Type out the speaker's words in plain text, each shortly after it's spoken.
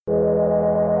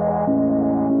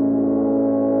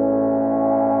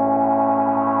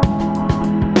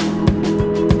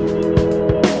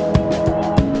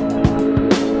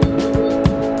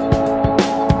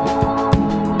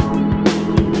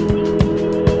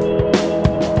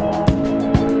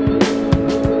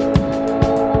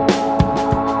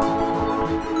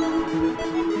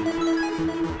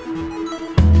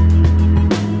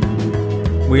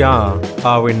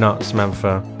Are we not,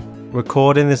 Samantha?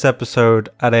 Recording this episode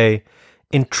at a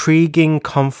intriguing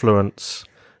confluence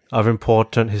of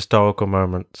important historical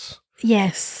moments.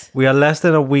 Yes. We are less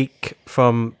than a week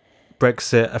from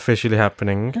Brexit officially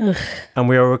happening. Ugh. And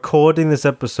we are recording this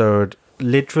episode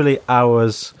literally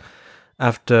hours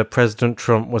after President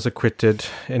Trump was acquitted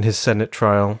in his Senate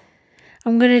trial.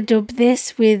 I'm going to dub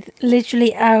this with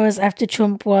literally hours after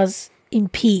Trump was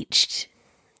impeached.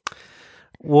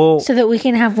 Well, so that we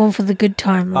can have one for the good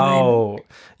timeline. Oh,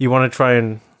 you want to try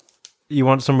and... You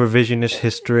want some revisionist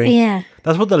history? Yeah.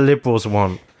 That's what the Liberals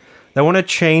want. They want to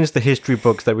change the history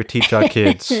books that we teach our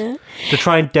kids to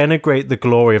try and denigrate the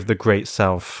glory of the Great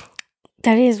South.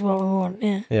 That is what we want,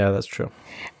 yeah. Yeah, that's true.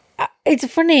 It's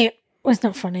funny. Well, it's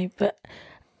not funny, but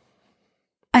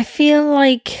I feel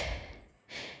like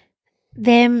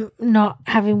them not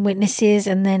having witnesses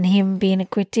and then him being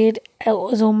acquitted, it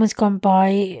was almost gone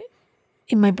by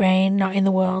in my brain, not in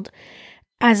the world,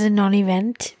 as a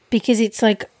non-event. Because it's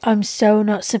like, I'm so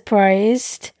not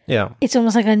surprised. Yeah. It's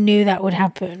almost like I knew that would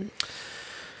happen.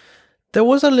 There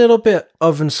was a little bit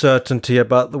of uncertainty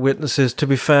about the witnesses, to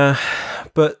be fair.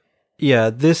 But,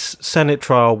 yeah, this Senate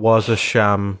trial was a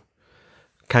sham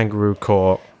kangaroo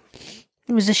court.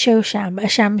 It was a sham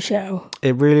show.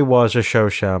 It really was a show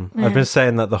sham. Yeah. I've been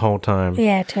saying that the whole time.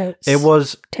 Yeah, totes. It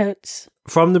was... Totes.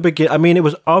 From the beginning... I mean, it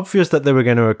was obvious that they were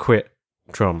going to acquit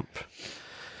Trump.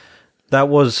 That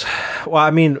was... Well,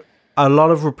 I mean, a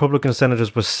lot of Republican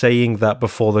senators were saying that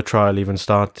before the trial even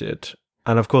started.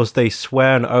 And, of course, they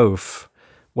swear an oath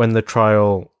when the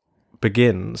trial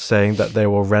begins, saying that they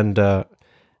will render...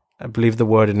 I believe the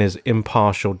wording is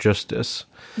impartial justice.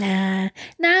 Nah,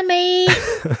 not me.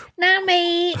 Not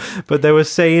me. But they were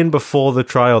saying before the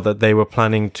trial that they were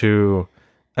planning to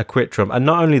acquit Trump. And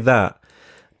not only that,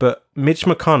 but Mitch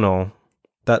McConnell,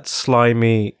 that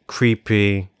slimy,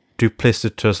 creepy,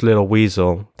 duplicitous little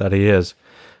weasel that he is,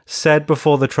 said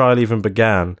before the trial even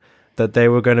began that they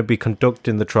were going to be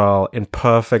conducting the trial in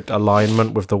perfect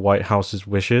alignment with the White House's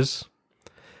wishes.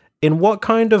 In what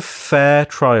kind of fair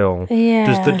trial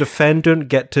does the defendant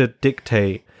get to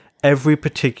dictate every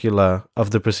particular of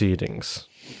the proceedings?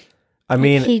 I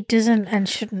mean... He doesn't and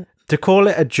shouldn't. To call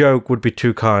it a joke would be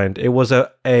too kind. It was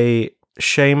a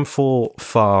shameful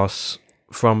farce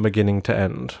from beginning to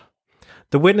end.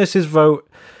 The witnesses vote,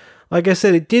 like I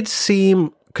said, it did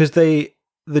seem... Because the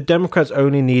Democrats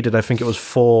only needed, I think it was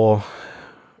 4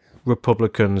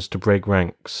 Republicans to break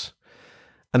ranks.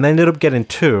 And they ended up getting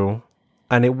 2...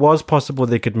 And it was possible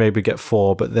they could maybe get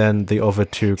 4, but then the other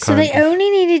 2 So they only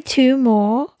needed 2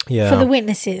 more for the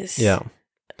witnesses. Yeah.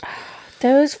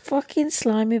 Those fucking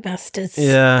slimy bastards.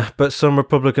 Yeah, but some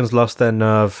Republicans lost their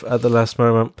nerve at the last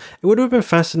moment. It would have been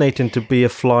fascinating to be a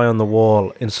fly on the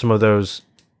wall in some of those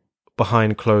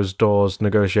behind closed doors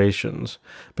negotiations.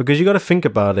 Because you got to think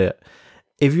about it.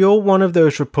 If you're one of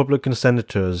those Republican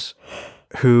senators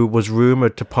who was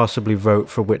rumoured to possibly vote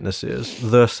for witnesses,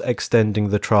 thus extending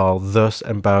the trial, thus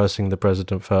embarrassing the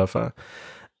president further.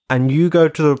 And you go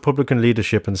to the Republican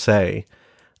leadership and say,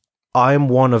 I'm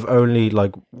one of only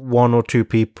like 1 or 2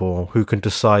 people who can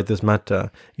decide this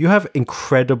matter. You have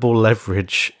incredible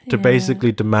leverage to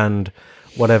basically demand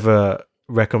whatever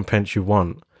recompense you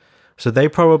want. So they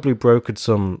probably brokered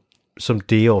some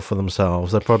deal for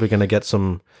themselves. They're probably going to get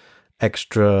some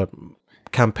extra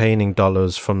campaigning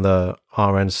dollars from the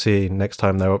RNC next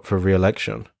time they're up for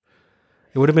re-election.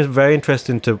 It would have been very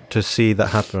interesting to see that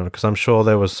happen, because I'm sure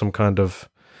there was some kind of,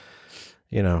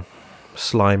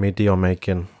 slimy deal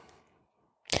making.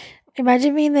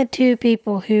 Imagine being the 2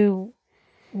 people who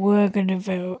were going to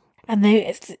vote, and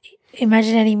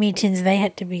imagine any meetings they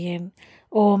had to be in,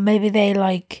 or maybe they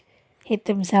hid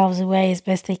themselves away as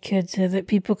best they could so that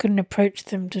people couldn't approach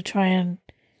them to try and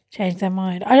change their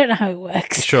mind. I don't know how it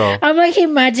works. Sure. I'm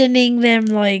imagining them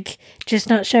just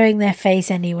not showing their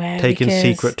face anywhere. Taking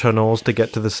secret tunnels to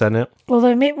get to the Senate.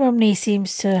 Although Mitt Romney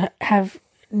seems to have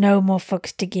no more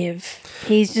fucks to give.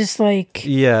 He's just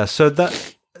Yeah, so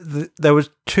there was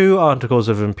 2 articles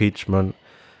of impeachment.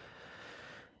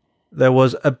 There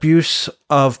was abuse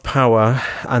of power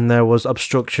and there was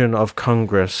obstruction of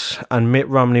Congress. And Mitt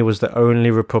Romney was the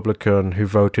only Republican who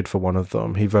voted for one of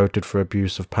them. He voted for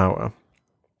abuse of power.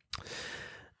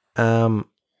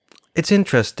 It's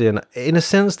interesting. In a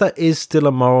sense, that is still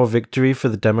a moral victory for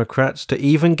the Democrats to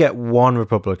even get 1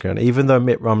 Republican, even though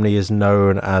Mitt Romney is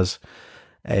known as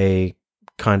a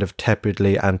kind of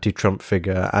tepidly anti-Trump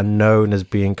figure and known as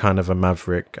being kind of a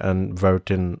maverick and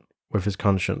voting with his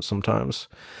conscience sometimes.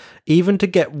 Even to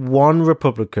get 1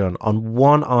 Republican on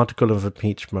 1 article of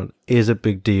impeachment is a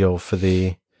big deal for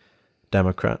the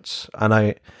Democrats. And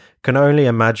I can only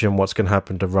imagine what's going to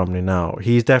happen to Romney now.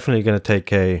 He's definitely going to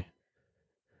take a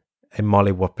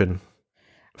mollywhopping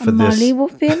for this.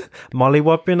 Mollywhopping?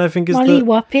 Mollywhopping, I think is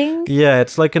Mollywhopping? Yeah,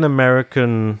 it's like an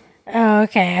American Oh,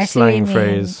 okay. I see what you slang mean.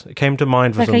 phrase. It came to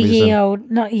mind for Like some a reason. ye old,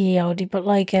 not ye oldie, but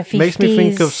like a 50s. Makes me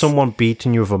think of someone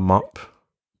beating you with a mop.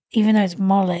 Even though it's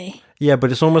Molly. Yeah,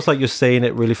 but it's almost like you're saying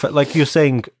it really like you're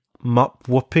saying mop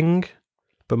whooping,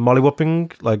 but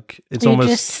mollywhopping, like it's You're almost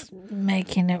just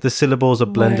making it. the syllables are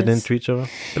blended worse. into each other.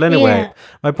 But anyway, Yeah.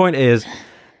 my point is,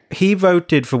 he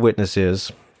voted for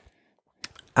witnesses,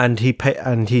 and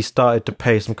he started to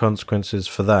pay some consequences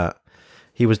for that.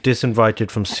 He was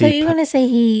disinvited from I thought you were CPAC. going to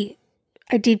say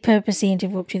I did purposely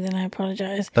interrupt you, then I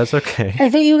apologise. That's okay. I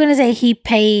thought you were going to say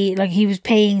he was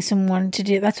paying someone to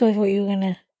do. That's what I thought you were going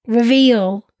to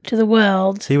reveal to the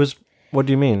world. He was. What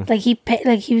do you mean? Like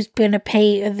he was going to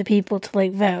pay other people to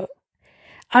like vote.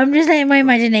 I'm just letting my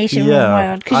imagination run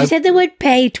wild because you said the word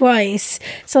 "pay" twice,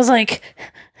 so I was like,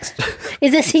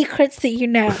 "Is there secrets that you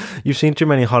know?" You've seen too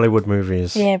many Hollywood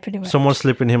movies. Yeah, pretty much. Someone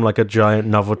slipping him like a giant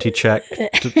novelty check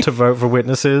to vote for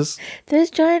witnesses. Those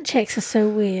giant checks are so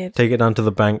weird. Take it down to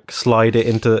the bank, slide it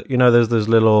into, there's those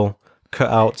little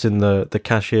cutouts in the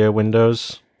cashier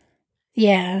windows.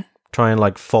 Yeah. Try and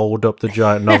like fold up the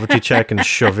giant novelty check and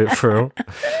shove it through.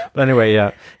 But anyway,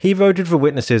 yeah. He voted for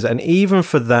witnesses, and even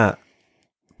for that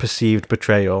perceived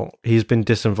betrayal, he's been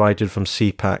disinvited from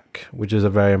CPAC, which is a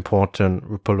very important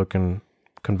Republican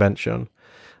convention.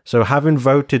 So having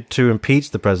voted to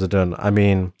impeach the president, I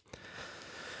mean,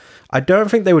 I don't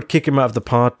think they would kick him out of the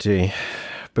party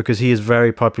because he is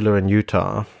very popular in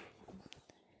Utah,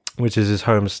 which is his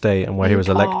home state and where he was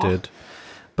elected.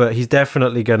 But he's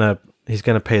definitely gonna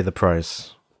pay the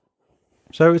price.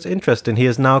 So it's interesting. He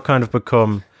has now kind of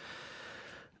become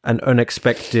an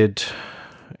unexpected,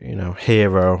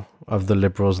 hero of the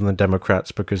Liberals and the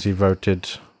Democrats because he voted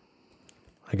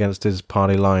against his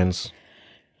party lines.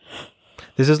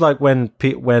 This is like when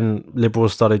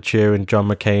Liberals started cheering John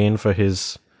McCain for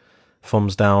his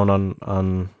thumbs down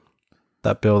on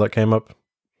that bill that came up.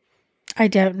 I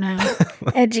don't know.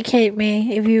 Educate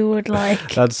me if you would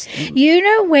like. That's You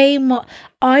know way more.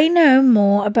 I know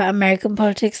more about American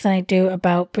politics than I do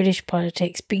about British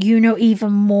politics, but you know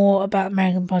even more about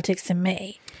American politics than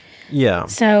me. yeah.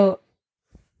 So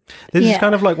This is Yeah.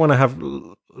 kind of like when I have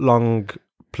long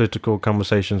political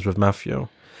conversations with Matthew.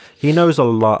 He knows a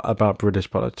lot about British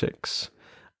politics.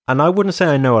 And I wouldn't say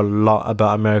I know a lot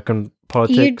about American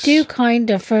politics. you do kind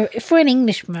of for an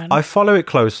Englishman. I follow it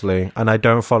closely, and I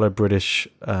don't follow British,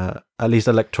 at least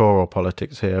electoral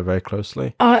politics here, very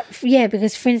closely. Yeah,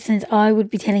 because for instance, I would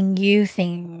be telling you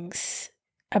things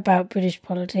about British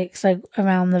politics, like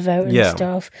around the vote and Yeah.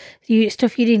 stuff.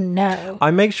 Stuff you didn't know.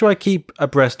 I make sure I keep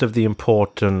abreast of the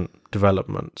important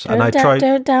developments, and I try.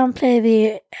 Don't downplay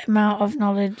the amount of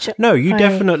knowledge. No, you I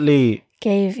definitely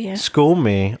gave you. school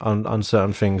me on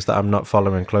certain things that I'm not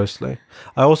following closely.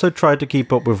 I also try to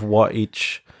keep up with what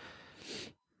each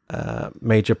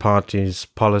major party's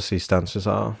policy stances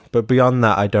are. But beyond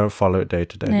that, I don't follow it day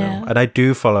to day Yeah. now. And I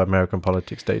do follow American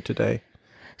politics day to day.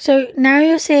 So now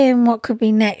you're saying what could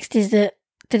be next is that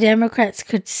the Democrats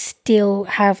could still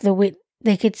have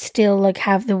they could still like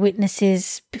have the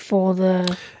witnesses before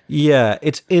the. Yeah,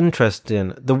 it's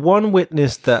interesting. The one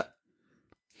witness that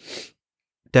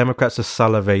Democrats are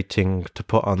salivating to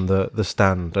put on the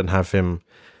stand and have him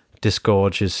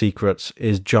disgorge his secrets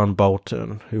is John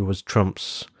Bolton, who was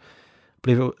Trump's, I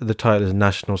believe the title is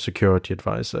National Security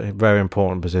Advisor, a very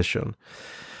important position.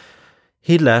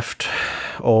 He left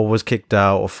or was kicked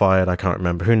out or fired, I can't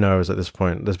remember. Who knows at this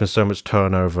point? There's been so much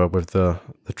turnover with the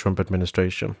Trump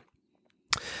administration.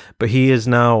 But he is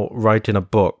now writing a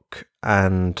book,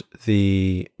 and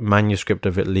the manuscript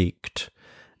of it leaked.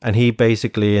 And he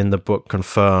basically in the book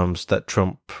confirms that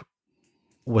Trump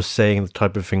was saying the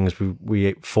type of things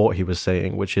we thought he was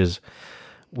saying, which is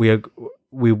we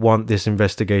want this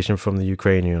investigation from the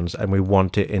Ukrainians and we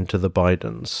want it into the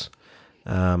Bidens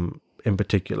in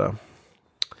particular.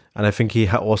 And I think he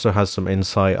also has some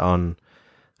insight on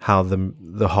how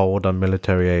the hold on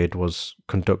military aid was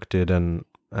conducted and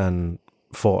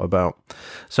thought about.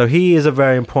 So he is a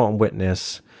very important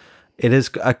witness. It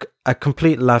is a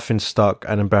complete laughingstock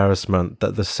and embarrassment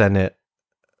that the Senate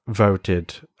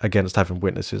voted against having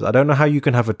witnesses. I don't know how you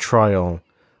can have a trial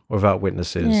without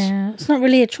witnesses. Yeah, it's not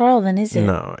really a trial then, is it?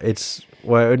 No, it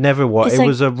never was. It's It like-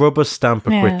 was a rubber stamp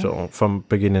Yeah. acquittal from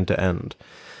beginning to end.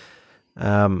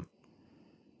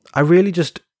 I really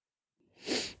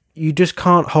you just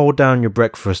can't hold down your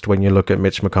breakfast when you look at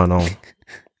Mitch McConnell.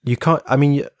 You can't, I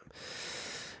mean,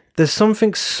 there's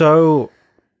something so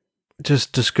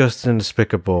just disgusting and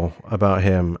despicable about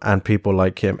him and people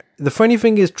like him. The funny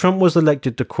thing is, Trump was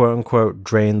elected to quote unquote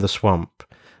drain the swamp,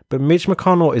 but Mitch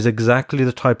McConnell is exactly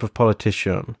the type of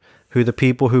politician who the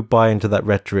people who buy into that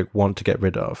rhetoric want to get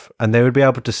rid of, and they would be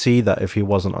able to see that if he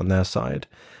wasn't on their side.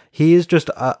 He is just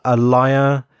a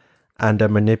liar and a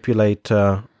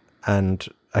manipulator and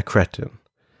a cretin.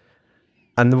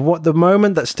 And the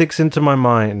moment that sticks into my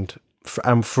mind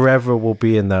and forever will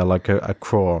be in there like a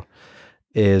craw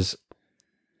is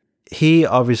he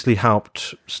obviously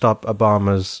helped stop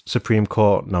Obama's Supreme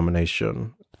Court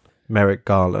nomination, Merrick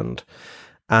Garland.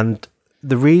 And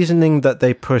the reasoning that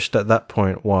they pushed at that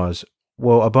point was,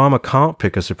 well, Obama can't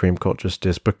pick a Supreme Court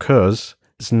justice because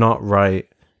it's not right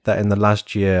that in the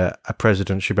last year a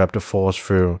president should be able to force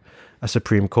through a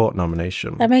Supreme Court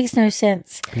nomination. That makes no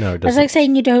sense. No, it doesn't. It's like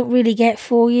saying you don't really get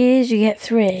 4 years, you get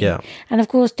 3. Yeah. And of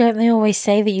course, don't they always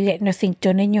say that you get nothing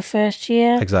done in your first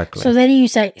year? Exactly. So then you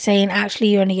saying actually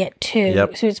you only get 2.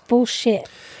 Yep. So it's bullshit.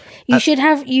 You should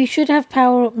have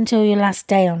power up until your last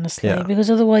day, honestly, Yeah. because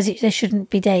otherwise there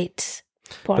shouldn't be dates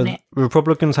put on But it.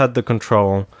 Republicans had the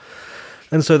control,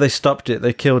 and so they stopped it.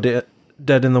 They killed it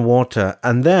dead in the water.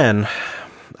 And then,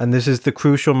 and this is the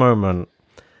crucial moment,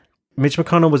 Mitch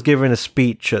McConnell was giving a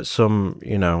speech at some,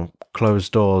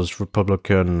 closed doors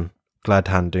Republican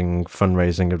glad-handing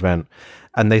fundraising event,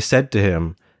 and they said to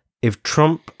him, if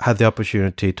Trump had the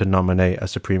opportunity to nominate a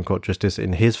Supreme Court justice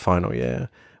in his final year,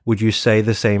 would you say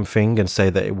the same thing and say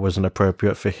that it wasn't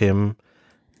appropriate for him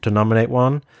to nominate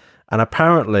one? And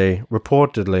apparently,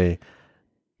 reportedly,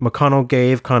 McConnell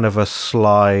gave kind of a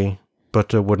sly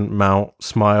butter wouldn't melt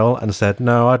smile and said,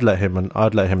 "No, I'd let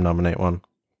him nominate one."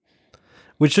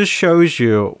 Which just shows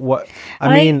you what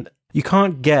I mean. You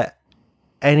can't get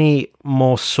any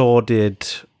more sordid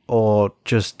or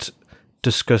just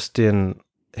disgusting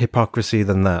hypocrisy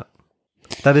than that.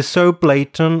 That is so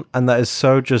blatant, and that is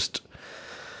so just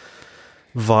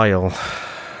vile.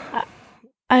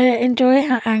 I enjoy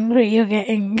how angry you're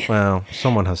getting. Well,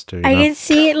 someone has to. I can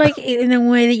see it like in the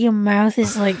way that your mouth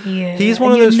is like yeah. He's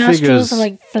one of your those nostrils figures are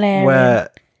like flaring. where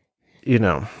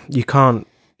you can't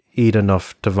eat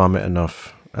enough to vomit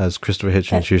enough, as Christopher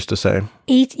Hitchens used to say.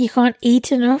 You can't eat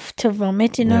enough to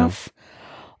vomit enough.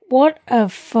 What a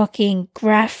fucking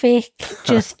graphic,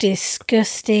 just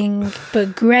disgusting,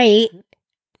 but great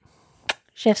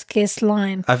chef's kiss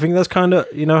line. I think that's kind of,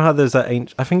 how there's that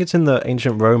I think it's in the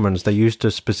ancient Romans, they used to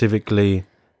specifically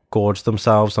gorge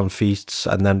themselves on feasts,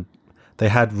 and then they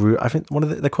had, I think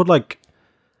they're called like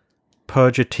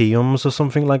purgatiums or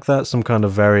something like that, some kind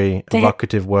of very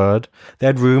evocative word. They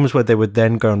had rooms where they would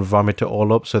then go and vomit it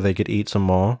all up so they could eat some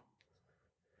more.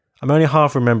 I'm only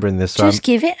half remembering this. Just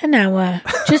give it an hour.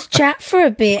 Just chat for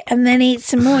a bit and then eat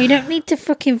some more. You don't need to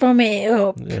fucking vomit it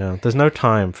up. Yeah, there's no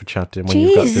time for chatting when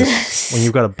Jesus.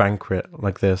 you've got a banquet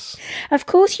like this. Of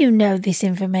course you know this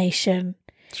information.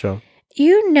 Sure.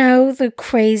 You know the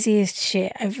craziest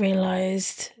shit I've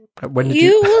realised. When did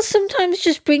You will sometimes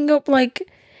just bring up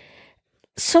like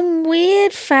some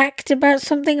weird fact about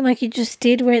something like you just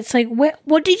did where it's like,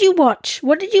 what did you watch?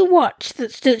 What did you watch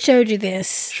that showed you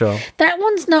this? Sure. That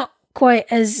one's not quite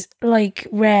as like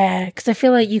rare because I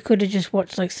feel like you could have just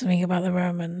watched like something about the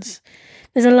Romans.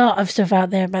 There's a lot of stuff out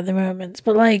there about the Romans,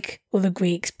 but like, or the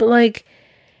Greeks, but like,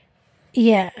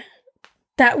 yeah,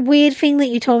 that weird thing that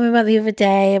you told me about the other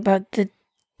day about the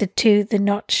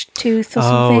notched tooth or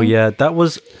something. Oh yeah, that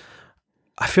was.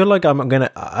 I feel like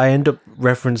I end up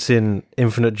referencing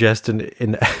Infinite Jest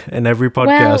in every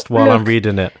podcast while I'm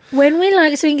reading it. When we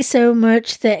like something so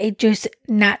much that it just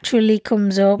naturally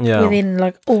comes up within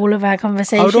like all of our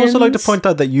conversations. I would also like to point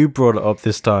out that you brought it up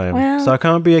this time. So I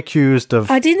can't be accused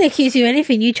of... I didn't accuse you of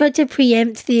anything. You tried to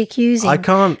preempt the accusing. I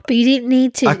can't... But you didn't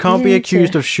need to. I can't be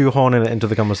accused of shoehorning it into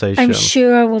the conversation. I'm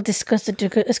sure I will discuss the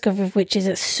Discovery of Witches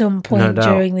at some point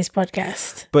during this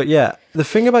podcast. But yeah, the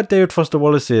thing about David Foster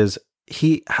Wallace is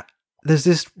there's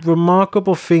this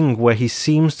remarkable thing where he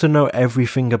seems to know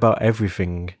everything about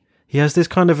everything. He has this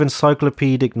kind of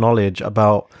encyclopedic knowledge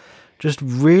about just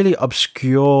really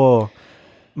obscure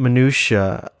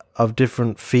minutiae of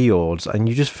different fields, and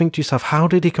you just think to yourself, how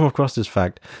did he come across this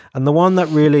fact? And the one that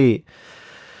really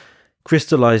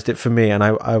crystallized it for me, and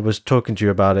I was talking to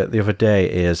you about it the other day,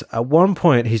 is at one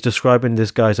point he's describing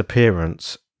this guy's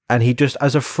appearance, and he just,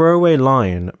 as a throwaway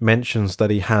line, mentions that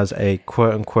he has a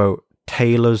quote-unquote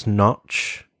tailor's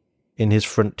notch in his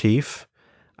front teeth.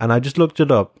 And I just looked it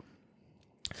up,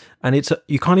 and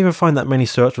you can't even find that many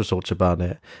search results about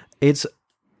it. It's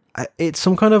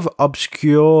some kind of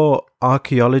obscure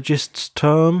archaeologist's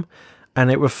term, and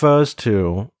it refers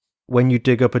to when you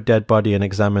dig up a dead body and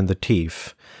examine the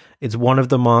teeth. it's one of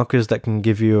the markers that can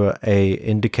give you a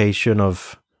indication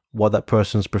of what that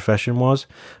person's profession was,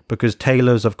 because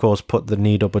tailors, of course, put the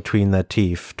needle between their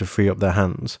teeth to free up their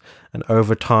hands, and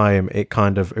over time it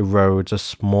kind of erodes a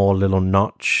small little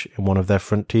notch in one of their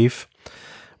front teeth,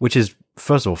 which is,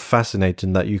 first of all,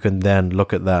 fascinating that you can then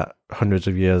look at that hundreds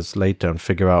of years later and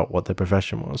figure out what their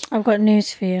profession was. I've got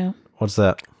news for you. What's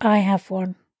that? I have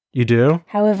one. You do?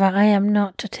 However, I am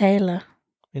not a tailor.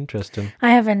 Interesting. I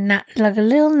have a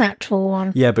little natural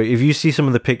one. Yeah, but if you see some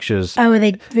of the pictures, Oh, are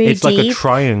they really it's deep? like a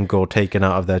triangle taken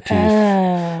out of their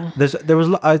teeth.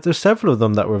 There's several of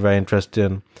them that were very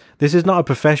interesting. This is not a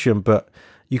profession, but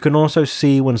you can also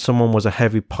see when someone was a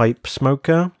heavy pipe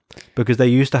smoker, because they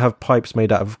used to have pipes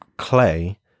made out of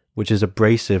clay, which is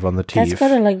abrasive on the teeth. That's got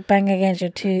to like bang against your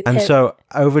tooth. And so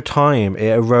over time,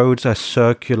 it erodes a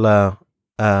circular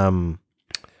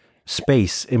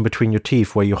space in between your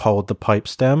teeth where you hold the pipe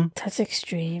stem. That's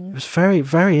extreme. It was very,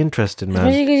 very interesting, man.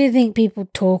 Especially because you think people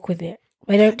talk with it.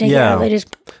 They don't take it out, they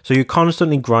just... So you're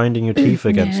constantly grinding your teeth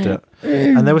against it.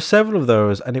 And there were several of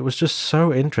those, and it was just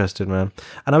so interesting, man.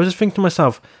 And I was just thinking to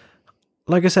myself,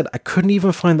 like I said, I couldn't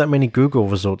even find that many Google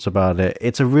results about it.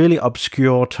 It's a really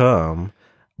obscure term.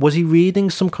 Was he reading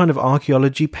some kind of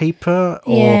archaeology paper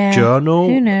or journal?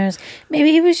 Who knows?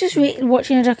 Maybe he was just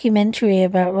watching a documentary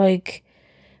about, like...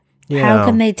 Yeah. How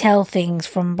can they tell things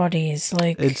from bodies?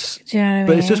 Like, do you know what I mean?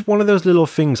 But it's just one of those little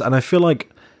things, and I feel like,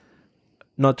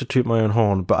 not to toot my own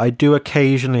horn, but I do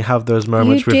occasionally have those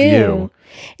moments with you.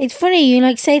 It's funny, you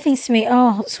like say things to me,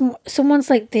 oh, someone's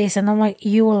like this, and I'm like,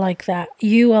 you are like that,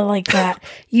 you are like that.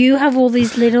 You have all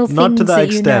these little things not to that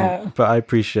extent, you know. but I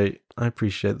appreciate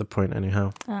the point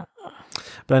anyhow.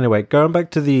 But anyway, going back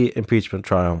to the impeachment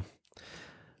trial,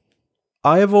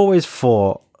 I have always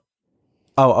thought,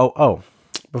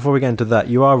 before we get into that,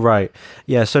 you are right.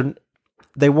 Yeah, so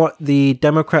the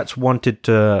Democrats wanted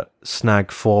to snag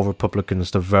 4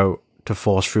 Republicans to vote to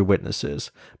force through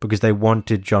witnesses because they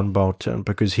wanted John Bolton,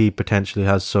 because he potentially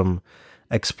has some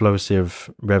explosive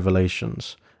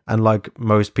revelations. And like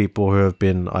most people who have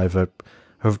been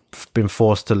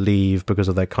forced to leave because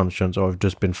of their conscience or have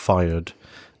just been fired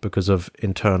because of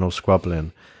internal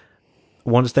squabbling,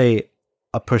 once they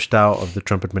are pushed out of the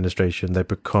Trump administration, they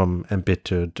become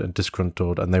embittered and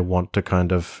disgruntled, and they want to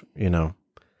kind of,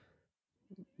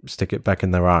 stick it back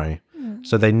in their eye.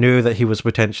 So they knew that he was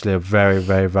potentially a very,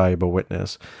 very valuable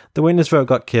witness. The witness vote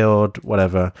got killed,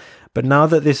 whatever. But now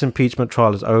that this impeachment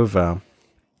trial is over,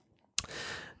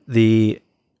 the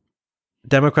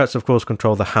Democrats, of course,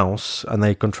 control the House, and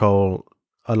they control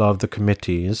a lot of the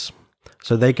committees.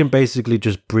 So they can basically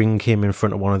just bring him in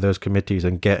front of one of those committees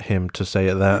and get him to say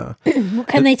it there.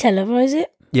 Can they televise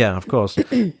it? Yeah, of course.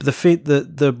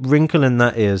 The wrinkle in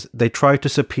that is they tried to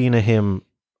subpoena him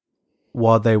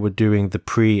while they were doing the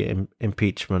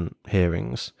pre-impeachment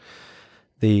hearings,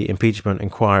 the impeachment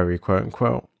inquiry, quote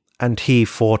unquote, and he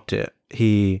fought it.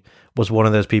 He was one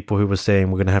of those people who was saying,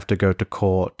 we're going to have to go to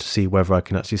court to see whether I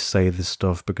can actually say this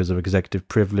stuff because of executive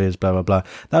privilege, blah, blah, blah.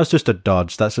 That was just a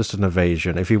dodge. That's just an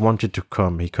evasion. If he wanted to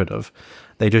come, he could have.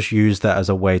 They just used that as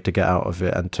a way to get out of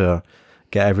it and to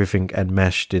get everything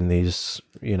enmeshed in these,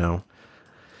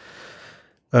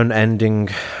 unending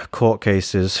court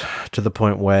cases to the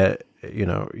point where,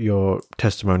 your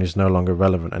testimony is no longer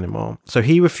relevant anymore. So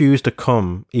he refused to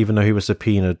come, even though he was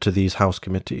subpoenaed to these House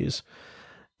committees.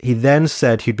 He then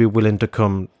said he'd be willing to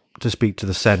come to speak to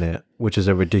the Senate, which is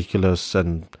a ridiculous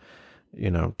and,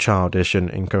 childish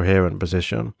and incoherent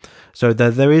position. So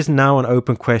there is now an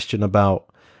open question about,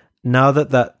 now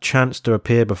that chance to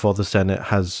appear before the Senate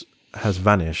has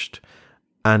vanished,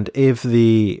 and if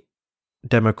the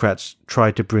Democrats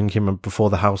try to bring him before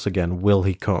the House again, will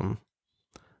he come?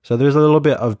 So there's a little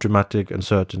bit of dramatic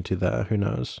uncertainty there. Who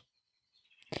knows?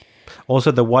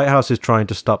 Also, the White House is trying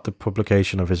to stop the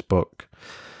publication of his book.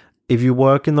 If you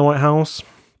work in the White House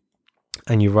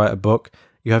and you write a book,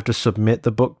 you have to submit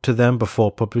the book to them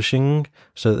before publishing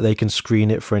so that they can screen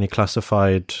it for any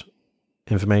classified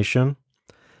information.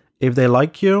 If they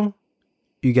like you,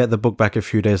 you get the book back a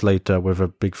few days later with a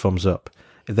big thumbs up.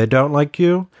 If they don't like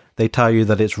you, they tell you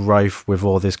that it's rife with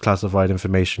all this classified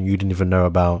information you didn't even know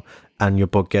about, and your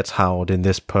book gets held in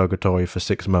this purgatory for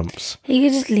 6 months. He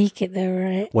could just leak it though,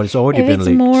 right? Well, it's already been leaked. If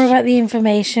it's more about the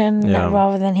information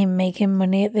rather than him making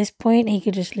money at this point, he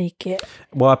could just leak it.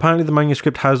 Well, apparently the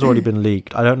manuscript has already been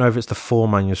leaked. I don't know if it's the full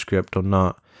manuscript or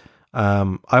not.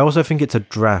 I also think it's a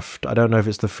draft. I don't know if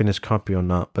it's the finished copy or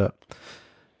not, but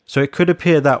so it could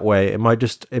appear that way. It might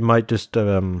just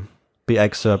be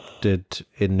excerpted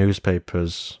in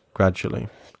newspapers gradually.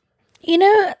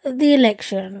 The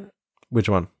election. Which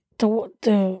one?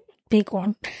 The big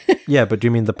one. Yeah, but do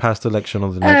you mean the past election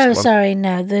or the next one? Oh, sorry,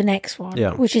 no, the next one.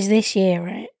 Yeah. Which is this year,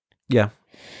 right? Yeah.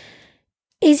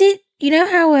 Is it, you know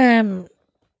how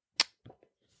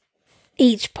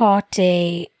each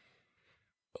party,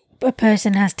 a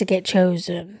person has to get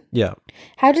chosen? Yeah.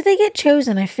 How do they get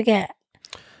chosen? I forget.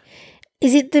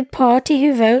 Is it the party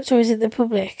who votes or is it the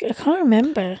public? I can't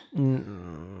remember.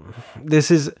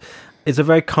 It's a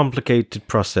very complicated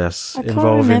process I can't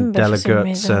involving remember for some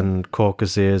delegates reason. and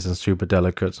caucuses and super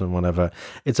delegates and whatever.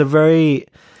 It's a very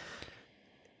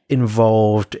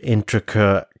involved,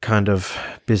 intricate kind of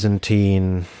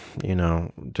Byzantine,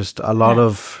 just a lot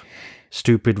of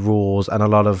stupid rules and a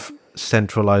lot of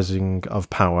centralizing of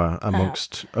power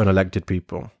amongst unelected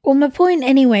people. Well, my point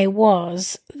anyway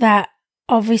was that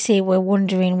obviously we're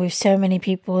wondering with so many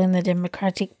people in the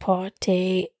Democratic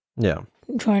Party Yeah.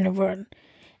 trying to run.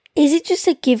 Is it just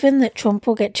a given that Trump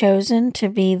will get chosen to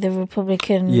be the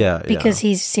Republican because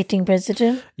he's sitting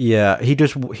president? Yeah,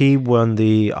 he won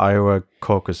the Iowa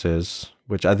caucuses,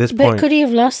 which at this But point... could he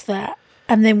have lost that?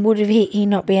 And then would have he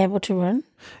not be able to run?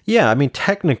 Yeah, I mean,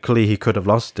 technically he could have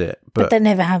lost it, But that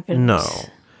never happened. No.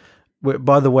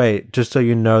 By the way, just so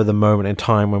you know the moment in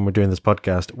time when we're doing this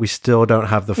podcast, we still don't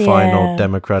have the final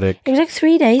Democratic It was like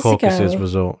 3 days caucuses ago.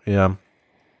 result. Yeah.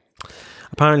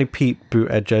 Apparently Pete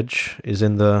Buttigieg is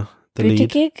in the lead.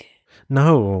 Buttigieg?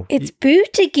 No. It's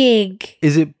Buttigieg.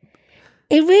 Is it?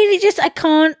 It really just, I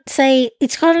can't say,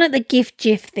 it's kind of like the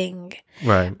GIF thing.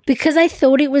 Right. Because I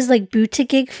thought it was like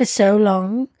Buttigieg for so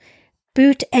long.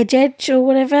 Buttigieg or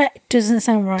whatever, it doesn't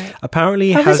sound right. Apparently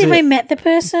he Obviously, has if I it. met the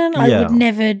person, I Yeah. would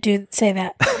never say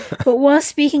that. But while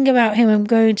speaking about him, I'm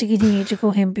going to continue to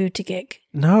call him Buttigieg.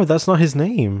 No, that's not his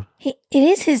name. It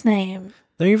is his name.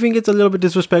 Don't you think it's a little bit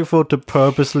disrespectful to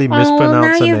purposely Oh, now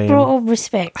mispronounce a you've name? brought up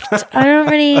respect. I don't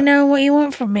really know what you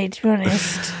want from me, to be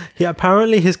honest. Yeah,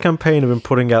 apparently his campaign have been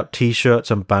putting out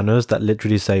T-shirts and banners that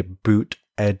literally say "Boot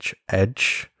Edge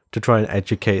Edge" to try and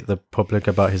educate the public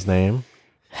about his name.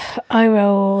 I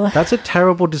roll. That's a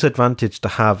terrible disadvantage to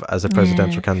have as a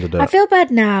presidential candidate. I feel bad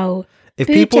now. If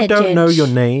people don't know Buttigieg. your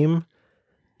name,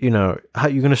 how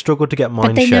you're going to struggle to get But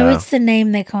mind they know share. it's the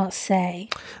name they can't say.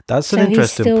 That's an So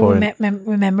interesting he's still point.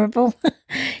 memorable.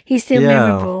 He's still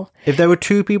memorable. If there were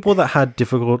two people that had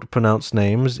difficult to pronounce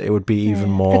names, it would be even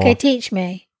more. Okay, teach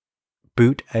me.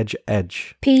 Boot Edge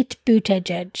Edge. Pete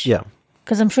Buttigieg. Yeah.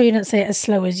 Because I'm sure you don't say it as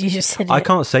slow as you just said it. I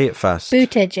can't say it fast.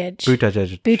 Buttigieg. Boot Edge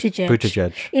Edge. Buttigieg.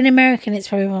 Buttigieg. In American, it's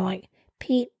probably more like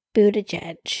Pete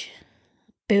Buttigieg.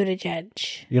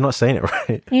 Buttigieg. You're not saying it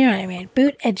right. You know what I mean?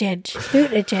 Buttigieg.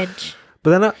 Buttigieg.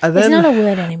 But then, It's not a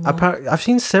word anymore. I've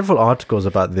seen several articles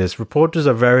about this. Reporters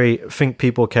think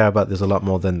people care about this a lot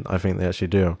more than I think they actually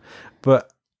do.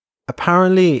 But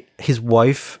apparently his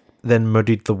wife then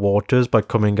muddied the waters by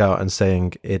coming out and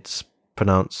saying it's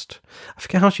pronounced, I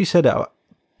forget how she said it,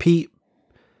 Pete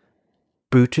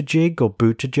Buttigieg or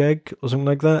Buttigieg or something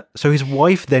like that. So his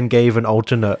wife then gave an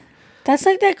alternate. That's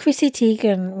like that Chrissy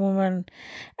Teigen woman.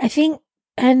 I think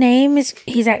her name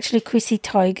he's actually Chrissy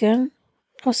Teigen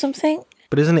or something.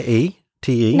 But isn't it E?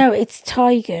 T-E? No, it's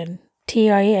Teigen.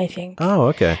 T-I-E, I think. Oh,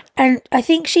 okay. And I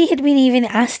think she had been even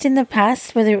asked in the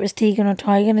past whether it was Tegan or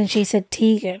Teigen, and she said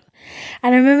Tegan.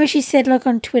 And I remember she said, like,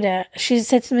 on Twitter, she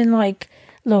said something like,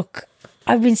 look,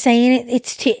 I've been saying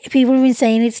people have been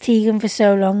saying it's Tegan for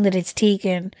so long that it's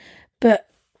Tegan. But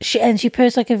she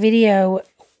posts, like, a video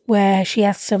where she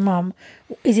asks her mum,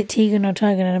 is it Tegan or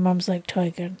Teigen? And her mum's like,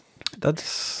 Teigen.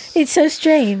 It's so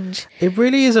strange. It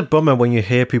really is a bummer when you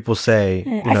hear people say,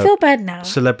 I feel bad now.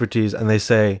 celebrities, and they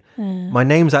say, my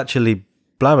name's actually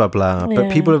blah, blah, blah. But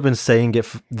people have been saying it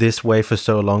this way for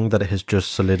so long that it has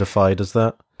just solidified as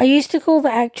that. I used to call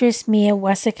the actress Mia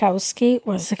Wasikowska,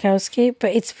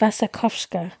 but it's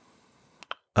Wasikowska.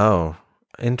 Oh,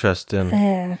 interesting.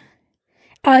 Yeah.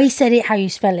 I said it how you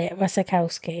spell it,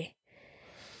 Wasikowski.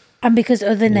 And because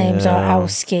other names are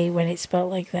Owski when it's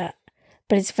spelled like that.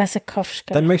 But it's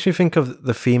Wasikowska. That makes me think of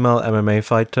the female MMA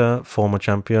fighter, former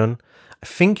champion. I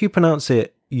think you pronounce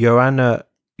it Joanna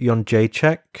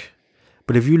Jędrzejczyk.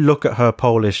 But if you look at her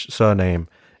Polish surname,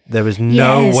 there is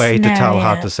no way to tell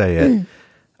how to say it.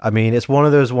 I mean, it's one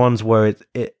of those ones where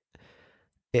it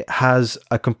has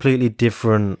a completely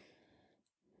different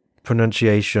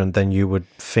pronunciation than you would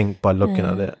think by looking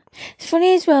at it. It's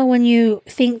funny as well when you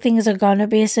think things are going to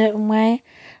be a certain way.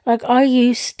 Like, I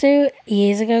used to,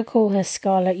 years ago, call her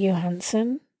Scarlett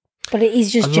Johansson. But it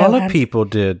is just A lot of people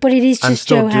did. But it is and just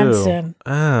still do. Johansson.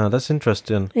 Ah, that's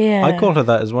interesting. Yeah. I call her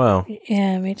that as well.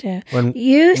 Yeah, me too. When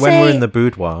You we're say- in the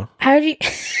boudoir. How do you...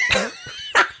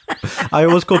 I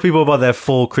always call people by their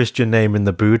full Christian name in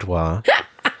the boudoir,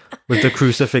 with the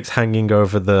crucifix hanging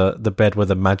over the bed where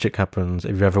the magic happens.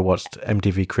 If you ever watched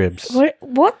MTV Cribs,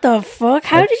 What the fuck?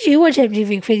 How did you watch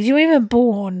MTV Cribs? You were even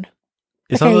born.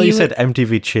 It sounded like you said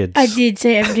MTV Chids. I did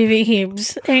say MTV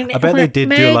Cribs. I bet they did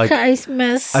do like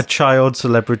Christmas. a child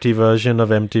celebrity version of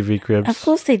MTV Cribs. Of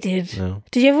course they did. No.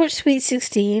 Did you ever watch Sweet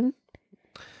 16?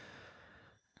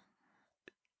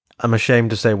 I'm ashamed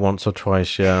to say once or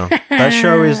twice, yeah. That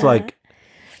show is like...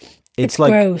 It's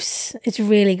like gross. It's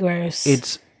really gross.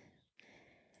 It's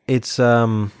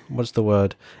what's the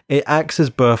word? It acts as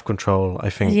birth control, I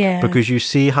think. Yeah. Because you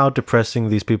see how depressing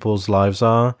these people's lives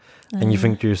are, and you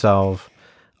think to yourself,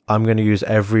 I'm going to use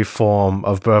every form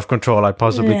of birth control I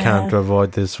possibly can to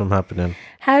avoid this from happening.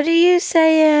 How do you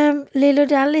say Lilo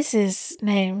Dallas's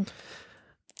name?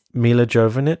 Mila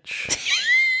Jovovich?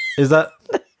 Is that...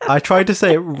 I tried to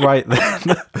say it right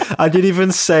then. I didn't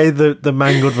even say the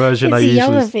mangled version It's I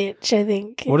usually... Jovovich, I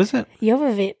think. What is it?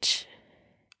 Jovovich.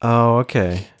 Oh,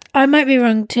 okay. I might be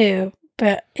wrong too,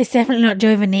 but it's definitely not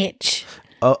Jovovich.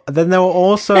 Oh, then there were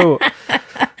also...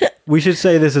 We should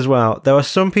say this as well. There are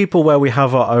some people where we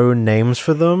have our own names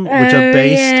for them, which are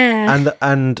based... Yeah.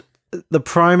 And the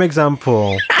prime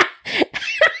example...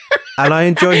 and I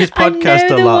enjoy his podcast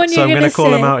a lot, so I'm going to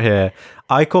call him out here.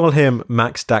 I call him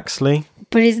Max Daxley.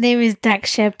 But his name is Dax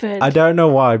Shepard. I don't know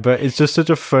why, but it's just such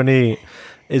a funny...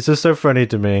 It's just so funny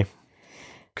to me.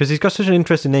 Because he's got such an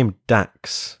interesting name,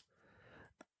 Dax.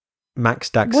 Max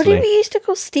Daxley. What did we used to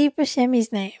call Steve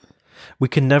Buscemi's name? We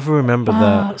can never remember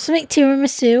that. Something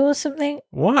tiramisu or something.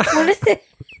 What? What is it?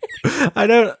 I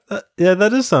don't... yeah, that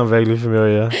does sound vaguely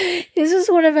familiar. This was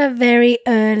one of our very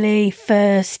early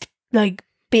first,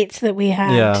 bits that we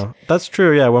had. Yeah, that's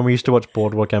true, yeah, when we used to watch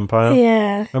Boardwalk Empire.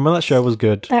 Yeah. Remember that show was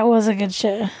good? That was a good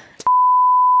show.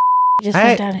 Just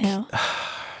went downhill.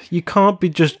 You can't be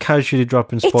just casually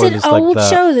dropping spoilers like that. It's an old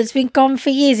show that's been gone for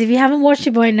years. If you haven't watched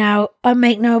it by now, I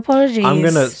make no apologies. I'm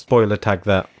going to spoiler tag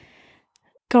that.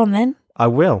 Go on then. I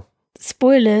will.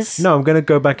 Spoilers. No, I'm going to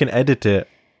go back and edit it.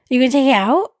 You're going to take it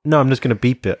out? No, I'm just going to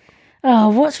beep it. Oh,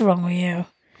 what's wrong with you?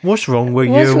 What's wrong with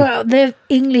What's you? wrong? The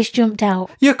English jumped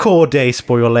out. Your core day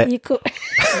spoil it. You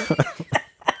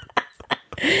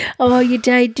oh, you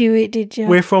did do it, did you?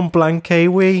 We're from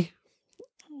Blankawi.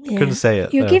 Yeah. Couldn't say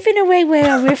it. You're though. giving away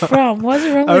where we're from. What's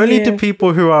wrong with Only you? to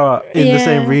people who are in the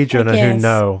same region and who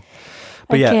know.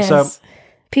 But so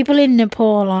people in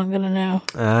Nepal aren't going to know.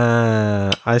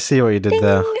 I see what you did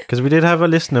there. Because we did have a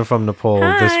listener from Nepal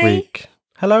this week.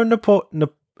 Hello, Nepal. I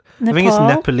think it's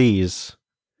Nepalese.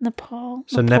 Nepal.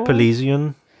 So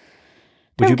Nepalesian.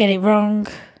 Don't get it wrong.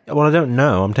 Well, I don't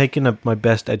know. I'm taking my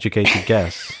best educated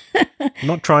guess. I'm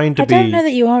not trying to be... I don't know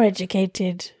that you are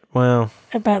educated. Well...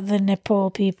 About the Nepal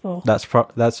people. That's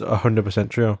 100%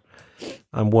 true.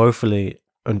 I'm woefully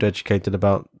undereducated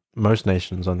about most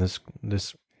nations on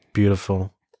this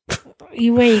beautiful... Where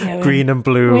you going? Green and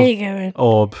blue Where you going?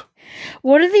 orb.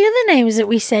 What are the other names that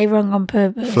we say wrong on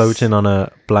purpose? Floating on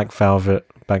a black velvet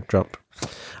backdrop.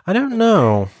 I don't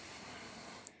know.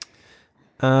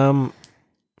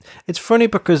 It's funny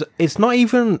because it's not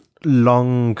even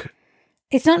long.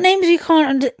 It's not names you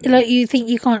can't you think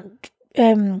you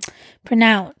can't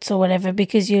pronounce or whatever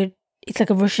because it's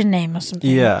like a Russian name or something.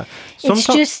 Yeah. It's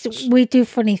just we do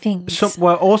funny things.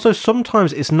 Also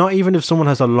sometimes it's not even if someone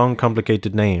has a long,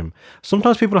 complicated name.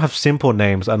 Sometimes people have simple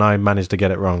names and I manage to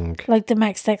get it wrong. Like the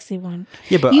Max Taxi one.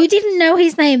 Yeah, but... You didn't know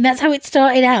his name. That's how it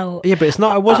started out. Yeah, but it's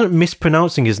not... I wasn't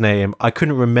mispronouncing his name. I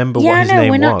couldn't remember what his name was. Yeah,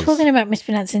 no, we're not talking about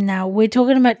mispronouncing now. We're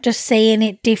talking about just saying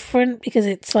it different because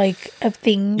it's like a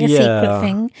thing, a secret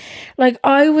thing. Like,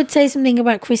 I would say something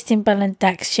about Kristen Bell and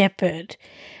Dax Shepard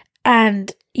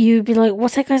and... You'd be like,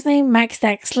 what's that guy's name? Max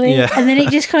Daxley? Yeah. And then it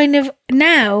just kind of...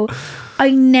 Now, I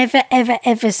never, ever,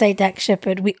 ever say Dax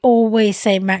Shepard. We always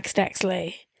say Max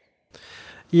Daxley.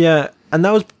 Yeah, and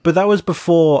that was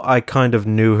before I kind of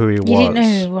knew who he was. You didn't know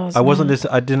who he was.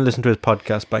 I didn't listen to his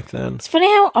podcast back then. It's funny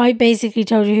how I basically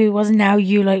told you who he was and now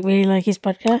you really like his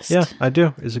podcast. Yeah, I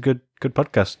do. It's a good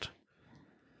podcast.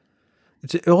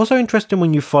 It's also interesting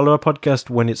when you follow a podcast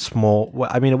when it's small. Well,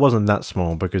 I mean, it wasn't that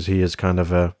small because he is kind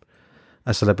of a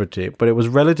celebrity, but it was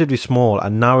relatively small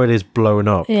and now it is blown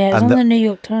up. Yeah, it's on the New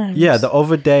York Times. Yeah, the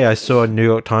other day I saw a New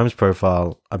York Times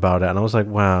profile about it and I was like,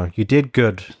 wow, you did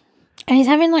good. And he's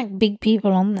having like big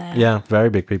people on there. Yeah, very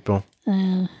big people.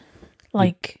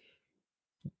 Like...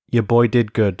 Your boy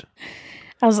did good.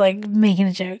 I was like making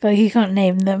a joke, like you can't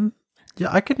name them. Yeah,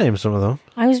 I could name some of them.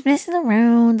 I was messing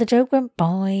around, the joke went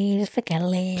by, just forget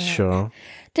it. Sure.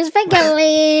 Just forget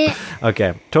it.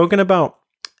 Okay, talking about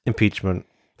impeachment.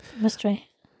 Must we?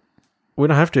 We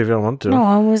don't have to if you don't want to.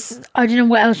 No, I don't know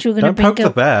what else you were going to Don't bring poke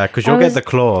up. the bear, because you'll get the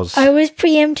claws. I was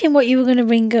preempting what you were going to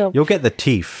bring up. You'll get the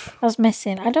teeth. I was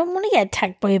messing. I don't want to get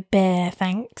attacked by a bear,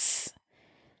 thanks.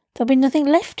 There'll be nothing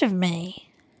left of me.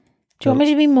 Do you want me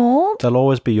to be mauled? They'll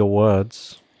always be your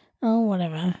words. Oh,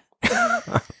 whatever.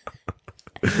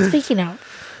 Speaking of.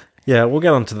 Yeah, we'll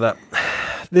get on to that.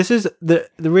 This is the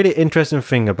really interesting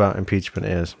thing about impeachment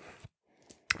is,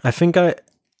 I think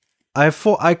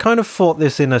I kind of thought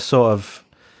this in a sort of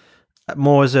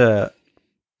more as a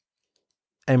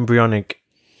embryonic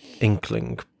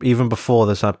inkling even before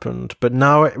this happened, but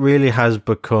now it really has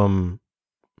become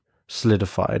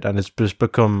solidified and it's just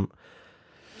become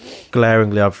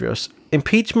glaringly obvious.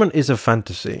 Impeachment is a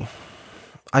fantasy.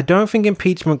 I don't think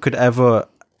impeachment could ever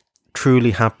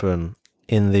truly happen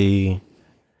in the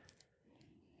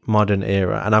modern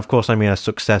era, and of course I mean a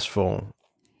successful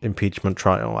impeachment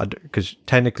trial, because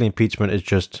technically impeachment is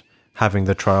just having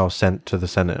the trial sent to the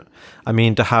Senate. I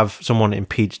mean to have someone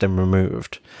impeached and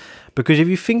removed, because if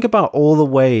you think about all the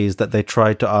ways that they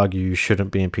try to argue you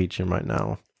shouldn't be impeaching right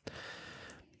now,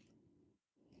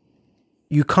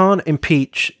 you can't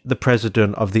impeach the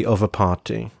president of the other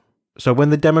party. So when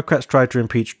the Democrats tried to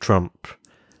impeach Trump,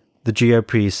 the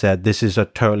GOP said this is a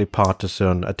totally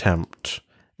partisan attempt.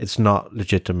 It's not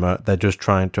legitimate. They're just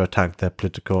trying to attack their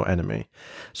political enemy.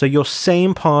 So your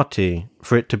same party,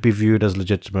 for it to be viewed as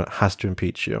legitimate, has to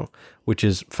impeach you, which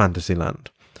is Fantasyland.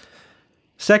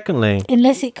 Secondly...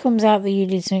 Unless it comes out that you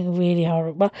did something really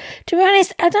horrible. To be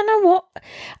honest, I don't know what...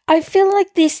 I feel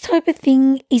like this type of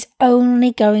thing is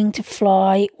only going to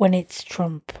fly when it's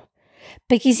Trump.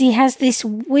 Because he has this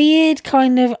weird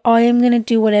kind of, I am going to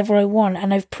do whatever I want,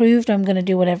 and I've proved I'm going to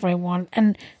do whatever I want,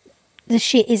 and the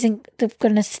shit isn't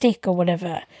going to stick or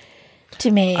whatever,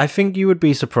 to me. I think you would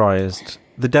be surprised.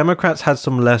 The Democrats had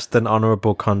some less than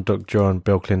honourable conduct during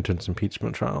Bill Clinton's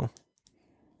impeachment trial.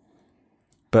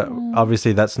 But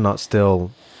obviously that's not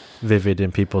still vivid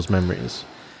in people's memories.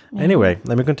 Anyway,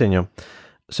 let me continue.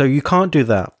 So you can't do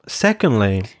that.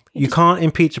 Secondly... You can't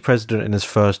impeach a president in his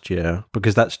first year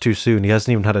because that's too soon. He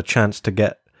hasn't even had a chance to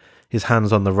get his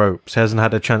hands on the ropes. He hasn't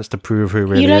had a chance to prove who he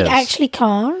really is. You actually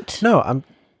can't? No, I'm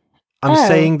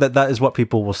saying that is what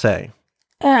people will say.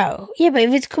 Oh, yeah, but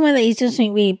if it's coming that he's done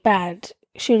something really bad,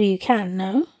 surely you can,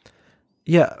 no?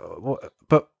 Yeah,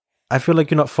 but I feel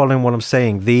like you're not following what I'm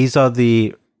saying. These are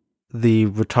the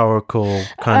rhetorical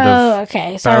kind of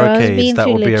barricades that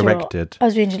will be erected. I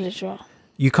was being too literal.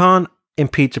 You can't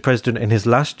impeach a president in his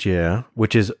last year,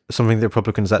 which is something the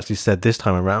Republicans actually said this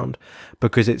time around,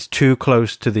 because it's too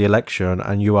close to the election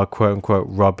and you are quote unquote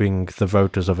robbing the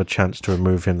voters of a chance to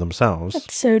remove him themselves.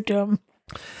 That's so dumb.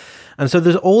 And so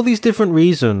there's all these different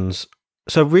reasons.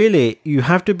 So really, you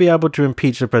have to be able to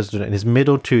impeach the president in his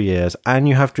middle 2 years, and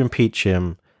you have to impeach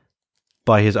him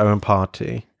by his own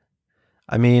party.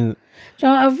 I mean, do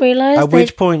you know what I've realised? At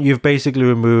which point you've basically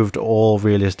removed all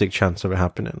realistic chance of it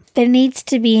happening. There needs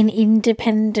to be an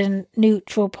independent,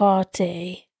 neutral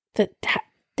party that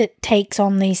takes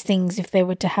on these things if they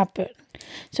were to happen.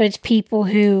 So it's people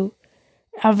who,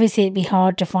 obviously it'd be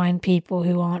hard to find people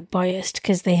who aren't biased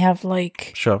because they have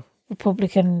like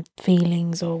Republican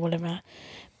feelings or whatever.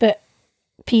 But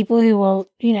people who will,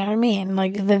 you know what I mean,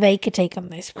 like that they could take on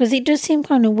this. Because it does seem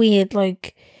kind of weird,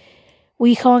 like,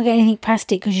 we can't get anything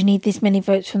past it because you need this many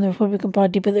votes from the Republican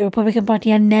Party, but the Republican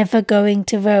Party are never going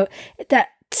to vote.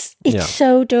 It's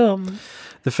so dumb.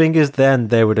 The thing is, then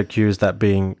they would accuse that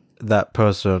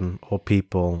person or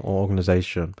people or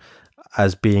organization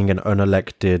as being an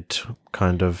unelected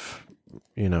kind of,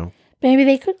 you know. Maybe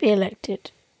they could be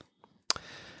elected.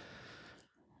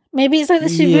 Maybe it's like the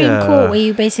Supreme Court where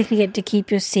you basically get to keep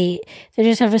your seat. They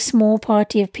just have a small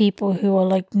party of people who are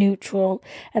like neutral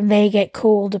and they get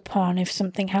called upon if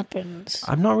something happens.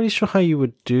 I'm not really sure how you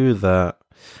would do that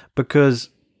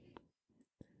because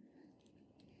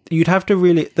you'd have to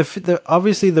really... The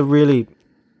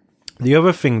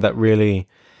other thing that really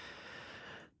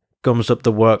gums up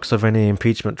the works of any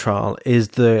impeachment trial is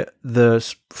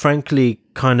the frankly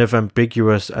kind of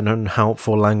ambiguous and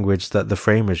unhelpful language that the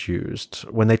framers used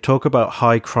when they talk about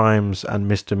high crimes and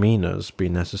misdemeanors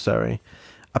being necessary.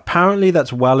 Apparently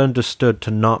that's well understood to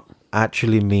not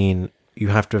actually mean you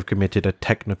have to have committed a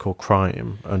technical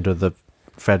crime under the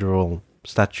federal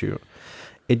statute.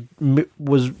 It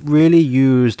was really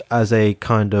used as a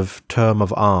kind of term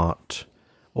of art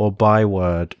or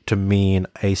byword to mean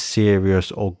a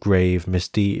serious or grave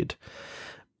misdeed.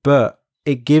 But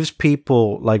it gives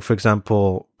people, like, for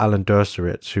example, Alan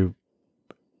Dershowitz, who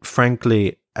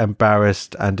frankly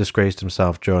embarrassed and disgraced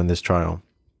himself during this trial.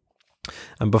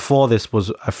 And before this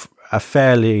was a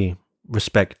fairly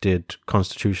respected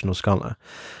constitutional scholar.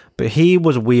 But he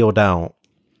was wheeled out,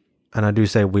 and I do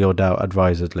say wheeled out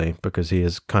advisedly because he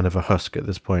is kind of a husk at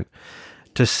this point,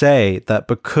 to say that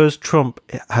because Trump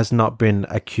has not been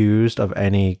accused of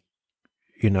any,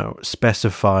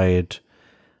 specified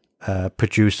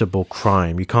producible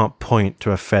crime, you can't point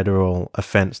to a federal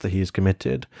offense that he has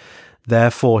committed.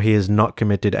 Therefore, he has not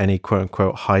committed any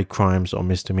quote-unquote high crimes or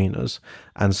misdemeanors.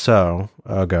 And so,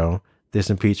 ergo,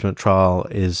 this impeachment trial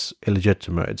is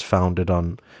illegitimate. It's founded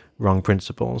on wrong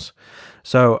principles.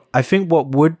 So I think what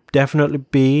would definitely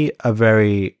be a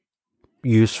very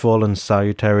useful and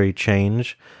salutary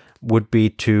change would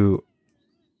be to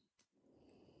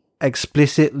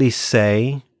explicitly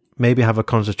say, maybe have a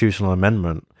constitutional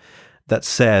amendment that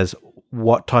says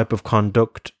what type of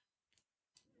conduct,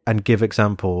 and give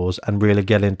examples and really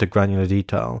get into granular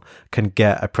detail, can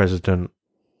get a president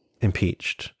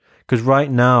impeached. Because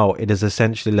right now it is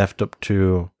essentially left up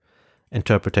to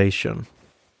interpretation.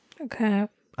 Okay.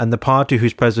 And the party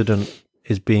whose president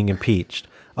is being impeached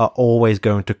are always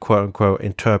going to quote unquote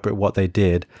interpret what they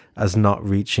did as not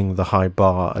reaching the high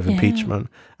bar of impeachment,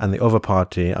 and the other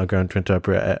party are going to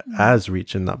interpret it as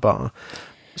reaching that bar.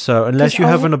 So unless you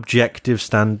have an objective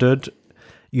standard,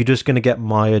 you're just going to get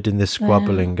mired in this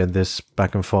squabbling and this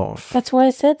back and forth. That's why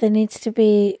I said there needs to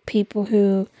be people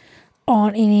who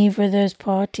aren't in either of those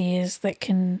parties that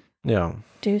can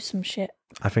do some shit.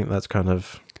 I think that's kind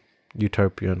of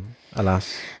utopian,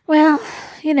 alas. Well,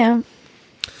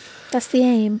 that's the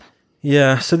aim.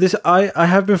 Yeah, so this I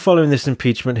have been following this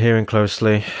impeachment hearing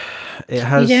closely. It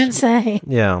has. You don't say.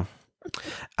 Yeah.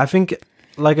 I think,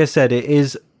 like I said, it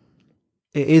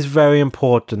is very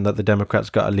important that the Democrats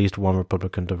got at least one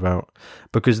Republican to vote,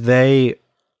 because they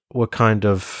were kind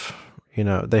of,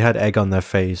 they had egg on their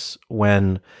face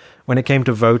when it came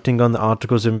to voting on the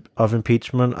articles of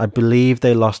impeachment. I believe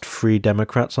they lost 3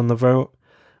 Democrats on the vote,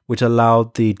 which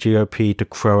allowed the GOP to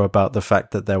crow about the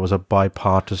fact that there was a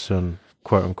bipartisan,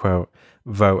 quote unquote,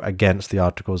 vote against the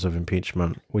articles of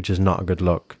impeachment, which is not a good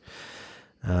look.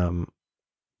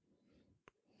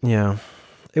 Yeah.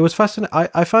 It was fascinating.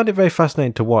 I found it very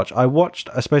fascinating to watch. I watched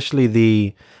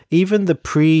especially even the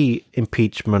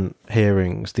pre-impeachment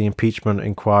hearings, the impeachment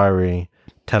inquiry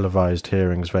televised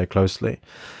hearings very closely.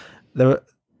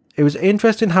 It was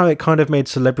interesting how it kind of made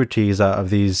celebrities out of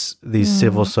these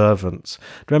civil servants.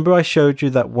 Remember I showed you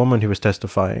that woman who was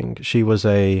testifying? She was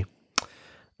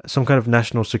some kind of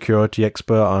national security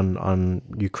expert on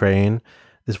Ukraine.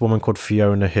 This woman called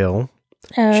Fiona Hill.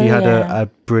 Oh, she had a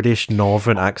British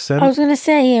northern accent. I was going to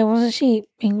say, wasn't she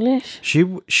English?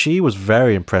 She was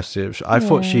very impressive. I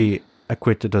thought she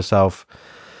acquitted herself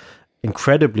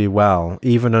incredibly well,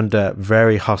 even under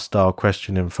very hostile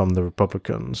questioning from the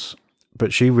Republicans.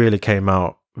 But she really came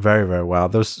out very, very well.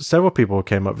 There was several people who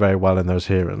came up very well in those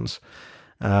hearings.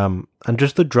 And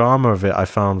just the drama of it I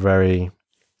found very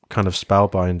kind of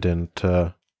spellbinding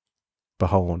to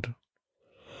behold.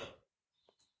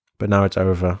 But now it's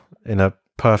over in a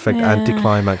perfect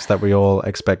anticlimax that we all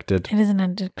expected. It is an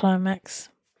anticlimax.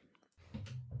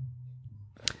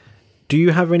 Do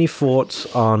you have any thoughts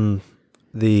on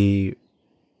the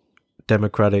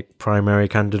Democratic primary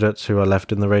candidates who are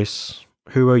left in the race?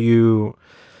 Who are you?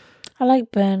 I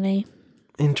like Bernie.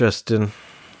 Interesting.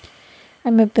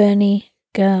 I'm a Bernie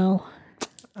girl.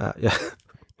 Yeah.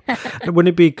 Wouldn't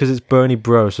it be because it's Bernie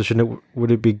bro, so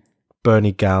would it be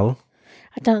Bernie gal?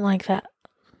 I don't like that.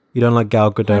 You don't like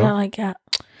Gal Gadot? I don't like that.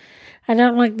 I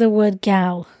don't like the word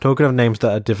gal. Talking of names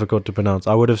that are difficult to pronounce,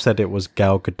 I would have said it was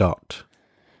Gal Gadot.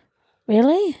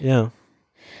 Really? Yeah.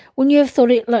 Wouldn't you have thought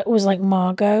it was like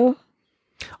Margot?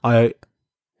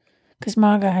 Because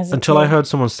Margot has until I heard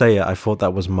someone say it, I thought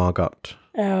that was Margot.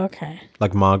 Oh, okay.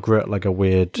 Like Margaret, like a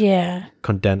weird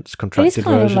condensed, contracted it is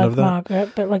kind version of like of that.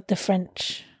 Margaret, but like the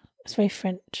French. It's very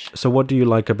French. So what do you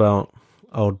like about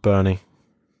old Bernie?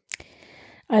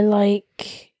 I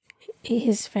like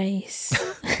his face.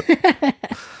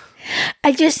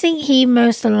 I just think he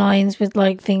most aligns with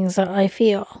like things that I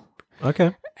feel.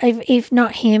 Okay. If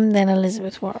not him, then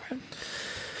Elizabeth Warren.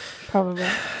 Probably.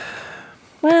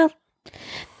 Well,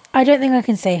 I don't think I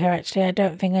can say her actually. I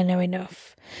don't think I know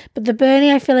enough. But the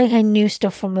Bernie, I feel like I knew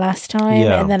stuff from last time,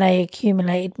 and then I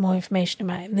accumulated more information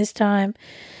about him this time.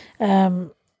 I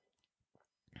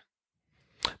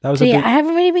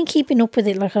haven't really been keeping up with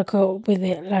it like I caught up with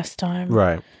it last time.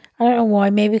 Right. I don't know why.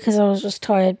 Maybe because I was just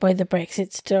tired by the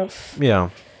Brexit stuff. Yeah.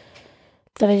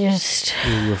 That I just...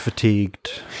 You were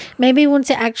fatigued. Maybe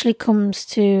once it actually comes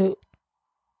to...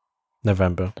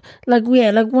 November. Like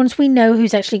once we know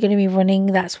who's actually going to be running,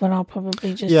 that's when I'll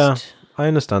probably just... Yeah, I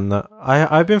understand that.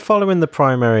 I've been following the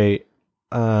primary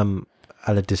at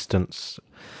a distance.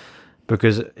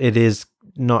 because it is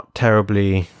not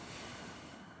terribly,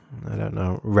 I don't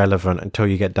know, relevant until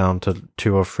you get down to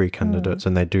 2 or 3 candidates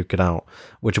and they duke it out,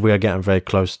 which we are getting very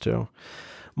close to.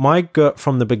 My gut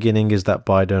from the beginning is that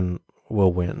Biden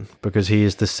will win because he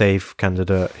is the safe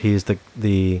candidate. He is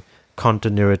the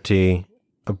continuity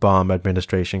Obama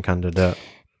administration candidate.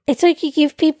 It's like you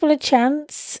give people a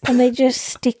chance and they just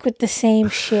stick with the same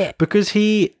shit. Because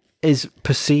he is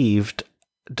perceived,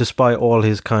 despite all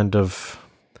his kind of,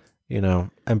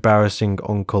 embarrassing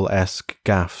uncle-esque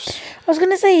gaffes, I was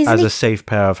going to say, as a safe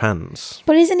pair of hands.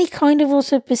 But isn't he kind of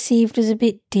also perceived as a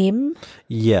bit dim?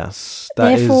 Yes.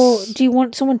 Therefore, do you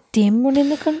want someone dim running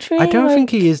the country? I don't think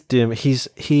he is dim.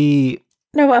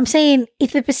 No, but I'm saying,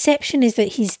 if the perception is that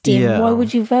he's dim, why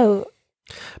would you vote?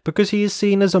 Because he is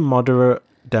seen as a moderate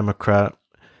Democrat.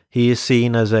 He is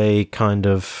seen as a kind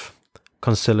of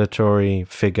conciliatory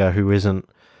figure who isn't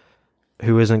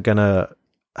going to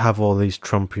have all these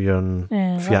Trumpian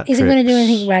theatrics. Isn't going to do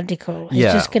anything radical. He's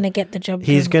just going to get the job done.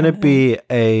 He's going to be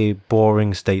a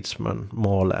boring statesman,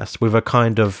 more or less, with a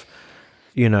kind of,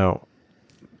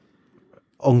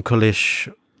 uncle-ish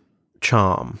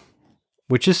charm,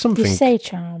 which is something. You say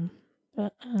charm.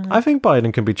 But, I think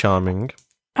Biden can be charming.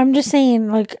 I'm just saying,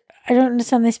 I don't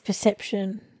understand this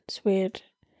perception. It's weird.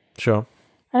 Sure.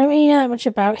 I don't really know that much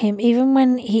about him. Even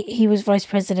when he was vice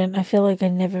president, I feel like I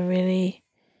never really...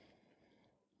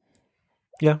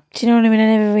 Yeah. Do you know what I mean?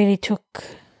 I never really took...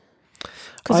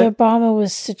 Because Obama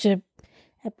was such a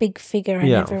big figure, I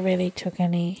never really took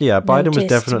any Biden was notice,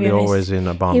 definitely always in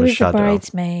Obama's shadow. He was the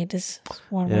bridesmaid, as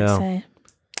one might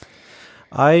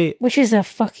say. Which is a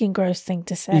fucking gross thing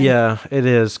to say. Yeah, it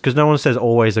is. Because no one says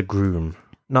always a groom.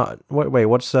 Wait,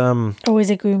 what's...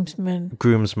 Always a groomsman.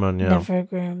 Groomsman, yeah. Never a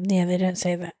groom. Yeah, they don't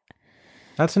say that.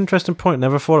 That's an interesting point.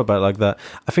 Never thought about it like that.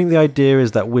 I think the idea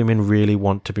is that women really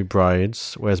want to be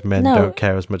brides, whereas men don't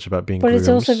care as much about being grooms. But it's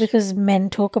also because men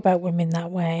talk about women that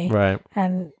way. Right.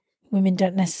 And women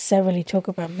don't necessarily talk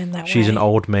about men that way. She's an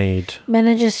old maid. Men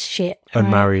are just shit.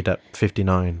 Unmarried at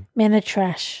 59. Men are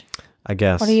trash. I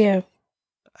guess. What are you?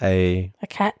 A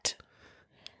cat.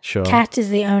 Sure. Cat is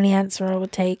the only answer I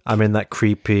would take. I'm in that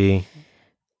creepy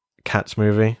Cats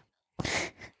movie.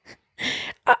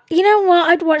 You know what?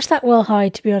 I'd watch that well high,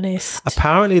 to be honest.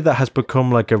 Apparently that has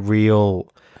become like a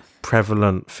real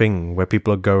prevalent thing where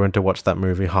people are going to watch that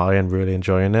movie high and really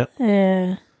enjoying it.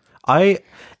 Yeah.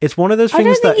 It's one of those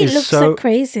things that is so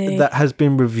crazy. That has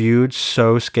been reviewed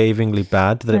so scathingly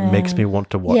bad that it makes me want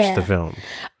to watch the film.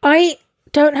 I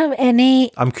don't have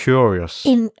any... I'm curious.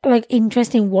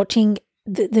 Interest in watching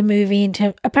the movie in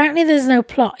terms... Apparently there's no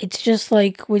plot. It's just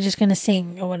like, we're just going to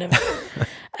sing or whatever.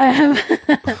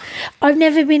 I've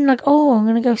never been like, I'm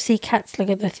going to go see Cats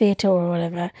at the theatre or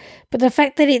whatever. But the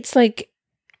fact that it's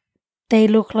they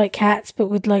look like cats but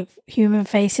with human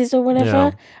faces or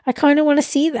whatever, I kind of want to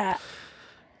see that.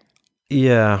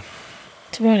 Yeah.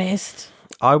 To be honest.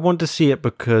 I want to see it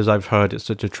because I've heard it's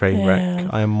such a train wreck.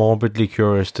 I am morbidly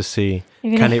curious to see,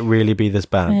 can it really be this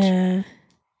bad? Yeah.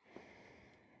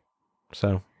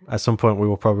 So, at some point we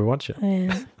will probably watch it.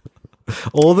 Yeah.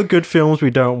 All the good films we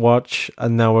don't watch,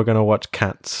 and now we're going to watch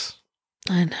Cats.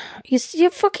 I know.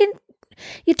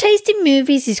 Your taste in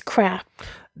movies is crap.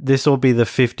 This will be the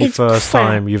 51st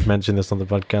time you've mentioned this on the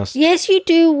podcast. Yes, you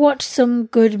do watch some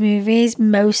good movies,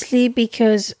 mostly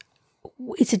because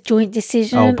it's a joint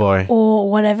decision or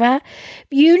whatever.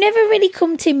 You never really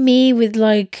come to me with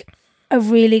a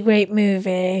really great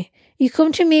movie. You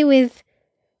come to me with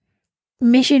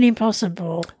Mission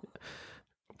Impossible.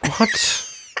 What?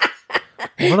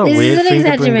 What a weird thing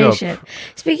to bring up.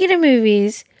 Speaking of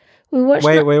movies, we watched...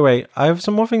 Wait. I have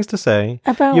some more things to say.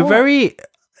 About You're what? very...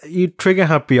 You trigger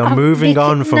happy on moving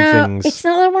on from things. It's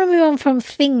not that I want to move on from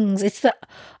things. It's that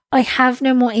I have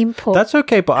no more input. That's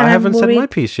okay, but I haven't said my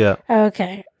piece yet.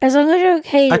 Okay. As long as you're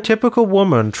okay. A typical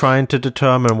woman trying to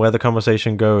determine where the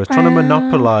conversation goes, trying to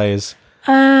monopolize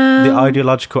the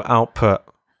ideological output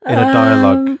in a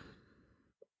dialogue.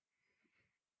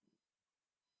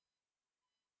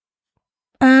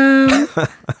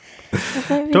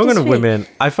 Talking of women,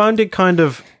 I found it kind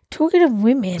of... Talking of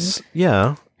women?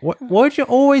 Yeah. Why do you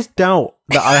always doubt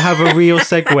that I have a real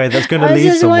segue that's going to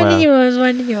lead somewhere? I was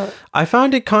winding you up. I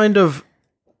found it kind of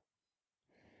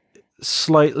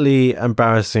slightly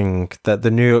embarrassing that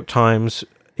the New York Times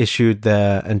issued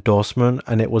their endorsement,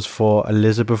 and it was for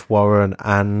Elizabeth Warren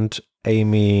and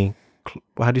Amy...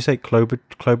 How do you say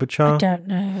Klobuchar? I don't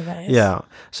know who that is. Yeah.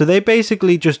 So they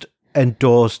basically just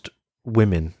endorsed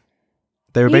women.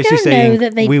 They were basically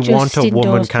saying, we want a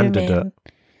woman candidate.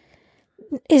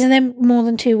 Isn't there more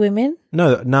than 2 women?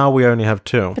 No, now we only have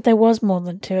 2. But there was more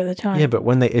than 2 at the time. Yeah, but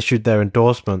when they issued their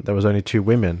endorsement, there was only 2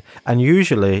 women. And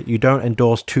usually, you don't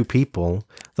endorse 2 people.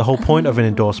 The whole point of an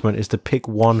endorsement is to pick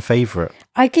one favourite.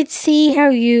 I could see how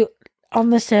you,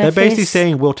 on the surface... They're basically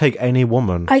saying, we'll take any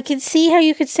woman. I could see how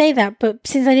you could say that, but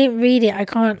since I didn't read it, I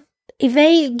can't... If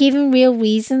they give him real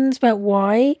reasons about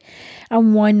why,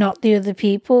 and why not the other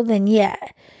people, then yeah.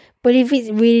 But if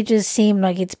it really does seem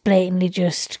like it's blatantly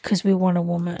just because we want a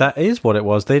woman. That is what it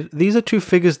was. These are 2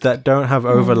 figures that don't have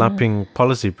overlapping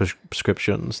policy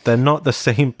prescriptions. They're not the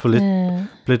same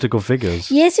political figures.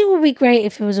 Yes, it would be great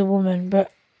if it was a woman,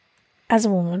 but as a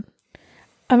woman,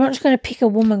 I'm not just going to pick a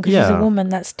woman because she's a woman.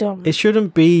 That's dumb. It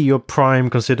shouldn't be your prime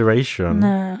consideration.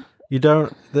 No. You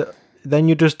don't... Then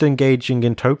you're just engaging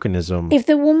in tokenism. If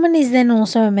the woman is then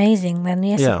also amazing, then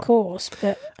yes, of course.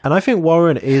 But and I think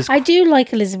Warren is... I do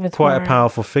like Elizabeth quite Warren. a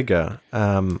powerful figure.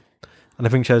 And I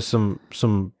think she has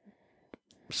some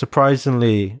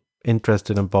surprisingly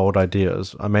interesting and bold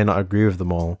ideas. I may not agree with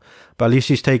them all, but at least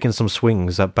she's taken some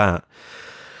swings at bat.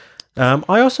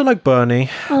 I also like Bernie.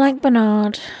 I like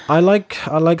Bernard. I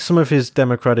like some of his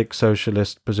democratic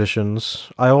socialist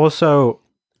positions. I also...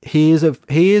 He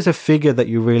is a figure that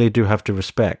you really do have to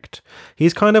respect.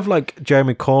 He's kind of like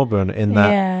Jeremy Corbyn in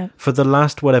that for the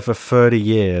last 30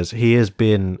 years he has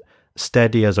been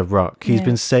steady as a rock. He's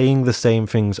been saying the same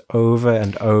things over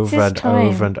and over and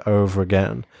over and over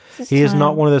again. He is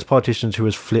not one of those politicians who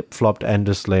has flip-flopped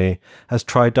endlessly, has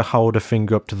tried to hold a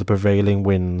finger up to the prevailing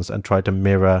winds and tried to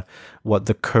mirror what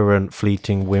the current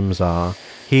fleeting whims are.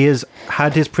 He has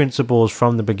had his principles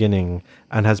from the beginning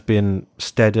and has been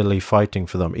steadily fighting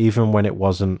for them, even when it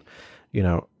wasn't,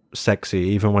 sexy,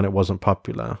 even when it wasn't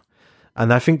popular.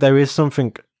 And I think there is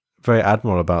something very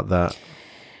admirable about that.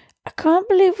 I can't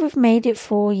believe we've made it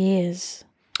 4 years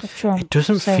of Trump. It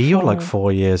doesn't feel like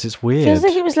 4 years. It's weird. It feels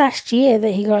like it was last year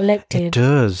that he got elected. It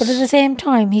does. But at the same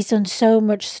time, he's done so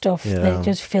much stuff that it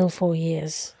does feel 4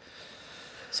 years.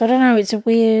 So I don't know. It's a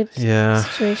weird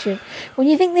situation. When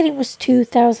you think that it was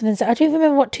 2000, I don't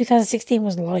remember what 2016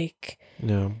 was like.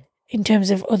 No. In terms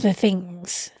of other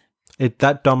things.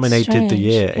 That dominated the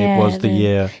year. Yeah, it was the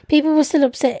year. People were still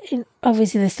upset.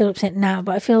 Obviously, they're still upset now,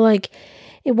 but I feel like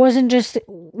it wasn't just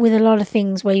with a lot of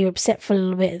things where you're upset for a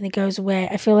little bit and it goes away.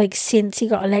 I feel like since he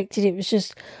got elected, it was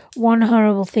just one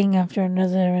horrible thing after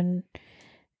another, and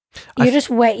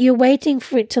you're waiting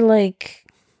for it to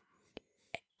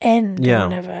end or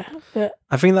whatever. But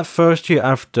I think that first year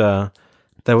after,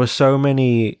 there were so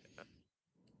many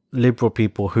liberal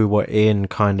people who were in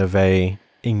kind of a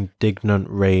indignant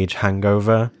rage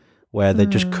hangover where they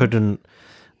just couldn't.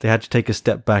 They had to take a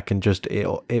step back and just,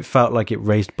 it felt like it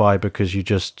raced by because you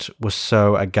just were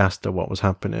so aghast at what was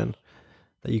happening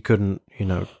that you couldn't,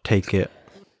 take it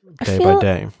day by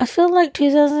day. I feel like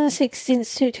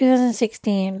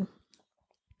 2016,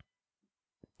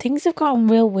 things have gotten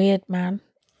real weird, man.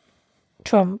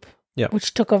 Trump,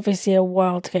 which took obviously a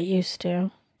while to get used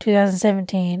to.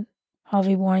 2017,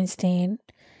 Harvey Weinstein.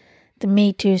 The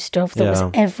Me Too stuff that was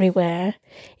everywhere.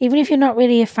 Even if you're not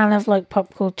really a fan of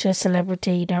pop culture,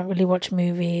 celebrity, you don't really watch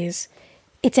movies,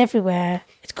 it's everywhere.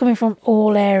 It's coming from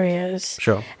all areas.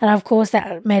 Sure. And of course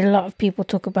that made a lot of people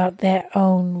talk about their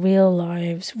own real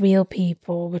lives. Real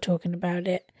people were talking about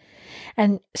it.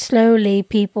 And slowly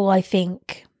people, I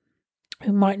think,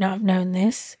 who might not have known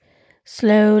this,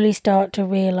 slowly start to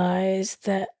realise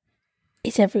that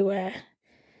it's everywhere.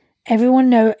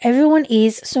 Everyone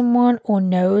is someone or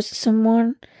knows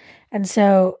someone, and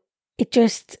so it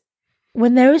just,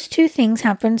 when those two things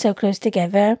happen so close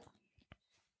together,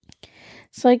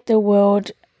 it's like the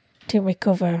world didn't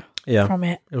recover from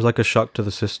it. It was like a shock to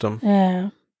the system.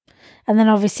 Yeah. And then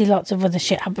obviously lots of other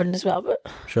shit happened as well, but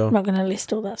sure. I'm not going to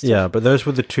list all that stuff. Yeah, but those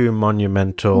were the two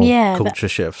monumental culture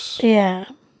shifts. Yeah.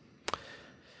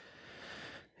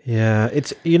 Yeah,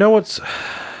 it's, what's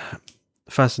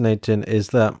fascinating is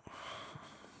that,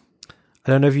 I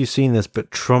don't know if you've seen this,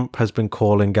 but Trump has been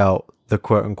calling out the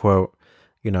quote-unquote,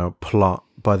 plot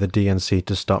by the DNC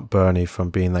to stop Bernie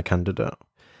from being their candidate.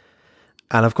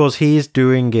 And of course, he's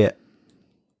doing it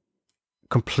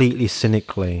completely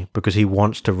cynically because he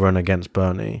wants to run against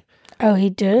Bernie. Oh, he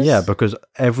does? Yeah, because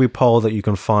every poll that you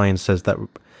can find says that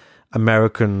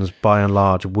Americans, by and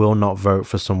large, will not vote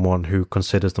for someone who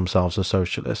considers themselves a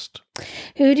socialist.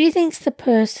 Who do you think's the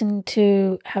person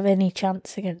to have any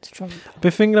chance against Trump? I've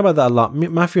been thinking about that a lot.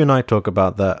 Matthew and I talk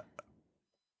about that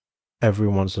every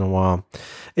once in a while.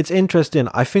 It's interesting.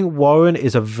 I think Warren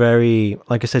is a very,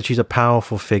 like I said, she's a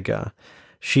powerful figure.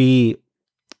 She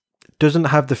doesn't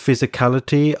have the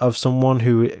physicality of someone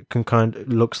who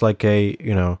looks like a,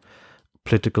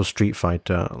 political street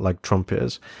fighter like Trump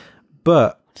is.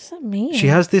 But What does that mean? she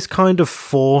has this kind of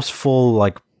forceful,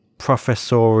 like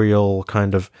professorial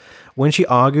kind of, when she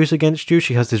argues against you,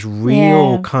 she has this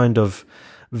real kind of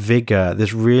vigor,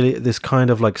 this kind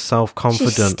of like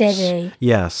self-confidence. She's steady.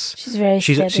 Yes. She's very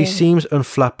steady. She seems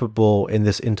unflappable in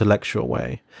this intellectual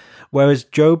way. Whereas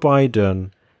Joe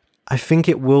Biden, I think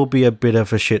it will be a bit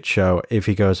of a shit show if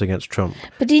he goes against Trump.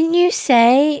 But didn't you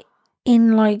say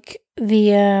in like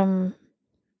the oh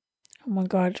my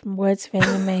god, words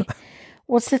failing me.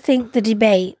 What's the thing? The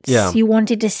debates. Yeah. You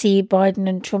wanted to see Biden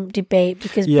and Trump debate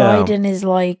because Yeah. Biden is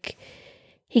like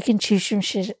he can chew some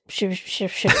shit.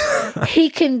 He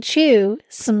can chew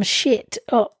some shit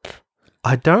up.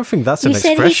 I don't think that's an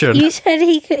said expression. you said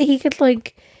he could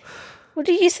like. What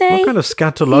did you say? What kind of You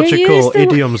scatological used the-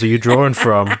 idioms are you drawing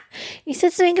from? You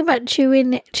said something about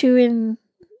chewing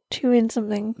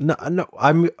something. No,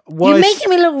 I'm. You're making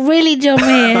me look really dumb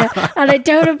here, and I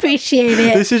don't appreciate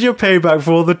it. This is your payback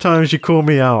for all the times you call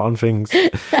me out on things.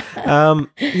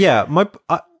 Yeah,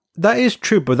 that is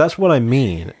true, but that's what I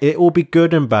mean. It will be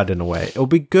good and bad in a way. It will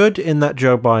be good in that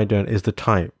Joe Biden is the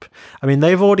type. I mean,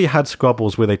 they've already had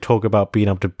squabbles where they talk about being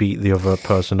able to beat the other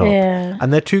person up. Yeah.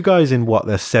 And they're two guys in,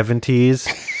 their 70s.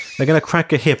 They're going to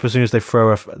crack a hip as soon as they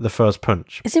throw the first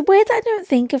punch. Is it weird that I don't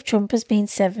think of Trump as being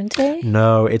 70?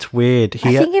 No, it's weird.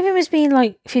 I think of him as being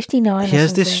like 59 He or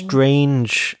has this something.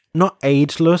 strange, not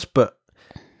ageless, but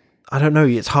I don't know.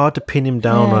 It's hard to pin him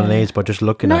down on an age by just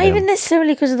looking Not at him. even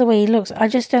necessarily because of the way he looks. I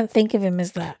just don't think of him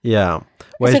as that. Yeah.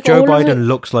 Whereas like Joe all of Biden it-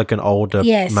 looks like an older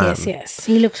Yes, man. yes.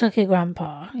 He looks like a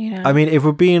grandpa, you know. I mean, if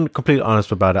we're being completely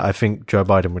honest about it, I think Joe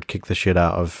Biden would kick the shit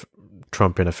out of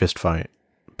Trump in a fist fight.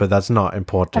 But that's not I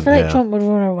important feel like here. Trump would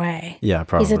run away. Yeah,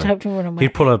 probably. He's the type to run away.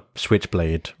 He'd pull a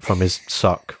switchblade from his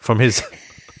sock. From his...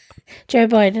 Joe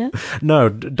Biden? No,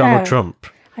 Donald Oh. Trump.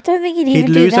 I don't think he'd He'd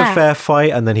even lose do that. a fair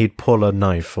fight and then he'd pull a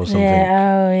knife or something.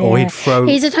 Yeah, Or he'd throw...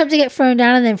 He's the type to get thrown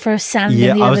down and then throw sand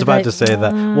Yeah, in the I was other about guy. to say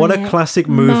that. Oh, What a yeah. classic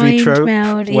movie Mind trope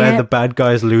meld, where yeah. the bad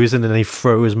guy's losing and then he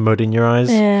throws mud in your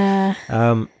eyes. Yeah.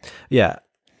 Yeah.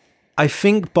 I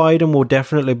think Biden will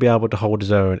definitely be able to hold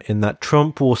his own in that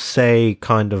Trump will say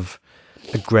kind of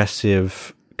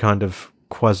aggressive, kind of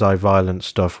quasi-violent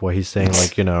stuff where he's saying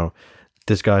like, you know,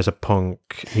 this guy's a punk,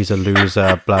 he's a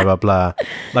loser, blah, blah, blah.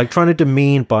 Like trying to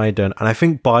demean Biden. And I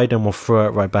think Biden will throw it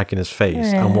right back in his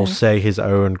face and will say his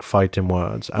own fighting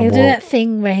words. And He'll do will, that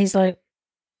thing where he's like,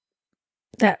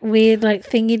 that weird like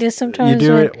thing he does sometimes. you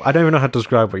do where it. I don't even know how to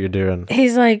describe what you're doing.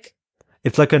 He's like,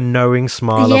 It's like a knowing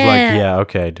smile of like, Yeah. yeah,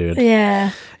 okay, dude.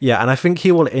 yeah. Yeah, and I think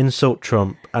he will insult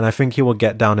Trump, and I think he will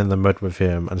get down in the mud with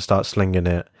him and start slinging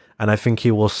it. And I think he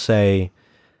will say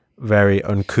very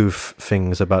uncouth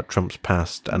things about Trump's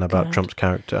past and about Trump's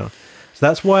character. So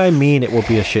that's why I mean it will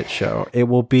be a shit show. It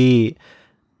will be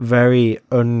very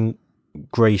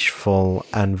ungraceful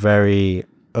and very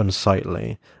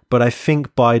unsightly. But I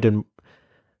think Biden,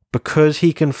 because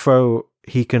he can throw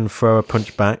a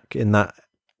punch back in that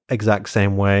exact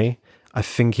same way, I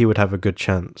think he would have a good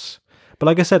chance. But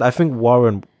like I said, I think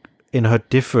Warren, in her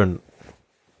different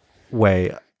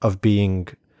way of being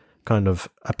kind of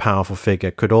a powerful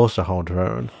figure, could also hold her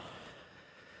own.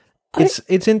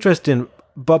 It's interesting,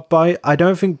 but I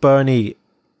don't think Bernie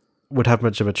would have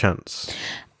much of a chance.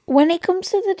 When it comes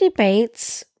to the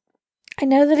debates, I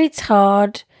know that it's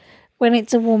hard when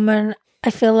it's a woman. I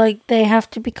feel like they have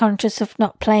to be conscious of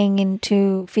not playing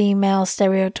into female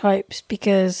stereotypes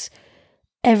because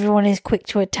everyone is quick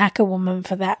to attack a woman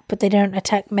for that, but they don't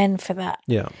attack men for that.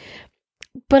 Yeah.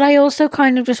 But I also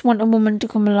kind of just want a woman to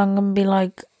come along and be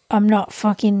like, I'm not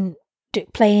fucking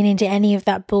playing into any of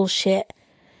that bullshit,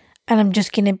 and I'm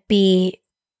just going to be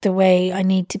the way I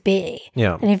need to be.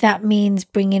 Yeah. And if that means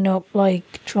bringing up,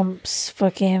 like, Trump's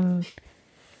fucking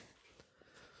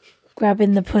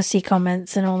grabbing the pussy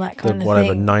comments and all that kind of Whatever,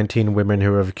 thing. 19 women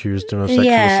who have accused him of sexual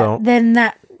assault. Then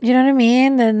that, you know what I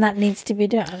mean? Then that needs to be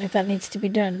done, if that needs to be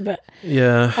done. But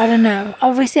Yeah. I don't know.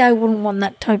 Obviously, I wouldn't want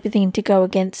that type of thing to go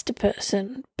against a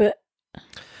person, but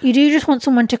you do just want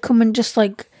someone to come and just,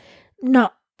 like,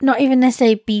 not even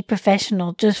necessarily be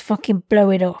professional, just fucking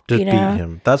blow it up, Just you know? beat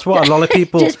him. That's what a lot of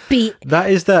people... Just beat. That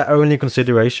is their only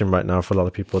consideration right now for a lot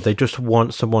of people. They just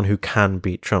want someone who can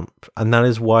beat Trump. And that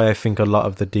is why I think a lot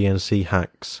of the DNC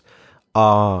hacks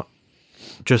are,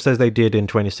 just as they did in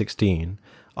 2016,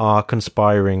 are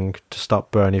conspiring to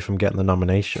stop Bernie from getting the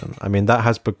nomination. I mean, that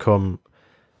has become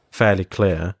fairly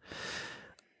clear.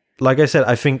 Like I said,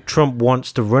 I think Trump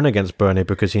wants to run against Bernie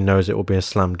because he knows it will be a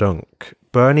slam dunk.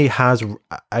 Bernie has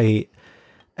a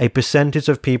a percentage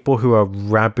of people who are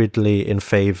rabidly in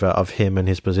favor of him and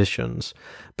his positions,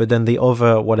 but then the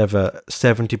other,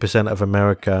 70% of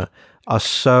America are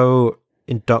so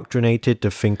indoctrinated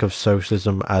to think of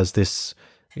socialism as this,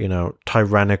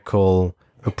 tyrannical,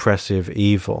 oppressive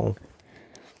evil.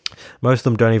 Most of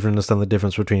them don't even understand the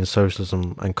difference between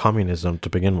socialism and communism to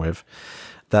begin with,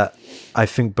 that I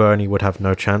think Bernie would have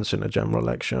no chance in a general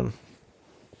election.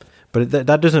 But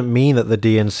that doesn't mean that the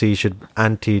DNC should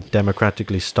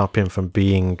anti-democratically stop him from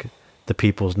being the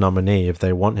people's nominee if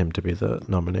they want him to be the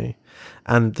nominee.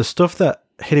 And the stuff that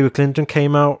Hillary Clinton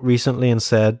came out recently and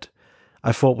said,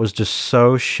 I thought was just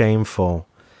so shameful.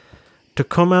 To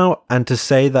come out and to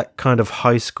say that kind of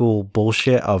high school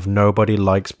bullshit of nobody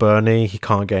likes Bernie, he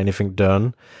can't get anything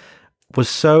done, was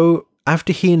so...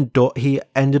 After he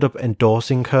ended up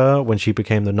endorsing her when she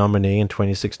became the nominee in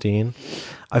 2016,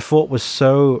 I thought was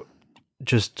so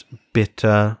just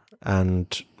bitter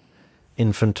and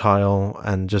infantile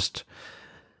and just...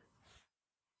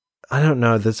 I don't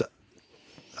know.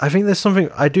 I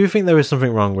do think there is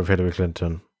something wrong with Hillary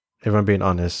Clinton, if I'm being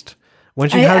honest. When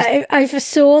she I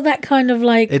foresaw that kind of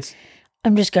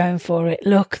I'm just going for it.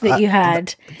 Look that you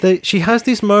had. She has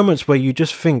these moments where you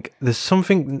just think there's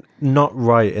something not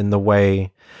right in the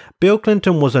way. Bill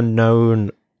Clinton was a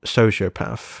known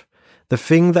sociopath. The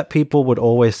thing that people would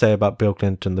always say about Bill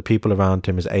Clinton, the people around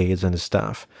him, his aides and his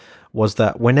staff, was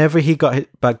that whenever he got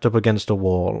backed up against a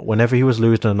wall, whenever he was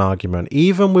losing an argument,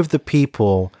 even with the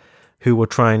people who were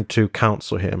trying to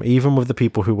counsel him, even with the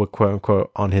people who were quote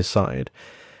unquote on his side,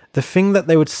 the thing that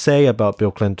they would say about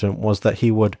Bill Clinton was that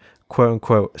he would quote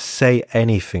unquote say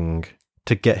anything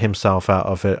to get himself out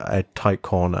of a tight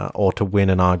corner or to win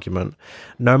an argument,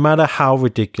 no matter how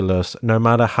ridiculous, no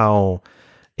matter how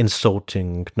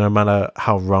insulting, no matter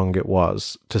how wrong it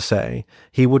was to say,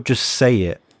 he would just say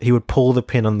it. He would pull the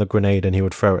pin on the grenade and he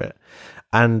would throw it.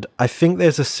 And I think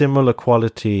there's a similar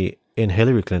quality in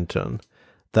Hillary Clinton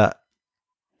that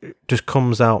just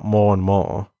comes out more and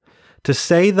more. To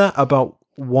say that about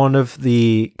one of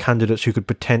the candidates who could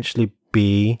potentially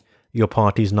be your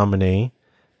party's nominee,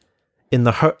 in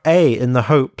the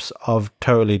hopes of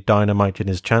totally dynamiting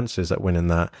his chances at winning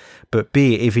that, but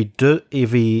B, if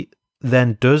he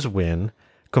then does win,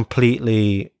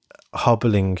 completely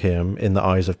hobbling him in the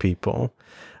eyes of people.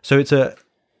 So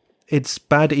it's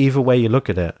bad either way you look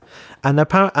at it. And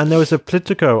there was a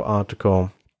Politico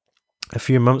article a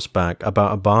few months back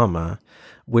about Obama,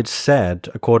 which said,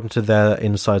 according to their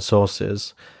inside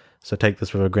sources, so take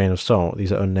this with a grain of salt,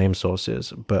 these are unnamed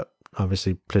sources, but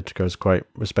obviously Politico is quite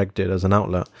respected as an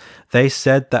outlet. They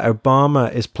said that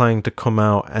Obama is planning to come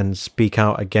out and speak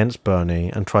out against Bernie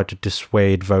and try to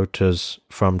dissuade voters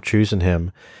from choosing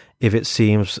him if it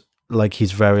seems like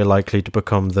he's very likely to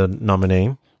become the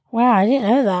nominee. Wow, I didn't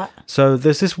know that. So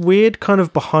there's this weird kind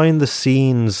of behind the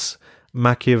scenes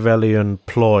Machiavellian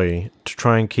ploy to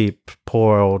try and keep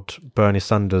poor old Bernie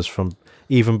Sanders from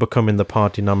even becoming the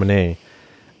party nominee.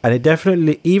 And it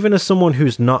definitely, even as someone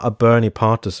who's not a Bernie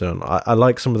partisan, I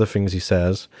like some of the things he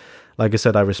says. Like I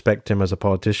said, I respect him as a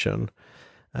politician.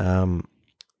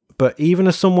 But even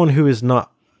as someone who is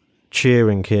not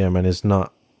cheering him and is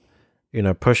not,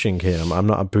 pushing him, I'm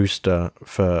not a booster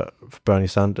for Bernie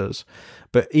Sanders.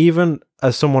 But even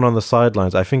as someone on the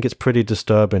sidelines, I think it's pretty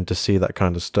disturbing to see that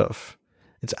kind of stuff.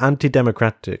 It's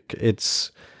anti-democratic.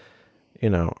 It's,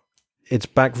 it's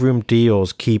backroom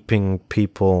deals keeping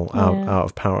people out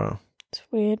of power. It's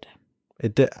weird.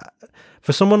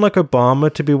 For someone like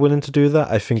Obama to be willing to do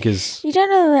that, I think is... You don't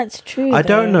know that that's true, I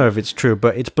don't know if it's true,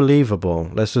 but it's believable.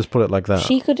 Let's just put it like that.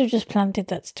 She could have just planted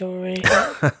that story.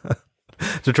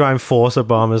 To try and force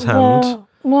Obama's hand?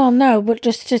 Well, no, but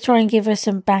just to try and give her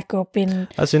some backup in...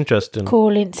 That's interesting.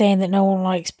 Saying that no one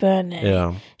likes Bernie.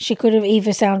 Yeah. She could have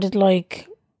either sounded like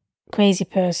a crazy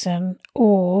person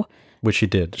or... Which she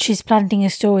did. She's planting a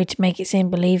story to make it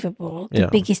seem believable. The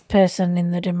biggest person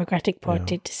in the Democratic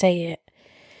Party to say it.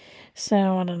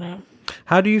 So, I don't know.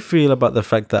 How do you feel about the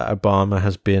fact that Obama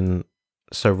has been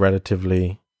so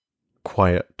relatively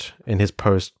quiet in his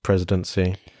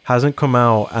post-presidency? Hasn't come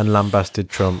out and lambasted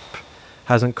Trump.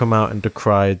 Hasn't come out and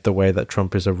decried the way that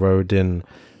Trump is eroding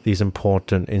these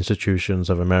important institutions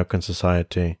of American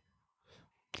society.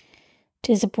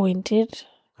 Disappointed.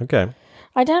 Okay.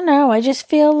 I don't know. I just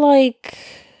feel like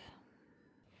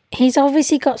he's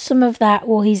obviously got some of that.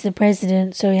 Well, he's the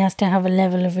president, so he has to have a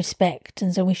level of respect.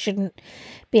 And so we shouldn't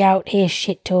be out here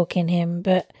shit-talking him.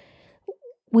 But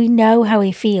we know how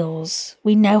he feels.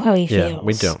 Yeah,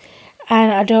 we do.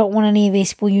 And I don't want any of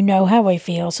this, well, you know how I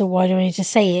feel, so why do I need to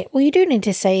say it? Well, you do need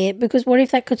to say it, because what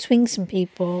if that could swing some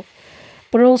people?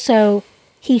 But also,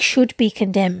 he should be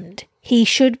condemned. he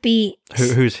should be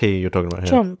Who's he? You're talking about him?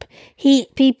 Trump.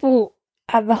 People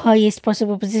at the highest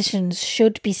possible positions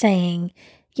should be saying,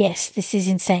 yes, this is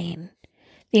insane.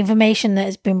 The information that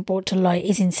has been brought to light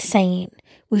is insane.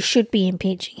 We should be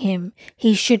impeaching him.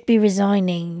 He should be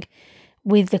resigning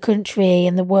with the country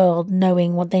and the world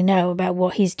knowing what they know about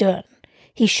what he's done.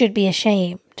 He should be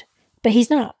ashamed. But he's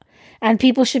not. And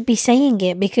people should be saying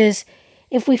it, because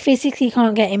if we physically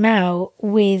can't get him out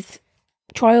with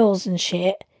trials and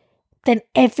shit, then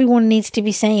everyone needs to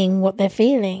be saying what they're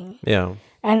feeling. Yeah.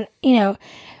 And, you know,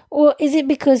 or is it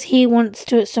because he wants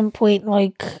to at some point,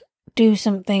 like, do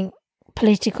something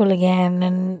political again?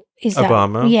 And is that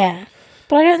Obama? Yeah.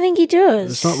 But I don't think he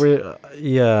does. It's not really...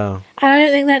 yeah. And I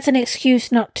don't think that's an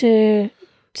excuse not to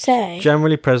say.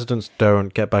 Generally, presidents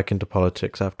don't get back into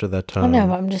politics after their term. I know,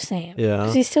 but I'm just saying. Yeah.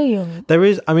 Because he's still young. There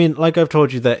is... I mean, like I've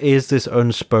told you, there is this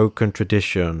unspoken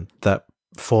tradition that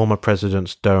former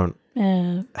presidents don't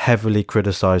heavily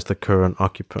criticize the current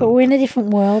occupant. But we're in a different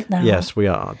world now. Yes, we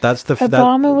are. That's the...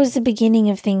 Obama was the beginning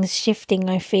of things shifting,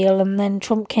 I feel, and then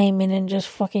Trump came in and just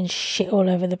fucking shit all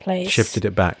over the place. Shifted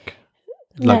it back.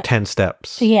 Like 10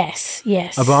 steps. Yes.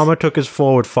 Obama took us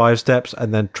forward 5 steps,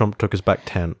 and then Trump took us back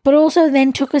 10. But also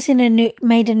then took us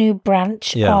made a new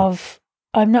branch of,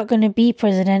 I'm not going to be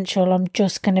presidential, I'm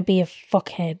just going to be a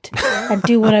fuckhead and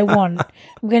do what I want.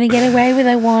 I'm going to get away with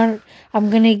what I want. I'm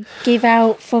going to give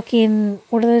out fucking,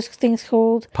 what are those things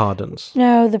called? Pardons.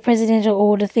 No, the presidential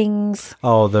order things.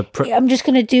 Oh, I'm just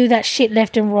going to do that shit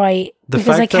left and right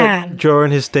because I can. That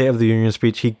during his State of the Union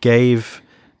speech, he gave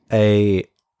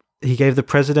the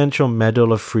Presidential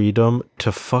Medal of Freedom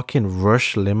to fucking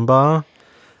Rush Limbaugh.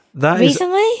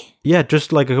 Recently? Yeah,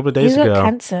 just like a couple of days ago. He's got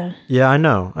cancer. Yeah, I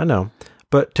know.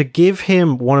 But to give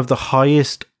him one of the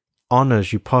highest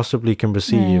honors you possibly can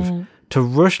receive, to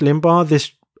Rush Limbaugh,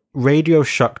 this radio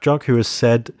shock jock who has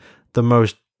said the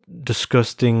most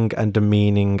disgusting and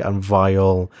demeaning and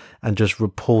vile and just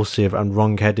repulsive and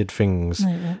wrong-headed things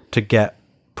to get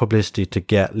publicity, to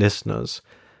get listeners,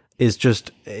 it's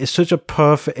a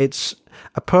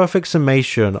perfect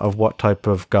summation of what type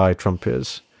of guy Trump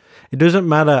is. It doesn't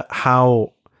matter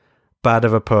how bad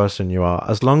of a person you are,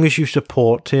 as long as you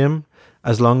support him,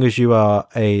 as long as you are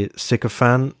a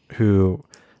sycophant who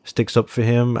sticks up for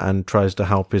him and tries to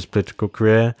help his political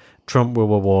career, Trump will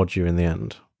reward you in the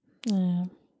end. Yeah.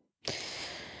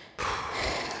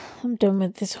 I'm done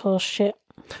with this whole shit.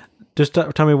 Just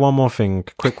tell me one more thing.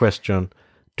 Quick question.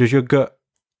 Does your gut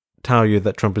tell you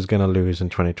that Trump is going to lose in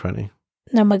 2020?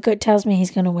 No, my gut tells me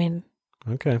he's going to win.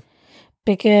 Okay.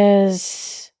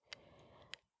 Because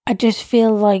I just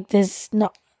feel like there's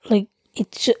not, like,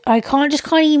 I can't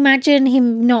imagine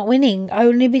him not winning,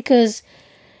 only because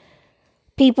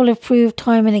people have proved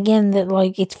time and again that,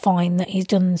 like, it's fine that he's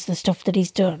done the stuff that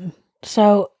he's done.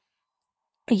 So,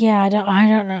 yeah, I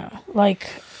don't know. Like,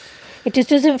 it just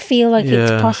doesn't feel like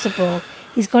it's possible.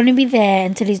 He's going to be there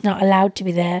until he's not allowed to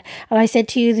be there. And I said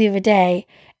to you the other day,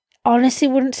 honestly,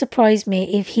 it wouldn't surprise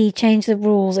me if he changed the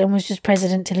rules and was just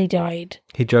president till he died.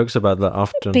 He jokes about that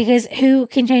often. Because who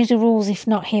can change the rules if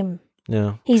not him?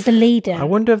 Yeah. He's the leader. I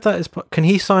wonder if that is... Can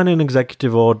he sign an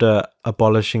executive order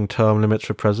abolishing term limits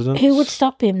for presidents? Who would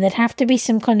stop him? There'd have to be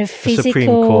some kind of physical... The Supreme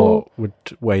Court would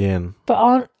weigh in. But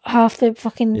aren't half the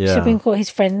fucking Supreme Court his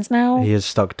friends now? He has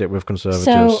stuck it with conservatives.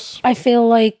 So I feel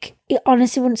like it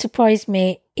honestly wouldn't surprise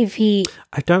me if he...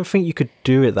 I don't think you could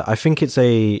do it. I think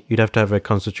you'd have to have a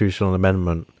constitutional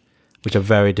amendment, which are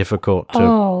very difficult to...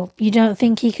 Oh, you don't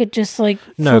think he could just, like...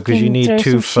 No, because you need I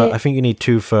think you need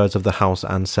 2/3 of the House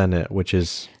and Senate, which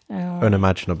is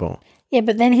unimaginable. Yeah,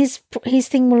 but then his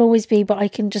thing will always be, but I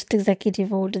can just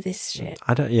executive order this shit.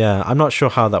 I'm not sure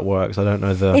how that works. I don't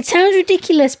know It sounds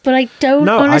ridiculous, but I don't...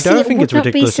 No, honestly, I don't think it's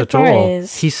ridiculous at all.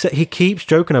 He He keeps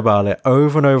joking about it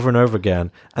over and over and over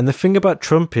again. And the thing about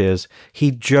Trump is,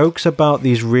 he jokes about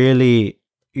these really...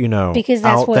 because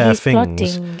that's out what there he's things.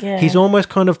 plotting. Yeah. He's almost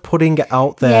kind of putting it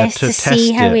out there to test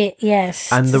see how it.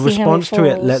 And the response to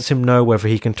it falls. lets him know whether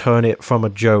he can turn it from a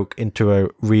joke into a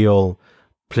real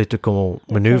political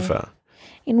maneuver.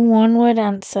 In one word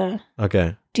answer.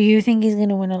 Okay. Do you think he's going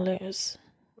to win or lose?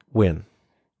 Win.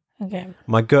 Okay.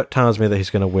 My gut tells me that he's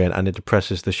going to win, and it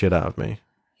depresses the shit out of me.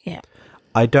 Yeah.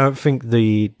 I don't think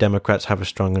the Democrats have a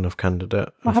strong enough candidate.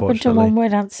 What happened to one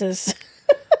word answers?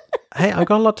 Hey, I've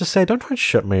got a lot to say. Don't try and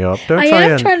shut me up. I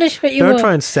am trying to shut you up. Don't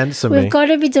try and censor me. We've got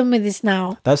to be done with this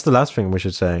now. That's the last thing we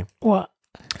should say. What?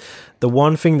 The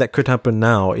one thing that could happen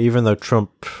now, even though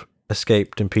Trump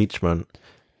escaped impeachment,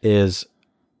 is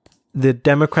the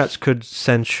Democrats could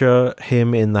censure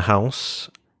him in the House,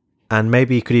 and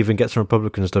maybe he could even get some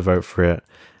Republicans to vote for it.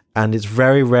 And it's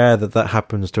very rare that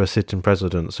happens to a sitting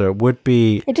president. So it would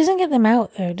be... It doesn't get them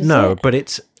out, though, does it? No, but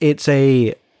it's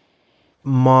a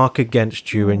mark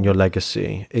against you and your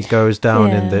legacy. It goes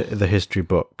down in the history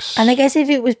books. And I guess if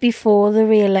it was before the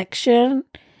re-election,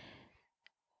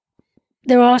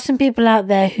 there are some people out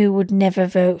there who would never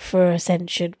vote for a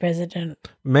censured president.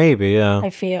 Maybe, yeah. I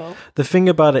feel. The thing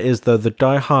about it is, though, the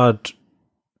diehard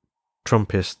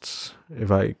Trumpists, if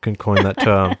I can coin that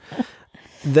term...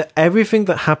 everything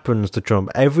that happens to Trump,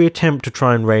 every attempt to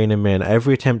try and rein him in,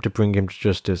 every attempt to bring him to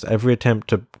justice, every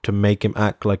attempt to make him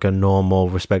act like a normal,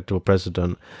 respectable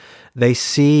president, they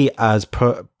see as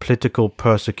political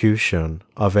persecution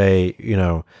of a,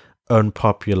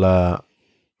 unpopular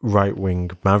right-wing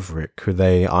maverick who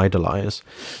they idolize.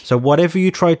 So whatever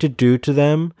you try to do to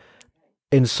them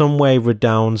in some way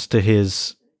redounds to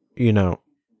his,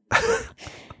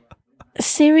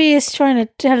 Siri is trying to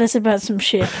tell us about some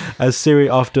shit. As Siri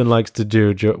often likes to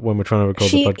do when we're trying to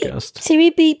record the podcast. Siri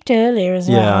beeped earlier as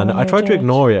well. Yeah, and I tried to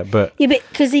ignore it, but... Yeah, but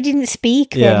because he didn't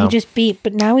speak then, he just beeped.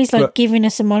 But now he's giving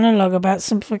us a monologue about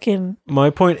some fucking... My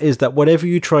point is that whatever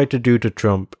you try to do to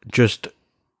Trump just,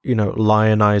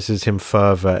 lionizes him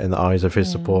further in the eyes of his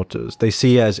supporters. They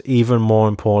see it as even more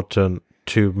important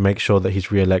to make sure that he's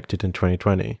re-elected in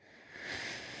 2020.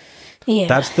 Yeah.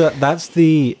 That's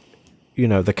the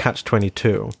the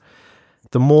catch-22.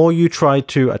 The more you try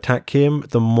to attack him,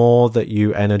 the more that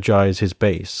you energize his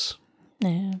base.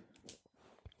 Yeah.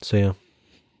 So, yeah.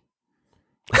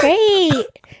 Great!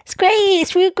 It's great!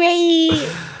 It's real great!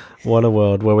 What a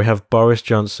world where we have Boris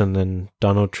Johnson and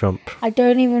Donald Trump. I've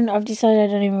decided I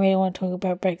don't even really want to talk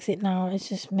about Brexit now. It's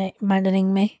just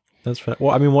maddening me. That's fair.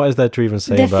 Well, I mean, what is there to even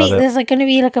say about it? There's going to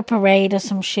be a parade or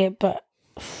some shit, but...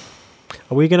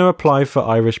 Are we going to apply for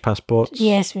Irish passports?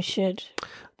 Yes, we should.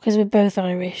 Because we're both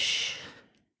Irish.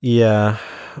 Yeah.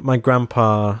 My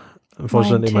grandpa,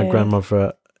 unfortunately, my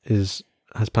grandmother has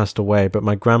passed away, but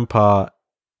my grandpa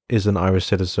is an Irish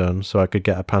citizen, so I could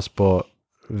get a passport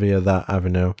via that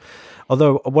avenue.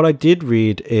 Although, what I did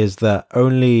read is that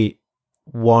you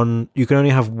can only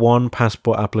have one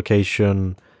passport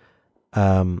application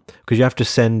because you have to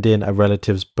send in a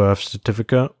relative's birth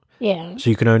certificate. Yeah. So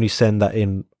you can only send that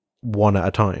in one at a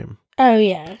time. Oh,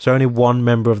 yeah. So only one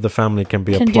member of the family can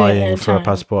be applying for a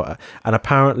passport. And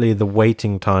apparently the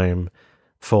waiting time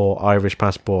for Irish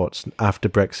passports after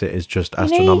Brexit is just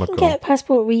astronomical. You can get a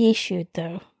passport reissued,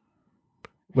 though.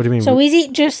 What do you mean? So is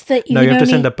it just that you No, you have to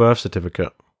send a birth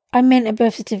certificate. I meant a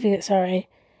birth certificate, sorry.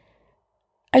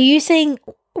 Are you saying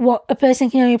what a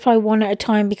person can only apply one at a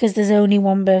time because there's only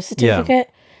one birth certificate?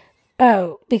 Yeah.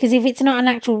 Oh, because if it's not an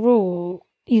actual rule...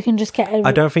 You can just get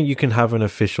I don't think you can have an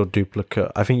official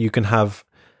duplicate. I think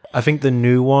the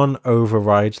new one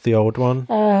overrides the old one.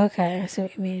 Oh, okay. I see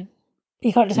what you mean.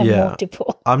 You can't just have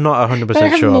multiple. I'm not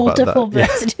 100% sure about that. Multiple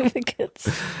birth certificates.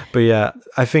 But yeah,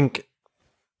 I think...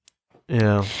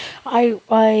 Yeah.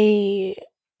 I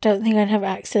don't think I'd have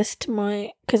access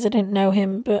to because I didn't know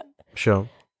him, but... Sure.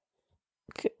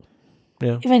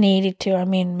 Yeah. If I needed to, I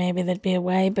mean, maybe there'd be a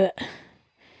way, but...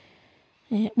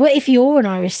 Yeah. Well, if you're an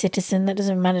Irish citizen, that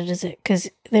doesn't matter, does it? Because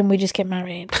then we just get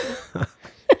married.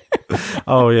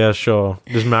 Oh, yeah, sure.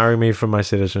 Just marry me for my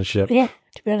citizenship. Yeah,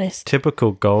 to be honest.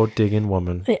 Typical gold-digging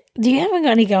woman. Do you haven't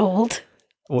got any gold?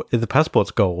 Well, if the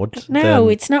passport's gold. No,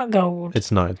 it's not gold.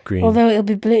 It's not. It's green. Although it'll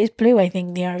be blue. It's blue, I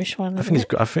think, the Irish one. I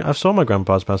think I saw my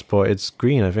grandpa's passport. It's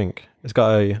green, I think. It's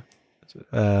got a...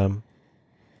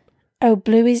 Oh,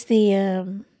 blue is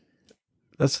the...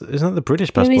 Isn't that the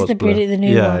British passport? Blue is the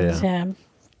new ones, yeah.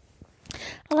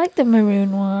 I like the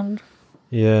maroon one.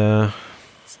 Yeah.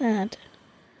 Sad.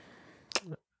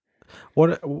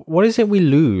 What is it we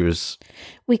lose?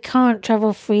 We can't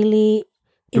travel freely.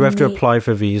 Do we have to apply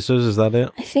for visas? Is that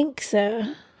it? I think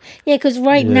so. Yeah, because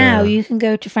now you can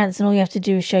go to France and all you have to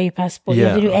do is show your passport. You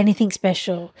have to do anything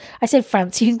special. I said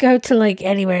France. You can go to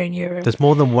anywhere in Europe. There's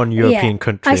more than one European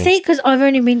country. I say it because I've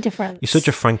only been to France. You're such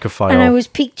a Francophile. And I was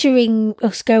picturing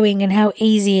us going and how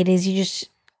easy it is. You just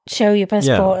show your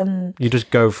passport and you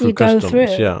just go through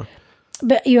customs. Yeah.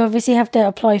 But you obviously have to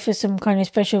apply for some kind of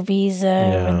special visa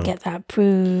and get that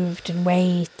approved and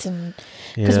wait. And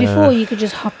because before you could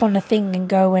just hop on a thing and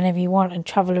go whenever you want and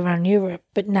travel around Europe.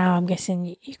 But now I'm guessing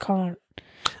you can't.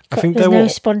 I think there's no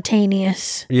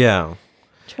spontaneous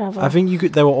travel. I think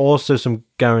there were also some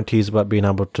guarantees about being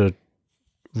able to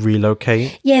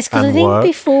relocate. Yes, because I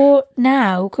think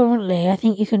currently, I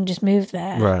think you can just move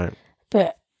there. Right.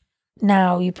 But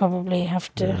now you probably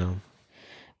have to,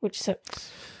 which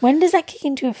sucks. When does that kick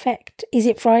into effect? Is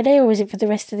it Friday or is it for the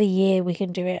rest of the year we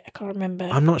can do it? I can't remember.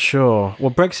 I'm not sure. Well,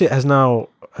 Brexit has now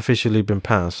officially been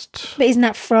passed. But isn't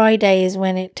that Friday is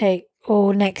when it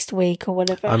or next week or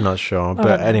whatever. I'm not sure, I but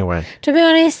don't know. anyway. To be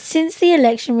honest, since the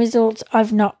election results,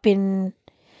 I've not been...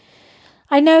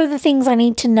 I know the things I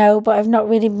need to know, but I've not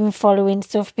really been following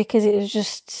stuff because it was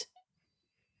just...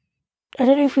 I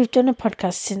don't know if we've done a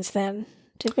podcast since then.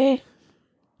 Did we?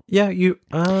 Yeah,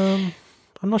 I'm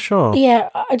not sure. Yeah,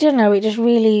 I don't know. It just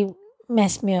really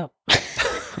messed me up.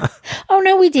 Oh,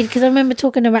 no, we did, because I remember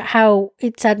talking about how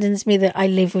it saddens me that I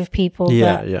live with people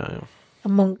Yeah.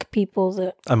 among people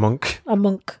that... A monk.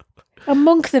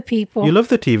 Among the people. You love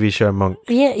the TV show Monk.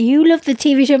 Yeah, you love the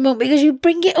TV show Monk because you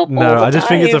bring it up all the time. No, I just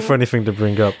think it's a funny thing to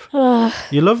bring up.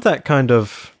 You love that kind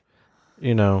of,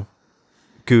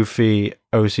 goofy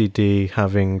OCD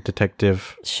having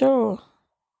detective. Sure.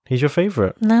 He's your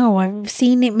favourite. No, I've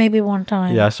seen it maybe one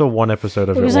time. Yeah, I saw one episode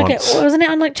of it was once. Wasn't it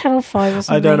on like Channel 5 or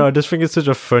something? I don't know. I just think it's such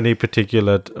a funny,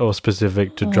 particular or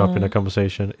specific to drop in a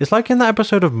conversation. It's like in that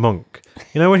episode of Monk.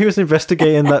 You know when he was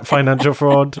investigating that financial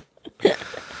fraud?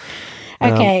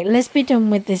 Okay, let's be done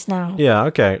with this now. Yeah,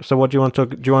 okay. So what do you want to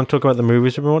talk... Do you want to talk about the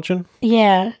movies you've been watching?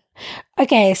 Yeah.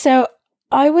 Okay, so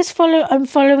I'm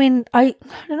following... I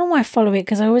don't know why I follow it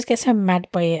because I always get so mad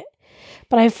by it.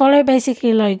 But I follow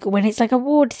basically like when it's like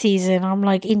award season, I'm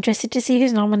like interested to see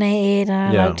who's nominated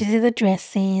and I like to see the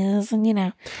dresses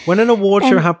and When an award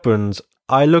show happens,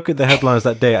 I look at the headlines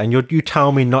that day and you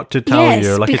tell me not to tell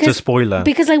you, like it's a spoiler.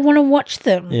 Because I want to watch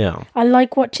them. Yeah. I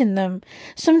like watching them.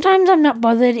 Sometimes I'm not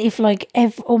bothered if like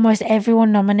almost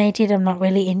everyone nominated I'm not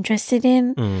really interested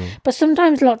in. But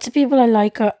sometimes lots of people I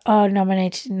like are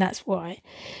nominated and that's why.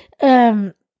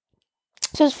 So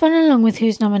I was following along with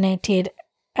who's nominated.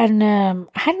 And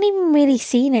I hadn't even really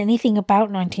seen anything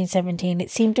about 1917. It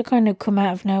seemed to kind of come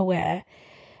out of nowhere.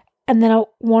 And then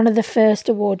one of the first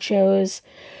award shows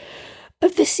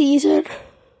of the season,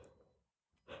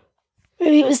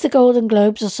 maybe it was the Golden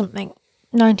Globes or something,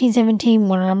 1917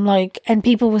 one. And I'm like, and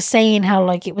people were saying how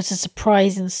like it was a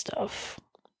surprise and stuff.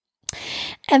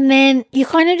 And then you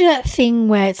kind of do that thing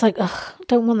where it's like, ugh, I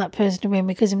don't want that person to win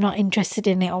because I'm not interested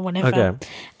in it or whatever. Okay.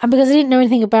 And because I didn't know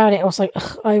anything about it, I was like,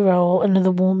 ugh, I roll,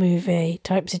 another war movie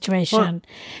type situation. What?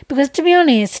 Because to be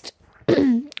honest,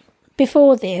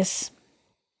 before this,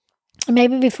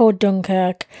 maybe before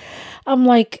Dunkirk, I'm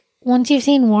like, once you've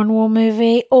seen one war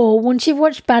movie or once you've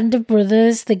watched Band of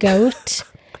Brothers, The Goat...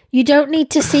 You don't need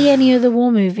to see any other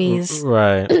war movies.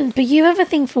 Right. But you have a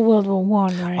thing for World War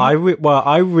One, right?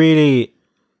 I really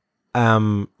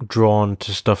am drawn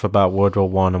to stuff about World War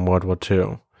One and World War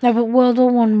Two. No, but World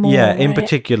War One more. Yeah, in right?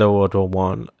 particular World War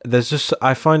One.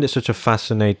 I find it such a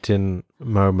fascinating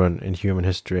moment in human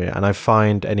history, and I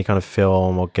find any kind of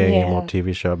film or game or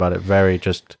TV show about it very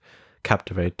just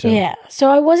captivating. Yeah.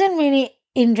 So I wasn't really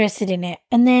interested in it.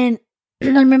 And then I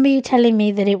remember you telling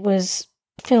me that it was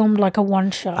filmed like a one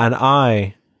shot, and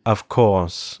I, of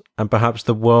course, am perhaps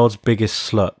the world's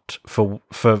biggest slut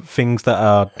for things that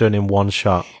are done in one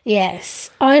shot. Yes,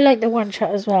 I like the one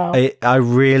shot as well. I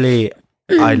really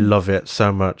I love it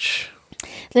so much.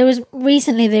 There was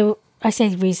recently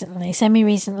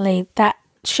semi-recently, that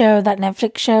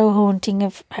Netflix show, Haunting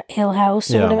of Hill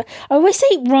House or whatever. I always say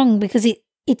it wrong because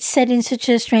it's said in such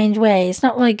a strange way. It's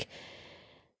not like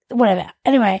whatever.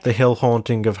 Anyway. The Hill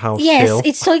Haunting of House Hill. Yes,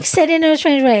 it's like said in a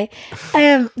strange way.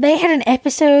 They had an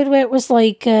episode where it was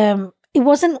like, it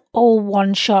wasn't all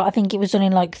one shot. I think it was done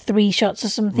in like 3 shots or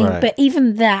something. Right. But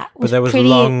even that was But there was pretty,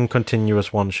 long,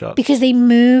 continuous one shot. Because they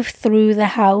moved through the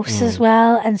house as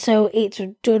well. And so it's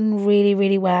done really,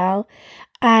 really well.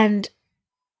 And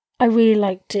I really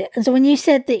liked it. And so when you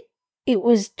said that it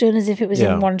was done as if it was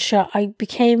in one shot, I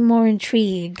became more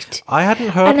intrigued. I hadn't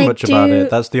heard much about it.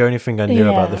 That's the only thing I knew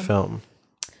about the film.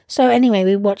 So anyway,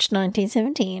 we watched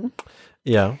 1917.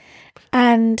 Yeah.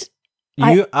 And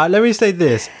let me say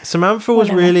this. Samantha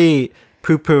was really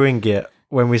poo-pooing it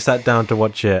when we sat down to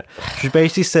watch it. She was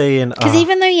basically saying... Because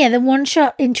even though, the one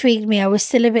shot intrigued me, I was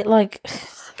still a bit like...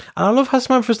 And I love how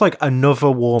Samantha's like,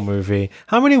 another war movie.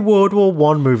 How many World War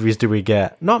One movies do we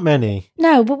get? Not many.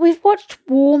 No, but we've watched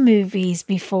war movies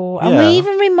before. And we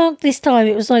even remarked this time,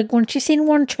 it was like, once you've seen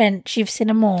one trench, you've seen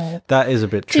them all. That is a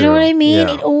bit true. Do you know what I mean?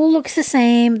 Yeah. It all looks the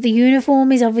same. The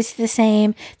uniform is obviously the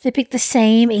same. They pick the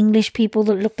same English people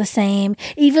that look the same.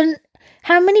 Even...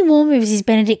 How many war movies is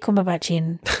Benedict Cumberbatch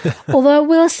in? Although I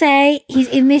will say, he's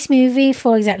in this movie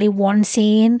for exactly one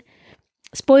scene.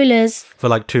 Spoilers. For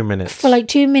like 2 minutes. For like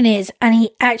 2 minutes. And he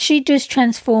actually does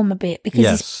transform a bit because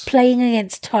he's playing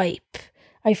against type,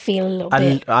 I feel a little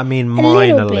bit. I mean,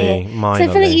 minorly. So I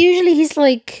feel like usually he's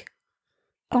like...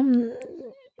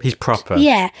 he's proper.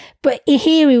 Yeah. But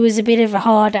here he was a bit of a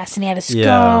hard ass and he had a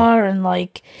scar and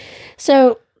like...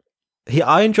 So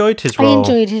I enjoyed his I role.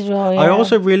 enjoyed his role. Yeah. I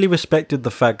also really respected the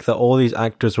fact that all these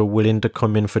actors were willing to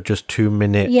come in for just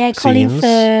 2-minute Colin scenes.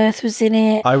 Firth was in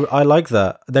it. I like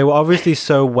that. They were obviously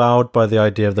so wowed by the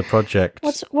idea of the project.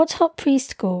 What's Hot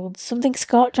Priest called? Something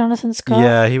Scott, Jonathan Scott.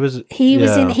 Yeah, he was. He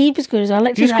was good as well. I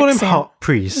liked You his just call him accent. Hot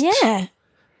Priest. Yeah.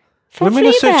 For Women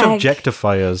are such Fleabag.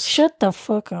 objectifiers. Shut the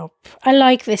fuck up. I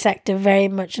like this actor very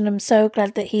much, and I'm so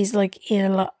glad that he's like in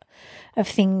a lot of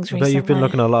things I recently. bet you've been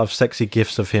looking at a lot of sexy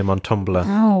gifs of him on Tumblr.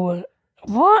 Oh,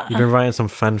 what? You've been writing some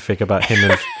fanfic about him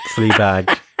and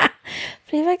Fleabag.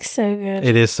 Fleabag's so good.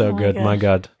 It is so Oh my good, my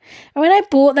God. And when I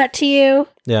bought that to you,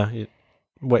 Yeah.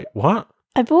 Wait, what?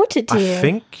 I bought it to you. I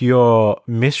think you're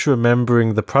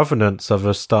misremembering the provenance of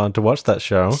us starting to watch that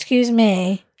show. Excuse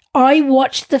me. I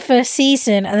watched the first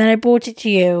season and then I bought it to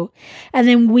you, and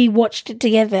then we watched it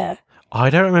together. I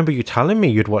don't remember you telling me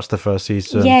you'd watched the first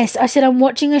season. Yes, I said I'm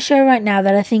watching a show right now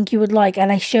that I think you would like, and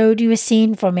I showed you a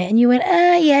scene from it, and you went,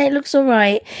 yeah, it looks all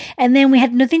right. And then we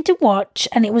had nothing to watch,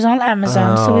 and it was on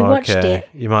Amazon, so we watched it.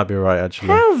 You might be right, actually.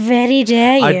 How very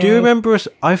dare you? I do remember us.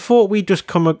 I thought we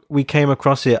came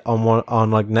across it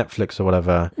on like Netflix or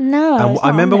whatever. No, And it's I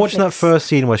not remember on watching that Netflix. first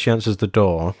scene where she answers the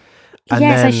door. And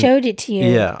Yes, I then- showed it to you.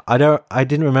 Yeah, I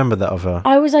didn't remember that other.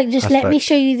 I was like, just let me aspect.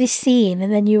 show you this scene,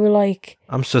 and then you were like,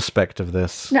 I'm suspect of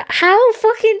this. no, how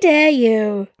fucking dare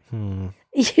you?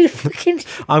 You fucking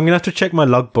I'm gonna have to check my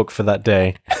logbook for that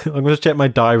day. I'm gonna check my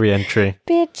diary entry.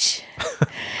 bitch.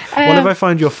 What if I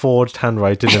find your forged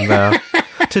handwriting in there?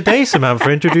 Today, Samantha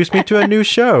introduced me to a new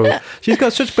show. She's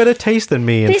got such better taste than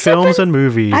me in This films happen- and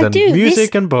movies I and do,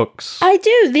 music and books. I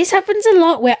do. This happens a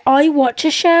lot where I watch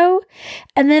a show,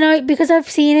 and then because I've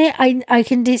seen it, I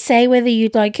can say whether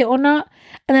you'd like it or not,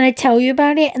 and then I tell you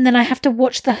about it, and then I have to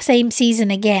watch the same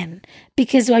season again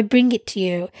because I bring it to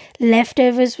you.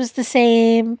 Leftovers was the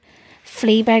same.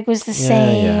 Fleabag was the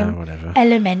same. Yeah, whatever.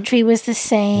 Elementary was the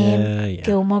same. Yeah.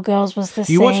 Gilmore Girls was the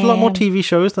same. You watch a lot more TV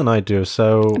shows than I do,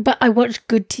 so But I watch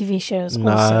good TV shows also.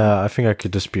 nah, I think I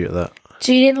could dispute that.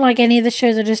 So you didn't like any of the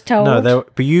shows I just told? No,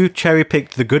 but you cherry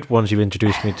picked the good ones you've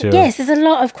introduced me to. Yes, there's a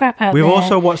lot of crap out We've there.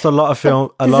 also watched a lot of there's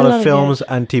a lot of films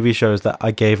and TV shows that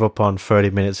I gave up on 30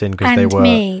 minutes in because And they were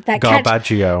me, that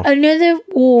garbaggio. Another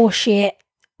war shit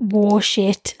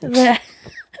that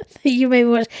you may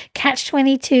watch.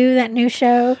 Catch-22, that new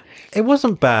show. It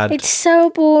wasn't bad. It's so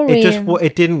boring.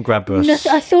 It didn't grab us.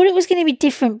 I thought it was going to be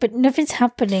different, but nothing's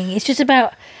happening. It's just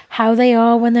about how they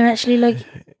are when they're actually like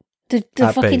the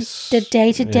At fucking base. the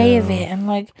day-to-day of Yeah. it, and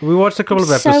like We watched a couple of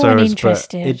I'm so episodes, but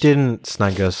uninterested. it didn't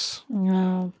snag us.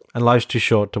 no. And life's too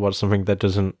short to watch something that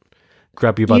doesn't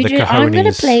grab you by the cojones. I'm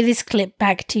going to play this clip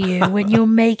back to you when you're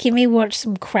making me watch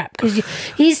some crap, because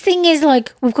his thing is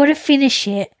like, we've got to finish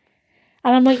it.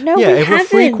 And I'm like, no, Yeah, we if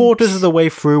haven't. we're 3/4 of the way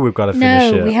through, we've got to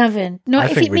finish it. No, we haven't. Not I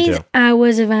if think it we means do.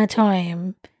 hours of our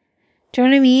time. Do you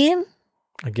know what I mean?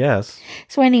 I guess.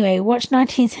 So anyway, watch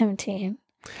 1917.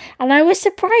 And I was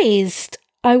surprised.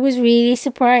 I was really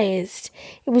surprised.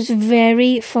 It was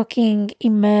very fucking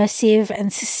immersive and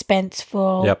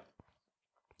suspenseful. Yep.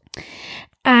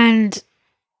 And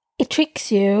it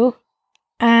tricks you.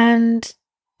 And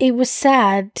it was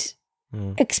sad.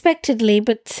 Expectedly,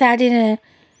 but sad in a...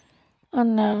 Oh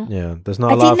no. Yeah, there's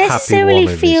not a lot of happy war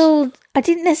movies. I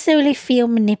didn't necessarily feel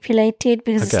manipulated,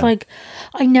 because it's Okay. like,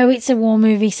 I know it's a war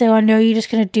movie, so I know you're just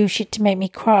going to do shit to make me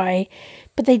cry.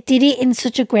 But they did it in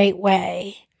such a great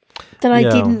way that I Yeah.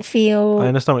 didn't feel I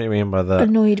understand what you mean by that.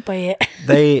 annoyed by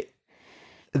it.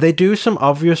 They do some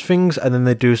obvious things and then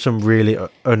they do some really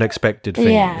unexpected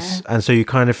things, Yeah. and so you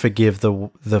kind of forgive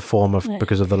the former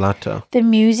because of the latter. The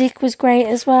music was great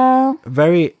as well.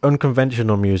 Very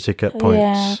unconventional music at points.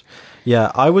 Yeah.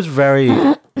 Yeah, I was very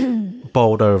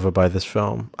bowled over by this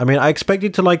film. I mean, I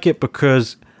expected to like it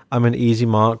because I'm an easy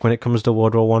mark when it comes to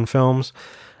World War One films,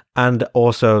 and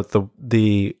also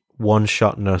the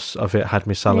one-shotness of it had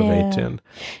me salivating.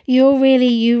 You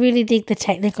really dig the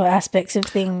technical aspects of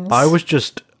things. I was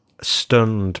just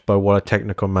stunned by what a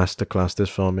technical masterclass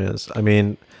this film is. I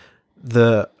mean,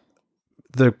 the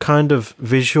kind of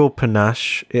visual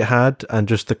panache it had and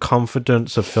just the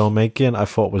confidence of filmmaking I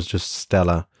thought was just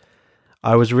stellar.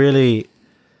 I was really...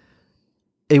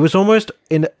 It was so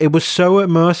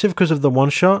immersive because of the one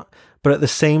shot, but at the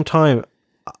same time,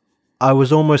 I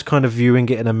was almost kind of viewing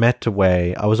it in a meta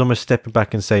way. I was almost stepping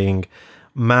back and saying,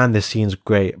 man, this scene's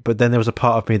great. But then there was a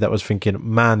part of me that was thinking,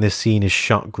 man, this scene is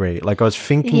shot great. Like I was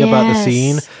thinking about the Yes.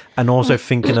 scene and also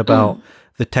thinking about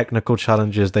the technical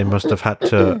challenges they must have had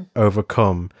to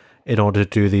overcome in order to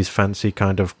do these fancy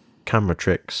kind of camera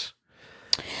tricks.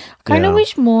 Kind of Yeah.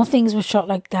 wish more things were shot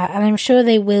like that, and I'm sure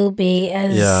they will be.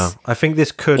 As Yeah, I think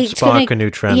this could it's spark gonna- a new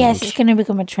trend. Yes, it's going to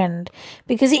become a trend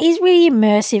because it is really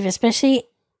immersive, especially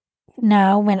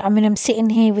now when I'm sitting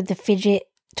here with the fidget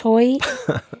toy.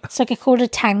 It's like called a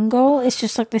tangle. It's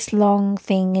just like this long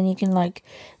thing, and you can like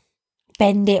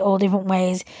bend it all different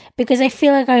ways. Because I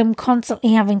feel like I'm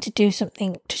constantly having to do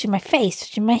something, touching my face,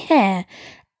 touching my hair.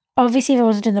 Obviously, if I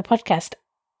wasn't doing the podcast,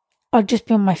 I'd just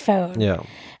be on my phone. Yeah,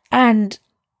 And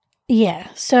yeah,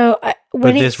 so but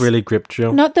when this it's really gripped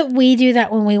you. not that we do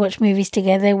that when we watch movies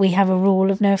together, we have a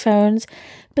rule of no phones,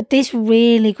 but this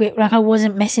really gripped. Like I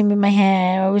wasn't messing with my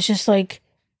hair; I was just like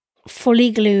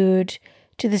fully glued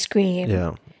to the screen.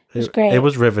 Yeah, It was great. It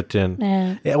was riveting.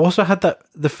 Yeah. It also had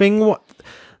the thing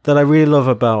that I really love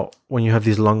about when you have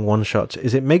these long one shots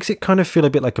is it makes it kind of feel a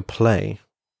bit like a play.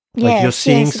 Like you're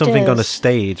seeing yes, it something on a does.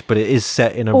 stage, but it is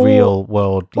set in a Or- real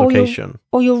world or you're- location.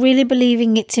 or you're really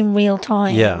believing it's in real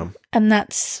time. Yeah. and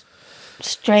that's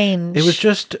strange. It was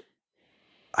just,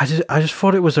 I just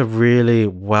thought it was a really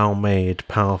well made,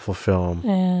 powerful film.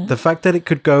 Yeah. The fact that it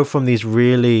could go from these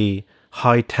really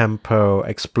high tempo,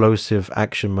 explosive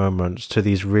action moments to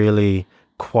these really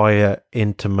quiet,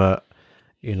 intimate,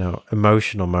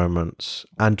 emotional moments,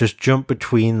 and just jump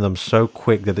between them so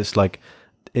quick that it's like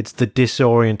it's the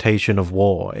disorientation of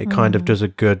war. It kind of does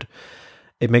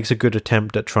it makes a good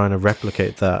attempt at trying to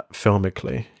replicate that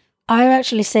filmically. I would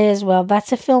actually say as well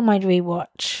that's a film I'd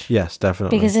rewatch. Yes,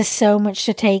 definitely. Because there's so much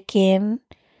to take in.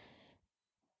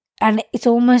 And it's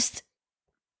almost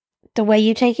the way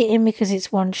you take it in because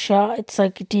it's one shot, it's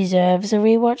like it deserves a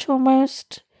rewatch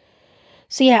almost.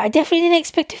 So yeah, I definitely didn't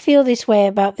expect to feel this way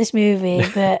about this movie,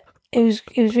 but it was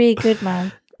really good,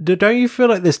 man. Don't you feel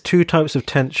like there's two types of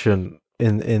tension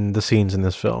in the scenes in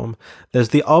this film? There's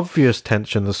the obvious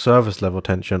tension, the service level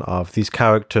tension of these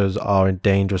characters are in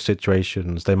dangerous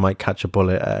situations. They might catch a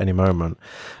bullet at any moment.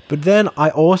 But then I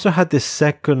also had this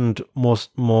second,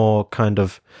 more kind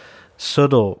of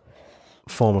subtle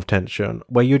form of tension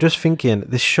where you're just thinking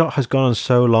this shot has gone on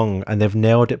so long and they've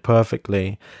nailed it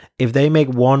perfectly. If they make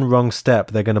one wrong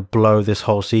step, they're going to blow this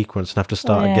whole sequence and have to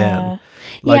start again.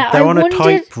 Like Yeah, they're I on a wondered-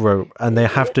 tightrope and they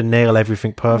have to nail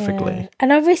everything perfectly. Yeah.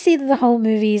 And obviously the whole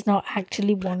movie is not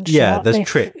actually one shot. Yeah, there's They-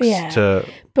 tricks yeah. to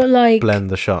But like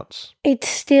blend the shots. it's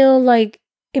still like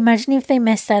imagine if they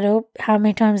messed that up, how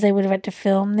many times they would have had to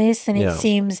film this, and Yeah. it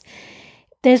seems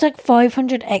there's like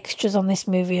 500 extras on this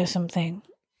movie or something.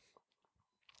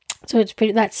 So it's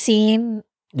pretty that scene.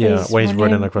 Yeah, is when he's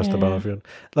running running, across the yeah. battlefield.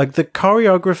 Like the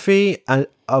choreography and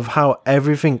of how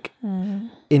everything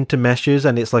intermeshes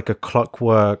and it's like a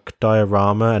clockwork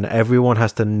diorama and everyone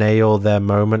has to nail their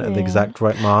moment at the Yeah. exact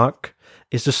right mark.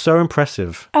 It's just so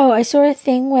impressive. Oh, I saw a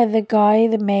thing where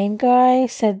the main guy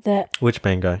said that Which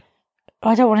main guy?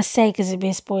 I don't want to say because it'd be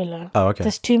a spoiler. Oh, okay.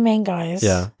 There's two main guys.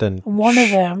 Yeah, then One of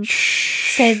them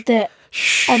said that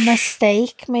a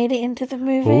mistake made it into the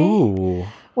movie. Ooh.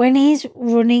 When he's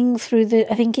running through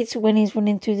I think it's when he's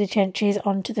running through the trenches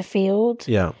onto the field,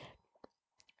 Yeah.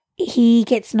 he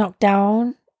gets knocked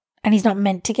down and he's not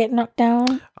meant to get knocked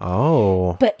down.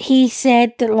 Oh. But he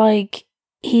said that, like,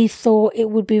 he thought it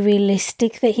would be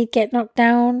realistic that he'd get knocked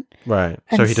down. Right.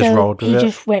 And So he just rolled with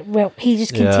it. He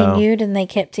just Yeah. continued and they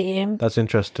kept it in. That's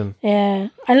interesting. Yeah.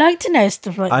 I like to know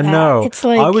stuff like I that. know. It's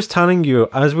like, I was telling you,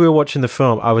 as we were watching the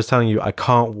film, I was telling you, I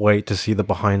can't wait to see the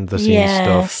behind the scenes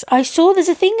yes. stuff. I saw there's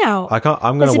a thing out. I'm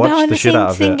going There's to a watch behind the shit out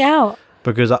of thing it. out.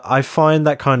 Because I find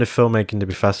that kind of filmmaking to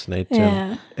be fascinating.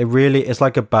 Yeah. It's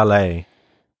like a ballet.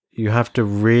 You have to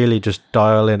really just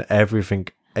dial in everything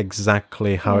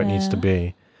exactly how it needs to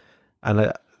be. And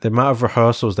the amount of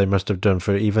rehearsals they must have done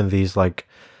for even these like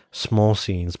small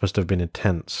scenes must have been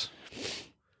intense.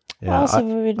 Yeah,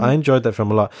 I enjoyed that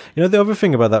film a lot. You know, the other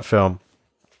thing about that film,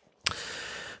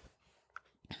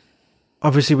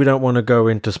 obviously we don't want to go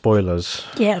into spoilers.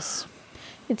 Yes.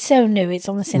 It's so new. It's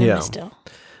on the cinema Yeah. still.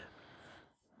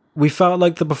 We felt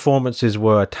like the performances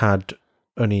were a tad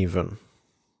uneven.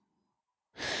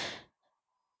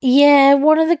 Yeah,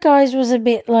 one of the guys was a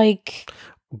bit like...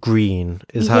 Green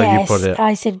is how you put it.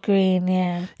 I said green,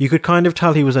 yeah. You could kind of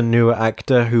tell he was a newer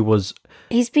actor who was...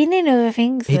 He's been in other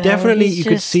things, He though. definitely... He's You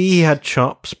could just- see he had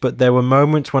chops, but there were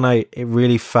moments when it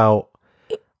really felt...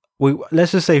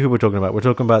 Let's just say who we're talking about. We're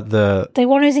talking about the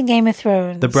one who's in Game of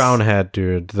Thrones. the brown-haired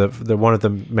dude, the one of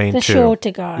the main The two. shorter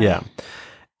guy. Yeah.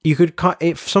 You could...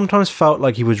 It sometimes felt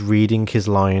like he was reading his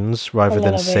lines rather than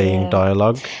little bit, saying yeah.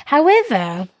 dialogue.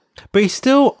 However... But he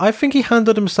still, I think he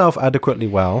handled himself adequately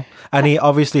well. And he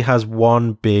obviously has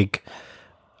one big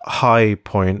high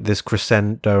point, this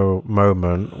crescendo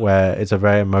moment where it's a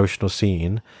very emotional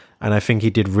scene, and I think he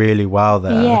did really well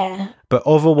there. Yeah. But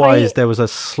otherwise, there was a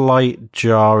slight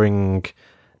jarring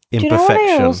imperfection. Do you know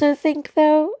what I also think,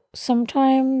 though?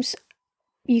 Sometimes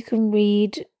you can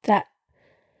read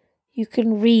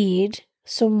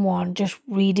someone just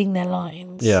reading their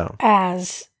lines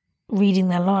as reading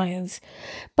their lines.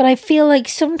 But I feel like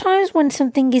sometimes when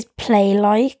something is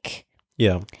play-like,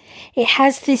 it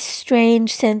has this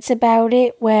strange sense about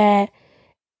it where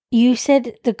you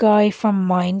said the guy from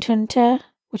Mindhunter,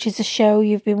 which is a show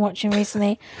you've been watching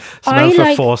recently.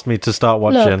 Samantha forced me to start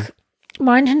watching. Look,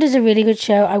 Mindhunter's a really good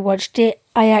show. I watched it.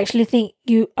 I actually think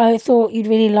I thought you'd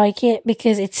really like it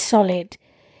because it's solid.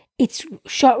 It's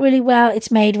shot really well.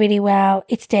 It's made really well.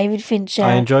 It's David Fincher.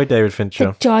 I enjoy David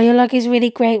Fincher. The dialogue is really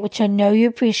great, which I know you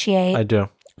appreciate. I do.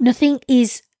 Nothing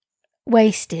is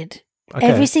wasted. Okay.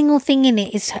 Every single thing in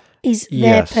it is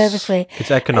there purposely.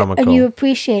 It's economical. And you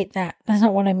appreciate that. That's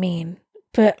not what I mean.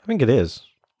 But I think it is.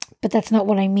 But that's not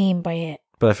what I mean by it.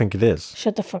 But I think it is.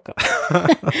 Shut the fuck up.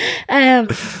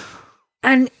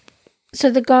 And so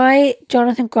the guy,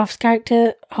 Jonathan Groff's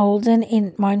character, Holden,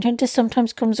 in Mindhunter,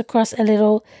 sometimes comes across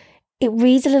it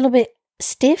reads a little bit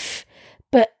stiff,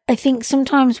 but I think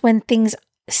sometimes when things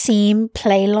seem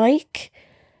play-like,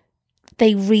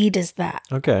 they read as that.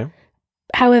 Okay.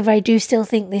 However, I do still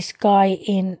think this guy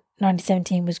in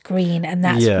 1917 was green, and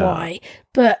that's why.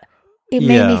 But it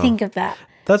made me think of that.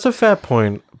 That's a fair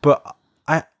point, but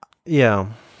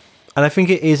and I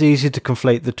think it is easy to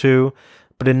conflate the two.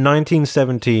 But in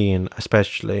 1917,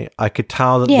 especially, I could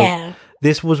tell that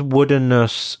this was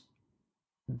woodenness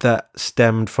that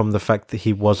stemmed from the fact that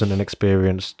he wasn't an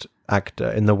experienced actor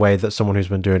in the way that someone who's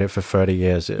been doing it for 30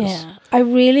 years is. Yeah, I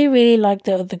really, really like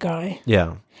the other guy.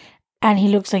 Yeah. And he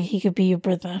looks like he could be your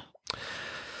brother.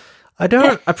 I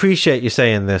don't appreciate you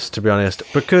saying this, to be honest,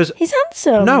 because he's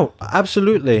handsome. No,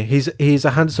 absolutely, he's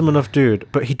a handsome enough dude,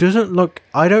 but he doesn't look.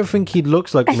 I don't think he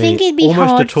looks like me. I think it'd be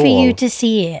hard for you to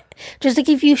see it. Just like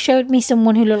if you showed me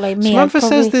someone who looked like me. Samantha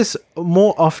says this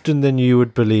more often than you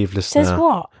would believe, listener. Says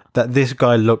what? That this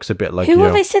guy looks a bit like you. Who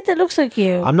have I said that looks like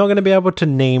you? I'm not going to be able to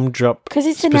name drop because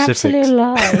it's an absolute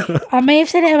lie. I may have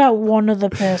said it about one other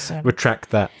person.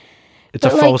 Retract that. It's a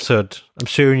falsehood. I'm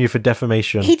suing you for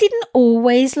defamation. He didn't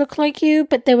always look like you,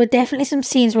 but there were definitely some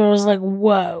scenes where I was like,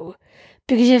 whoa.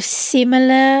 Because you have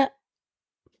similar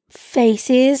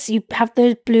faces. You have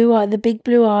those the big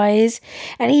blue eyes.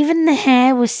 And even the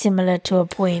hair was similar to a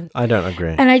point. I don't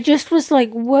agree. And I just was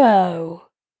like, whoa.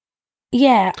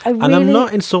 Yeah, And I'm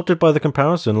not insulted by the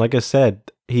comparison. Like I said,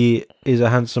 he is a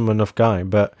handsome enough guy,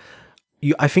 but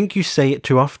I think you say it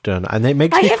too often, and it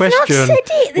makes me question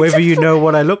whether you know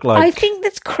what I look like. I think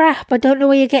that's crap. I don't know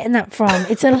where you're getting that from.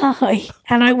 It's a lie,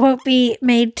 and I won't be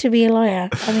made to be a liar.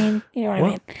 I mean, you know what I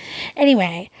mean.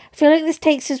 Anyway, I feel like this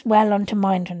takes us well onto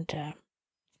Mindhunter,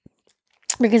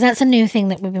 because that's a new thing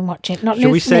that we've been watching. Should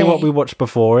we say what we watched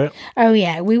before it? Oh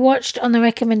yeah, we watched on the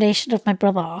recommendation of my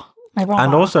brother.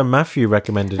 And also Matthew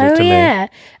recommended it to me.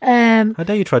 How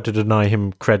dare you try to deny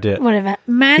him credit? Whatever.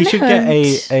 Manhunt. He should get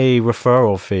a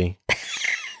referral fee.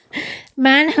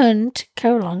 Manhunt,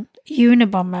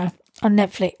 Unabomber on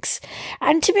Netflix.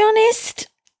 And to be honest,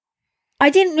 I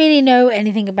didn't really know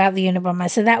anything about the Unabomber,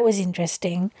 so that was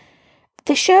interesting.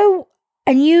 The show,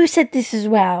 and you said this as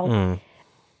well,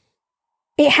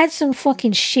 it had some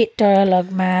fucking shit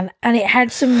dialogue, man. And it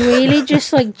had some really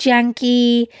just like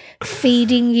janky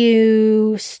feeding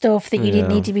you stuff that you didn't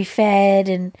need to be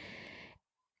fed.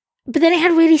 But then it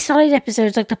had really solid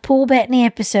episodes, like the Paul Bettany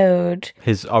episode.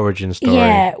 His origin story.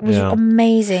 Yeah, it was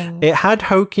amazing. It had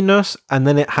hokiness, and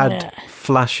then it had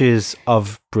flashes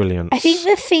of brilliance. I think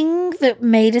the thing that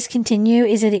made us continue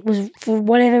is that it was, for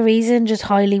whatever reason, just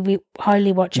highly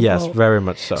watchable. Yes, very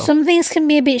much so. Some things can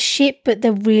be a bit shit, but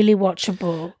they're really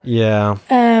watchable. Yeah.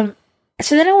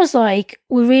 So then I was like,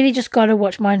 we really just got to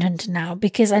watch Mindhunter now,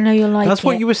 because I know you'll like it. That's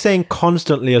what you were saying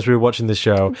constantly as we were watching the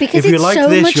show. Because if you like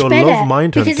this, you'll love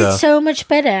Mindhunter. Because it's so much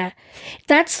better.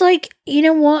 That's like, you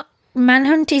know what?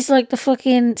 Manhunt is like the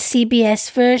fucking CBS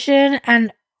version,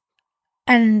 and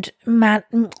I'm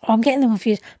getting them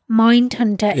confused.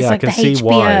 Mindhunter is like the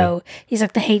HBO. He's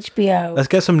like the HBO. Let's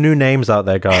get some new names out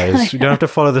there, guys. You don't have to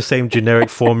follow the same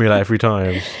generic formula every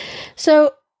time.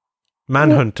 So...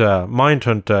 Manhunter,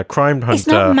 Mindhunter, Crime Hunter, it's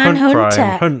not Hunt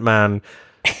Crime, Hunt Man.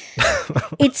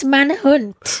 It's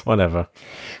Manhunt. Whatever.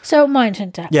 So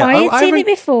Mindhunter. Yeah, I had seen it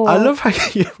before. I love how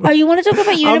you... Oh, you want to talk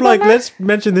about Unabomber? I'm like, let's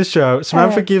mention this show.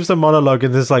 Samantha gives a monologue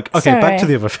and there's like, okay, back to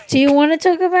the other thing. Do you want to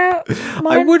talk about...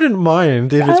 I wouldn't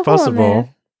mind if it's possible.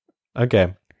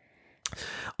 Okay.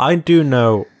 I do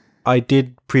know, I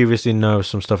did previously know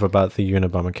some stuff about the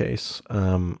Unabomber case.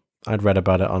 I'd read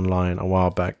about it online a while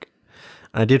back.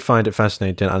 And I did find it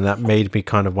fascinating, and that made me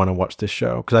kind of want to watch this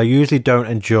show. Because I usually don't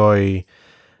enjoy...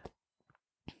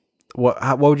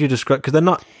 What would you describe? Because they're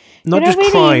not just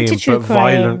really crime, into true but crime.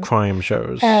 violent crime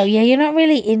shows. Oh, yeah, you're not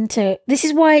really into... This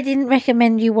is why I didn't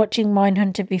recommend you watching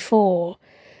Mindhunter before,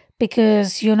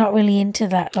 because you're not really into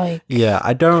that, like... Yeah,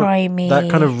 I don't... Crimey. That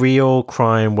kind of real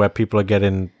crime where people are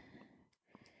getting,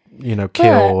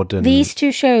 killed. But And these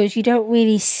two shows, you don't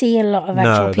really see a lot of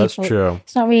actual people. No, that's true.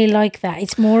 It's not really like that.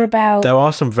 It's more about... There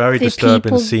are some very the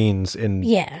disturbing people- scenes in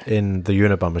the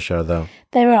Unabomber show, though.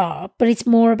 There are, but it's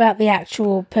more about the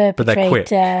actual they're quick.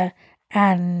 perpetrator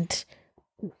and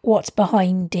what's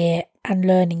behind it and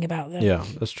learning about them. Yeah,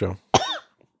 that's true.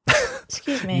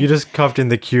 Excuse me. You just coughed in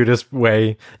the cutest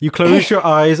way. You closed your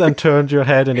eyes and turned your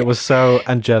head, and it was so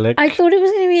angelic. I thought it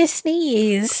was going to be a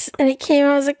sneeze, and it came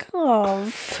out as a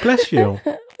cough. Bless you.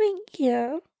 Thank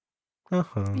you.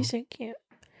 Uh-huh. You're so cute.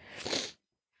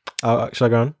 Oh, shall I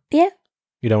go on? Yeah.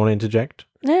 You don't want to interject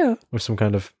No. with some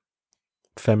kind of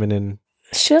feminine...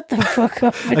 Shut the fuck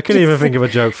up. I couldn't even think of a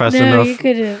joke fast No, enough. you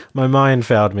couldn't. My mind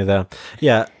failed me there.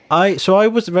 Yeah, I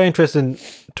was very interested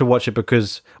to watch it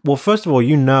because, well, first of all,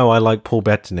 I like Paul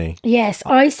Bettany. Yes,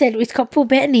 I said it's got Paul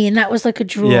Bettany, and that was like a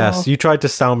draw. Yes, you tried to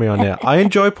sell me on it. I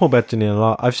enjoy Paul Bettany a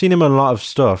lot. I've seen him in a lot of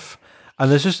stuff,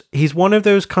 and he's one of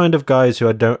those kind of guys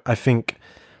who I think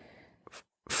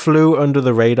flew under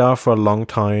the radar for a long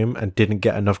time and didn't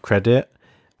get enough credit.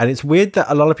 And it's weird that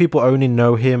a lot of people only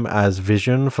know him as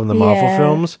Vision from the Marvel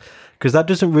films, because that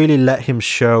doesn't really let him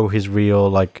show his real,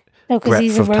 like, no, because breadth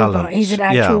he's a of robot. talent. He's an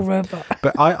actual robot.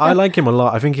 But I like him a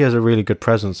lot. I think he has a really good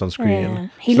presence on screen. Yeah.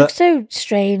 He looks so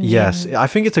strange. Yes, I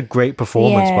think it's a great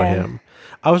performance by him.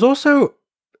 I was also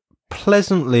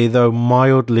pleasantly, though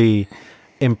mildly,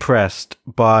 impressed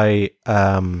by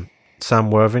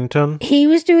Sam Worthington. He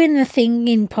was doing the thing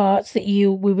in parts that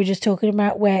we were just talking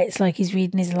about, where it's like he's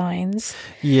reading his lines.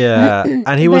 Yeah,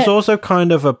 and he was also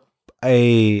kind of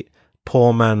a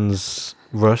poor man's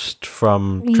Rust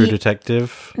from True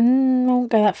Detective. I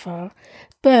won't go that far,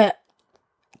 but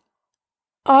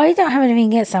I don't have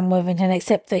anything against Sam Worthington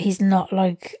except that he's not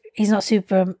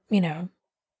super.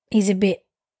 He's a bit.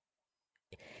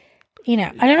 I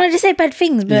don't like to say bad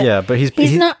things, but yeah, but he's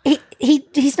not.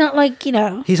 He's not like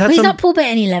He's not Paul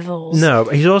Bettany levels. No,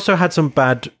 he's also had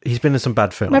he's been in some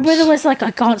bad films. My brother was like,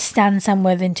 I can't stand Sam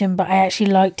Worthington, but I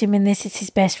actually liked him in this. It's his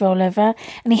best role ever,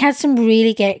 and he had some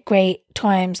really great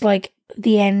times, like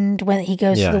the end when he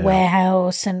goes to the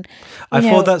warehouse, and I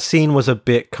thought that scene was a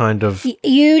bit kind of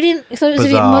you didn't thought it was a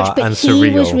bit much, but he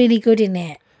surreal. was really good in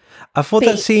it. I thought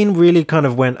that scene really kind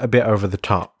of went a bit over the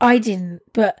top. I didn't,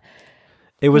 but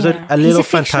it was a he's little a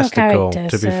fictional fantastical,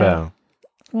 character, to be fair.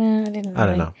 Well, I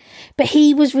don't know. But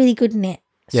he was really good in it.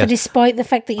 So Yeah. despite the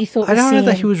fact that you thought I don't know scene,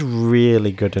 that he was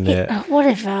really good in it.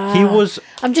 whatever. He was.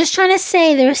 I'm just trying to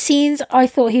say there are scenes I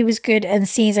thought he was good and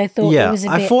scenes I thought it was a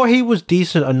bit. I thought he was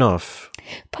decent enough.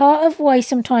 Part of why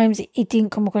sometimes it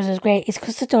didn't come across as great is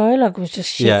because the dialogue was just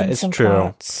shit in it's some true.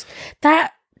 parts.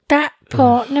 That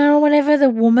partner or whatever, the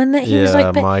woman that he was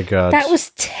like, but my God. that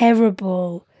was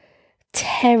terrible.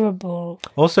 Terrible.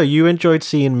 Also, you enjoyed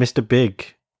seeing Mr.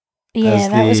 Big. Yeah, as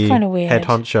that was the kind of weird. head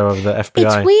honcho of the FBI.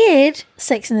 It's weird.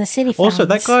 Sex in the City fans. Also,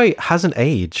 that guy hasn't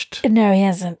aged. No, he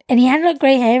hasn't. And he had like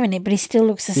grey hair in it, but he still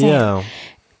looks the same. Yeah.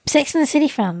 Sex in the City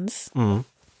fans,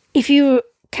 if you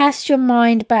cast your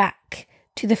mind back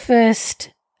to the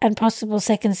first and possible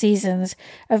second seasons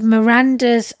of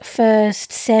Miranda's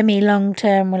first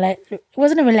semi-long-term, it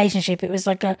wasn't a relationship, it was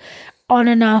like a on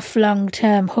and off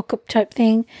long-term hookup type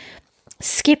thing.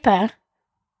 Skipper,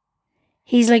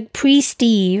 he's like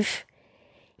pre-Steve.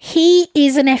 He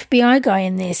is an FBI guy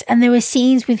in this, and there were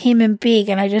scenes with him and Big,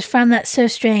 and I just found that so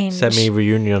strange.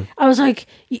 Semi-reunion. I was like,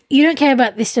 you don't care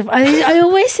about this stuff. I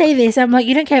always say this. I'm like,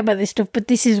 you don't care about this stuff, but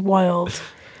this is wild.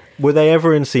 Were they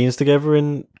ever in scenes together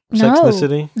in Sex and the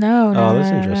City? No. Oh, that's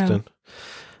interesting.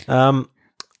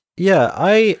 Yeah,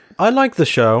 I like the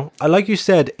show. Like you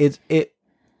said, it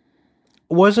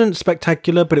wasn't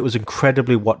spectacular, but it was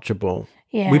incredibly watchable.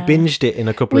 Yeah. We binged it in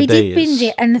a couple of days. We did binge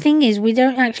it, and the thing is, we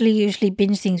don't actually usually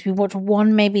binge things. We watch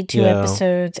one, maybe two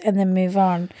episodes, and then move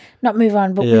on. Not move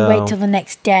on, but we wait till the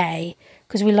next day,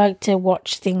 because we like to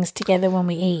watch things together when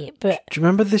we eat. But do you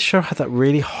remember this show had that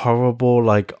really horrible,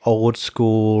 like, old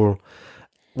school,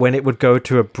 when it would go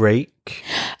to a break,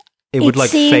 it would like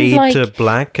fade to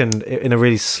black and in a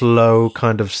really slow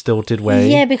kind of stilted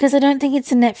way? Yeah, because I don't think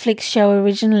it's a Netflix show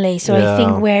originally, so I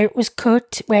think where it was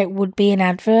cut, where it would be an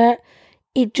advert,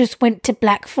 it just went to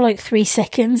black for like 3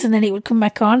 seconds and then it would come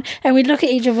back on and we'd look at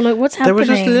each other like, what's happening?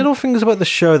 There were just little things about the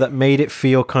show that made it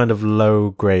feel kind of low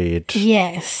grade.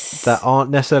 Yes. That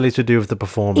aren't necessarily to do with the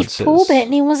performances. If Paul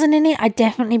Bettany wasn't in it, I'd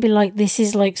definitely be like, this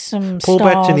is like some Paul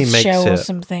Bettany Stars makes show or it.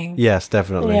 something. Yes,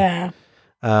 definitely. Yeah.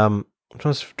 I'm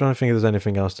trying to think if there's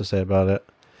anything else to say about it.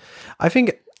 I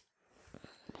think...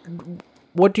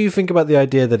 What do you think about the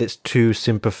idea that it's too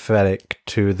sympathetic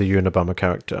to the Unabomber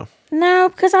character? No,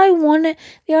 because the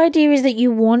idea is that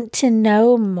you want to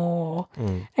know more.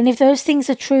 And if those things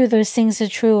are true, those things are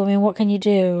true. I mean, what can you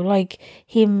do? Like,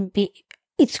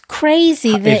 it's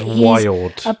crazy that It's he's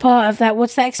wild. a part of that.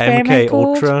 What's that experiment MK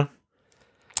called? Ultra?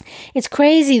 It's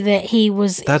crazy that he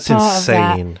was That's part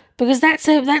insane. of that. Because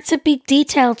that's a big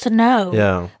detail to know.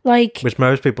 Yeah. Like, Which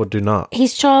most people do not.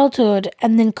 his childhood,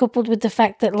 and then coupled with the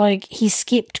fact that like he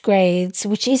skipped grades,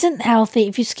 which isn't healthy.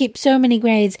 If you skip so many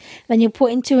grades, then you're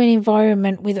put into an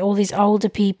environment with all these older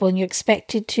people and you're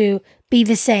expected to be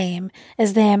the same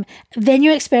as them. Then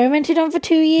you're experimented on for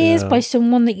 2 years by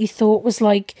someone that you thought was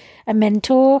like a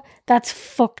mentor. That's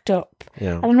fucked up.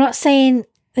 Yeah. And I'm not saying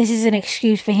this is an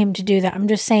excuse for him to do that. I'm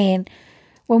just saying,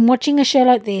 when watching a show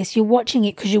like this, you're watching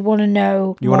it because you want to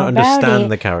know You more want to about understand it.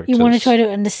 the characters. You want to try to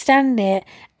understand it.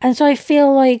 And so I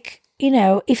feel like,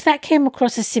 if that came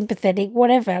across as sympathetic,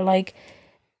 whatever, like,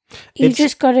 you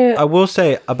just got to... I will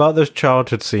say about those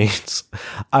childhood scenes,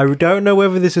 I don't know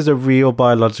whether this is a real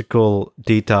biological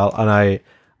detail, and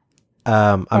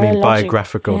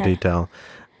biographical detail,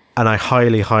 and I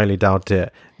highly, highly doubt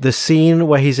it. The scene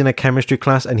where he's in a chemistry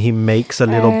class and he makes a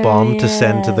little bomb to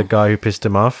send to the guy who pissed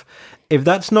him off. If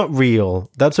that's not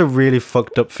real, that's a really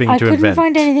fucked up thing to invent. I couldn't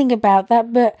find anything about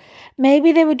that, but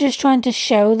maybe they were just trying to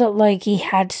show that, like, he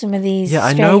had some of these. Yeah,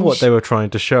 I know what they were trying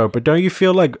to show, but don't you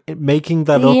feel like making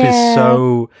that up is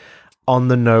so on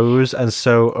the nose and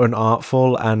so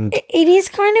unartful? And it is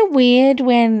kind of weird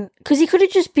because he could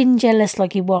have just been jealous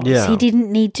like he was. Yeah. He didn't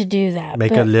need to do that.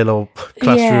 Make a little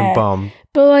classroom bomb.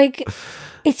 But, like,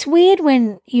 it's weird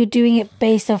when you're doing it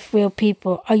based off real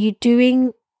people.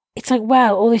 It's like,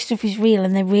 wow, all this stuff is real,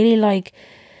 and they're really, like,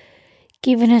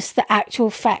 giving us the actual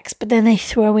facts, but then they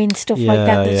throw in stuff like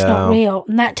that that's not real.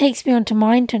 And that takes me on to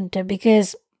Mindhunter,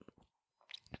 because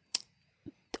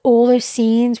all those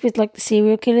scenes with, like, the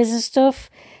serial killers and stuff,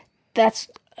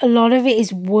 a lot of it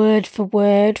is word for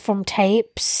word from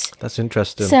tapes. That's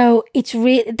interesting. So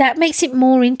that makes it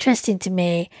more interesting to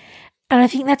me. And I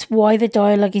think that's why the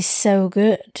dialogue is so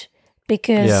good.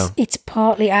 Because it's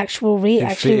partly actually real.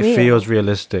 It feels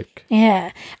realistic.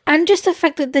 Yeah. And just the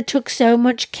fact that they took so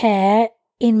much care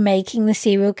in making the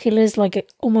serial killers like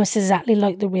almost exactly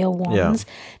like the real ones. Yeah.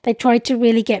 They tried to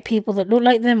really get people that look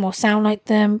like them or sound like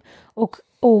them or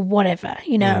whatever,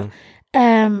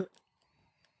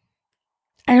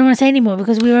 I don't want to say anymore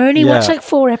because we've only watched like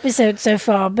 4 episodes so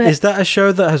far. But is that a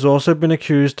show that has also been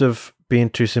accused of being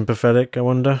too sympathetic, I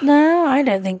wonder? No, I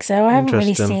don't think so. I haven't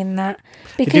really seen that.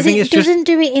 Because it doesn't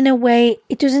do it in a way,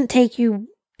 it doesn't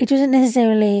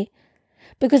necessarily,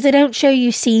 because they don't show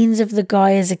you scenes of the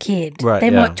guy as a kid. Right, they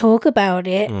might talk about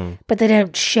it, but they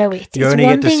don't show it. You only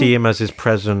get to see him as his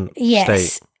present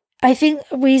state. I think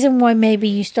a reason why maybe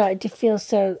you started to feel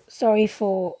so sorry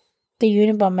for the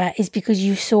Unabomber is because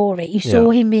you saw it. You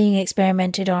saw him being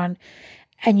experimented on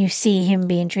and you see him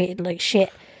being treated like shit.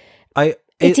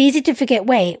 It's easy to forget,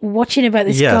 watching about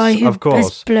this guy who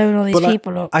has blown all these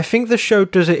people up. I think the show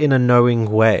does it in a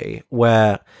knowing way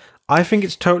where I think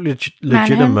it's totally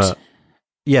legitimate. Manhunt?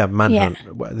 Yeah, Manhunt,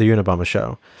 the Unabomber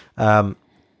show.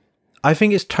 I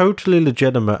think it's totally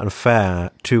legitimate and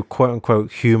fair to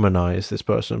quote-unquote humanize this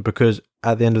person because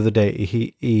at the end of the day,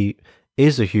 he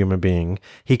is a human being.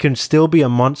 He can still be a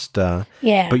monster,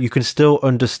 but you can still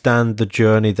understand the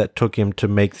journey that took him to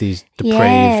make these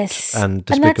depraved and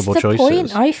despicable choices. And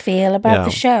that's the point I feel about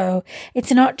the show.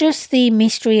 It's not just the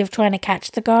mystery of trying to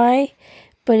catch the guy,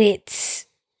 but it's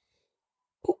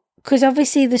because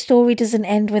obviously the story doesn't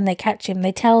end when they catch him.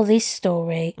 They tell this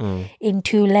story in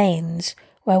 2 lanes,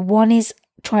 where one is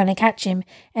trying to catch him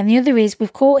and the other is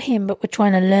we've caught him but we're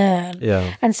trying to learn.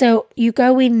 And so you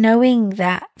go in knowing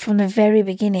that from the very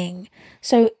beginning,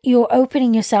 so you're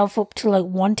opening yourself up to like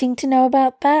wanting to know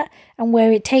about that, and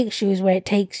where it takes you is where it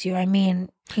takes you. I mean,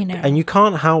 and you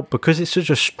can't help, because it's such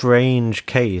a strange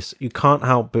case, you can't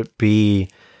help but be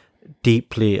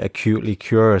deeply acutely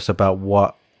curious about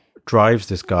what drives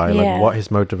this guy, like what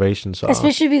his motivations are,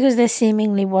 especially because there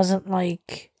seemingly wasn't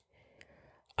like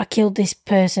I killed this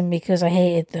person because I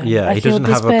hated them. Yeah, he doesn't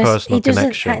have a personal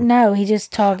connection. No, he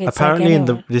just targets. Apparently,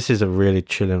 like this is a really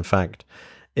chilling fact.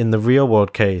 in the real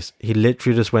world case, he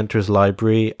literally just went to his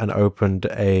library and opened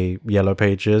a Yellow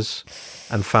Pages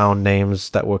and found names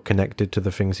that were connected to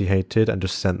the things he hated and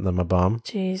just sent them a bomb.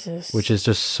 Jesus. Which is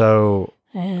just so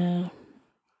Yeah.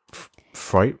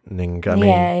 frightening.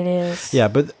 Yeah, it is. Yeah,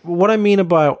 but what I mean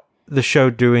about the show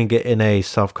doing it in a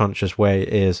self-conscious way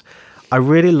is I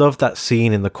really love that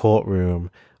scene in the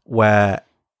courtroom where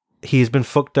he's been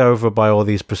fucked over by all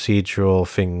these procedural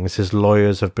things. His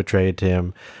lawyers have betrayed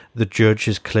him. The judge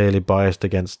is clearly biased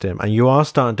against him. And you are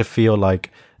starting to feel like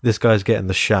this guy's getting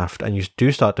the shaft, and you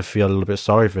do start to feel a little bit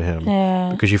sorry for him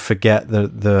because you forget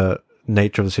the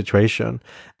nature of the situation.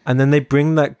 And then they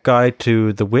bring that guy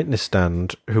to the witness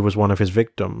stand who was one of his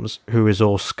victims, who is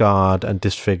all scarred and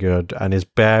disfigured and is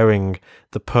bearing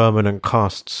the permanent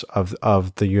costs of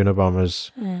the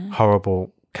Unabomber's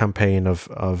horrible campaign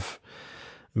of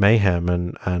mayhem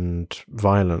and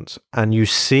violence. And you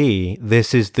see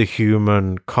this is the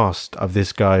human cost of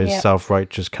this guy's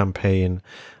self-righteous campaign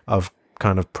of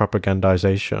kind of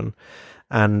propagandization.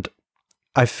 And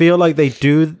I feel like they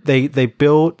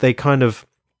kind of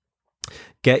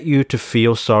get you to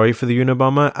feel sorry for the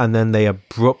Unabomber, and then they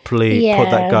abruptly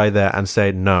put that guy there and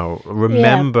say, no,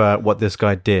 remember what this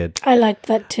guy did. I like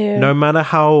that too. No matter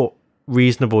how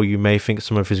reasonable you may think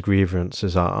some of his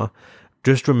grievances are,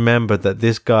 just remember that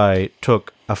this guy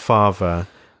took a father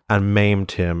and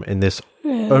maimed him in this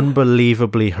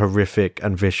unbelievably horrific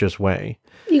and vicious way.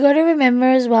 You got to remember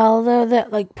as well, though,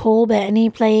 that like Paul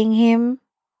Bettany playing him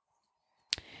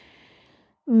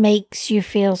makes you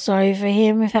feel sorry for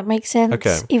him, if that makes sense.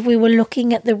 Okay. If we were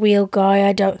looking at the real guy,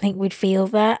 I don't think we'd feel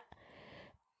that.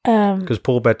 Because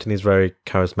Paul Bettany is very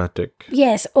charismatic.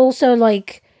 Yes. Also,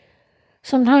 like,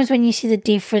 sometimes when you see the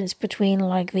difference between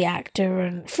like the actor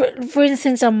and, for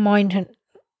instance, on Mindhunt,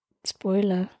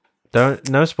 spoiler.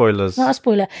 No spoilers. Not a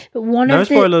spoiler, but No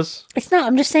spoilers. It's not.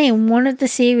 I'm just saying, one of the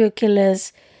serial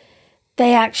killers,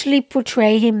 they actually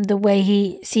portray him the way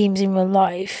he seems in real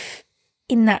life.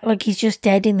 In that, like, he's just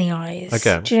dead in the eyes.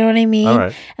 Okay. Do you know what I mean? All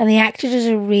right. And the actor does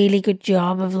a really good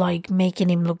job of like making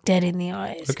him look dead in the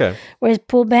eyes. Okay. Whereas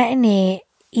Paul Bettany,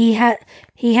 he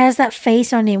has that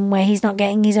face on him where he's not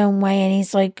getting his own way, and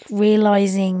he's like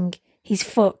realizing he's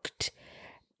fucked.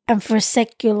 And for a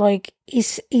sec, you're like,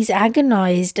 he's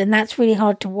agonized, and that's really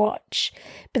hard to watch.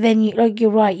 But then,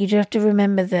 you're right. You do have to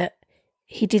remember that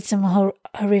he did some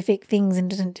horrific things and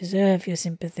doesn't deserve your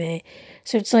sympathy.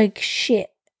 So it's like, shit.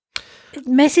 It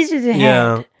messes with your head.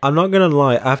 Yeah, I'm not going to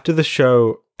lie. After the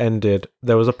show ended,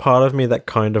 there was a part of me that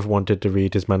kind of wanted to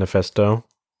read his manifesto.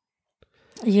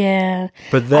 Yeah.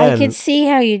 But then I could see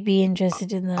how you'd be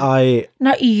interested in that.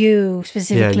 Not you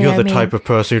specifically. Yeah, you're the type of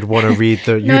person who'd want to read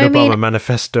the Unabomber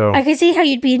manifesto. I could see how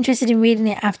you'd be interested in reading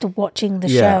it after watching the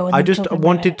show. And I just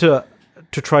wanted to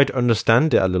try to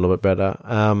understand it a little bit better.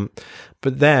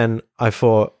 But then I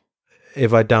thought,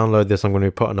 if I download this, I'm going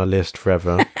to be put on a list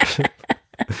forever.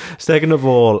 Second of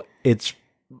all,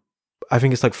 I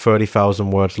think it's like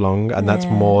 30,000 words long, and that's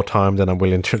more time than I'm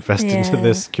willing to invest into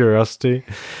this curiosity.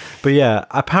 But yeah,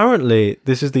 apparently,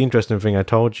 this is the interesting thing I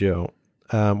told you.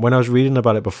 When I was reading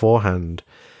about it beforehand,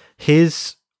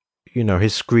 his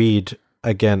screed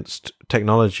against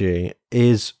technology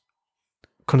is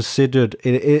considered,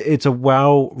 it's a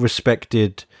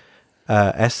well-respected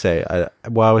essay, a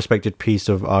well-respected piece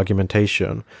of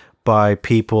argumentation by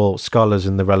scholars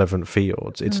in the relevant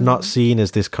fields. It's not seen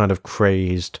as this kind of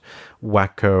crazed,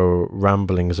 wacko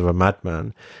ramblings of a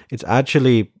madman. It's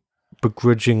actually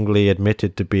begrudgingly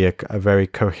admitted to be a very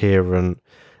coherent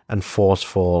and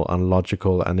forceful and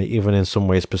logical and even in some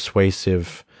ways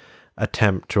persuasive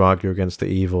attempt to argue against the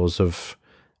evils of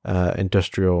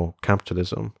industrial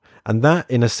capitalism. And that,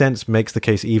 in a sense, makes the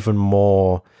case even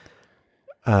more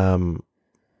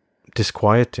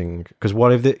disquieting, because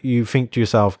what if you think to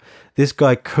yourself, this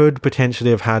guy could potentially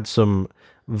have had some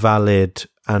valid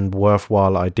and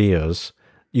worthwhile ideas.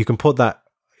 You can put that,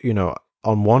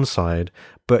 on one side,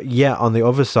 but yet on the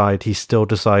other side, he still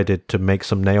decided to make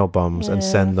some nail bombs and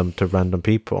send them to random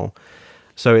people.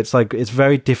 So it's like, it's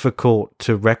very difficult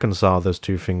to reconcile those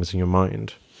two things in your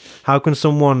mind. How can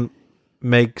someone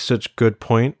make such good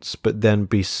points, but then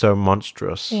be so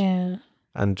monstrous and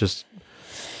just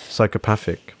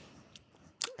psychopathic?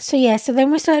 So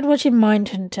then we started watching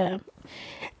Mindhunter,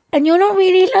 and you're not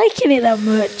really liking it that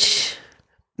much.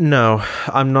 No,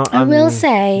 I'm not. I will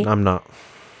say I'm not.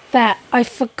 That I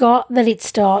forgot that it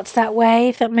starts that way,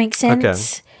 if that makes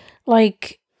sense. Okay.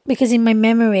 Like, because in my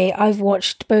memory, I've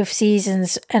watched both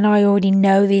seasons and I already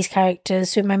know these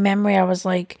characters. So in my memory, I was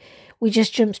like, we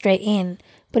just jumped straight in.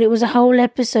 But it was a whole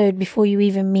episode before you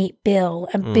even meet Bill,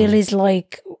 and Bill is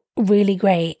like really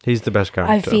great. He's the best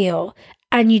character, I feel.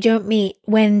 and you don't meet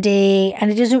Wendy,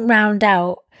 and it doesn't round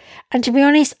out. And to be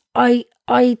honest, I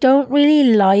don't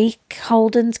really like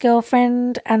Holden's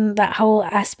girlfriend and that whole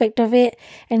aspect of it.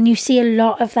 And you see a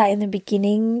lot of that in the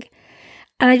beginning.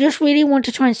 And I just really want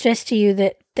to try and stress to you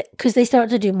that because they start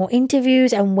to do more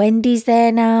interviews and Wendy's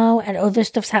there now and other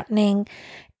stuff's happening,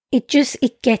 it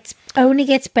only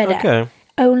gets better. Okay.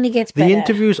 Only gets better. The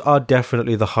interviews are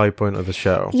definitely the high point of the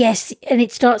show. Yes, and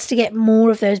it starts to get more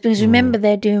of those because remember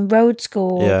they're doing road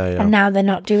school and now they're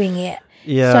not doing it.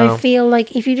 Yeah. So I feel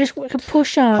like if you just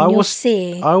push on, you'll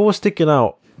see. I was sticking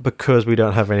out because we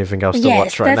don't have anything else to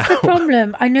watch right now. Yes, that's the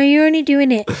problem. I know you're only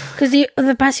doing it because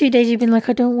the past few days you've been like,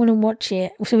 I don't want to watch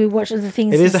it. So we watch other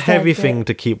things. It is a heavy thing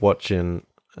to keep watching.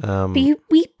 But we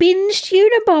binged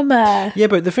Unabomber. Yeah,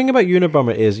 but the thing about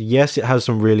Unabomber is, yes, it has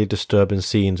some really disturbing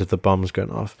scenes of the bombs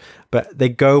going off, but they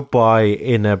go by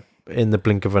in the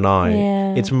blink of an eye.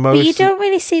 Yeah. It's But you don't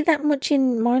really see that much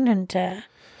in Mindhunter.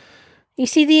 You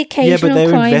see the occasional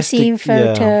crime scene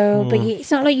photo, but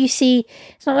it's not like you see.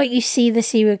 It's not like you see the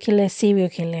serial killer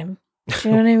killing. Do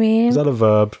you know what I mean? Is that a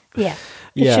verb? Yeah.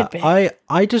 Yeah. Should be.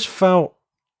 I just felt.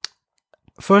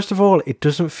 First of all, it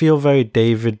doesn't feel very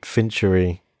David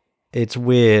Finchery. It's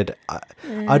weird.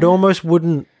 I'd almost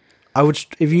wouldn't. I would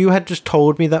if you had just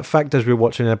told me that fact as we were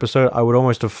watching an episode, I would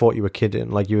almost have thought you were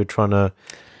kidding, like you were trying to.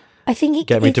 I think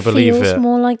get me to believe feels it.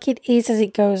 more like it is as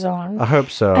it goes on. I hope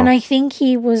so. And I think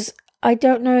he was. I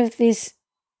don't know if this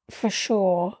for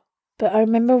sure, but I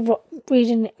remember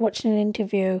watching an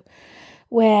interview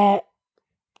where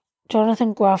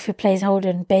Jonathan Groff, who plays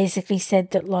Holden, basically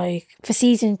said that, like, for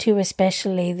season 2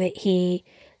 especially, that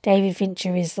David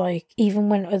Fincher is like, even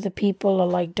when other people are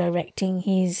like directing,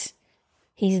 he's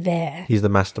there. He's the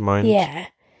mastermind. Yeah.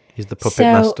 He's the puppet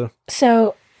master.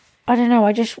 So I don't know.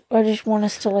 I just want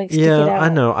us to like stick it out. I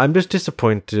know. I'm just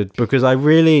disappointed because I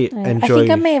really enjoy. I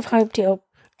think I may have hyped it up.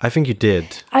 I think you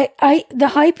did. The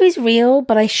hype is real,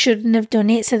 but I shouldn't have done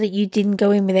it so that you didn't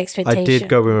go in with expectations. I did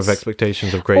go in with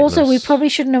expectations of greatness. Also, we probably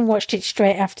shouldn't have watched it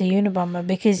straight after Unabomber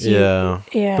because yeah.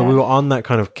 But we were on that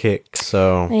kind of kick,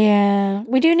 so yeah,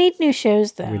 we do need new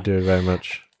shows though. We do very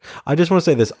much. I just want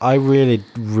to say this: I really,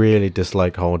 really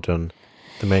dislike Holden,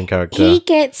 the main character. He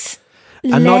gets.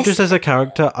 And not just as a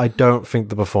character, I don't think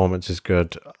the performance is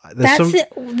good.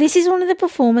 This is one of the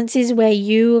performances where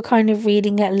you are kind of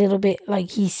reading it a little bit like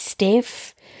he's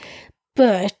stiff,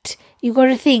 but you got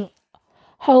to think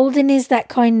Holden is that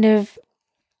kind of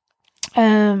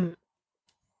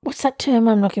what's that term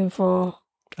I'm looking for?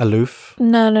 Aloof?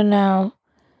 No.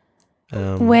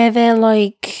 Where they're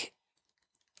like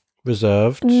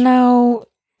reserved? No,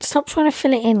 stop trying to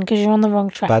fill it in because you're on the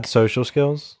wrong track. Bad social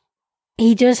skills?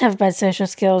 He does have bad social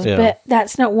skills, but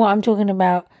that's not what I'm talking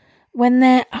about. When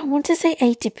they're, I want to say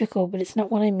atypical, but it's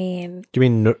not what I mean. Do you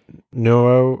mean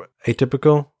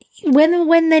neuro-atypical?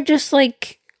 When they're just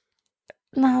like,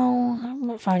 no, I'm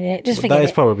not finding it. Just forget that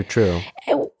is probably true.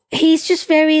 He's just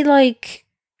very like...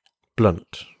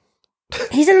 blunt.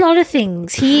 He's a lot of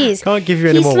things. He is. Can't give you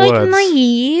any more words. He's like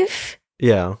naive.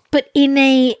 Yeah. But in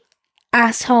a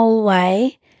asshole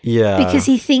way. Yeah. Because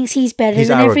he thinks he's better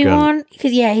than everyone.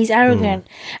 Because, he's arrogant.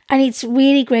 And it's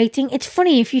really grating. It's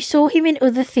funny, if you saw him in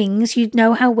other things, you'd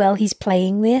know how well he's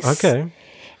playing this. Okay.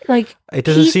 Like, it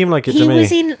doesn't seem like it to me. He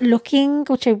was in Looking,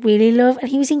 which I really love, and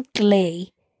he was in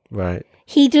Glee. Right.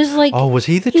 He does like... Oh, was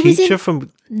he the teacher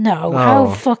from... No,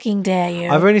 how fucking dare you.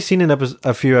 I've only seen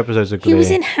a few episodes of Glee. He was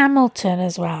in Hamilton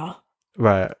as well.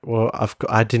 Right. Well,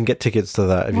 I didn't get tickets to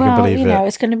that, if you can believe it.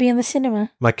 It's going to be in the cinema.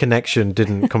 My connection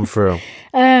didn't come through.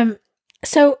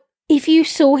 So if you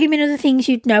saw him in other things,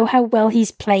 you'd know how well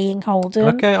he's playing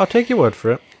Holden. Okay, I'll take your word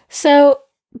for it. So,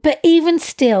 but even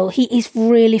still, he is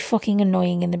really fucking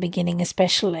annoying in the beginning,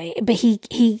 especially. But he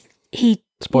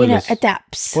Spoilers.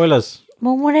 Adapts. Spoilers.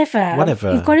 Well,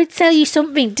 whatever. You've got to tell you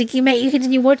something to make you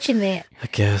continue watching it. I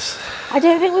guess. I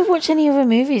don't think we've watched any other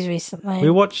movies recently.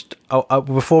 We watched...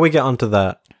 before we get onto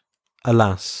that,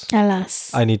 Alas.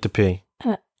 I need to pee.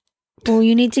 Well,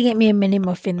 you need to get me a mini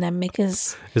muffin then,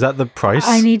 because... Is that the price?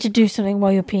 I need to do something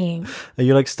while you're peeing. Are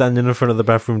you like standing in front of the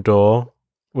bathroom door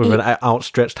with an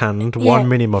outstretched hand? Yeah, one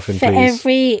mini muffin, for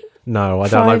please. No, I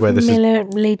don't like where this is. 5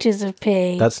 milliliters of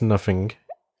pee. That's nothing.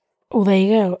 Oh, there you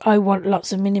go. I want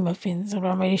lots of mini muffins. I'm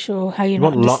not really sure how you're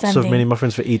not understanding. You want lots of mini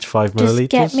muffins for each 5 milliliters?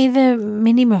 Just get me the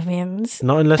mini muffins.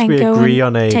 Not unless we agree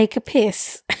on a... take a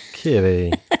piss.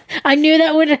 Kitty. I knew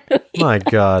that would annoy you. My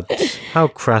God. How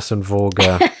crass and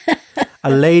vulgar. A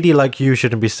lady like you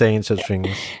shouldn't be saying such things.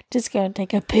 Just go and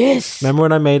take a piss. Remember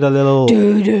when I made a little...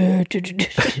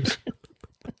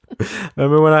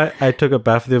 Remember when I took a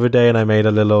bath the other day and I made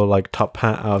a little like top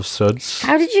hat out of suds?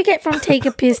 How did you get from take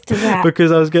a piss to that?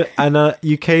 Because I was good, and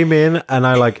you came in and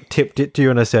I like tipped it to you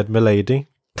and I said, "Milady."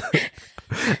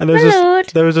 And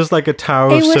there was just like a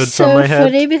tower of suds on my head. It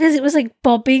was so funny because it was like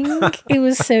bobbing. It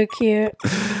was so cute.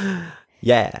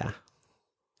 Yeah.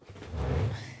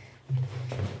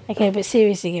 Okay, but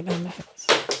seriously, give me my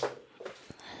face.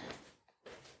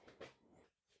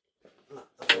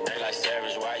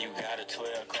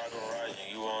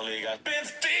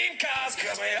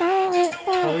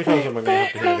 How many times am I going to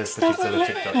have to hear this particular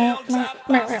TikTok?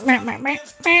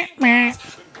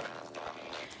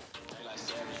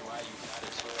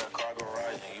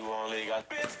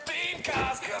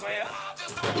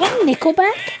 What,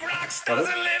 Nickelback?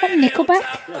 What, Nickelback?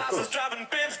 Yeah, of course.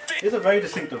 It's a very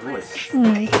distinctive voice.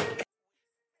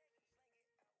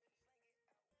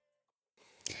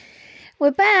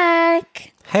 We're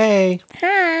back. Hey.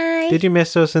 Hi. Did you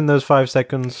miss us in those 5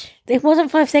 seconds? It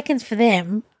wasn't 5 seconds for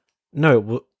them.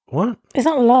 No, what? It's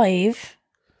not live.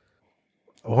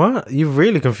 What? You've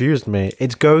really confused me.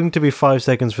 It's going to be 5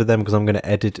 seconds for them because I'm going to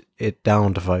edit it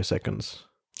down to 5 seconds.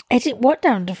 Edit what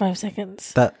down to 5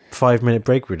 seconds? That 5-minute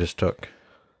break we just took.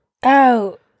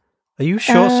 Oh. Are you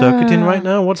short-circuiting right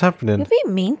now? What's happening? You're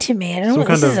being mean to me. I don't know what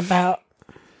this is about.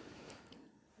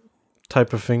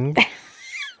 Type of thing?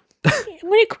 I'm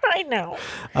going to cry now.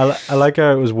 I like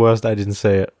how it was worse that I didn't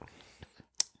say it.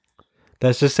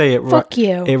 Let's just say it. Fuck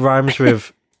you. It rhymes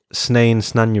with snane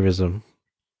snaneurism.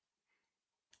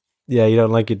 Yeah, you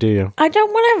don't like it, do you? I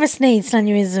don't want to have a snake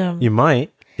aneurysm. You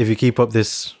might, if you keep up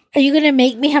this Are you going to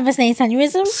make me have a snake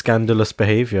aneurysm? scandalous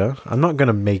behaviour. I'm not going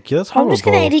to make you. That's I'm horrible. just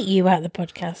going to edit you out of the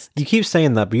podcast. You keep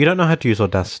saying that, but you don't know how to use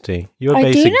Audacity. You're a I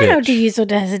basic do know bitch. how to use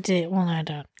Audacity. Well, no, I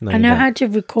don't. No, I you know don't. how to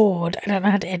record. I don't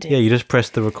know how to edit. Yeah, you just press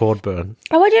the record button.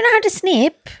 Oh, I do know how to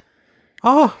snip.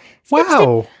 Oh,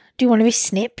 wow. Do you want to be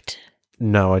snipped?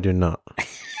 No, I do not.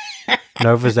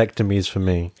 No vasectomies for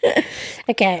me.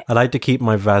 Okay. I like to keep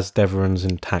my vas deferens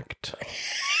intact.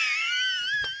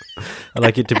 I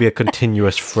like it to be a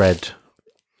continuous thread.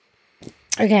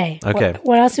 Okay. Okay.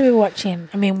 What else are we watching?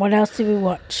 I mean, what else did we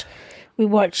watch? We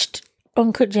watched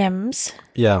Uncut Gems.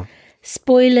 Yeah.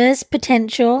 Spoilers,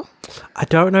 potential. I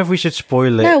don't know if we should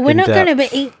spoil it. No, we're in not depth. going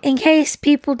to, but in case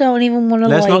people don't even want to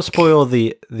Let's not spoil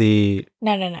the.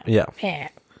 No. Yeah. Yeah.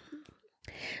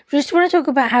 Just want to talk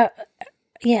about how...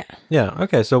 Yeah, Yeah.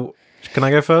 Okay. So, can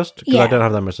I go first? Because Yeah. I don't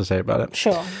have that much to say about it.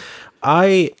 sure.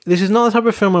 This is not the type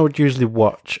of film I would usually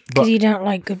watch, but Because you don't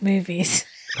like good movies.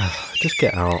 just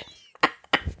get out.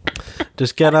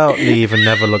 Just get out, leave, and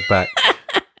never look back.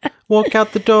 Walk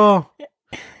out the door.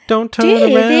 Don't turn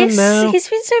around now. He's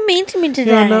been so mean to me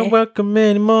today. You're not welcome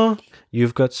anymore.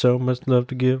 You've got so much love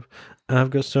to give. I've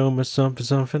got so much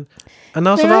something. And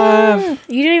I'll survive.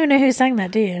 You don't even know who sang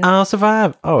that, do you? I'll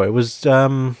survive. Oh, it was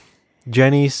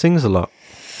Jenny Sings a Lot.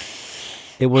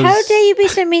 It was. How dare you be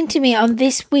so mean to me on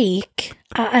this week,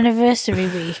 our anniversary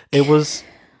week? It was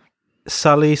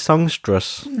Sally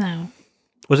Songstress. No.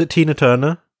 Was it Tina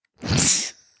Turner?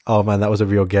 Oh man, that was a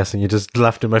real guess, and you just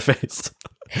laughed in my face.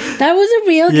 That was a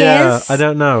real guess. Yeah, I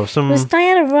don't know. It was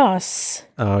Diana Ross.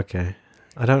 Oh, okay.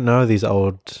 I don't know these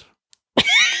old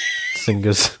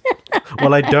singers.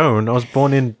 Well, I don't. I was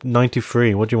born in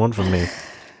 '93. What do you want from me?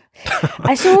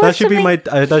 I saw That should be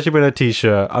something- that should be a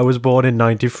T-shirt. I was born in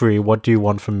 '93. What do you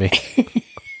want from me?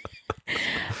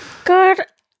 God,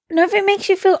 nothing makes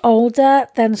you feel older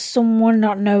than someone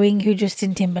not knowing who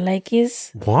Justin Timberlake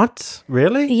is. What?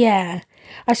 Really? Yeah.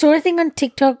 I saw a thing on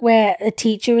TikTok where a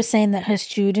teacher was saying that her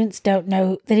students they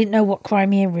didn't know what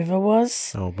Crimea River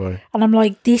was. Oh boy. And I'm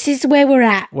like, this is where we're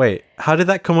at. Wait, how did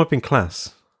that come up in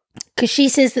class? Because she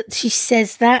says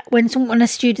that when a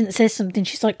student says something,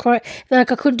 she's like, they're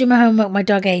like, I couldn't do my homework, my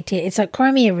dog ate it. It's like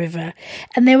Crimea River.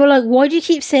 And they were like, why do you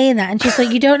keep saying that? And she's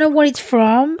like, you don't know what it's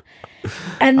from?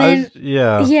 And then,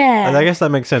 yeah. And I guess that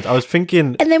makes sense. I was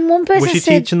thinking, and then one person was she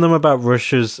said, teaching them about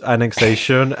Russia's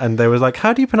annexation? And they was like,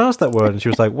 how do you pronounce that word? And she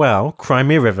was like, well,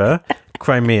 Crimea River,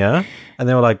 Crimea. And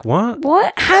they were like, what?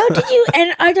 what? How did you?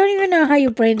 And I don't even know how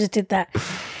your brain just did that.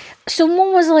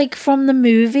 Someone was like, from the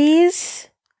movies.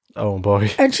 Oh boy.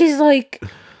 And she's like,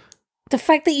 the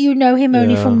fact that you know him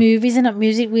only Yeah. from movies and not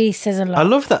music really says a lot. I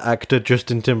love that actor,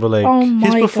 Justin Timberlake. Oh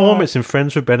His my performance in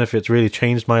Friends with Benefits really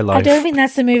changed my life. I don't think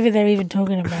that's the movie they're even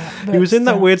talking about. He was in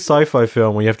that still. weird sci-fi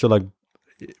film where you have to like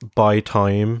buy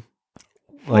time.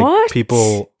 Like What?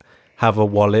 people have a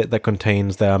wallet that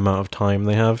contains the amount of time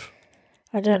they have,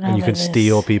 I don't know. and you can about this.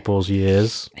 steal people's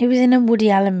years. He was in a Woody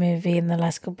Allen movie in the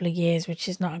last couple of years, which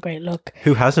is not a great look.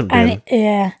 Who hasn't been? And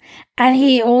yeah, and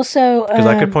he also Because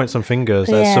I could point some fingers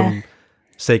at yeah.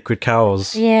 Sacred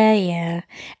Cows. Yeah.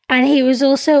 And he was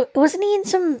also, wasn't he in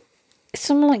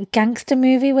some like gangster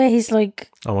movie where he's like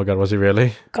Oh my god, was he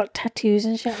really? got tattoos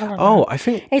and shit? I don't know. Oh, I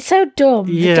think It's so dumb.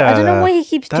 yeah. I don't know why he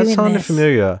keeps that doing sounded this.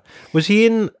 familiar. Was he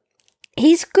in?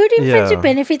 He's good in Friends Yeah. with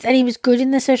Benefits, and he was good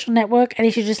in The Social Network, and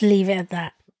he should just leave it at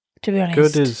that, to be honest.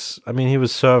 Good is. I mean, he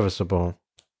was serviceable.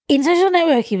 In Social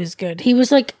Network, he was good. He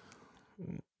was like,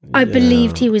 I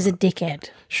believed he was a dickhead.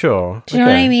 Sure. Do you know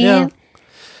what I mean? Yeah.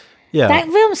 Yeah. That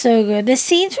film's so good. There's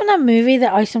scenes from that movie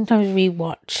that I sometimes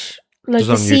rewatch. Like Just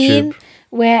the on scene YouTube.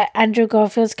 where Andrew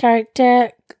Garfield's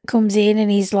character comes in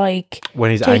and he's like, When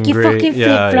he's take angry. your fucking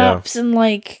yeah, flip-flops and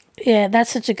like, yeah,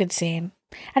 that's such a good scene.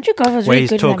 Andrew Garfield's Where really he's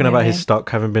good talking in that about movie. his stock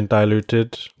having been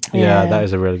diluted. Yeah. Yeah, that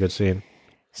is a really good scene.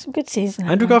 Some good scenes in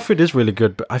that Andrew one. Garfield is really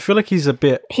good, but I feel like he's a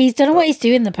bit He's done what he's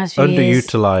doing the past few years.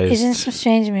 underutilized. He's in some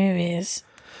strange movies.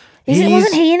 He's-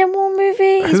 Wasn't he in a war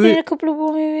movie? He's Who- been in a couple of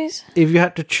war movies. If you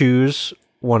had to choose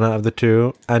one out of the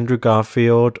two, Andrew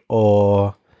Garfield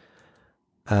or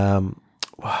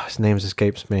his name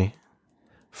escapes me.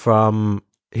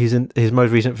 He's in his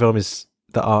most recent film is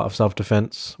The Art of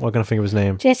Self-Defense. What can I think of his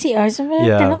name? Jesse Eisenberg?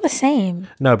 Yeah. They're not the same.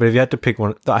 No, but if you had to pick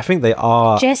one, I think they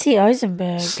are Jesse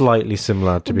Eisenberg. slightly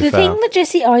similar. To be The fair, thing that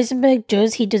Jesse Eisenberg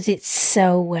does, he does it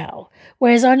so well.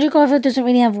 Whereas Andrew Garfield doesn't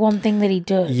really have one thing that he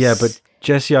does. yeah, but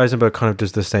Jesse Eisenberg kind of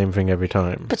does the same thing every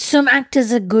time. But some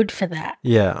actors are good for that.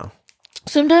 Yeah,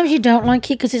 Sometimes you don't like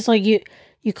it because it's like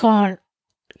you can't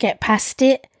get past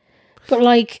it. But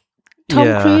like Tom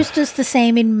Yeah. Cruise does the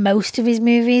same in most of his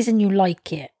movies, and you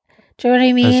like it. Do you know what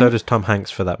I mean? and so does Tom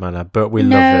Hanks for that matter. But we love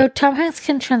no, it. Tom Hanks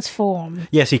can transform.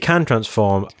 Yes, he can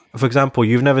transform. For example,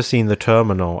 you've never seen The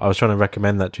Terminal. I was trying to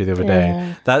recommend that to you the other day.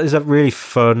 Yeah. That is a really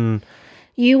fun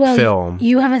film.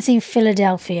 You haven't seen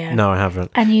Philadelphia. No, I haven't.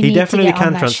 And you he need to definitely get on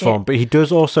can that transform, shit. but he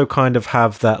does also kind of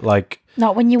have that like.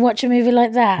 Not when you watch a movie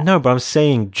like that. No, but I'm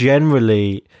saying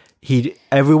generally,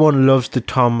 everyone loves the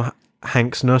Tom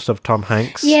Hanksness of Tom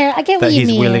Hanks. Yeah, I get that what you he's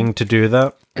mean. willing to do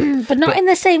that. But not in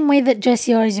the same way that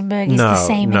Jesse Eisenberg is the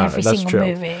same in every that's single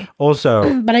true. movie.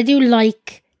 Also, But I do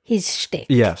like his shtick.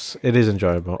 yes, it is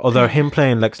enjoyable. Although him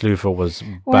playing Lex Luthor was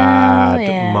Well, bad.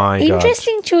 yeah. My God.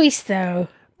 Interesting choice, though.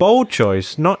 Bold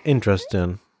choice, not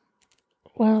interesting.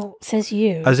 Well, says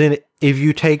you. As in, if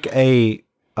you take a,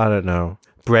 I don't know,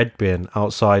 bread bin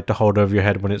outside to hold over your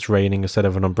head when it's raining instead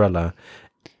of an umbrella,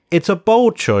 it's a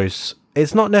bold choice.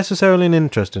 It's not necessarily an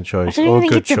interesting I choice don't or a even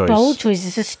think good it's choice. a bold choice.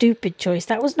 It's a stupid choice.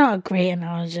 That was not a great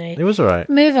analogy. It was alright.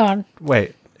 Move on.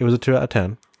 Wait, it was a 2 out of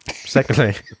 10.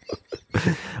 Secondly,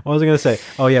 what was I going to say?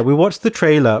 Oh yeah, we watched the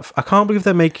trailer. I can't believe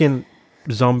they're making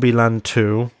Zombieland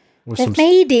 2 with They've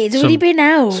made it. It's already been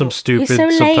out. some stupid It's so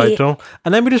late. subtitle.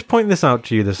 And let me just point this out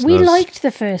to you, We listeners. liked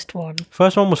the first one.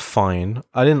 First one was fine.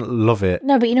 I didn't love it,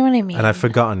 No, but you know what I mean. and I've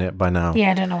forgotten it by now.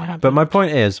 Yeah, I don't know what happened. But my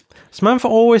point is, Samantha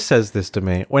always says this to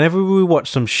me. Whenever we watch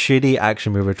some shitty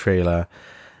action movie trailer,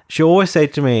 she always say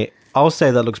to me, I'll say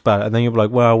that looks bad, and then you'll be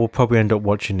like, well, we'll probably end up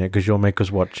watching it because you'll make us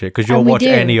watch it because you'll And we watch do.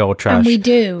 any old trash. And we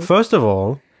do. First of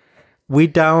all, we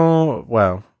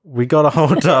got a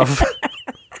hold of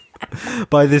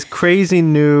by this crazy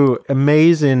new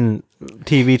amazing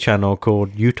TV channel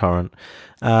called uTorrent,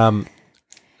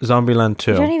 Zombieland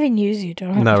 2. You don't even use you,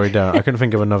 don't No, we don't. I couldn't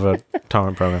think of another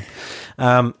torrent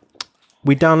program.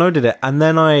 We downloaded it, and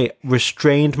then I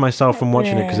restrained myself from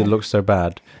watching it because it looked so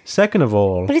bad. Second of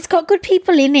all, But it's got good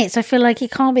people in it, so I feel like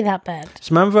it can't be that bad.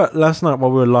 Samantha, last night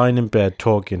while we were lying in bed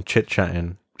talking,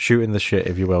 chit-chatting, shooting the shit,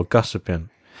 if you will,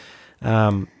 gossiping,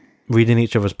 reading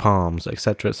each other's palms,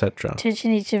 etc., etc.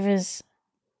 Touching each other's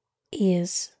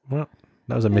ears. Well,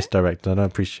 that was a misdirect. I don't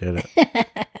appreciate it.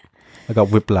 I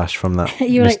got whiplash from that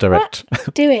You were like, misdirect.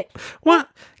 what? Do it. What?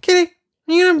 Kitty,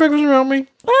 you gonna have breakfast without me? You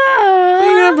gonna Ah,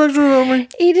 have breakfast without me?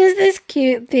 he does this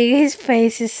cute thing. His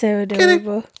face is so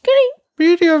adorable.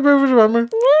 You gonna have breakfast without me?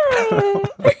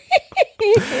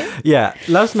 Yeah,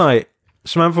 last night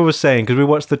Samantha was saying, because we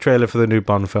watched the trailer for the new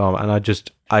Bond film, and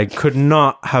I could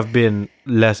not have been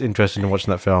less interested in watching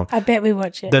that film. I bet we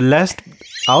watch it.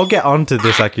 I'll get onto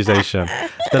this accusation.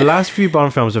 The last few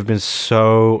Bond films have been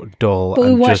so dull. But we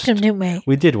and watched them, didn't we?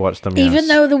 We did watch them, Even yes.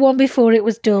 though the one before it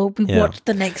was dull, we Yeah. watched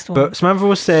the next one. But Samantha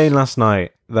was saying last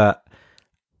night that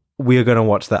we are going to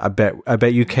watch that. I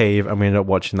bet you cave, and we end up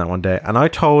watching that one day. And I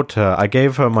told her, I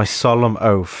gave her my solemn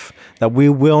oath that we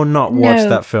will not watch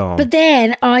that film. But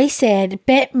then I said,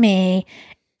 bet me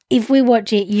if we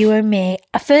watch it, you and me.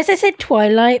 At first I said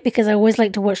Twilight because I always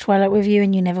like to watch Twilight with you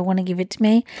and you never want to give it to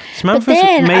me. Samantha's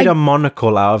then made I- a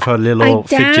monocle out of her I little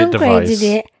fidget downgraded device.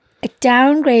 it I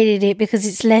downgraded it because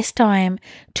it's less time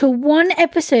to one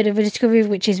episode of A Discovery of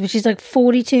Witches, which is like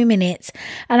 42 minutes.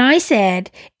 And I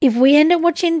said, if we end up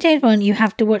watching James Bond, you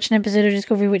have to watch an episode of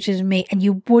Discovery of Witches with me. And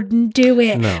you wouldn't do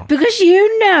it. No. Because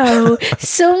you know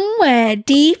somewhere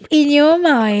deep in your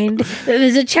mind that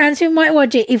there's a chance we might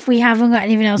watch it if we haven't got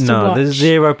anything else to watch. No, there's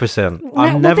 0%. No,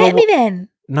 well, bet me then.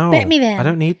 No, bet me then. I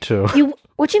don't need to.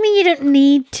 What do you mean you don't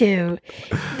need to?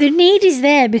 The need is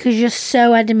there because you're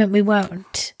so adamant we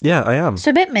won't. Yeah, I am.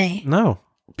 So bet me. No.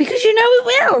 Because you know we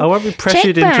will. I won't be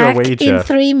pressured Check into a back wager. in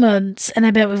 3 months and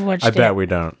I bet we've watched it. I bet we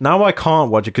don't. Now I can't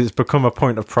watch it because it's become a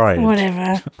point of pride.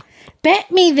 Whatever.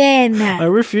 Bet me then. I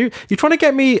refuse. You're trying to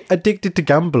get me addicted to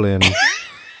gambling.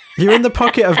 You're in the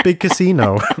pocket of Big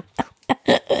Casino.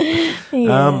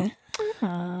 Yeah.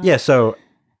 Yeah, so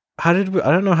how did we...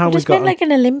 I don't know how we Just got... meant like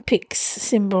an Olympics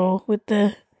symbol with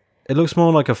the... It looks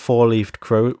more like a four-leafed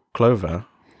clover.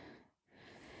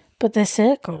 But they're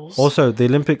circles. Also, the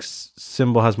Olympics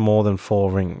symbol has more than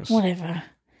 4 rings. Whatever.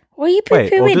 What are you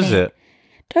Wait, poo-pooing or does it?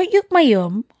 Don't yuck my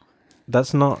yum.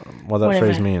 That's not what that Whatever.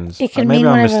 phrase means. It can Maybe mean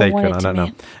I'm whatever I mistaken. want it I to don't know.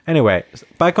 mean. Anyway,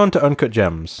 back on to Uncut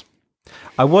Gems.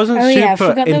 I wasn't Oh, yeah, I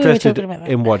super forgot that we were interested talking about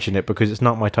that. in watching it because it's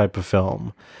not my type of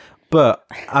film. But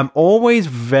I'm always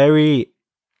very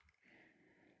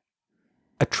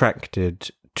attracted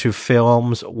to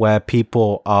films where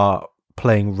people are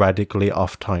playing radically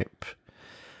off type.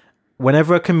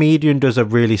 Whenever a comedian does a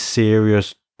really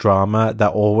serious drama,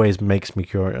 that always makes me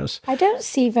curious. I don't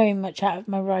see very much out of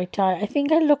my right eye. I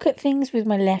think I look at things with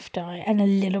my left eye and a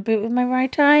little bit with my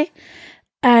right eye.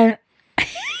 And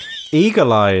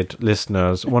Eagle-eyed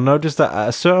listeners will notice that at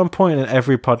a certain point in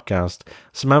every podcast,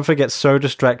 Samantha gets so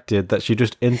distracted that she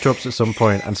just interrupts at some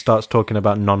point and starts talking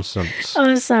about nonsense.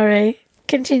 I'm sorry.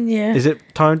 Continue. Is it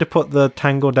time to put the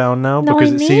tangle down now? No,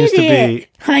 Because I it need seems to it. be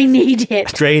I need it.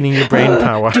 draining your brain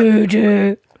power.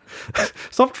 Do.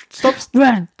 Stop.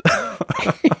 Run.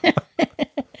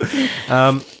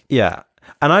 Yeah.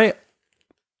 And I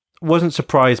wasn't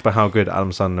surprised by how good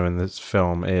Adam Sandler in this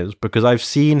film is because I've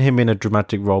seen him in a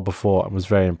dramatic role before and was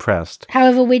very impressed.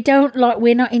 However,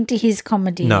 we're not into his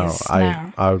comedies. No,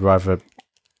 I would rather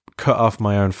cut off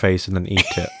my own face and then eat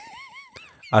it.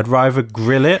 I'd rather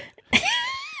grill it,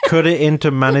 cut it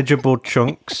into manageable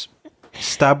chunks,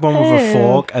 stab one with a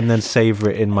fork, and then savor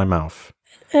it in my mouth.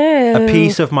 A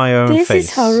piece of my own face. This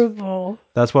is horrible.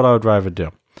 That's what I would rather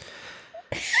do.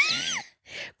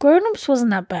 Grown Ups wasn't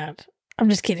that bad. I'm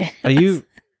just kidding. Are you...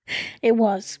 It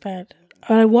was bad.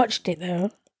 I watched it though,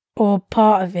 or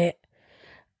part of it.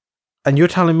 And you're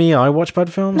telling me I watch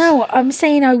bad films? No, I'm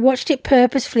saying I watched it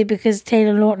purposefully because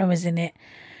Taylor Lautner was in it.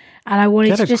 And I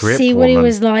wanted to just see what he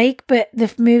was like, but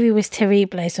the movie was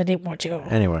terrible, so I didn't watch it all.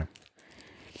 Anyway.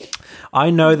 I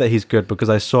know that he's good because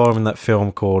I saw him in that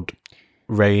film called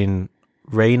Rain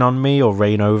on Me or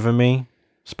Rain Over Me.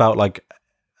 It's about like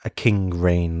a king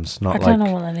reigns, not I like don't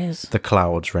know what that is. the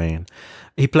clouds reign.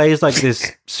 He plays like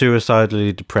this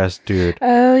suicidally depressed dude.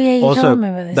 Oh, yeah, you Also, told me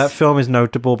about this. that film is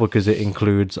notable because it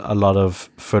includes a lot of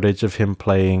footage of him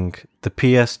playing the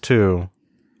PS2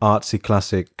 artsy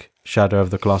classic Shadow of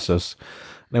the Colossus.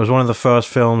 And it was one of the first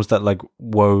films that like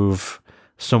wove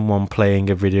someone playing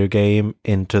a video game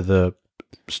into the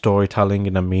storytelling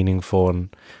in a meaningful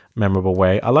and memorable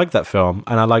way. I like that film,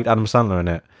 and I liked Adam Sandler in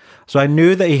it. So I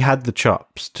knew that he had the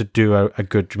chops to do a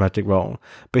good dramatic role,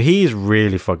 but he's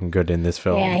really fucking good in this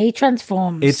film. Yeah, he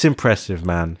transforms. It's impressive,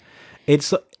 man.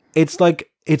 It's like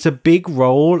it's a big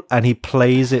role, and he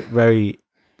plays it very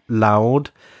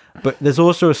loud. But there's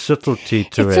also a subtlety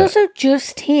to it. It's also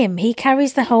just him. He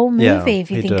carries the whole movie, Yeah, if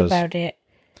you he think does. about it.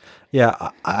 Yeah,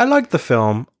 I like the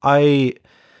film. You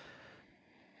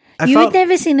had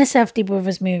never seen a Safdie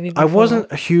Brothers movie before. I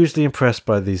wasn't hugely impressed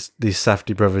by these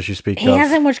Safdie brothers you speak He of.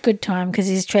 hasn't much good time because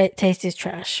his taste is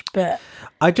trash, but...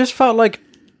 I just felt like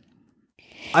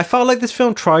this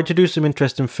film tried to do some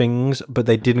interesting things, but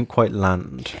they didn't quite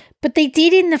land. But they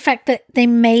did in the fact that they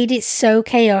made it so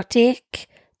chaotic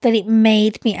that it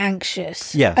made me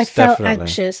anxious. Yes, I felt definitely.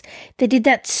 anxious. They did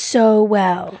that so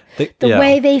well. The Yeah.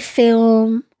 way they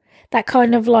film, that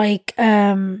kind of like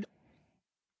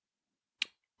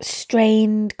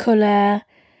strained colour,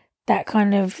 that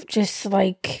kind of just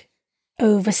like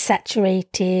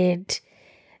oversaturated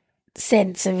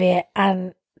sense of it,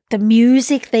 and the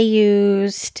music they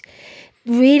used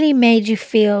really made you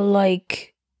feel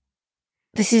like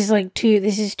this is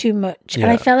too much. And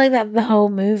I Yeah. felt like that the whole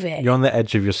movie. You're on the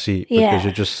edge of your seat because Yeah.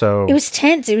 you're just so... It was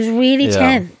tense. It was really Yeah.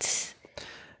 tense.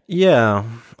 Yeah.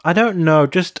 I don't know,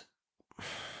 just...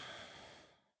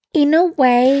 In a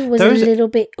way, was Those- a little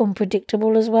bit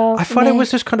unpredictable as well. I for thought it me.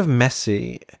 was just kind of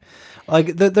messy.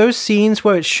 Like those scenes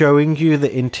where it's showing you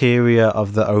the interior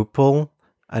of the opal,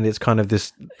 and it's kind of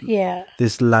this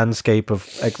landscape of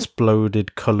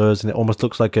exploded colors, and it almost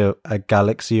looks like a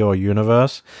galaxy or a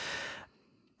universe.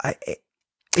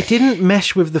 It didn't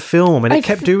mesh with the film, and it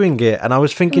kept doing it, and I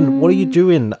was thinking, what are you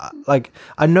doing? Like,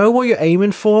 I know what you're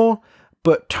aiming for,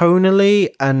 but tonally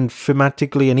and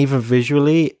thematically and even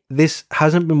visually, this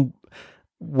hasn't been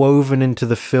woven into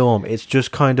the film. It's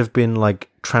just kind of been like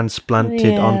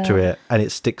transplanted onto it, and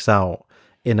it sticks out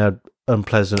in a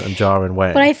unpleasant and jarring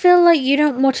way. But I feel like you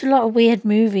don't watch a lot of weird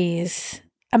movies,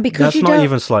 and because that's not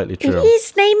even slightly true. It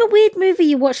is. Name a weird movie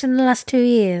you watched in the last 2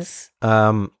 years.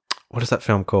 What is that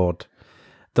film called?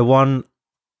 The one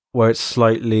where it's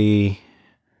slightly...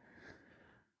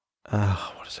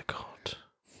 what is it called?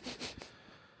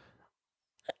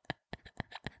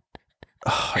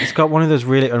 It's got one of those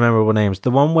really unmemorable names.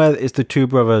 The one where it's the two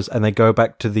brothers and they go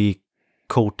back to the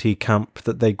culty camp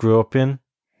that they grew up in.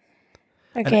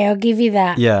 Okay, I'll give you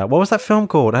that. Yeah, what was that film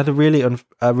called? It had a really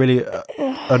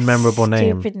unmemorable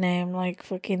name. Stupid name, like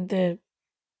fucking The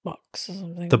Box or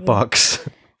something. The Box.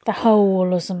 The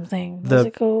Hole or something. What's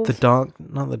it called?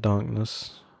 Not The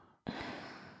Darkness.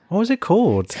 What was it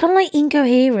called? It's kind of like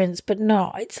Incoherence, but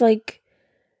not. It's like...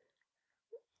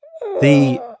 I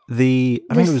think it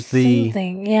was the...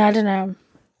 Something. Yeah, I don't know.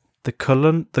 The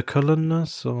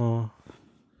Cullenness or...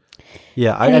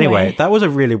 Yeah, anyway, that was a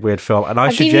really weird film, and I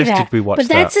suggested we watch that.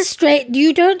 But that's a straight...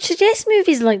 You don't suggest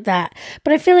movies like that.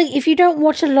 But I feel like if you don't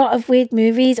watch a lot of weird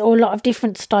movies or a lot of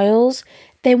different styles,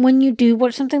 then when you do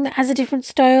watch something that has a different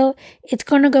style, it's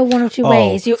going to go one of two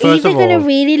ways. You're either going to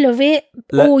really love it,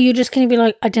 or you're just going to be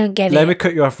like, I don't get it. Let me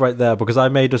cut you off right there, because I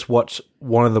made us watch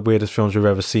one of the weirdest films we've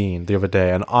ever seen the other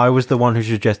day, and I was the one who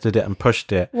suggested it and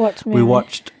pushed it. What movie? We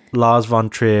watched Lars von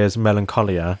Trier's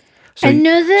Melancholia. So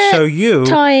you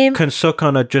can suck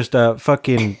on just a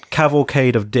fucking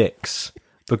cavalcade of dicks,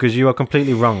 because you are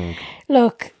completely wrong.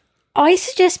 Look, I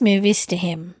suggest movies to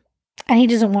him, and he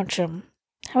doesn't watch them.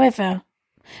 However,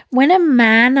 when a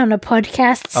man on a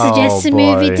podcast suggests a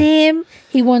movie to him,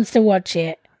 he wants to watch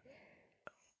it.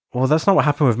 Well, that's not what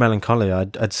happened with Melancholia.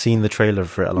 I'd seen the trailer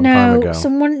for it a long time ago.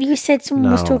 You said someone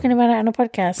was talking about it on a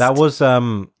podcast. That was, I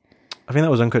think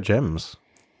that was Uncut Gems.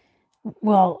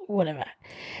 Well, whatever.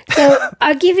 So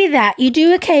I'll give you that. You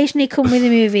do occasionally come with a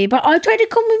movie, but I try to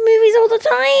come with movies all the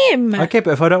time. Okay,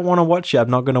 but if I don't want to watch it,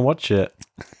 I'm not going to watch it.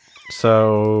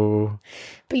 So...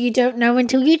 But you don't know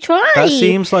until you try. That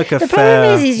seems like a fair way to live. The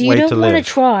problem is you don't want to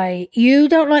try. You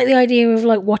don't like the idea of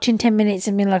like watching 10 minutes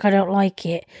and being like, I don't like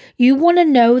it. You want to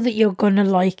know that you're going to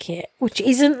like it, which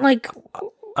isn't like...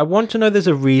 I want to know there's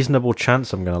a reasonable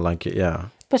chance I'm going to like it, yeah.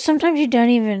 But sometimes you don't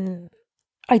even...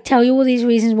 I tell you all these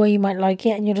reasons why you might like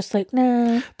it, and you're just like,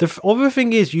 nah. The other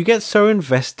thing is, you get so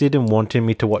invested in wanting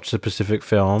me to watch a specific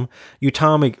film. You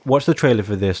tell me, watch the trailer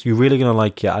for this. You're really going to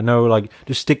like it. I know, like,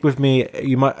 just stick with me.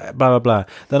 You might, blah, blah, blah.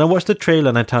 Then I watch the trailer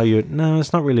and I tell you, no,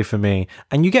 it's not really for me.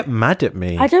 And you get mad at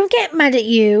me. I don't get mad at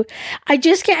you. I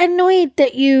just get annoyed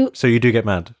that you... So you do get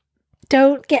mad?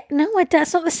 Don't get... No,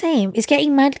 that's not the same. Is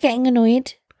getting mad getting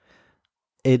annoyed?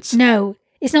 It's... No.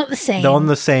 It's not the same. They're on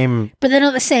the same... But they're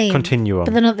not the same. Continuum.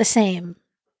 But they're not the same.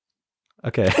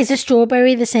 Okay. Is a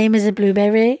strawberry the same as a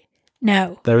blueberry?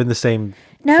 No. They're in the same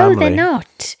No, family. They're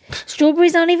not.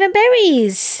 Strawberries aren't even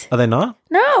berries. Are they not?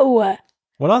 No.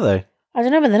 What are they? I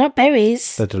don't know, but they're not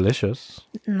berries. They're delicious.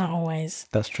 Not always.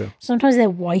 That's true. Sometimes they're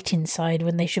white inside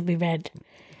when they should be red.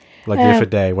 Like the other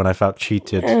day when I felt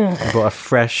cheated. I bought a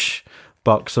fresh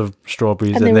box of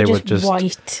strawberries and they were just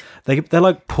white. They're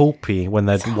like pulpy when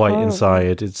they're white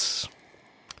inside. It's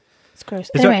gross.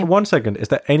 Anyway. 1 second. Is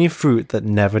there any fruit that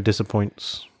never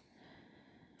disappoints?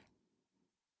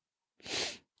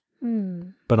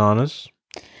 Bananas?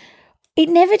 It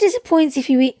never disappoints if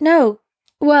you eat... No.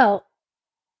 Well,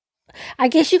 I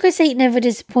guess you could say it never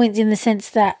disappoints in the sense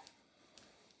that...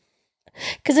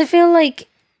 Because I feel like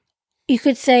you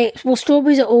could say, well,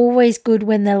 strawberries are always good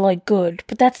when they're like good,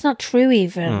 but that's not true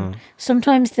even.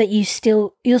 Sometimes that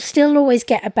you'll still always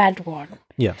get a bad one.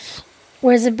 Yes.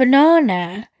 Whereas a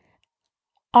banana,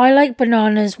 I like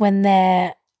bananas when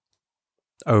they're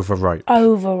overripe.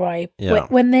 Yeah.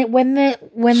 When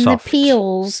the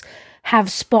peels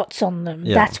have spots on them.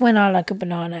 Yeah. That's when I like a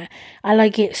banana. I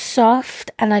like it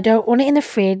soft and I don't want it in the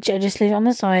fridge. I just leave it on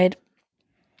the side.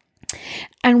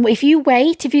 And if you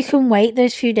can wait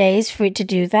those few days for it to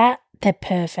do that, they're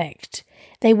perfect.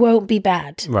 They won't be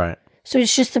bad. Right. So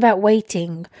it's just about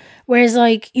waiting. Whereas,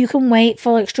 like, you can wait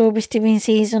for, like, strawberries to be in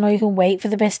season, or you can wait for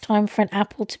the best time for an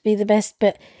apple to be the best,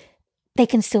 but they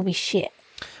can still be shit.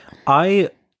 I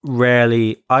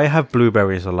have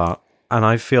blueberries a lot. and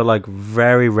I feel like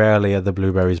very rarely are the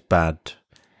blueberries bad.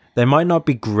 They might not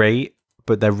be great,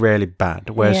 but they're rarely bad.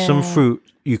 Whereas some fruit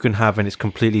you can have and it's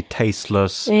completely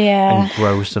tasteless and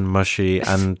gross and mushy.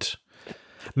 And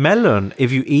melon,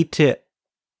 if you eat it,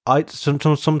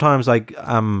 sometimes like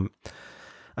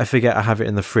I forget I have it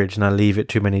in the fridge and I leave it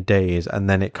too many days and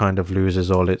then it kind of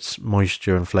loses all its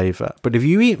moisture and flavor. But if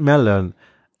you eat melon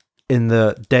in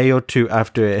the day or two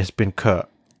after it has been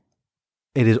cut,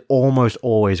 it is almost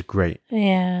always great.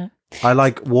 Yeah. I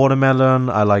like watermelon.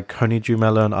 I like honeydew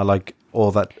melon. I like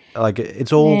all that. Like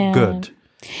it's all good.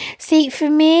 See, for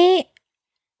me,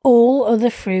 all other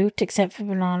fruit except for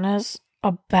bananas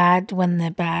are bad when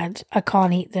they're bad. I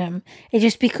can't eat them. It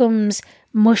just becomes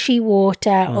mushy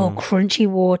water or crunchy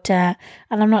water,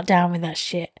 and I'm not down with that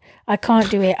shit. I can't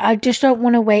do it. I just don't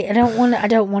want to wait. I don't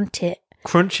want it.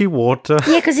 Crunchy water?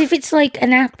 Yeah, because if it's like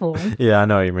an apple. Yeah, I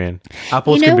know what you mean.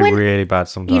 Apples can be really bad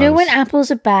sometimes. You know when apples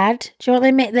are bad? Do you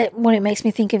know what it makes me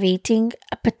think of eating?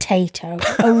 A potato.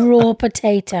 A raw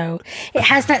potato. It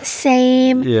has that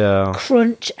same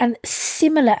crunch and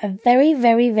similar, a very,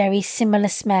 very, very similar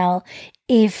smell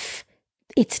if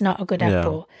it's not a good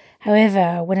apple.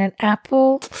 However, when an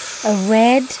apple, a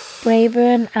red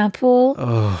Braeburn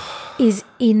apple is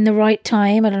in the right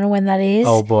time, I don't know when that is.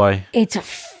 Oh boy. It's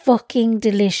fucking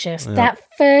delicious. Yeah. That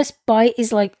first bite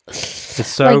is like, it's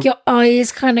so, like your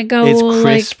eyes kind of go. It's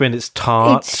crisp and it's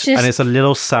tart and it's a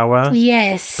little sour.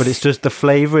 Yes, but it's just the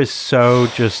flavor is so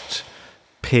just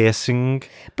piercing.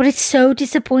 But it's so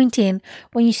disappointing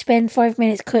when you spend 5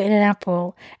 minutes cutting an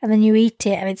apple and then you eat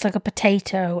it and it's like a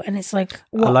potato and it's like.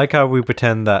 What? I like how we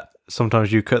pretend that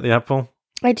sometimes you cut the apple.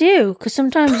 I do, because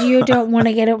sometimes you don't want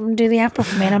to get up and do the apple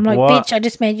for me. And I'm like, bitch, I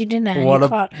just made you dinner. What a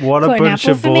bunch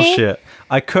of bullshit.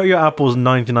 I cut your apples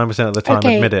 99% of the time,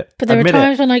 admit it. But there are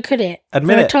times when I cut it.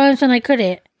 Admit it. There are times when I cut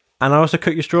it. And I also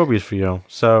cut your strawberries for you,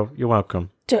 so you're welcome.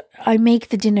 I make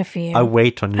the dinner for you. I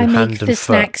wait on you hand and foot. I make the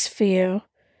snacks for you.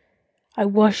 I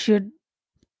wash your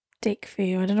dick for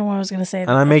you. I don't know what I was going to say. And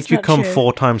I make you come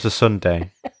 4 times a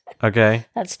Sunday. Okay?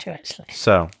 That's true, actually.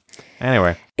 So,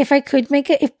 anyway. If I could make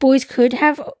it, if boys could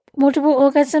have multiple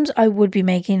orgasms, I would be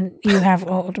making you have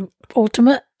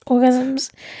ultimate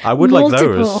orgasms. I would like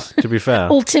those, to be fair.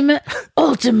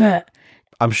 Ultimate.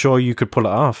 I'm sure you could pull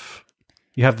it off.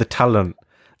 You have the talent,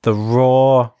 the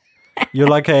raw. You're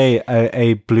like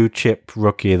a blue chip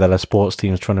rookie that a sports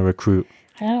team is trying to recruit.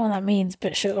 I don't know what that means,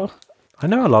 but sure. I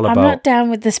know a lot about. I'm not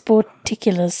down with the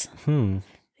sporticulars.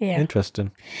 Yeah.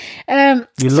 Interesting.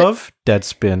 You love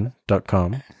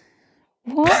Deadspin.com.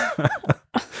 What?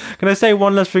 Can I say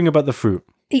one last thing about the fruit?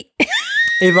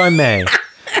 If I may.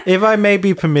 If I may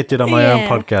be permitted on my own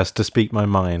podcast to speak my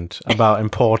mind about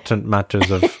important matters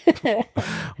of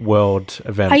world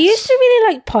events. I used to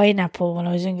really like pineapple when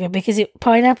I was younger because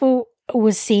pineapple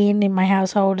was seen in my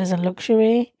household as a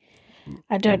luxury.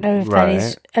 I don't know if that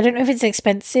is. I don't know if it's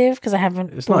expensive because I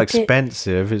haven't. It's not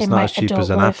expensive. It's not as cheap as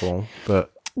an apple,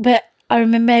 but I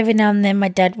remember every now and then my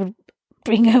dad would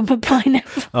bring home a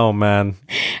pineapple. Oh man!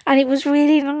 And it was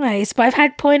really nice. But I've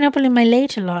had pineapple in my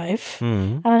later life,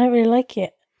 and I don't really like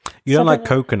it. You don't like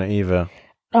coconut either.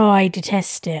 Oh, I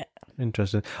detest it.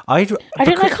 Interesting. I don't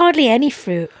like hardly any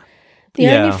fruit. The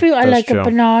only fruit I like are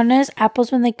bananas,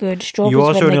 apples when they're good, strawberries when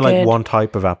they're good. You also only like one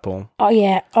type of apple. Oh,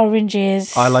 yeah,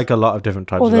 oranges. I like a lot of different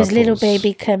types of apples. Or those little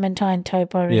baby clementine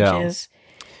type oranges.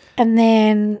 Yeah. And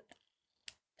then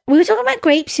we were talking about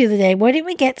grapes the other day. Why didn't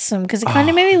we get some? Because it kind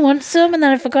of made me want some and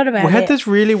then I forgot about it. We had this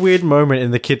really weird moment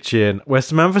in the kitchen where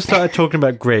Samantha started talking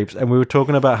about grapes and we were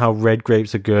talking about how red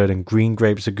grapes are good and green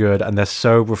grapes are good and they're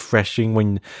so refreshing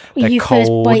when they're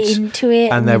cold. First bite into it.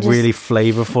 And they're really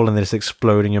flavorful and they just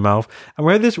explode in your mouth. And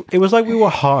we had this, it was like we were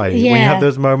high. Yeah. When you have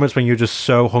those moments when you're just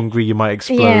so hungry you might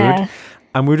explode. Yeah.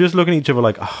 And we were just looking at each other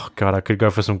like, oh, God, I could go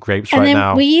for some grapes right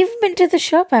now. We even went to the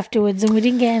shop afterwards and we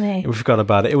didn't get any. We forgot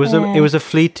about it. It was a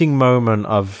fleeting moment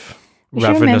of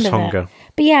ravenous hunger.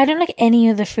 But yeah, I don't like any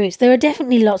other fruits. There are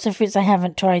definitely lots of fruits I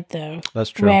haven't tried, though. That's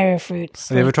true. Rarer fruits.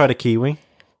 Have you ever tried a kiwi?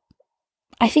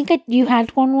 I think you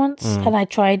had one once and I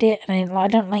tried it and I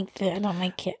don't like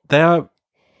it. They are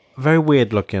very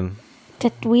weird looking.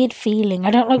 That weird feeling.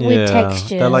 I don't like weird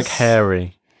textures. They're like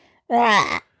hairy.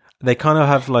 They kind of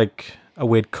have like a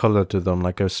weird color to them,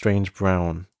 like a strange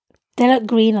brown. They look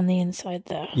green on the inside,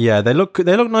 though. Yeah, they look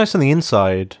nice on the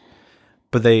inside,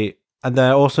 but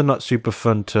they're also not super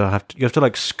fun to have. You have to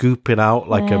like scoop it out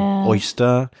like an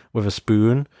oyster with a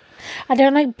spoon. I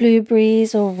don't like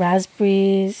blueberries or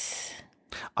raspberries.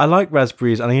 I like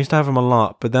raspberries, and I used to have them a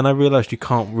lot, but then I realized you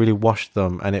can't really wash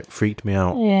them, and it freaked me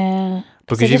out. Yeah,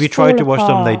 because if you try to wash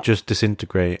them, they just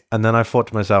disintegrate. And then I thought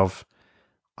to myself,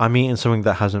 I'm eating something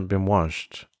that hasn't been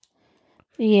washed.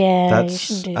 Yeah, you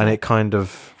shouldn't do And that. it kind of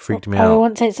freaked me I out.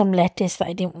 once ate some lettuce that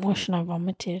I didn't wash and I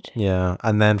vomited. Yeah,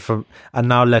 and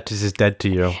now lettuce is dead to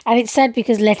you. And it's sad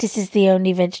because lettuce is the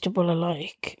only vegetable I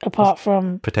like, apart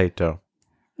from... Potato.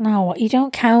 No, you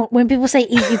don't count... When people say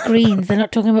eat your greens, they're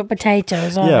not talking about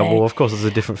potatoes, are Yeah, they? well, of course, it's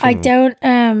a different I thing.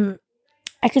 don't...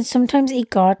 I can sometimes eat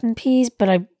garden peas, but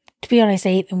to be honest, I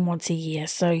eat them once a year,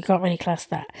 so you can't really class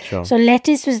that. Sure. So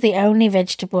lettuce was the only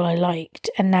vegetable I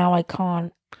liked, and now I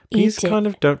can't Peas eat it. kind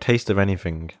of don't taste of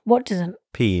anything. What doesn't?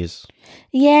 Peas.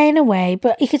 Yeah, in a way,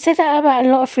 but you could say that about a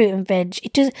lot of fruit and veg.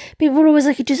 It does. People are always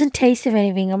like, it doesn't taste of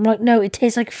anything. I'm like, no, it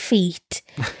tastes like feet.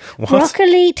 What?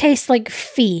 Broccoli tastes like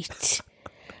feet.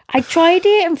 I tried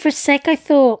it, and for a sec, I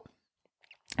thought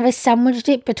if I sandwiched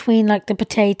it between like the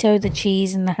potato, the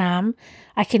cheese, and the ham,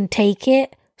 I can take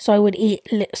it. So I would eat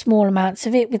small amounts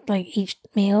of it with like each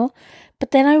meal. But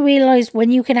then I realised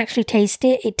when you can actually taste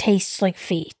it, it tastes like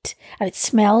feet. And it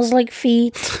smells like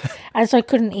feet. And so I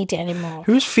couldn't eat it anymore.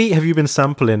 Whose feet have you been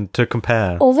sampling to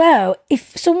compare? Although,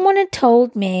 if someone had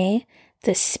told me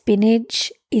that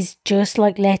spinach is just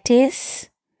like lettuce,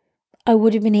 I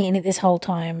would have been eating it this whole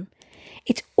time.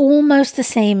 It's almost the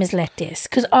same as lettuce.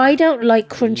 Because I don't like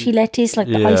crunchy lettuce like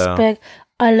the Yeah. iceberg.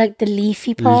 I like the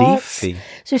leafy parts. Leafy.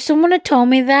 So if someone had told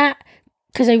me that,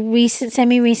 because I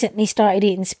semi-recently started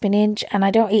eating spinach, and I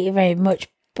don't eat it very much,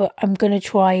 but I'm going to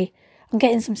try. I'm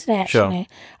getting some today, actually.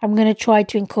 Sure. I'm going to try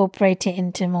to incorporate it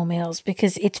into more meals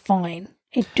because it's fine.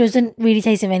 It doesn't really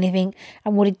taste of anything,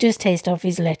 and what it does taste of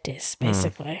is lettuce,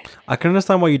 basically. I can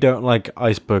understand why you don't like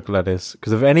iceberg lettuce,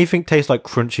 because if anything tastes like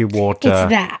crunchy water... It's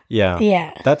that. Yeah.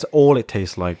 Yeah. That's all it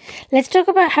tastes like. Let's talk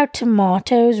about how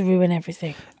tomatoes ruin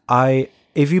everything.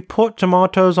 If you put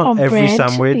tomatoes on every bread,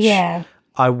 sandwich... Yeah.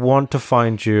 I want to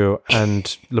find you and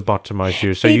lobotomize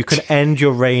you so you can end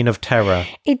your reign of terror.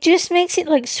 It just makes it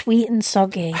like sweet and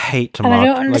soggy. I hate And tomato. I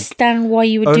don't understand why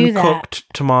you would do that.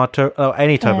 Uncooked tomato,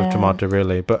 any type of tomato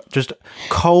really, but just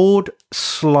cold,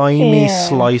 slimy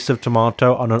slice of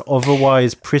tomato on an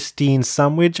otherwise pristine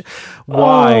sandwich.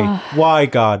 Why? Why,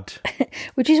 God?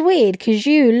 Which is weird because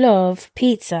you love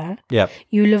pizza. Yep.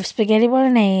 You love spaghetti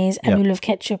bolognese and Yep. you love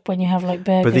ketchup when you have like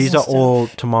burgers. But these and are stuff. all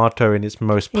tomato in its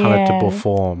most palatable Yeah.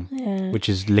 form, which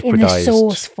is in liquidized. the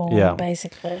sauce form, Yeah.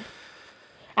 basically.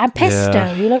 And pesto.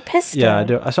 Yeah. You like pesto? Yeah, I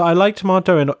do. So I like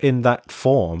tomato in that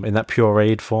form, in that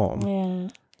pureed form. Yeah.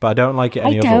 But I don't like it I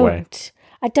any other way. don't.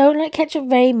 I don't like ketchup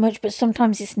very much, but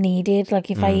sometimes it's needed. Like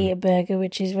if Mm. I eat a burger,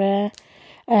 which is rare.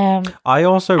 I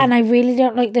also And I really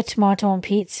don't like the tomato on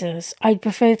pizzas. I'd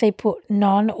prefer if they put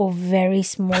none or very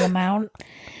small amount.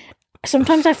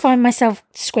 Sometimes I find myself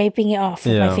scraping it off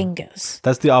with my Yeah. fingers.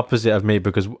 that's the opposite of me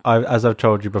because as I've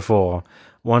told you before,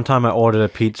 one time I ordered a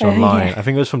pizza online. yeah. I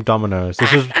think it was from Domino's.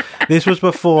 This was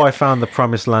before I found the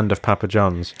promised land of Papa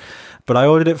John's. But I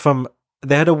ordered it from.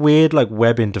 They had a weird like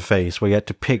web interface where you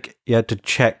had to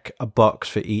check a box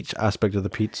for each aspect of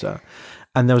the pizza,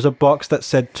 and there was a box that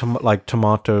said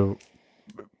tomato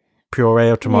puree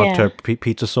or tomato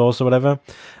pizza sauce or whatever.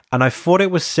 And I thought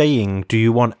it was saying, do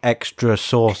you want extra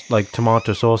sauce, like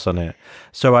tomato sauce on it?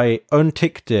 So I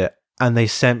unticked it and they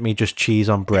sent me just cheese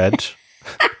on bread.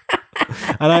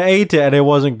 And I ate it and it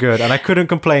wasn't good. And I couldn't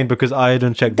complain because I had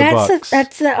unchecked the box.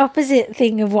 That's the opposite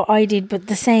thing of what I did, but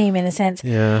the same in a sense.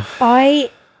 Yeah.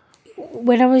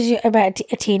 When I was about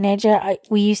a teenager,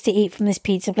 we used to eat from this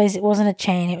pizza place. It wasn't a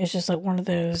chain. It was just like one of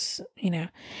those,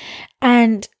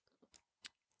 And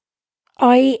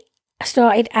I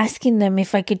started asking them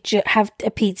if I could have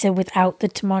a pizza without the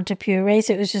tomato puree.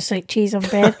 So it was just like cheese on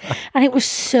bread. And it was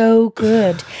so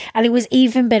good. And it was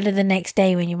even better the next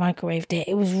day when you microwaved it.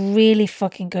 It was really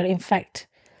fucking good. In fact,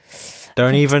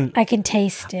 I can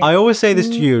taste it. I always say this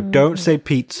to you, don't say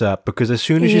pizza, because as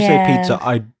soon as you say pizza,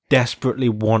 I desperately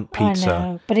want pizza. I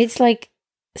know, but it's like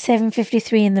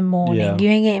 7:53 in the morning. Yeah. You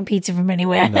ain't getting pizza from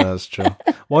anywhere. No, that's true.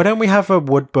 Why don't we have a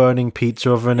wood-burning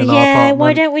pizza oven in our Yeah, apartment?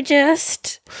 why don't we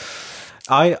just...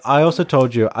 I also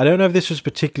told you, I don't know if this was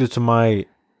particular to my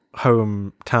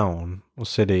hometown or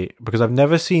city, because I've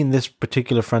never seen this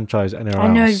particular franchise anywhere else.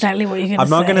 I know exactly what you're going to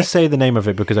say. I'm not going to say the name of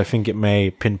it because I think it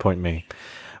may pinpoint me.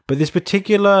 But this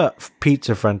particular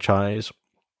pizza franchise,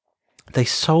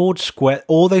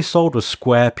 all they sold was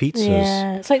square pizzas.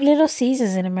 Yeah, it's like Little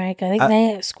Caesars in America. I think they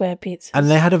have square pizzas. And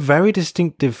they had a very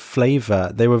distinctive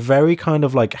flavor. They were very kind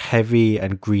of like heavy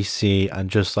and greasy and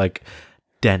just like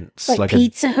dense. Like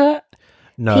Pizza Hut?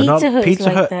 No, Pizza not Hut's Pizza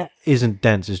like Hut that. isn't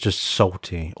dense, it's just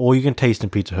salty. All you can taste in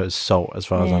Pizza Hut is salt, as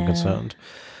far as I'm concerned.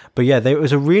 But yeah, it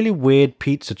was a really weird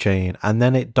pizza chain, and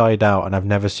then it died out, and I've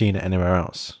never seen it anywhere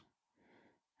else.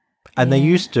 And I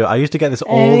used to get this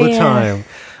all the time.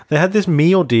 They had this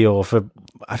meal deal for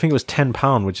I think it was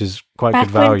 £10, which is quite Back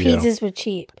good value. when pizzas were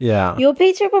cheap. Yeah. Your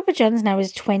pizza at Papa John's now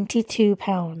is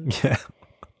 £22. Yeah.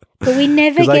 But we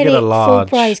never 'Cause I get get a it full large.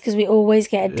 price because we always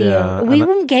get a deal. Yeah, We and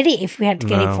wouldn't get it if we had to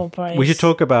get it No. full price. We should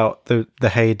talk about the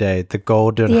heyday, the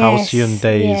golden Yes, halcyon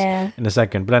days yeah. in a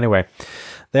second. But anyway,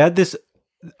 they had this.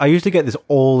 I used to get this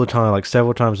all the time, like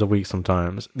several times a week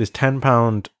sometimes. This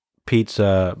 £10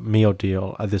 pizza meal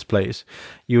deal at this place.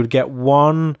 You would get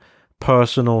one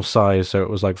personal size, so it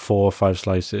was like 4 or 5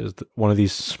 slices. One of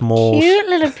these small, Cute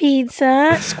little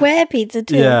pizza. Square pizza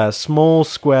too. yeah, small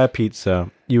square pizza.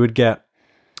 You would get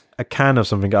a can of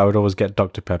something. I would always get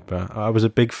Dr. Pepper. I was a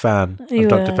big fan You of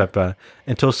Dr. were. Pepper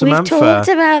until We've Samantha talked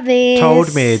about this.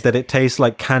 told me that it tastes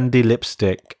like candy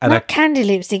lipstick, and Not candy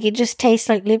lipstick. It just tastes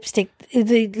like lipstick.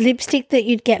 The lipstick that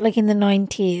you'd get like in the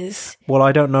 90s.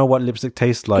 I don't know what lipstick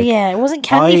tastes like. Yeah, it wasn't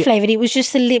candy I- flavored. It was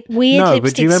just a weird No, lipstick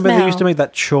but do you remember smell. they used to make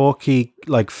that chalky,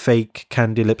 like fake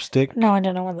candy lipstick? No, I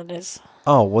don't know what that is.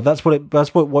 Oh, well, that's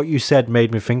what you said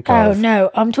made me think Oh of. no,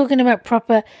 I'm talking about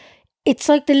proper. It's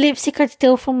like the lipstick I'd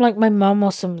steal from like my mum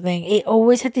or something. It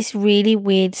always had this really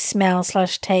weird smell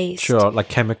 / taste. Sure, like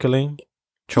chemically,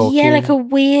 chalky. Yeah, like a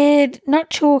weird, not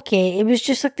chalky. It was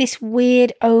just like this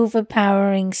weird,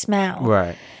 overpowering smell.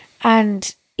 Right.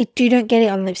 And you don't get it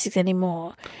on lipsticks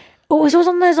anymore. It was always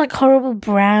on those like horrible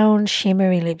brown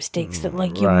shimmery lipsticks that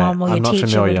like your Right. mum or your I'm not teacher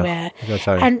familiar. would wear. I gotta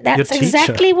tell you. And Your that's teacher?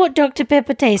 exactly what Dr.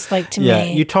 Pepper tastes like to Yeah,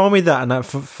 me. you told me that, and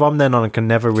from then on, I can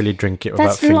never really drink it without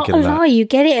That's not thinking a that. lie. You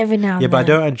get it every now and Yeah, but I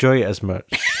then. don't enjoy it as much.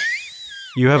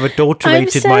 You have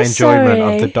adulterated so my enjoyment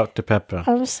sorry. of the Dr. Pepper.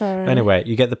 I'm sorry. Anyway,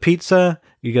 you get the pizza,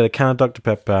 you get a can of Dr.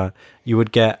 Pepper, you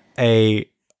would get a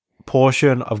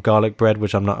portion of garlic bread,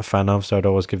 which I'm not a fan of, so I'd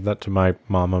always give that to my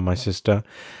mom and my sister.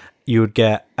 You would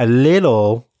get a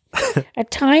little a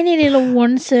tiny little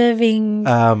one serving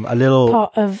a little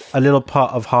pot of.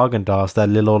 pot of Haagen-Dazs, their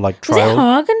little like Was it trial.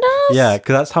 Haagen-Dazs? Yeah,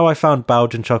 because that's how I found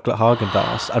Belgian chocolate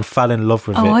Haagen-Dazs and fell in love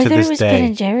with Oh, it I to thought this it was day.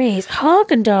 Ben & Jerry's.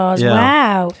 Haagen-Dazs, Yeah.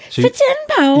 wow. So For you-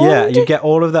 £10? Yeah, you get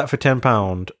all of that for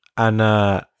 £10, and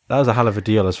that was a hell of a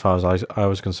deal as far as I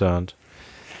was concerned.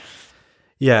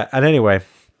 Yeah, and anyway,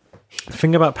 the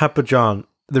thing about Papa John,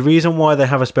 the reason why they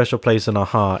have a special place in our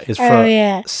heart is for Oh,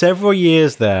 yeah. several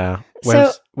years there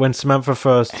So- when Samantha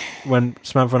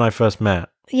and I first met.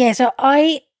 Yeah, so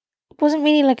I wasn't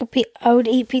really like I would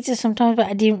eat pizza sometimes, but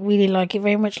I didn't really like it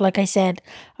very much. Like I said,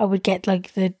 I would get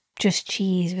like the just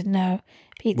cheese with no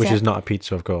pizza. Which is not a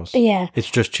pizza, of course. Yeah. It's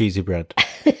just cheesy bread.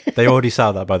 They already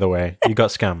sell that, by the way. You got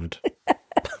scammed.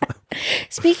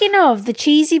 Speaking of, the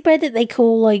cheesy bread that they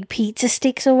call like pizza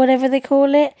sticks or whatever they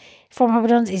call it from Papa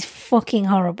John's is fucking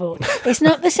horrible. It's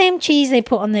not the same cheese they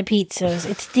put on their pizzas.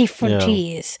 It's different Yeah.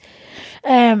 cheese.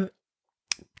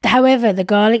 However, the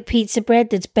garlic pizza bread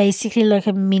that's basically like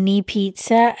a mini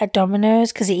pizza at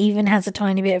Domino's because it even has a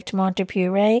tiny bit of tomato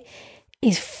puree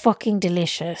is fucking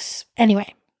delicious.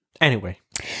 Anyway,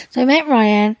 so I met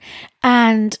Ryan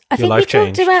and I think we life talked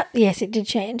changed. about, yes, it did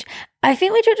change. I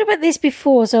think we talked about this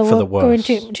before, so For I the won't go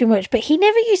into worse. it too much, but he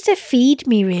never used to feed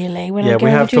me really when I Yeah, go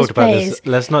we over have to his talked about place. this.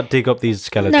 Let's not dig up these No,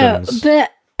 skeletons.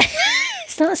 but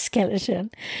it's not a skeleton.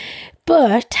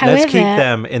 But however, Let's keep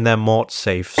them in their mort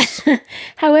safes.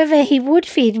 however, he would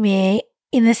feed me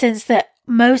in the sense that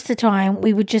most of the time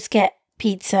we would just get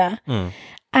pizza.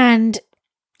 And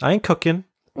I ain't cooking.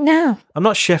 no, I'm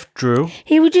not Chef Drew.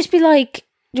 he would just be like,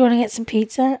 do you want to get some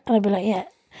pizza? And I'd be like, yeah.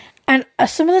 And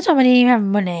some of the time I didn't even have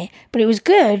money, but it was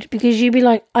good because you'd be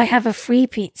like, I have a free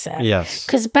pizza. Yes.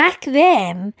 Because back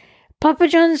then, Papa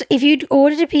John's, if you'd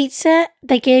ordered a pizza,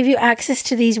 they gave you access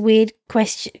to these weird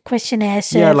questionnaire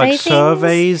survey Yeah, like things.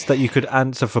 surveys that you could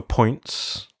answer for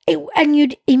points. And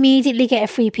you'd immediately get a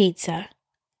free pizza.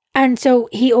 And so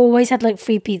he always had like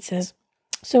free pizzas.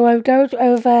 So I would go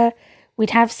over,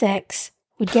 we'd have sex,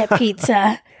 we'd get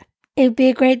pizza. It'd be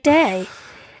a great day.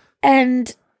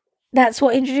 And that's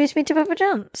what introduced me to Papa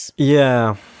John's.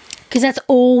 Yeah. Because that's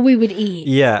all we would eat.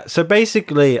 Yeah. So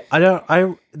basically,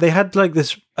 they had like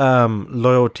this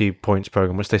loyalty points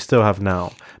program, which they still have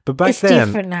now. But back It's then,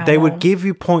 different now, they though. would give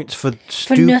you points for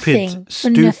nothing. For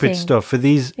nothing. stuff, for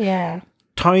these Yeah.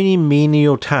 tiny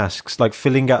menial tasks, like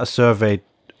filling out a survey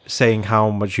saying how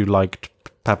much you liked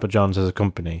Papa John's as a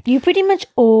company. You pretty much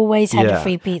always had a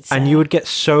free pizza. And you would get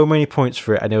so many points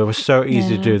for it, and it was so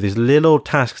easy to do. These little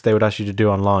tasks they would ask you to do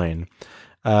online.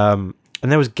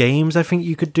 And there was games I think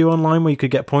you could do online where you could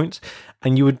get points,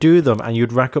 and you would do them and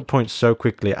you'd rack up points so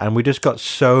quickly, and we just got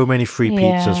so many free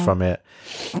pizzas Yeah. from it.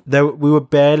 We were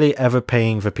barely ever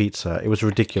paying for pizza. It was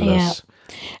ridiculous.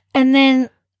 And then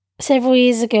several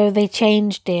years ago they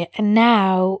changed it, and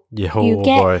now Yeah, you oh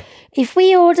get boy. if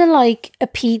we order like a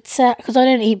pizza, because I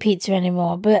don't eat pizza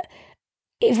anymore, but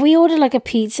if we order like a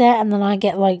pizza and then I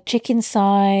get like chicken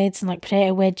sides and like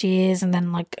potato wedges and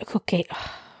then like a cookie.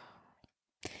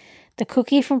 The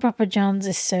cookie from Papa John's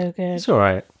is so good. It's all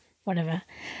right. Whatever.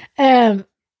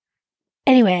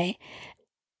 Anyway,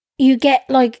 you get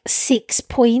like 6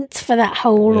 points for that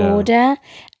whole order,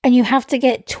 and you have to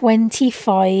get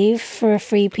 25 for a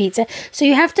free pizza. So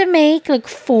you have to make like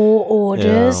 4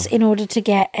 orders in order to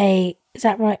get a. Is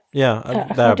that right? Yeah,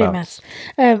 I can't do maths.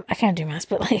 I can't do maths,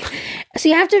 but like, so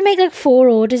you have to make like 4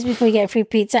 orders before you get a free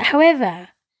pizza. However,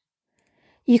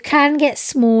 you can get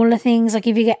smaller things. Like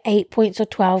if you get 8 points or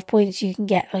 12 points, you can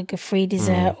get like a free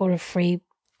dessert or a free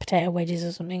potato wedges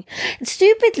or something. And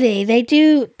stupidly,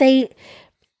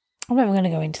 I'm not even going to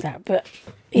go into that, but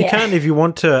you can if you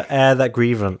want to air that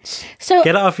grievance. So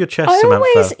get it off your chest, I Samantha.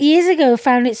 always, years ago,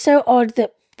 found it so odd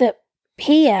that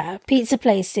here, pizza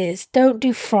places don't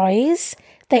do fries.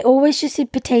 They always just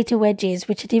did potato wedges,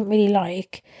 which I didn't really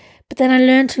like. But then I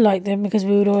learned to like them because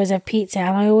we would always have pizza,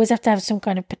 and I always have to have some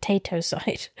kind of potato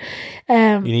side.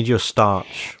 You need your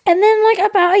starch. And then, like,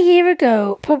 about a year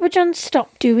ago, Papa John's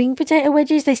stopped doing potato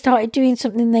wedges. They started doing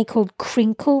something they called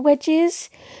crinkle wedges,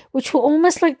 which were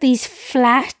almost like these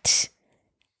flat,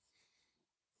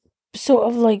 sort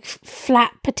of like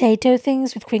flat potato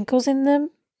things with crinkles in them.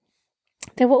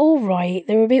 They were all right.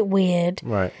 They were a bit weird.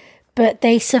 Right. But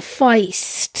they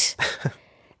sufficed.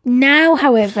 Now,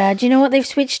 however, do you know what they've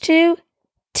switched to?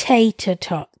 Tater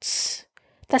tots.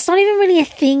 That's not even really a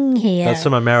thing here. That's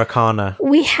some Americana.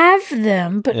 We have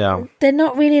them, but they're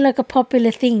not really like a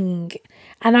popular thing.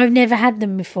 And I've never had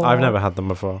them before. I've never had them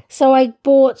before. So I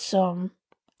bought some.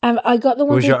 I got the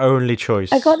ones. It was your only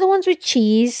choice. I got the ones with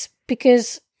cheese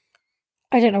because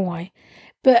I don't know why.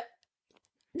 But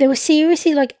there were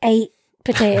seriously like 8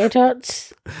 potato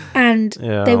tots, and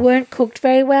they weren't cooked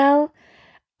very well,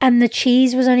 and the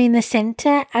cheese was only in the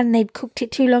center, and they'd cooked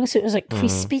it too long, so it was like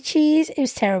crispy cheese. It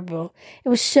was terrible. It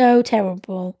was so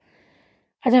terrible.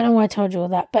 I don't know why I told you all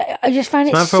that, but I just found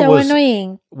it so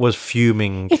annoying. Was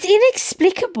fuming. It's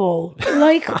inexplicable.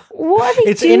 Like, what are they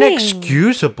it's doing? It's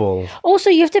inexcusable. Also,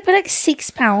 you have to pay like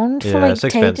 £6 for like it's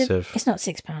expensive. It's not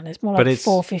 £6. It's more like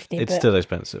 $4.50. It's still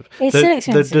expensive. It's still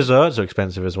expensive. The desserts are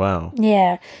expensive as well.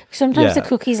 Yeah, sometimes the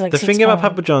cookies like. The thing about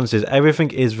Papa John's is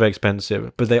everything is very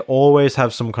expensive, but they always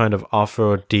have some kind of offer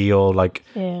or deal, like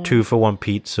 2 for 1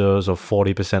 pizzas or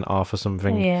 40% off or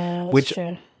something. Yeah, that's which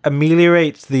true.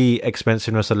 Ameliorates the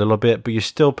expensiveness a little bit, but you're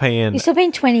still paying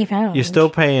 £20. You're still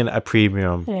paying a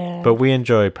premium. Yeah. But we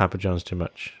enjoy Papa John's too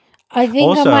much. I think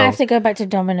also, I might have to go back to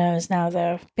Domino's now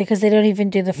though, because they don't even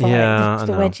do the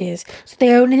wedges. So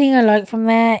the only thing I like from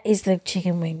there is the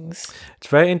chicken wings. It's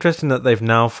very interesting that they've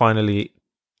now finally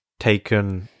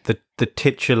taken the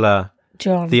titular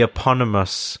John, the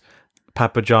eponymous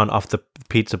Papa John off the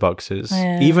pizza boxes.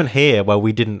 Even here, where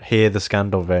we didn't hear the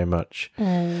scandal very much.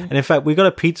 And in fact, we got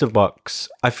a pizza box.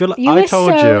 I feel like I told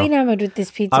you. You were so enamored with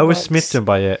this pizza box. I was smitten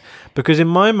by it. Because in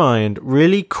my mind,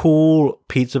 really cool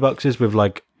pizza boxes with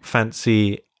like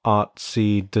fancy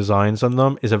artsy designs on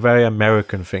them is a very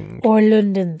American thing. Or a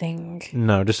London thing.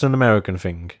 No, just an American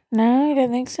thing. No, you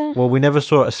don't think so? Well, we never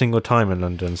saw it a single time in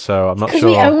London, so I'm not sure. Because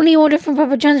we only ordered from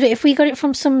Papa John's, but if we got it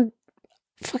from some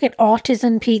fucking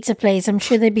artisan pizza place, I'm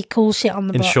sure there'd be cool shit on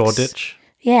the box. In Shoreditch?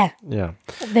 Yeah. Yeah.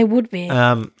 There would be.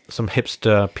 Some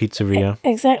hipster pizzeria.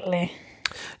 Exactly.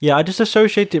 Yeah, I just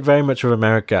associate it very much with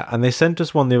America. And they sent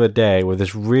us one the other day with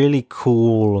this really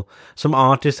cool... Some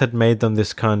artist had made them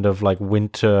this kind of like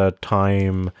winter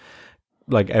time,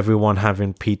 like everyone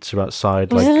having pizza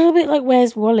outside. It was a little bit like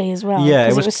Where's Wally as well. Yeah,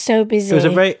 it was so busy. It was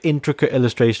a very intricate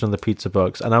illustration on the pizza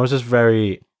box. And I was just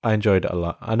I enjoyed it a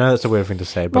lot. I know that's a weird thing to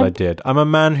say, but I did. I'm a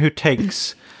man who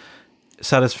takes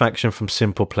satisfaction from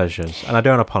simple pleasures, and I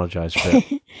don't apologize for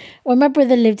it. When my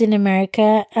brother lived in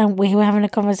America, and we were having a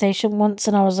conversation once,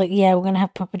 and I was like, yeah, we're going to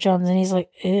have Papa John's, and he's like,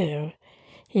 ew.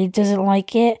 He doesn't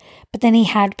like it. But then he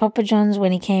had Papa John's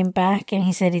when he came back, and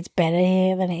he said it's better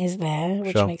here than it is there,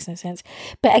 which makes no sense.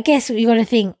 But I guess you got to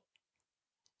think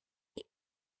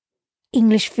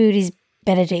English food is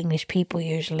better to English people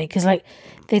usually, because like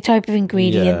the type of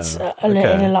ingredients in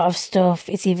a lot of stuff,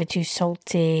 it's either too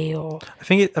salty or I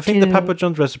think the Papa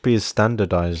John's recipe is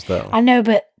standardized though. I know,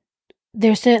 but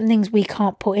there are certain things we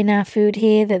can't put in our food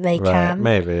here that they can.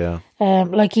 Maybe, yeah.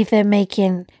 Like if they're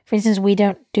making, for instance, we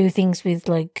don't do things with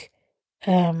like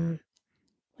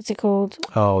what's it called?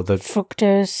 Oh, the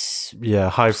fructose.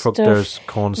 Yeah, high fructose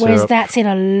corn syrup. Whereas that's in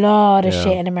a lot of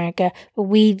shit in America, but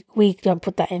we don't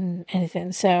put that in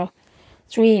anything. So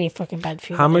it's really fucking bad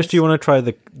for you. How much do you want to try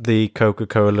the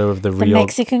Coca-Cola of the real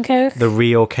Mexican Coke? The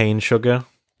real cane sugar?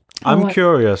 I'm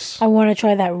curious. I want to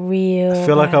try that real. I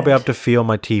feel like I'll be able to feel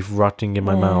my teeth rotting in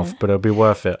my mouth, but it'll be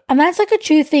worth it. And that's like a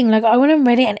true thing. Like I went on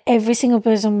Reddit and every single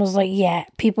person was like, yeah,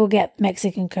 people get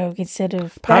Mexican Coke instead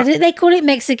of... they call it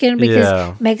Mexican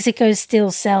because Mexico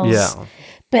still sells. Yeah.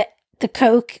 But the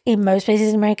Coke in most places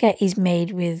in America is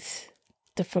made with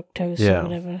the fructose or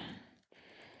whatever.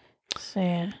 So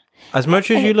yeah. As much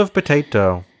as you love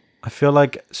potato, I feel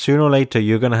like sooner or later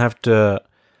you're going to have to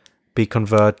be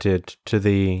converted to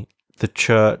the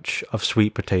church of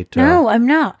sweet potato. No, I'm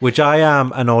not. Which I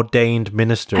am an ordained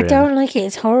minister in. I don't like it.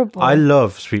 It's horrible. I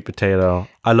love sweet potato.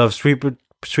 I love sweet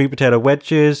potato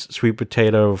wedges, sweet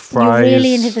potato fries. You're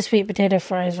really into the sweet potato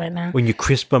fries right now. When you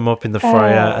crisp them up in the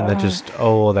fryer and they're just,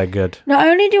 they're good. Not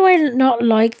only do I not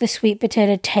like the sweet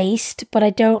potato taste, but I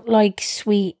don't like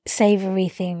sweet, savoury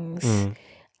things.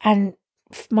 And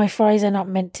my fries are not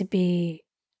meant to be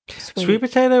sweet. Sweet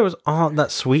potatoes aren't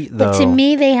that sweet, though. But to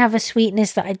me, they have a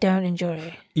sweetness that I don't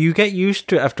enjoy. You get used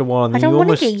to it after a while. And I don't want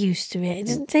to get used to it. It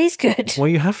doesn't taste good. Well,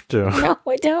 you have to. No,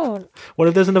 I don't. What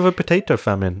if there's another potato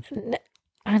famine?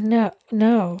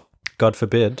 No. God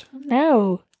forbid.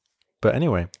 No. But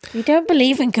anyway. You don't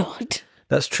believe in God.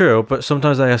 That's true, but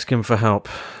sometimes I ask him for help.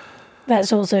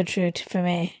 That's also true for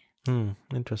me.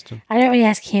 Interesting. I don't really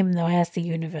ask him, though. I ask the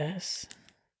universe.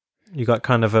 You got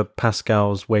kind of a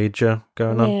Pascal's wager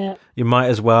going on. Yeah. You might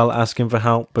as well ask him for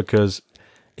help because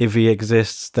if he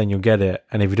exists, then you'll get it.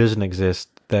 And if he doesn't exist,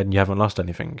 then you haven't lost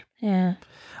anything. Yeah.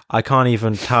 I can't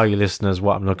even tell you listeners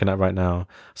what I'm looking at right now.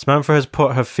 Samantha has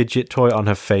put her fidget toy on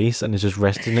her face and is just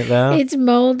resting it there. It's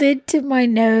molded to my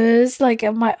nose, like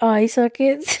at my eye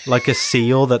sockets. Like a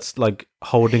seal that's like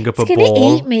holding up it's a ball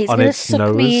gonna eat me. It's on gonna its suck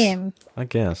nose. Me in. I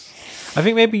guess. I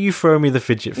think maybe you throw me the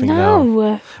fidget thing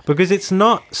now. Because it's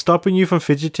not stopping you from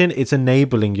fidgeting, it's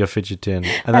enabling your fidgeting.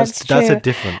 And that's a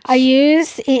difference. I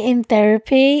used it in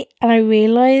therapy and I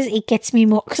realised it gets me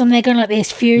more, because I'm there going like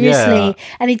this furiously,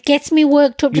 and it gets me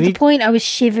worked up to the point I was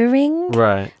shivering.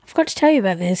 Right. I forgot to tell you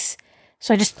about this.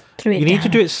 So I just threw it You need to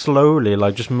do it slowly,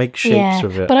 like just make shapes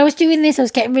with it. But I was doing this, I was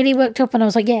getting really worked up and I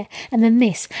was like, yeah, and then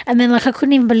this. And then like I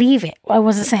couldn't even believe it. I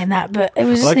wasn't saying that, but it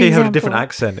was just like an you example. have a different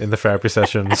accent in the therapy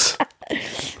sessions.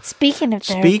 Speaking of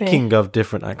therapy. Speaking of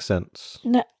different accents.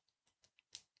 No.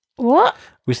 What?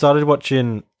 We started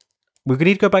watching... We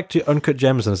need to go back to Uncut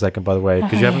Gems in a second, by the way,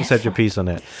 because you haven't said your piece on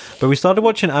it. But we started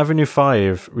watching Avenue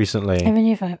 5 recently.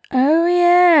 Avenue 5. Oh,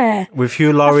 yeah. With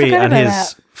Hugh Laurie and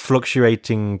his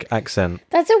fluctuating accent.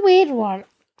 That's a weird one.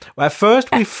 At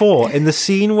first, we thought, in the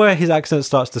scene where his accent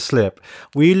starts to slip,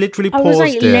 we literally paused I was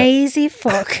like, it. lazy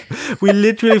fuck. We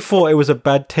literally thought it was a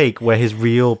bad take where his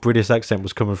real British accent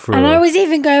was coming through. And I was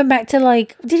even going back to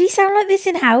like, did he sound like this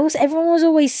in House? Everyone was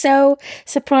always so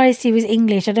surprised he was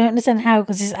English. I don't understand how,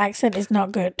 because his accent is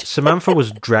not good. Samantha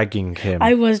was dragging him.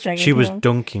 I was dragging him. She was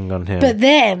dunking on him. But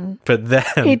then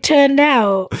it turned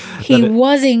out he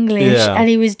was English and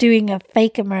he was doing a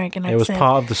fake American accent. It was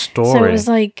part of the story. So it was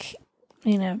like...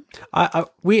 You know,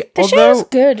 the show's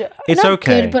good. It's not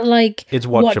okay. good, but like it's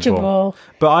watchable.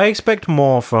 But I expect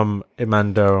more from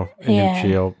Armando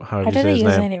Iannucci, or how do you say his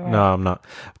name? It right. No, I'm not.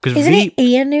 Because isn't it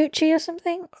Iannucci or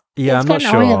something? Yeah, it's I'm not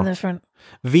got sure. an eye on the front.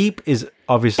 Veep is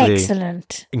obviously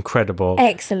excellent, incredible,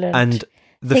 excellent, and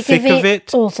the thick of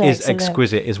it also is excellent.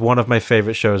 Exquisite. Is one of my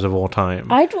favorite shows of all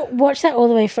time. I'd watch that all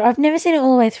the way through. I've never seen it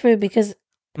all the way through because.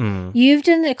 You've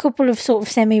done a couple of sort of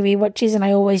semi-rewatches and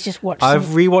I always just watch them. I've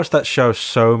rewatched that show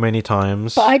so many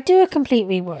times. But I do a complete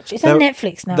rewatch. It's on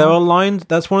Netflix now. There are lines...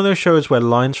 That's one of those shows where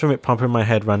lines from it pop in my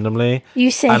head randomly.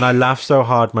 You say... And I laugh so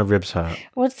hard my ribs hurt.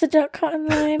 What's the Dot Cotton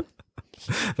line?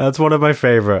 That's one of my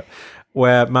favourite.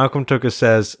 Where Malcolm Tucker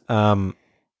says, her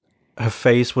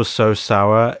face was so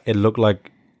sour, it looked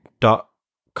like Dot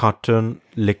Cotton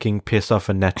licking piss off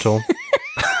a nettle.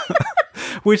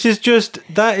 Which is just...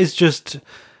 That is just...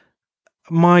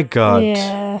 My God.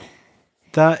 Yeah.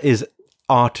 That is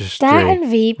artistry. That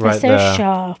and Veep right are so there.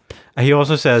 sharp. And he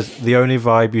also says, the only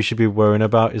vibe you should be worrying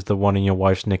about is the one in your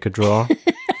wife's knicker drawer.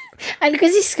 And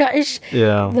because he's Scottish,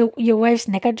 yeah, your wife's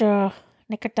knicker drawer.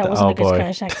 That wasn't a good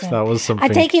Scottish accent. That was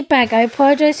something. I take it back. I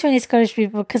apologise to any Scottish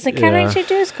people because I can't actually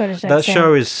do a Scottish accent. That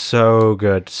show is so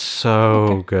good.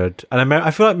 So good. And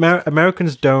I feel like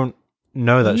Americans don't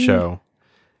know that show.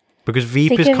 Because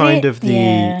Veep is kind of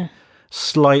the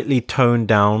slightly toned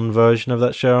down version of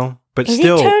that show. But is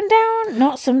still... it toned down?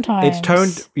 Not sometimes. It's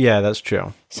toned... Yeah, that's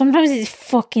true. Sometimes it's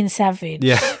fucking savage.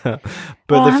 Yeah.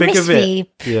 But the thick of it...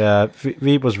 Veep. Yeah,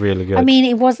 Veep was really good. I mean,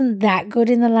 it wasn't that good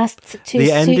in the last two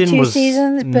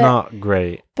seasons. But, not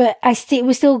great. But it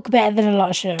was still better than a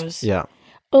lot of shows. Yeah.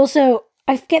 Also,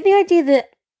 I get the idea that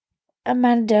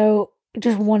Armando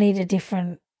just wanted a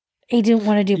different he didn't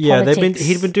want to do Yeah, politics.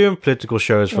 he'd been doing political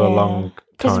shows for a long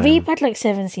Because time. Veep had like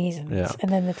 7 seasons, Yeah. and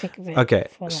then the thick of it. Okay,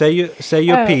 before that. say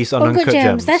your piece on Uncut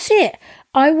Gems. That's it.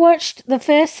 I watched the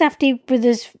first Safdie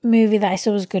Brothers movie that I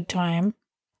saw was Good Time,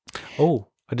 Oh,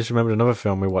 I just remembered another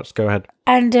film we watched. Go ahead.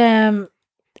 and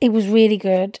it was really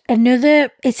good.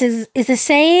 It's the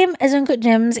same as Uncut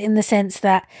Gems in the sense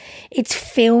that it's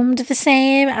filmed the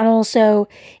same, and also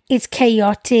it's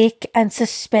chaotic and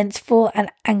suspenseful and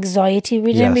anxiety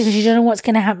ridden Yes. because you don't know what's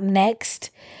going to happen next.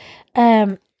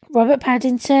 Robert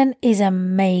Pattinson is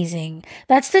amazing.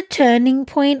 That's the turning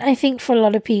point, I think, for a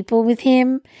lot of people with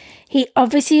him. He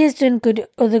obviously has done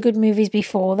other good movies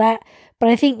before that, but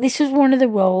I think this was one of the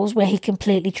roles where he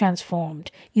completely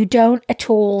transformed. You don't at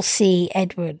all see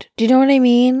Edward. Do you know what I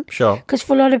mean? Sure. Because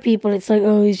for a lot of people, it's like,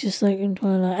 oh, he's just like in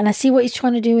Twilight. And I see what he's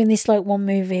trying to do in this like one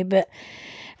movie, but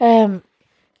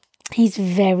he's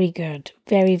very good.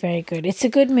 Very, very good. It's a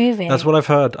good movie. That's what I've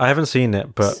heard. I haven't seen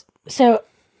it, but So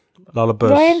a lot of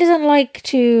buzz. Ryan doesn't like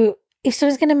to. If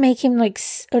someone's going to make him like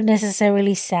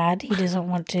unnecessarily sad, he doesn't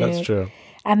want to. That's true.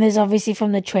 And there's obviously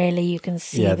from the trailer you can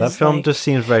see. Yeah, that there's, film like, just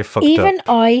seems very fucked Even up.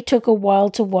 I took a while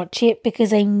to watch it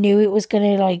because I knew it was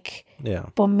going to like Yeah.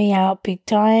 bum me out big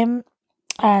time.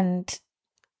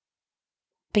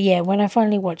 But yeah, when I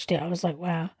finally watched it, I was like,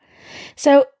 wow.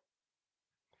 So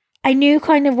I knew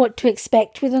kind of what to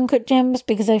expect with Uncut Gems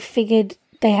because I figured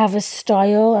they have a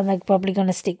style and they're probably going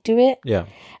to stick to it. Yeah.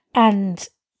 And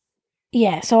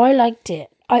yeah, so I liked it.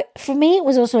 For me, it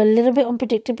was also a little bit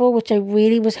unpredictable, which I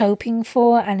really was hoping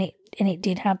for, and it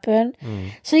did happen.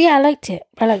 So yeah, I liked it.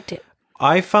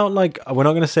 I felt like, we're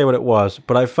not going to say what it was,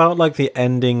 but I felt like the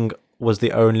ending was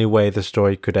the only way the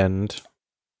story could end.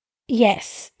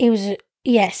 Yes, it was.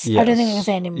 Yes, I don't think I can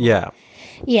say anymore. Yeah.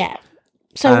 Yeah.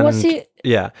 So what's And, it?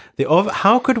 Yeah.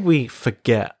 How could we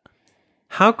forget?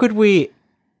 How could we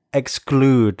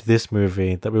exclude this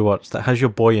movie that we watched that has your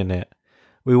boy in it?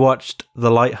 We watched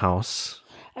The Lighthouse.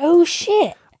 Oh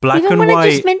shit! Black Even and when I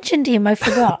white just mentioned him, I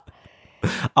forgot.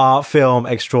 art film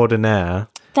extraordinaire.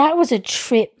 That was a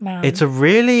trip, man. It's a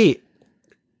really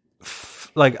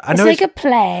I know it's like a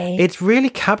play. it's really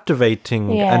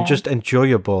captivating and just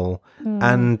enjoyable,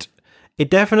 and it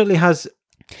definitely has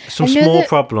some small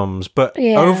problems, but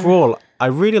overall I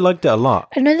really liked it a lot.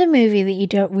 Another movie that you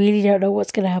don't know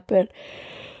what's going to happen.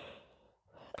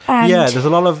 And there's a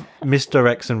lot of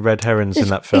misdirects and red herrings in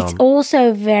that film. It's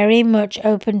also very much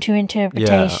open to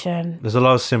interpretation. There's a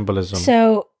lot of symbolism.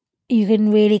 So you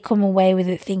can really come away with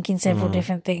it thinking several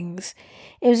different things.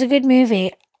 It was a good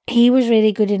movie. He was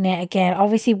really good in it again.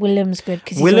 Obviously, Willem's good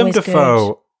because he's Willem always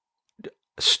Dafoe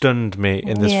stunned me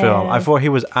in this film. I thought he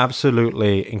was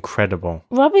absolutely incredible.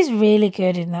 Rob is really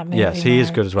good in that movie. Yes, he is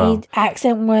good as well.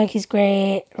 Accent work is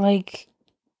great. Like,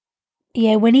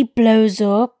 yeah, when he blows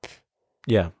up,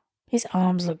 Yeah. his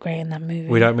arms look great in that movie.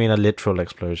 We don't mean a literal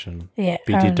explosion. Yeah.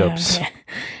 BT no, dubs. yeah.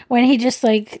 When he just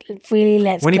like really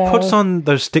lets When go. he puts on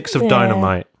those sticks of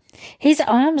dynamite. His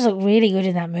arms look really good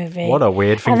in that movie. What a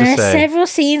weird thing and to there are say. several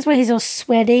scenes where he's all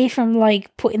sweaty from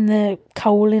like putting the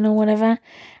coal in or whatever,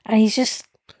 and he's just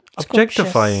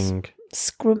Objectifying.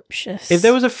 Scrumptious. If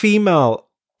there was a female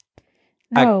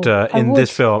actor in this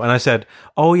film, and I said,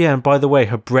 "Oh yeah, and by the way,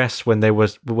 her breasts when they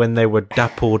were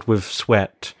dappled with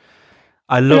sweat,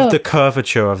 I love the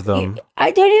curvature of them."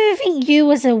 I don't even think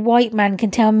you, as a white man,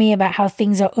 can tell me about how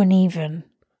things are uneven.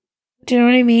 Do you know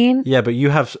what I mean? Yeah, but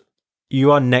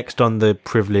you are next on the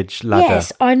privilege ladder.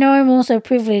 Yes, I know I'm also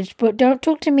privileged, but don't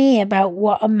talk to me about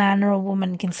what a man or a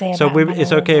woman can say So about a man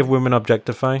it's or a okay if woman. women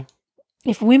objectify?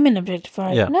 If women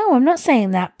objectify. Yeah. No, I'm not saying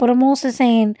that, but I'm also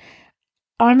saying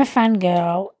I'm a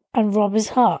fangirl and Rob is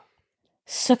hot.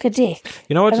 Suck a dick.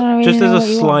 You know what? I don't really Just know as what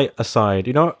a you slight aside,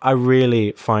 you know, I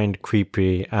really find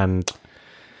creepy and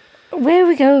Where are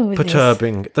we going with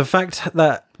perturbing the fact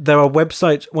that there are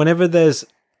websites whenever there's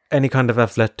any kind of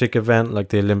athletic event like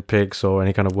the Olympics or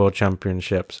any kind of world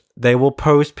championships, they will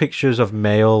post pictures of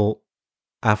male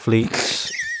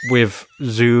athletes with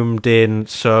zoomed in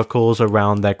circles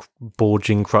around their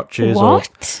bulging crotches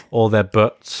What? or their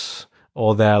butts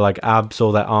or their like abs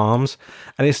or their arms,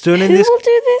 and it's done in Who this will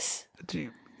do this?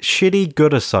 shitty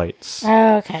gutter sites.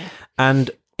 Oh, okay.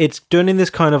 And it's done in this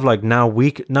kind of like now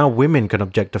women can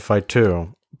objectify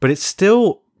too, but it's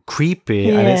still creepy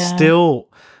and it's Yeah. still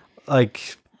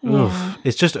like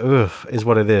it's just is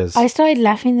what it is. I started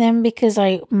laughing then because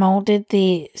I molded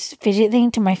the fidget thing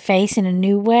to my face in a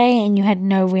new way and you had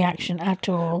no reaction at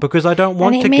all. Because I don't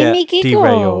want and to it made get me giggle.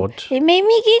 derailed. It made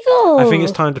me giggle. I think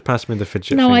it's time to pass me the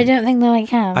fidget No, thing. I don't think that I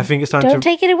can. I think it's time don't to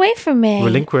take it away from me.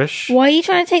 relinquish. Why are you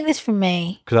trying to take this from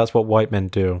me? Because that's what white men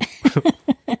do.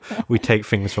 We take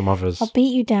things from others. I'll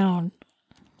beat you down.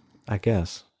 I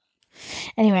guess.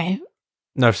 Anyway.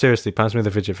 No, seriously, pass me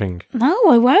the fidget thing. No,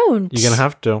 I won't. You're going to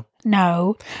have to.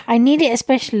 No. I need it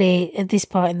especially at this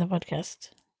part in the podcast.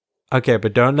 Okay,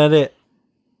 but don't let it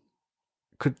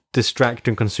distract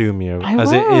and consume you, I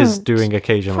as it is won't. doing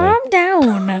occasionally. Calm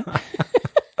down.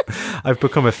 I've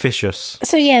become officious.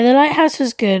 So yeah, The Lighthouse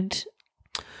was good.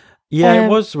 Yeah, it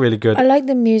was really good. I like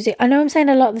the music. I know I'm saying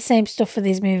a lot of the same stuff for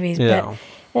these movies, Yeah.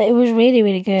 but it was really,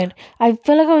 really good. I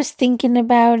feel like I was thinking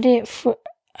about it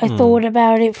I thought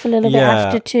about it for a little bit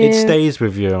after too. It stays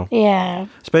with you. Yeah.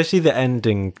 Especially the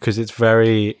ending, because it's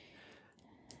very...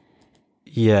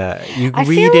 Yeah, you I read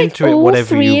feel like into it all whatever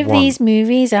three you of want. these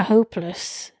movies are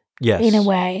hopeless Yes. in a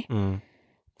way.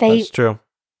 They That's true.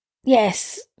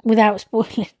 Yes, without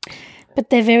spoiling. But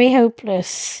they're very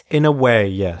hopeless. In a way,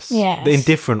 yes. Yes. In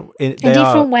different... In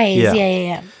different ways,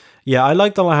 yeah. Yeah, I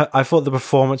liked I thought the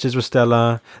performances were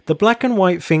stellar. The black and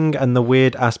white thing and the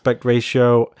weird aspect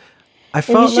ratio... I It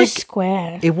felt was like just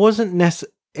square. it wasn't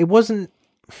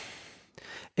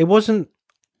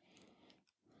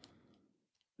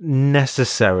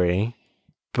necessary,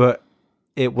 but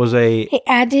it was a It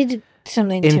added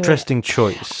something interesting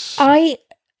choice. I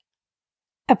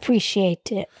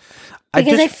appreciate it. I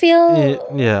Because I just-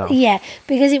 feel... yeah.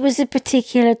 because it was a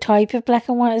particular type of black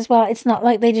and white as well. It's not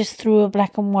like they just threw a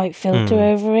black and white filter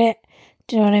over it.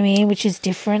 Do you know what I mean? Which is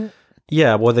different.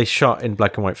 Yeah, well, they shot in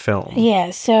black and white film.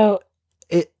 Yeah, so...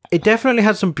 It definitely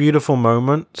had some beautiful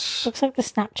moments. Looks like the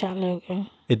Snapchat logo.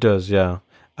 It does, yeah.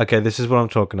 Okay, this is what I'm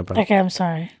talking about. Okay, I'm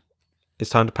sorry. It's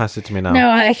time to pass it to me now. No,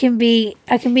 I can be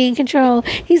in control.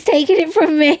 He's taking it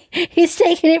from me. He's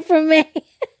taking it from me.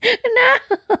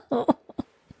 No.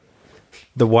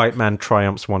 The white man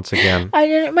triumphs once again. I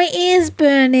don't know. My ear's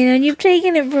burning and you've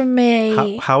taken it from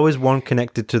me. How is one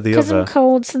connected to the Because other? I'm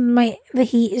cold and the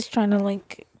heat is trying to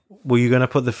like... Were you going to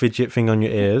put the fidget thing on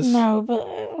your ears? No,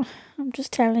 but I'm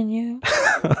just telling you.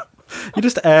 You're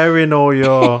just airing all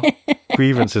your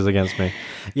grievances against me.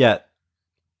 Yeah.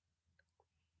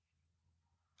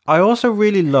 I also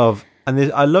really love,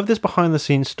 I love this behind the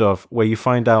scenes stuff where you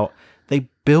find out they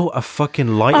built a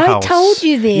fucking lighthouse. I told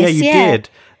you this, Yeah, you yeah. did.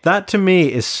 That to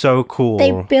me is so cool.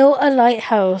 They built a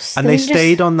lighthouse. and they didn't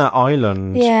stayed on that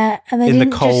island. Yeah, and they in the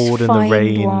didn't cold just and the find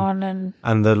rain. one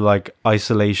And the like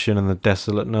isolation and the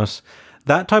desolateness.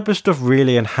 That type of stuff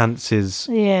really enhances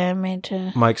yeah, me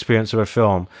too. my experience of a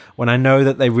film when I know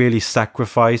that they really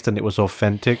sacrificed and it was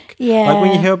authentic. Yeah. Like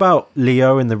when you hear about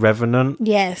Leo in The Revenant,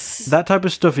 Yes. that type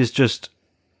of stuff is just,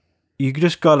 you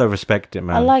just gotta respect it,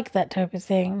 man. I like that type of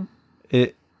thing.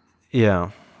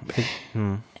 Yeah.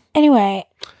 Anyway,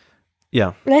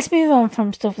 Yeah. let's move on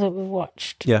from stuff that we've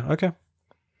watched. Yeah, okay.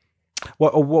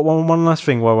 One last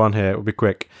thing while we're on here, it will be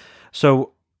quick.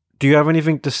 So, do you have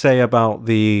anything to say about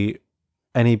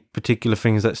any particular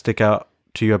things that stick out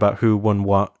to you about who won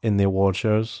what in the award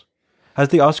shows? Has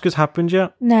the Oscars happened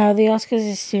yet? No, the Oscars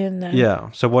is soon though. Yeah.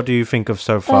 So what do you think of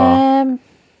so far?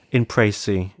 In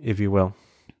précis, if you will.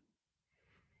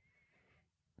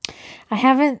 I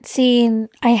hadn't seen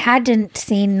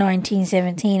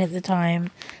 1917 at the time,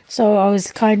 so I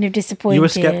was kind of disappointed. You were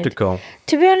skeptical.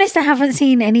 To be honest, I haven't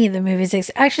seen any of the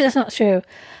movies. Actually, that's not true.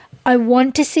 I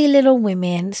want to see Little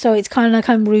Women, so it's kind of like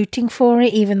I'm rooting for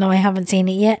it, even though I haven't seen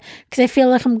it yet, because I feel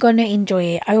like I'm going to enjoy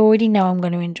it. I already know I'm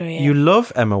going to enjoy it. You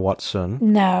love Emma Watson.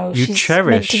 No, You she's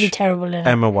cherish meant to be terrible in it.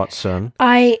 Emma Watson.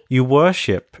 I You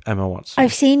worship Emma Watson.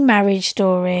 I've seen Marriage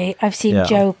Story, I've seen Yeah.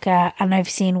 Joker, and I've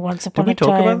seen Once Upon Did we a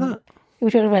talk Time. about that?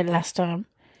 We talked about it last time.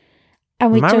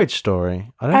 And Marriage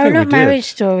Story. I don't Oh, think not we Marriage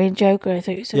did. Story, Joker. I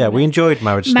thought you said. Yeah, we enjoyed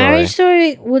Marriage Story. Marriage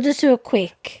Story. We'll just do a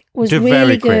quick. Was Do really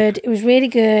very quick. good. It was really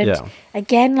good. Yeah.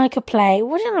 Again, like a play.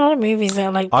 Watching a lot of movies that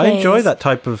are like I plays. enjoy that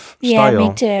type of Yeah, style.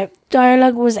 me too.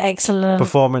 Dialogue was excellent.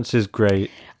 Performance is great.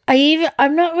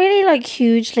 I'm not really like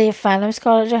hugely a fan of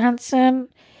Scarlett Johansson,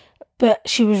 but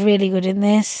she was really good in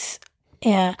this.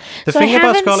 Yeah. The So I thing about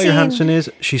haven't Scarlett seen- Johansson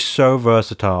is she's so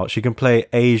versatile. She can play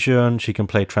Asian. She can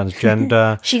play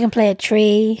transgender. She can play a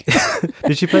tree.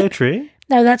 Did she play a tree?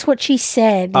 No, that's what she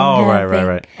said. in Oh, her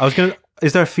right. thing. I was gonna.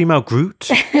 Is there a female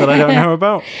Groot that I don't know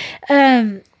about?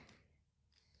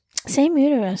 Same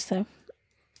universe though.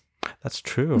 That's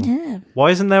true. Yeah. Why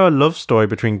isn't there a love story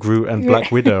between Groot and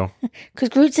Black Widow? Because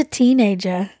Groot's a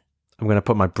teenager. I'm gonna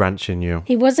put my branch in you.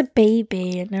 He was a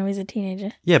baby and now he's a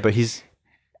teenager. Yeah, but he's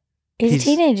He's a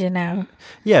teenager now.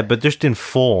 yeah, but just in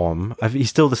form, he's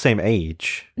still the same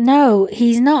age. No,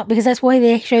 he's not, because that's why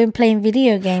they show him playing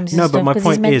video games and No, stuff. but my 'cause he's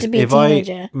point meant is, to be a if I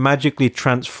teenager. magically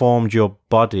transformed your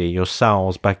body, your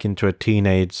cells, back into a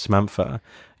teenage Samantha,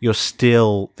 you're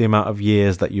still the amount of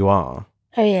years that you are.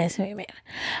 Oh yeah, I see what you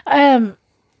mean.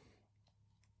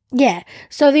 Yeah.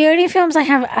 So the only films I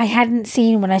hadn't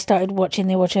seen when I started watching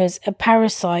the award shows are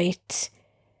Parasite,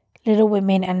 Little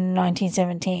Women, and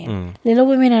 1917. Little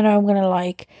Women I know I'm gonna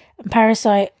like, and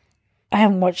Parasite I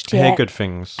haven't watched I yet. hear good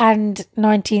things. And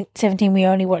 1917 we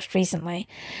only watched recently.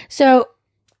 So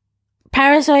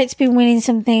Parasite's been winning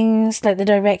some things, like the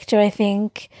director, I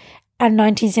think, and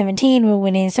 1917 were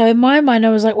winning. So in my mind I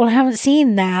was like, well, I haven't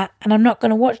seen that and I'm not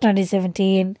gonna watch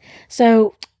 1917.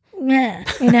 So yeah,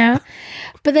 you know.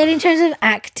 But then in terms of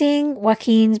acting,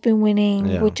 Joaquin's been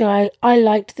winning, which I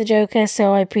liked the Joker,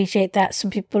 so I appreciate that.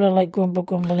 Some people are like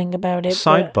grumbling about it.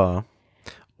 Sidebar.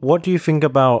 What do you think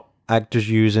about actors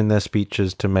using their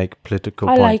speeches to make political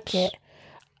points? I like it.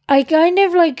 I kind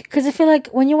of like, because I feel like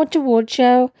when you watch a award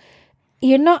show,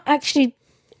 you're not actually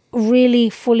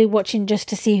really fully watching just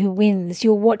to see who wins.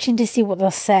 You're watching to see what they'll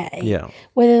say. Yeah.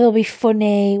 Whether they'll be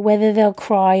funny, whether they'll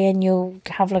cry and you'll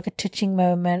have like a touching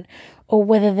moment, or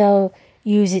whether they'll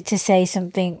use it to say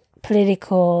something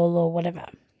political or whatever.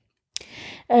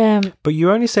 But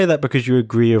you only say that because you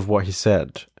agree with what he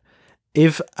said.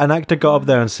 If an actor got up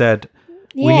there and said,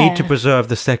 we need to preserve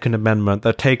the Second Amendment,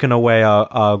 they're taking away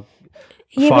our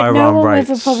firearm but no one rights.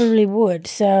 ever probably would.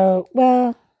 So,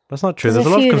 well... That's not true. There's a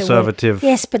lot of conservative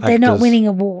Yes, but they're not winning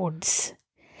awards.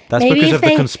 That's maybe because of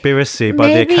the conspiracy by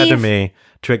the Academy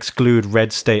to exclude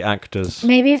red state actors.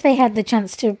 Maybe if they had the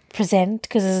chance to present,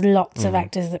 because there's lots of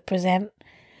actors that present,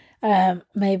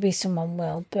 maybe someone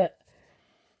will. But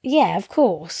yeah, of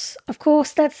course,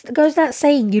 that goes that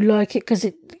saying. You like it because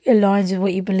it aligns with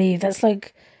what you believe. That's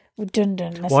like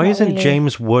redundant. That's Why isn't really...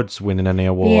 James Woods winning any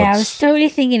awards? Yeah, I was totally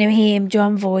thinking of him,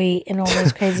 John Voight, and all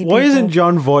those crazy people. Why isn't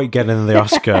John Voight getting the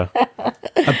Oscar?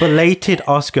 A belated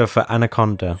Oscar for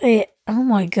Anaconda. Yeah. Oh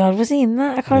my God, was he in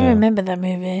that? I can't even remember that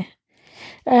movie.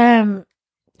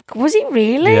 Was he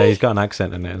really? Yeah, he's got an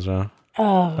accent in it as well.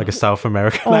 Oh, like a South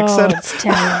American accent. It's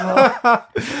terrible.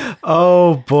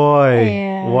 Oh boy,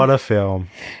 Yeah. what a film!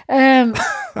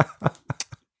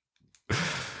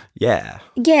 Yeah.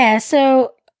 Yeah.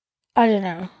 So I don't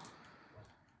know.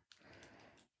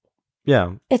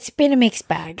 Yeah, it's been a mixed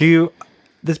bag.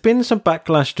 There's been some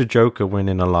backlash to Joker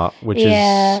winning a lot, which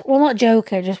is well, not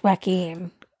Joker, just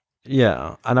Joaquin.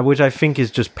 Yeah, and which I think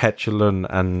is just petulant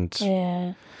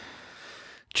and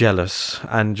jealous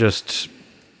and just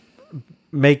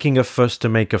making a fuss to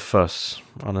make a fuss,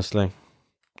 honestly.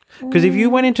 Because if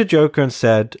you went into Joker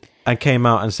and came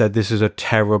out and said this is a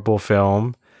terrible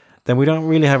film, then we don't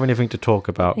really have anything to talk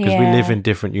about because we live in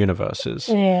different universes.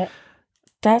 Yeah.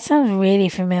 That sounds really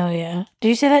familiar. Did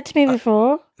you say that to me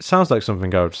before? It sounds like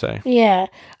something I would say. Yeah.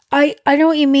 I know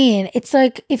what you mean. It's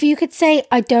like if you could say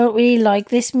I don't really like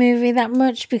this movie that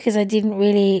much because I didn't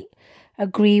really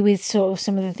agree with sort of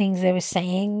some of the things they were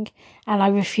saying and I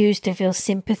refuse to feel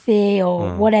sympathy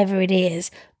or whatever it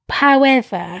is.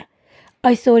 However,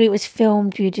 I thought it was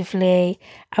filmed beautifully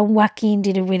and Joaquin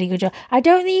did a really good job. I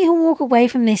don't think you can walk away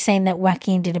from this saying that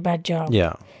Joaquin did a bad job.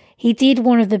 Yeah. He did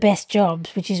one of the best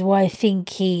jobs, which is why I think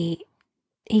he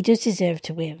does deserve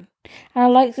to win. And I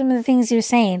like some of the things he was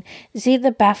saying. You see, at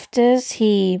the BAFTAs,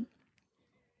 he,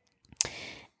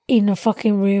 in a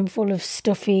fucking room full of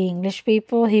stuffy English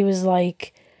people, he was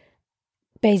like,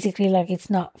 basically like, it's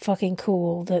not fucking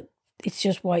cool that it's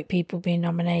just white people being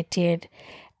nominated.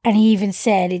 And he even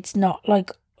said, it's not like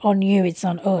on you, it's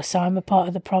on us. I'm a part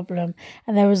of the problem.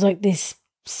 And there was like this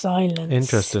silence.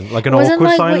 Interesting. Like an awkward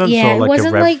like, silence or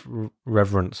like a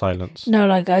reverent silence? No,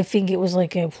 like I think it was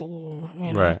like a,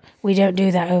 right. We don't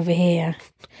do that over here.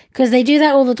 Because they do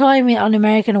that all the time on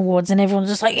American awards and everyone's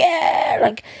just like, yeah,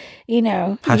 like, you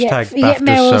know. Hashtag you get BAFTA's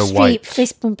Meryl so Streep white.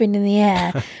 fist pumping in the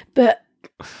air. But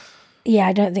yeah,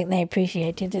 I don't think they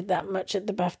appreciated it that much at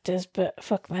the BAFTAs, but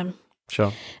fuck them.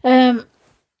 Sure.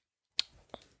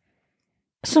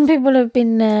 Some people have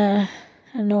been...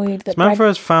 annoyed that Samantha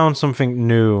has found something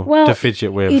new to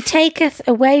fidget with. You taketh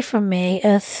away from me,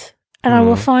 Earth, and I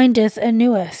will findeth a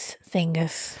neweth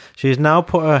thingeth. She's now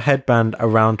put her headband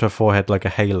around her forehead like a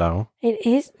halo. It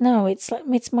is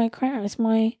it's my crown. It's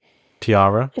my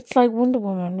tiara. It's like Wonder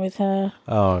Woman with her.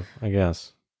 Oh, I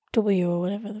guess W or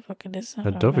whatever the fuck it is.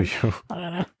 A W. I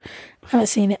don't know. I haven't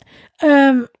seen it.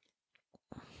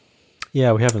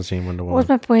 Yeah, we haven't seen Wonder Woman. What's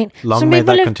my point? Long Some may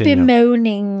people that have continue. been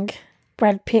moaning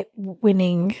Brad Pitt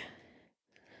winning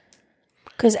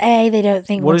because they don't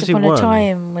think Once Upon a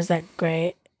Time was that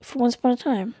great. For Once Upon a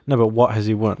Time. No, but what has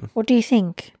he won? What do you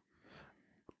think?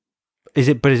 Is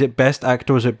it best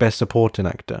actor or is it best supporting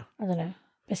actor? I don't know.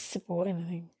 Best supporting, I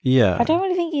think. Yeah. I don't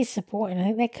really think he's supporting. I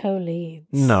think they're co-leads.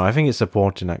 No, I think it's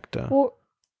supporting actor.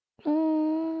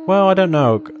 Well, I don't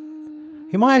know.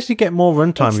 He might actually get more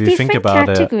runtime It's if you think different about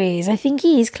it. categories. I think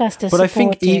he is classed as But I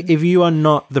supporting. think if you are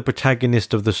not the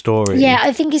protagonist of the story, Yeah,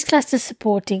 I think he's classed as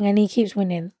supporting, and he keeps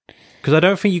winning. because I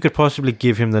don't think you could possibly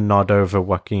give him the nod over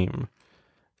Joaquin.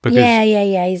 Because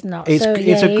Yeah, he's not. it's so, a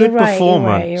yeah, good you're right,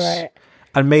 performance. You're right.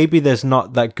 And maybe there's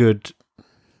not that good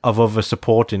of other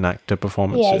supporting actor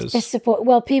performances. Yeah, it's best support.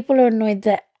 Well, people are annoyed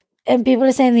that, and people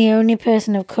are saying the only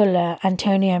person of color,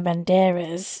 Antonio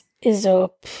Banderas, is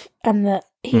up, and that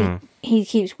he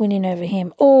keeps winning over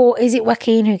him. Or is it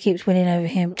Joaquin who keeps winning over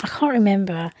him? I can't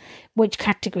remember which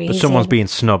category. But he's someone's in. being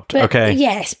snubbed. But, Okay.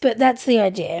 Yes, but that's the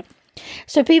idea.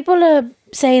 So people are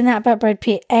saying that about Brad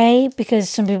Pitt, because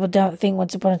some people don't think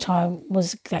Once Upon a Time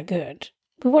was that good.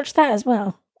 We watched that as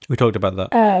well. We talked about that.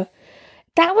 Oh,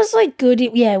 that was like good.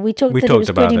 Yeah, we talked that it was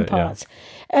about good in it, yeah. parts.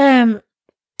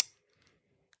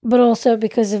 But also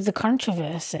because of the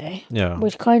controversy, Yeah.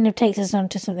 which kind of takes us on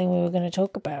to something we were going to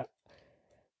talk about.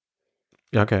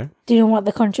 Okay. Do you know what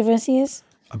the controversy is?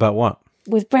 About what?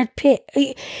 With Brad Pitt.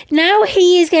 Now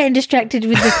he is getting distracted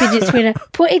with the fidget spinner.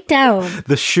 Put it down.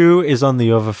 The shoe is on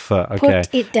the other foot. Okay.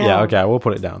 Put it down. Yeah, okay, I will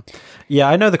put it down. Yeah,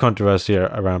 I know the controversy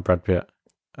around Brad Pitt.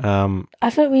 I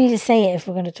thought we need to say it if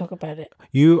we're going to talk about it.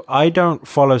 I don't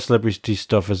follow celebrity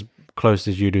stuff as close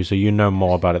as you do, so you know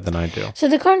more about it than I do. So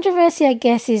the controversy, I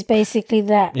guess, is basically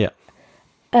that. Yeah.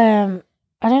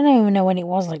 I don't even know when it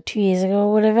was, like 2 years ago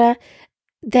or whatever.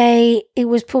 It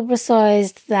was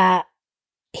publicized that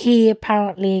he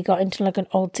apparently got into like an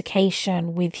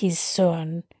altercation with his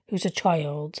son, who's a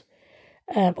child,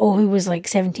 or who was like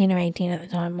 17 or 18 at the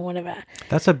time or whatever.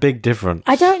 That's a big difference.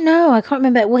 I don't know. I can't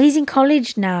remember. Well, he's in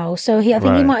college now, so I think he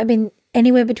Right. might have been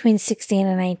anywhere between 16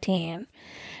 and 18.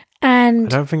 I And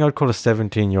don't think I'd call a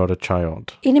 17-year-old a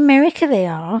child. in America, they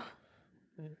are.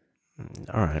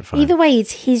 All right, fine. Either way,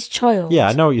 it's his child. Yeah,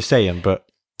 I know what you're saying, but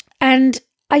And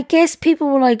I guess people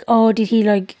were like, "Oh, did he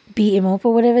like beat him up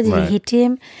or whatever? Did Right. he hit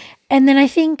him?" And then I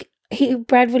think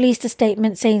Brad released a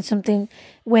statement saying something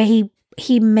where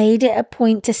he made it a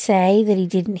point to say that he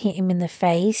didn't hit him in the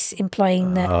face,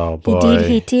 implying that Oh, he boy. did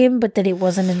hit him, but that it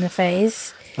wasn't in the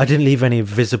face. I didn't leave any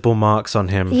visible marks on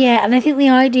him. Yeah, and I think the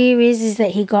idea is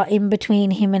that he got in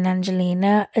between him and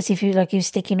Angelina, as if he was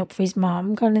sticking up for his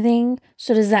mom, kind of thing.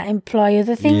 So does that imply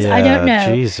other things? I don't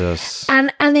know. Jesus.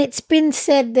 And it's been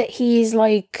said that he is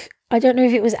like, I don't know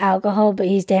if it was alcohol, but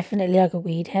he's definitely like a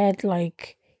weed head.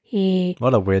 Like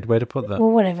What a weird way to put that.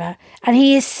 well, whatever. And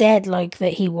he has said like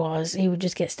that he would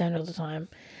just get stoned all the time.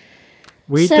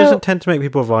 Weed So- doesn't tend to make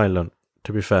people violent,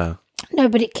 to be fair. No,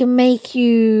 but it can make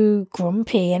you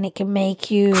grumpy, and it can make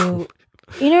you,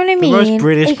 you know what I mean? most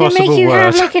British it can make possible you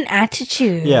have word. like an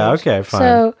attitude. Yeah, okay, fine.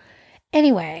 So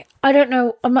anyway, I don't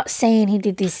know. I'm not saying he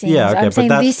did these things. Yeah, okay, I'm but saying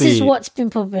that's this is the- what's been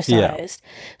publicized.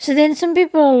 So then some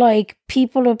people are like,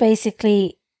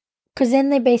 basically, because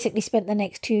then they basically spent the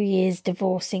next 2 years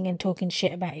divorcing and talking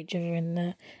shit about each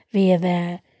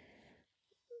other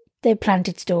they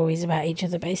planted stories about each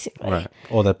other, basically. Right.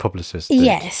 Or their publicist. did.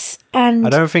 Yes, and I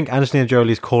don't think Angelina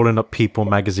Jolie's calling up People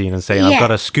magazine and saying, I've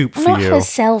got a scoop for not you.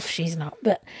 herself, she's not.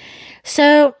 But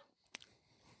so,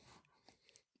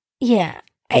 yeah.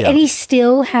 Yeah. And he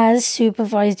still has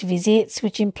supervised visits,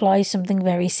 which implies something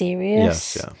very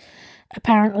serious. Yes, yeah.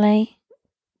 Apparently.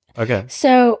 Okay.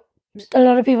 So a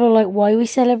lot of people are like, why are we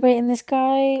celebrating this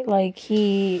guy? Like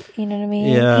you know what I mean?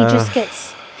 Yeah. He just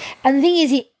gets, and the thing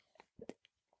is,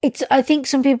 I think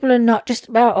some people are not just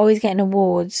about always getting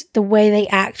awards. The way they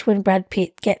act when Brad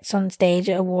Pitt gets on stage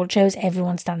at award shows,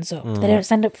 everyone stands up. They don't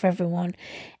stand up for everyone.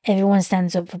 Everyone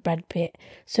stands up for Brad Pitt.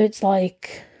 So it's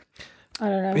like, I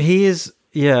don't know. He is,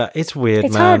 yeah, it's weird,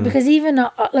 It's man. hard because even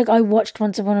I watched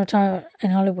Once Upon a Time in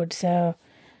Hollywood, so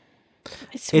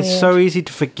it's weird. so easy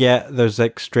to forget those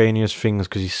extraneous things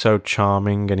because he's so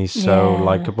charming and he's so Yeah.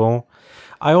 likable.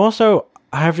 I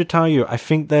have to tell you, I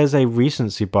think there's a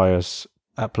recency bias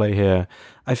at play here.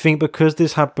 I think because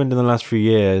this happened in the last few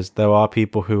years, there are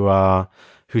people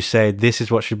who say this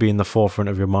is what should be in the forefront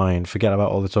of your mind. Forget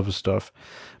about all this other stuff.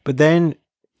 But then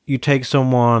you take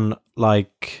someone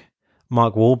like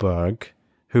Mark Wahlberg,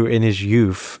 who in his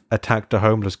youth attacked a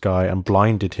homeless guy and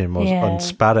blinded him and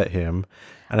spat at him.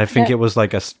 And I think it was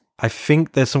like I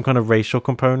think there's some kind of racial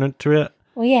component to it.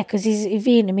 Well, yeah, because he's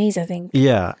Vietnamese, I think.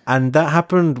 Yeah. And that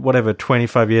happened,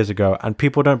 25 years ago. And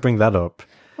people don't bring that up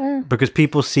Well, because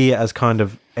people see it as kind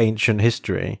of ancient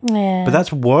history. yeah. But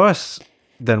that's worse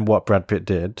than what Brad Pitt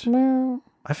did. Well,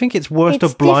 I think it's worse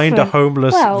it's to blind different. a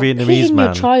homeless Vietnamese hitting man.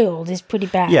 your child is pretty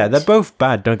bad. Yeah, they're both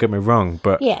bad, don't get me wrong.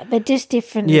 But Yeah, they're just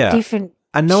different. Yeah. Different.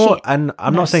 and no one, shit. and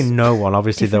I'm not saying no one.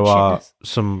 Obviously, there Different are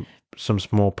shitness. some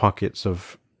small pockets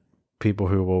of people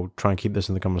who will try and keep this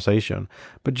in the conversation.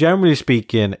 But generally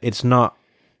speaking, it's not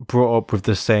brought up with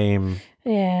the same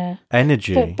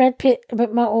energy. But Mark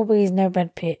Wahlberg is no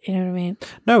Brad Pitt. You know what I mean?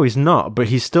 No, he's not. But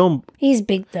he's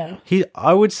big though.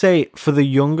 I would say for the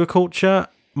younger culture,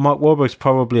 Mark Wahlberg's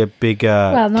probably a bigger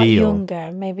well, not deal.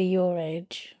 Younger, maybe your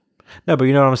age. No, but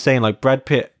you know what I'm saying. Like Brad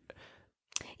Pitt.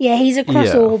 Yeah, he's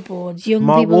across all boards. Young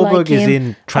Mark people Wahlberg like him, is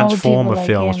in Transformer like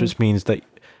films, him. which means that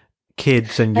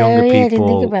kids and younger I didn't think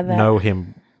people about that. know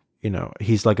him. You know,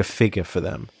 he's like a figure for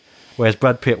them. Whereas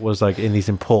Brad Pitt was like in these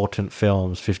important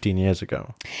films 15 years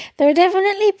ago. There are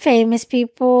definitely famous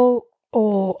people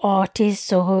or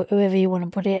artists or whoever you want to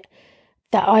put it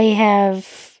that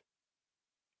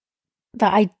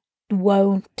I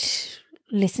won't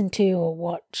listen to or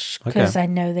watch because I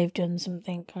know they've done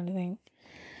something kind of thing.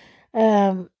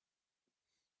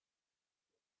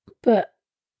 But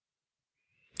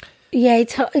yeah,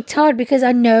 it's hard because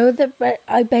I know that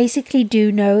I basically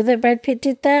do know that Brad Pitt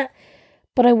did that,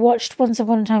 but I watched Once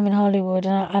Upon a Time in Hollywood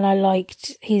and I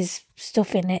liked his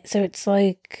stuff in it. So it's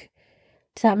like,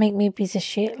 does that make me a piece of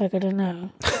shit? Like, I don't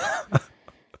know.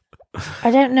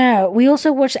 I don't know. We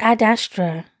also watched Ad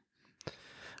Astra.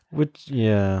 Which,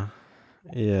 yeah.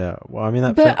 Well, I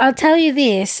mean, but I'll tell you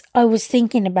this: I was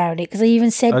thinking about it because I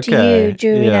even said to you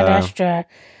during Ad Astra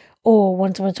or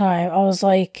Once Upon a Time, I was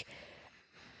like,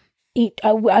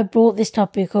 I brought this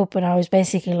topic up and I was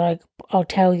basically like, I'll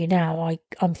tell you now.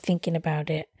 I'm thinking about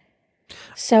it.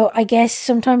 So I guess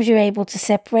sometimes you're able to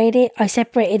separate it. I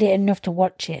separated it enough to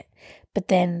watch it, but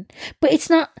it's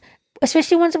not.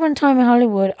 Especially Once Upon a Time in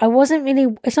Hollywood, I wasn't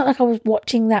really. It's not like I was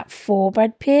watching that for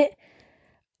Brad Pitt.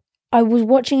 I was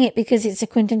watching it because it's a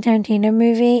Quentin Tarantino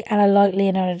movie and I like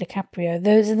Leonardo DiCaprio.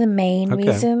 Those are the main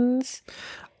reasons.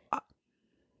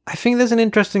 I think there's an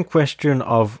interesting question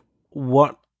of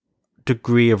what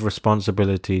degree of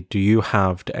responsibility do you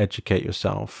have to educate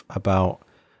yourself about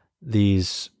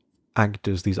these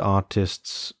actors, these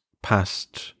artists'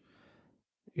 past,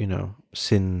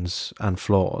 sins and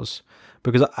flaws?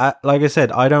 Because, like I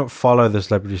said, I don't follow the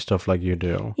celebrity stuff like you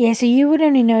do. Yeah, so you would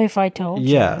only know if I told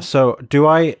you. Yeah, so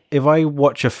if I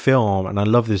watch a film and I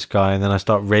love this guy and then I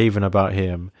start raving about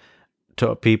him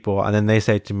to people and then they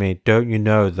say to me, don't you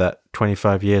know that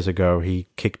 25 years ago he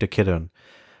kicked a kitten?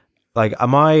 Like,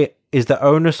 is the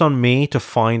onus on me to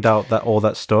find out that all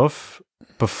that stuff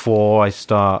before I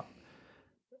start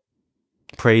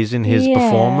praising his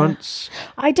performance?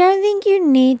 I don't think you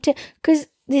need to, because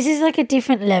this is like a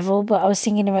different level, but I was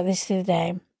thinking about this the other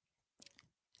day.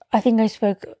 I think I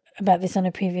spoke about this on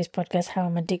a previous podcast, how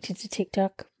I'm addicted to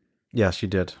TikTok. Yes, you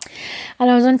did. And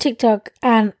I was on TikTok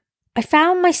and I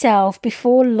found myself,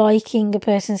 before liking a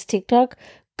person's TikTok,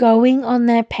 going on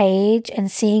their page and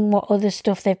seeing what other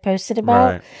stuff they've posted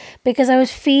about. Right. Because I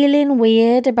was feeling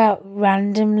weird about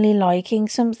randomly liking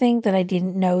something that I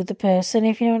didn't know the person,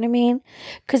 if you know what I mean.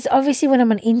 Because obviously when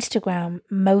I'm on Instagram,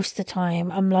 most of the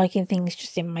time I'm liking things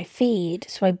just in my feed.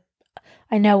 So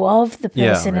I know of the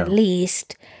person at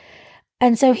least.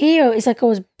 And so here it's like I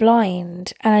was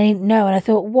blind and I didn't know. And I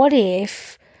thought, what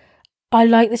if I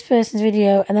like this person's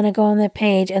video and then I go on their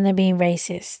page and they're being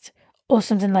racist or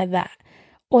something like that?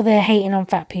 Or they're hating on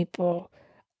fat people,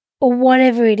 or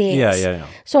whatever it is. Yeah.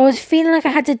 So I was feeling like I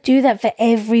had to do that for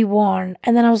everyone.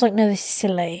 And then I was like, no, this is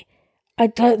silly. I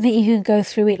don't think you can go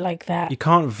through it like that. You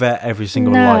can't vet every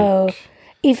single like.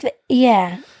 It's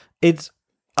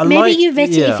maybe you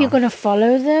vet it if you're going to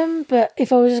follow them. But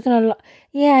if I was just going to,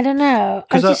 I don't know.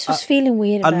 I just was feeling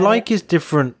weird about it. A like is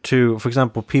different to, for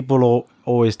example, people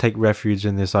always take refuge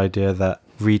in this idea that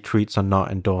retweets are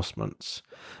not endorsements.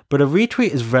 But a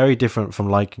retweet is very different from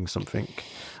liking something.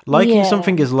 Liking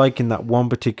something is liking that one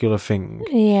particular thing.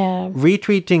 Yeah.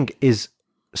 Retweeting is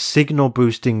signal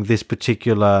boosting this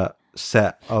particular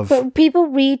set of people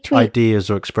retweet ideas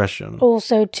or expression.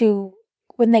 Also,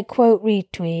 when they quote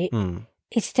retweet,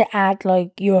 it's to add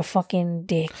like you're a fucking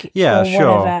dick. Yeah, or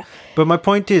sure. Whatever. But my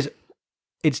point is,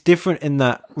 it's different in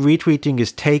that retweeting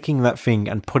is taking that thing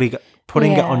and putting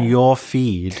it on your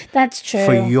feed. That's true.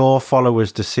 For your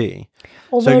followers to see.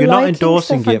 Although so you're not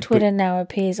endorsing stuff it. On Twitter now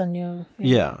appears on your.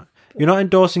 Yeah. You're not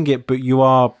endorsing it, but you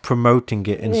are promoting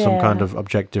it in some kind of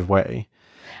objective way.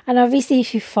 And obviously,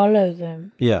 if you follow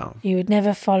them, you would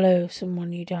never follow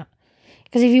someone you don't.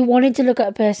 Because if you wanted to look at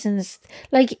a person's,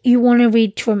 like, you want to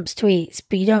read Trump's tweets,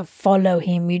 but you don't follow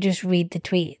him, you just read the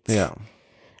tweets. Yeah.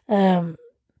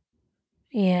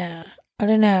 Yeah. I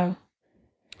don't know.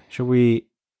 Should we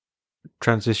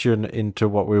transition into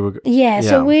what we were...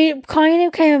 So we kind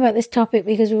of came about this topic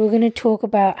because we were going to talk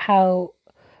about how,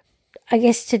 I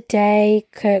guess today,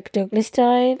 Kirk Douglas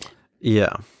died.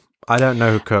 Yeah. I don't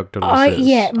know who Kirk Douglas is.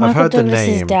 Yeah, I've Michael heard Douglas's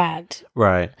the name. dad.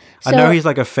 Right. I So- know he's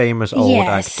like a famous old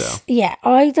actor. Yeah,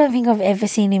 I don't think I've ever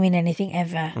seen him in anything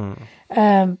ever.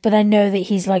 But I know that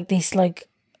he's like this like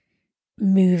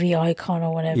movie icon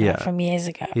or whatever Yeah. from years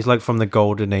ago. He's like from the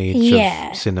golden age Yeah.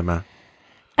 of cinema.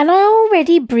 And I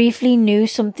already briefly knew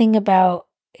something about,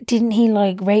 didn't he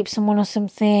like rape someone or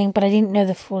something? But I didn't know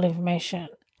the full information.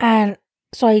 And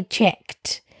so I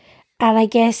checked. And I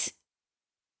guess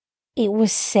it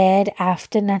was said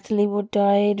after Natalie Wood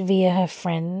died via her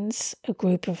friends, a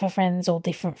group of her friends, all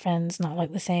different friends, not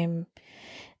like the same,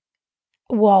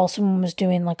 while someone was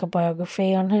doing like a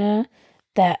biography on her,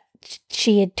 that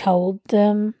she had told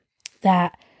them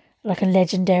that like a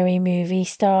legendary movie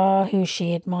star who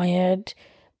she admired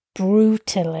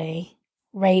brutally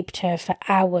raped her for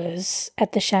hours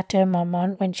at the Chateau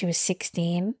Marmont when she was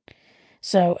 16.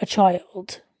 So a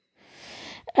child.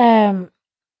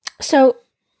 So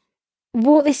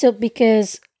brought this up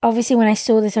because obviously when I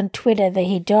saw this on Twitter that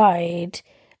he died,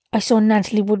 I saw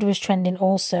Natalie Wood was trending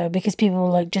also because people were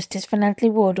like, justice for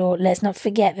Natalie Wood, or let's not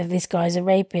forget that this guy's a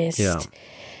rapist. Yeah.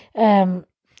 And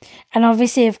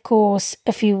obviously, of course,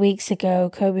 a few weeks ago,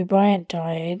 Kobe Bryant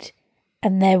died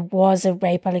and there was a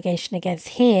rape allegation against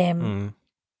him.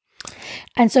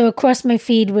 And so across my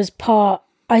feed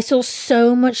I saw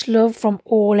so much love from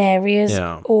all areas,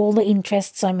 all the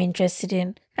interests I'm interested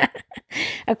in.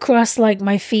 Across like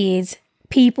my feeds,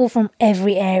 people from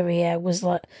every area was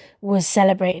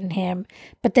celebrating him.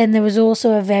 But then there was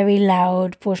also a very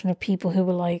loud portion of people who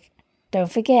were like,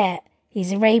 don't forget,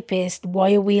 he's a rapist.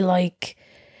 Why are we like...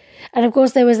 And of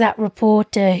course there was that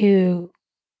reporter who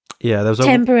there was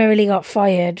temporarily got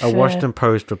fired. A Washington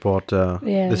Post reporter.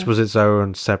 Yeah. This was its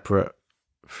own separate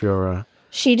furor.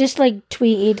 She just like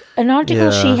tweeted an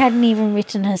article she hadn't even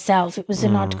written herself. It was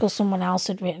an article someone else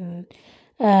had written,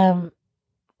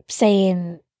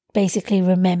 saying basically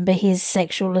remember his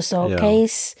sexual assault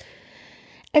case.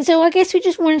 And so I guess we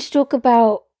just wanted to talk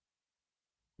about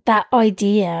that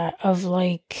idea of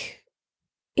like,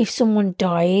 if someone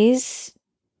dies,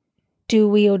 do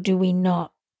we or do we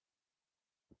not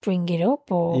bring it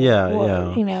up, or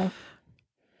you know,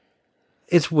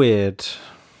 it's weird.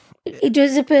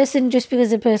 Does a person, just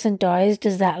because a person dies,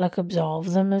 does that like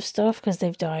absolve them of stuff because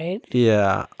they've died?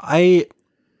 Yeah, I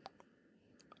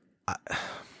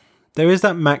there is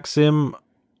that maxim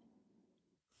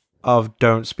of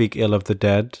don't speak ill of the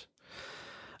dead,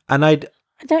 and I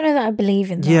don't know that I believe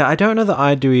in that. Yeah, I don't know that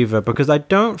I do either, because I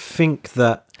don't think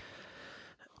that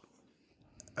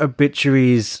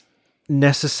obituaries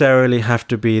necessarily have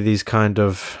to be these kind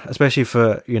of, especially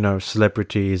for, you know,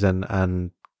 celebrities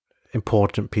and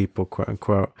important people, quote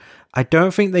unquote. I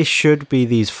don't think they should be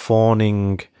these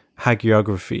fawning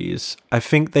hagiographies. I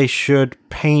think they should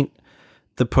paint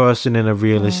the person in a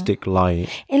realistic light.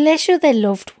 Unless you're their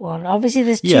loved one. Obviously,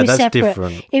 there's two that's separate.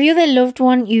 Different. If you're their loved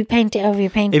one, you paint it however you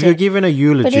paint it. If you're giving a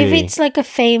eulogy. But if it's like a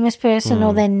famous person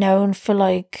or they're known for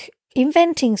like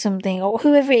inventing something or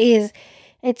whoever it is,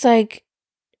 it's like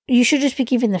you should just be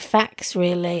given the facts,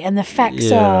 really. And the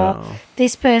facts are,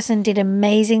 this person did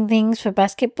amazing things for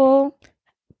basketball,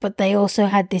 but they also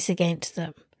had this against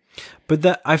them. But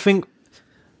that, I think,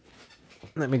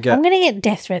 I'm going to get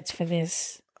death threats for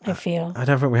this, I feel. I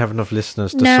don't think we have enough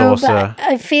listeners to source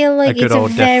I feel like it's a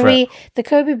very, the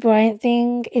Kobe Bryant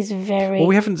thing is very... Well,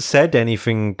 we haven't said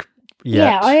anything yet.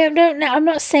 Yeah, I don't know. I'm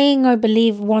not saying I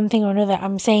believe one thing or another.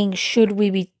 I'm saying, should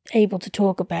we be able to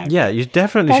talk about it? Yeah, you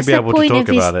definitely should be able to talk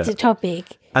about it. That's the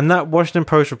topic. And that Washington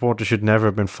Post reporter should never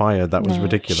have been fired. That was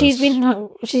ridiculous.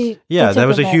 There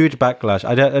was a huge backlash.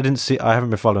 I didn't see. I haven't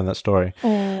been following that story.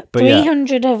 But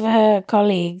 300 of her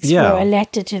colleagues wrote a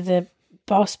letter to the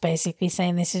boss, basically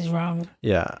saying this is wrong.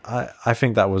 Yeah, I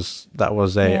think that was a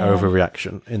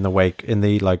overreaction in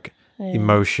the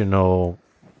emotional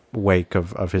wake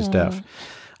of his death.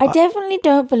 I definitely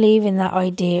don't believe in that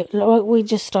idea. Like we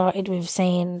just started with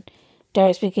saying,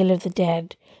 don't speak ill of the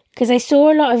dead. Because I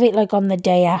saw a lot of it like on the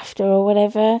day after or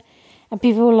whatever. And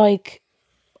people were like,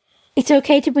 it's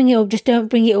okay to bring it up, just don't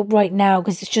bring it up right now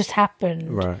because it's just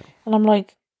happened. Right. And I'm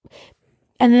like,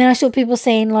 and then I saw people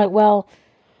saying like, well,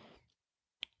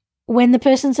 when the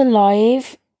person's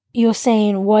alive, you're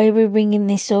saying, why are we bringing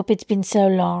this up? It's been so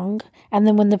long. And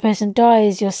then when the person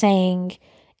dies, you're saying,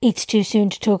 it's too soon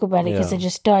to talk about it because they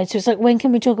just died. So it's like, when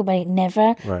can we talk about it?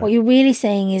 Never. Right. What you're really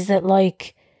saying is that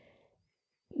like,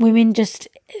 women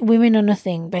are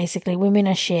nothing, basically. Women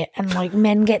are shit. And like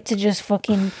men get to just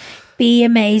fucking be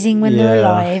amazing when they're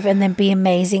alive and then be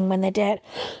amazing when they're dead.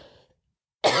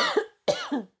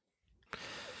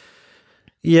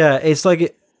 Yeah, it's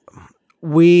like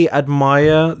we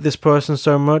admire this person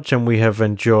so much and we have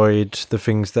enjoyed the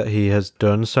things that he has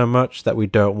done so much that we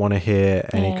don't want to hear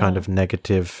any kind of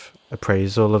negative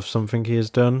appraisal of something he has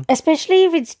done. Especially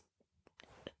if it's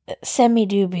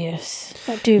semi-dubious.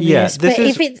 Not dubious, This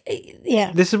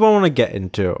is what I want to get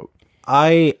into.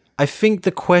 I think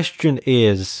the question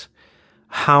is,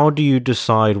 how do you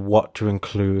decide what to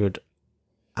include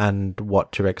and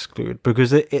what to exclude? Because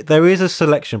there is a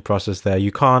selection process there.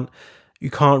 You can't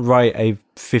write a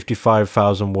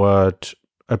 55,000 word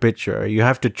obituary. You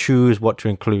have to choose what to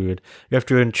include. You have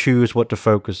to choose what to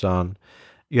focus on.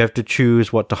 You have to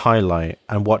choose what to highlight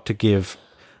and what to give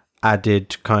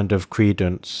added kind of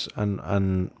credence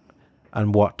and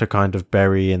what to kind of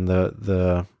bury in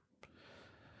the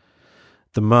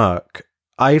murk.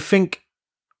 I think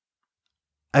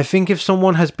if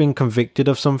someone has been convicted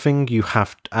of something, you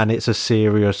have to, and it's a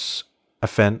serious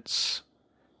offense,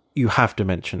 you have to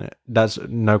mention it. That's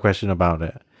no question about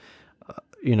it.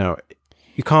 You know,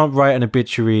 you can't write an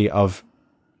obituary of,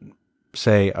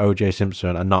 say, O.J.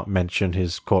 Simpson and not mention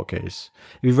his court case.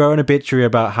 If you wrote an obituary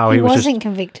about how he wasn't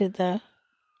convicted, though.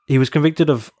 He was convicted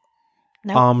of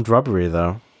armed robbery,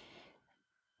 though.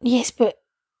 Yes, but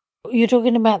you're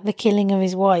talking about the killing of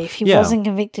his wife. He wasn't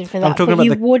convicted for that. I'm talking but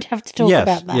about you would have to talk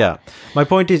about that. Yeah. My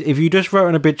point is, if you just wrote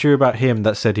an obituary about him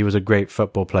that said he was a great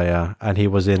football player and he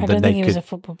was in I don't think he was a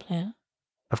football player.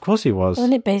 Of course he was.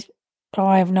 Wasn't it based? Oh,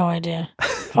 I have no idea.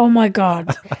 Oh my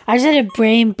God. I just had a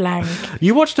brain blank.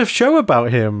 You watched a show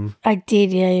about him. I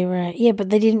did, yeah, you're right. Yeah, but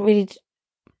they didn't really...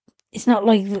 It's not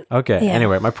like... Okay, yeah.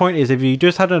 Anyway, my point is, if you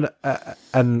just had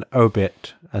an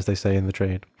obit, as they say in the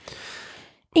trade...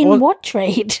 what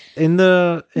trade? In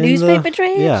the newspaper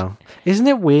trade? Yeah. Isn't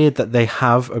it weird that they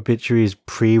have obituaries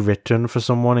pre-written for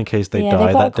someone in case they die that day? Yeah,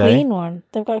 they've got a Queen one.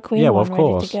 They've got a Queen one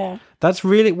ready to go. That's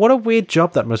really... What a weird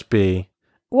job that must be.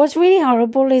 What's really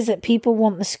horrible is that people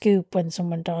want the scoop when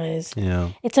someone dies.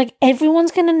 Yeah. It's like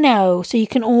everyone's going to know, so you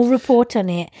can all report on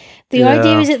it. The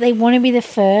idea is that they want to be the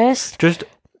first. Just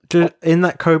in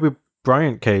that Kobe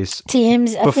Bryant case,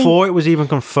 before it was even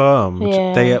confirmed,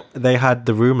 they had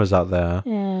the rumors out there.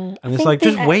 Yeah. And it's like,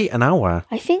 just wait an hour.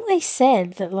 I think they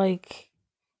said that, like,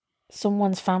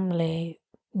 someone's family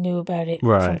knew about it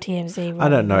from TMZ. I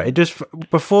don't know. It just,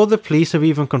 before the police have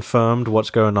even confirmed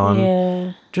what's going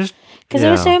on, just... Because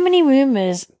there were so many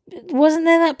rumours. Wasn't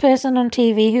there that person on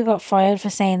TV who got fired for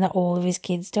saying that all of his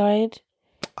kids died?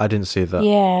 I didn't see that.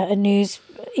 Yeah,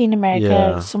 in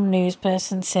America, some news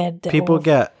person said that people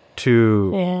get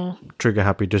too trigger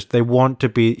happy. Just they want to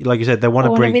be, like you said, they want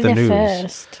to break the news.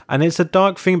 First. And it's a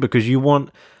dark thing because you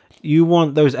want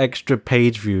those extra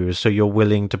page views, so you're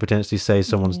willing to potentially say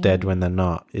someone's dead when they're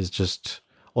not. Is just,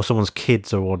 or someone's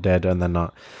kids are all dead and they're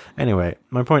not. Anyway,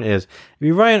 my point is, if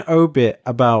you write an obit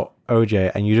about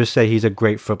OJ and you just say he's a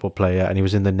great football player and he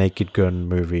was in the Naked Gun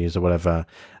movies or whatever,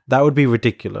 that would be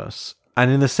ridiculous.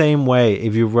 And in the same way,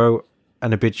 if you wrote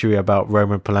an obituary about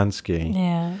Roman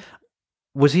Polanski,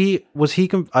 was he?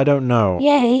 I don't know.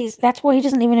 Yeah, that's why he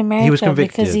doesn't live in America. He was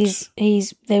convicted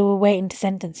because they were waiting to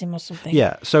sentence him or something.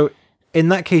 Yeah, so in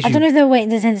that case, I don't know if they were waiting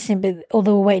to sentence him, or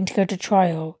they were waiting to go to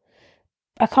trial.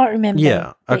 I can't remember.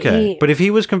 Yeah, okay. But if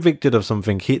he was convicted of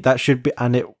something, that should be,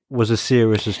 and it was as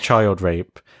serious as child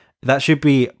rape, that should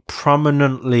be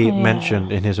prominently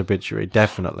mentioned in his obituary,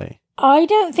 definitely. I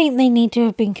don't think they need to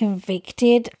have been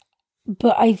convicted,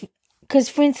 but because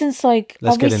for instance, like...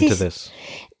 Let's get into this.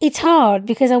 It's hard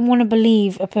because I want to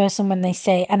believe a person when they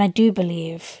say, and I do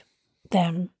believe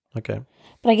them. Okay.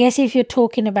 But I guess if you're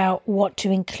talking about what to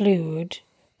include,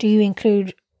 do you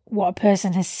include what a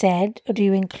person has said, or do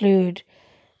you include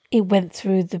it went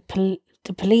through the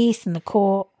police and the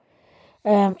court?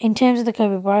 In terms of the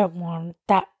Kobe Bryant one,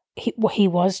 that he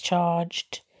was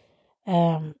charged.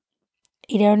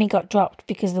 It only got dropped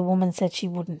because the woman said she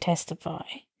wouldn't testify,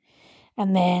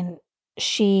 and then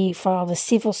she filed a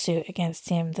civil suit against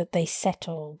him that they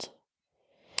settled,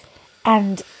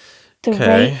 and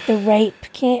the rape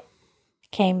kit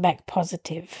came back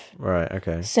positive. Right.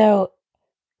 Okay. So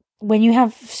when you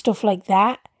have stuff like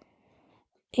that,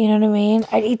 you know what I mean?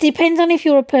 It depends on if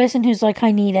you're a person who's like,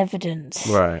 I need evidence.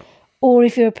 Right. Or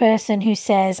if you're a person who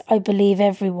says, I believe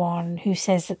everyone who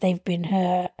says that they've been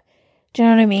hurt. Do you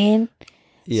know what I mean?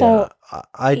 Yeah. So,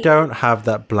 I don't have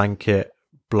that blanket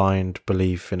blind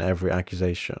belief in every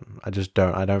accusation. I just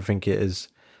don't. I don't think it is.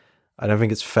 I don't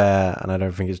think it's fair, and I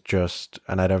don't think it's just,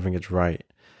 and I don't think it's right.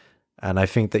 And I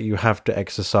think that you have to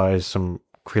exercise some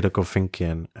critical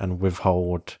thinking and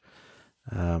withhold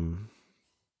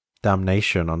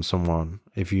damnation on someone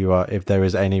if there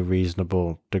is any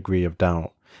reasonable degree of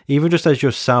doubt, even just as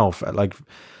yourself. Like,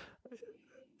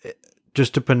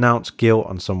 just to pronounce guilt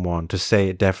on someone, to say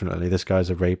it definitely, this guy's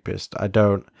a rapist.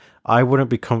 I wouldn't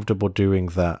be comfortable doing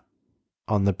that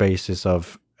on the basis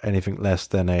of anything less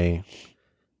than a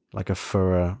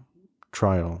thorough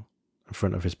trial in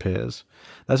front of his peers.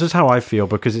 That's just how I feel,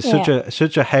 because it's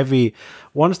such a heavy.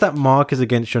 Once that mark is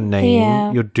against your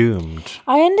name, you're doomed.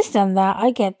 I understand that.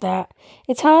 I get that.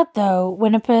 It's hard though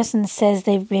when a person says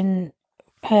they've been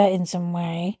hurt in some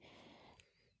way.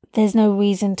 There's no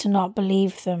reason to not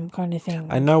believe them, kind of thing.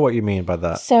 I know what you mean by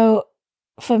that. So,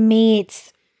 for me,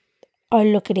 I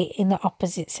look at it in the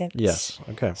opposite sense. Yes.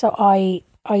 Okay. So I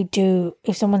do.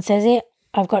 If someone says it,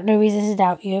 I've got no reason to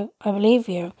doubt you. I believe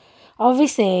you.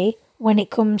 Obviously, when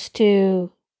it comes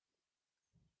to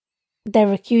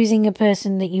they're accusing a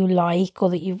person that you like, or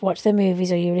that you've watched their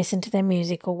movies, or you listen to their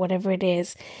music, or whatever it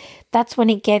is, that's when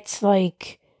it gets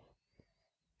like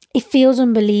it feels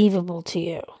unbelievable to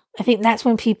you. I think that's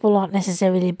when people aren't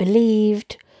necessarily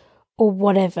believed or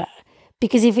whatever.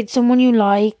 Because if it's someone you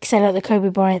like, say like the Kobe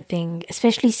Bryant thing,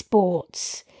 especially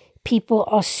sports, people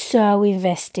are so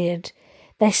invested.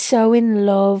 They're so in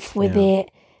love with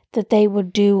it that they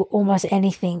would do almost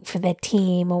anything for their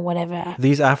team or whatever.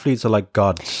 These athletes are like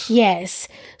gods. Yes.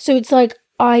 So it's like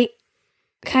I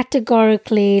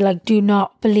categorically do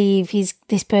not believe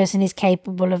this person is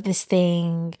capable of this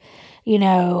thing. You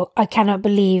know, I cannot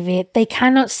believe it. They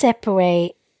cannot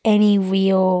separate any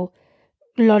real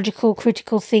logical,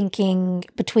 critical thinking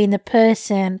between the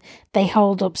person they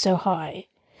hold up so high.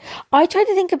 I try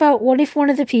to think about, what if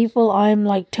one of the people I'm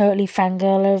totally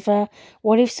fangirl over,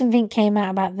 what if something came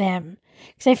out about them?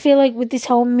 Because I feel like with this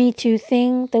whole Me Too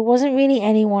thing, there wasn't really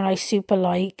anyone I super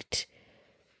liked.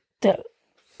 The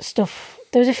stuff.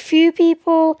 There was a few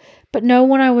people, but no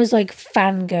one I was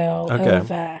fangirl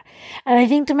over. And I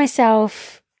think to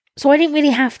myself, so I didn't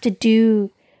really have to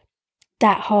do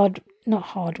that not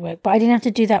hard work, but I didn't have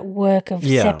to do that work of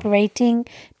separating,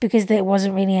 because there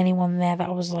wasn't really anyone there that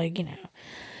I was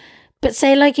But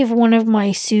say if one of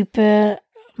my super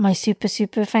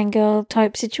fangirl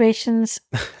type situations,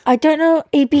 I don't know,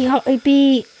 it'd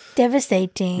be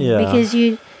devastating because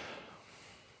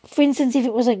for instance, if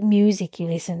it was music you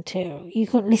listened to, you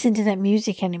couldn't listen to that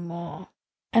music anymore.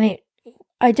 And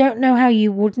I don't know how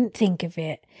you wouldn't think of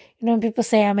it. You know, when people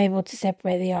say I'm able to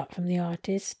separate the art from the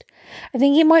artist, I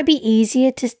think it might be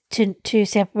easier to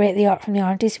separate the art from the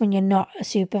artist when you're not a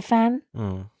super fan.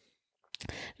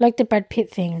 Like the Brad Pitt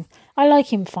thing. I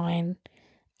like him fine.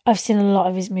 I've seen a lot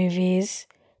of his movies,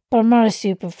 but I'm not a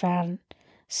super fan.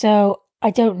 So I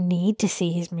don't need to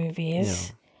see his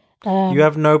movies. Yeah. You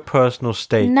have no personal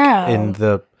stake in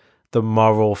the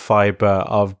moral fibre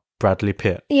of Bradley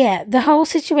Pitt. Yeah, the whole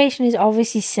situation is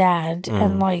obviously sad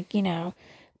and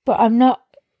but I'm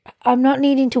not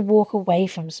needing to walk away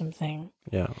from something.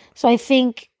 Yeah. So I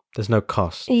think there's no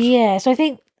cost. Yeah, so I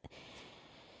think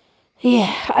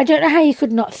I don't know how you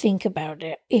could not think about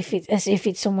it if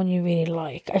it's someone you really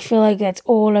like. I feel like that's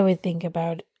all I would think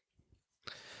about.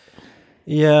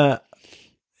 Yeah.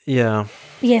 Yeah.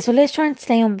 Yeah, so let's try and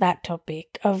stay on that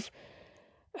topic of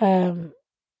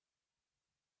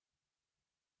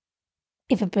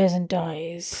if a person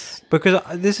dies. Because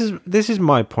this is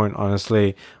my point,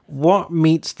 honestly. What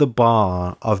meets the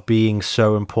bar of being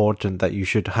so important that you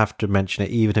should have to mention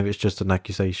it, even if it's just an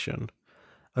accusation?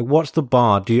 What's the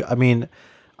bar?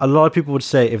 A lot of people would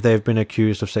say if they've been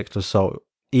accused of sexual assault,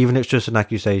 even if it's just an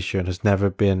accusation, has never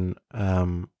been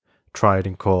tried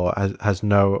in court, has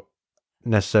no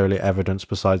necessarily evidence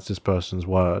besides this person's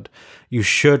word, you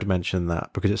should mention that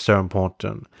because it's so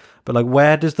important. But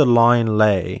where does the line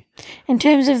lay in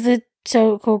terms of the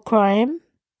so-called crime?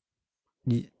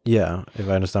 Yeah, if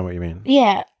I understand what you mean.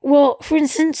 Yeah, well, for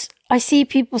instance, I see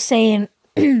people saying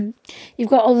you've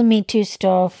got all the Me Too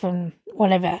stuff and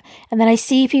whatever, and then I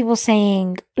see people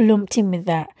saying, lumped in with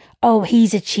that, oh,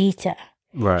 he's a cheater,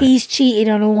 right, he's cheated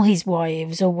on all his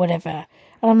wives or whatever.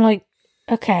 And I'm like,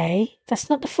 okay, that's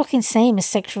not the fucking same as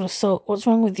sexual assault. What's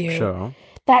wrong with you? Sure.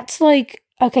 That's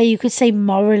okay, you could say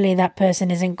morally that person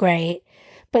isn't great,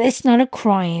 but it's not a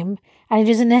crime, and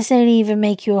it doesn't necessarily even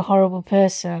make you a horrible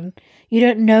person. You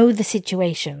don't know the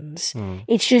situations.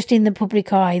 It's just in the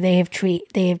public eye they have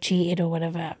cheated or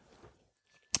whatever.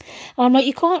 And I'm like,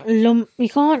 you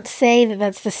can't say that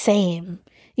that's the same.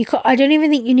 I don't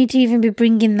even think you need to even be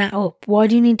bringing that up. Why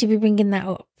do you need to be bringing that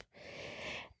up?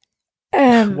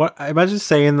 What? Imagine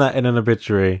saying that in an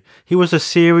obituary. He was a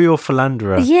serial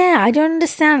philanderer. Yeah, I don't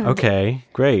understand. Okay,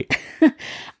 great.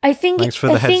 I think. Thanks for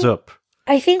the heads up.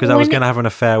 I think because I was going to have an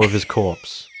affair with his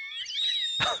corpse,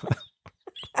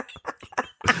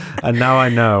 and now I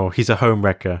know he's a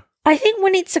homewrecker. I think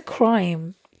when it's a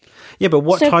crime. Yeah, but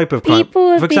what So type of crime?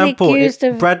 people have For been example, accused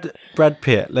of- Brad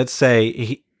Pitt, let's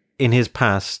say in his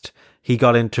past, he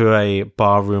got into a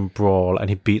barroom brawl and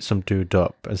he beat some dude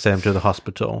up and sent him to the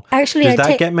hospital. Actually, Does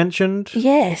that get mentioned?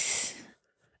 Yes.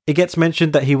 It gets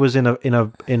mentioned that he was in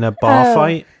a bar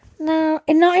fight. No,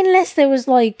 not unless there was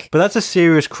like. But that's a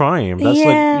serious crime. That's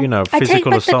I take physical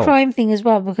back assault. the crime thing as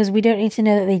well because we don't need to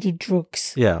know that they did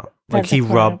drugs. Yeah, like That's a he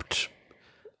crime. robbed.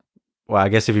 Well, I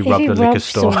guess if he If robbed you a liquor rob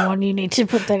store, someone, you need to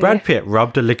put that. Brad Pitt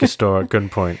robbed a liquor store at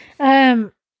gunpoint.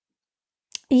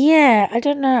 Yeah, I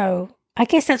don't know. I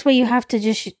guess that's where you have to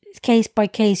just case by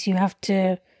case. You have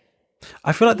to.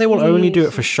 I feel like they will only do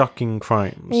it for shocking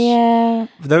crimes. Yeah.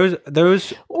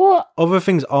 Those Well, other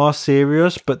things are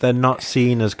serious, but they're not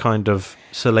seen as kind of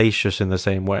salacious in the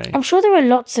same way. I'm sure there are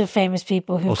lots of famous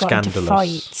people who've Or got into scandalous.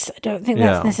 fights. I don't think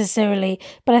that's Yeah. necessarily,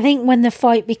 but I think when the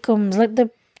fight becomes like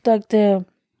the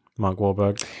Mark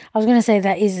Wahlberg. I was going to say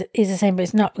that is the same, but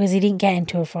it's not because he didn't get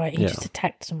into a fight. He Yeah. just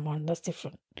attacked someone. That's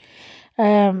different.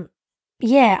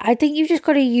 Yeah, I think you've just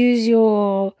got to use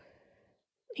your,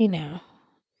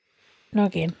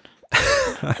 noggin,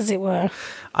 as it were.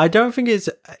 I don't think it's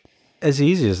as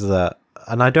easy as that,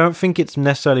 and I don't think it's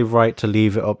necessarily right to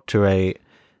leave it up to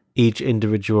each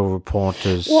individual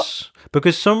reporters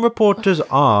because some reporters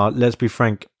are, let's be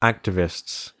frank,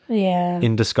 activists Yeah.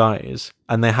 in disguise,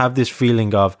 and they have this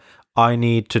feeling of I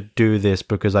need to do this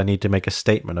because I need to make a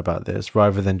statement about this,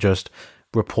 rather than just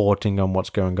reporting on what's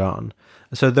going on.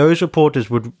 So those reporters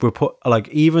would report like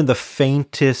even the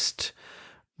faintest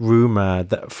rumor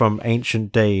that from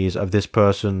ancient days of this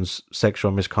person's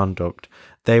sexual misconduct,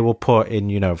 they will put in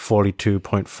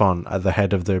 42-point font at the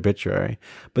head of the obituary.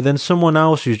 But then someone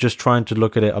else who's just trying to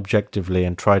look at it objectively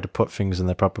and try to put things in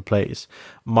their proper place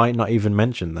might not even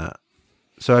mention that.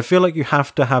 So I feel like you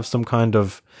have to have some kind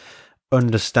of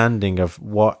understanding of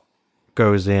what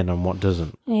goes in and what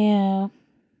doesn't. Yeah.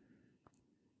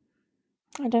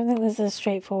 I don't think there's a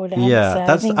straightforward answer. Yeah,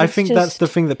 I it's think just- that's the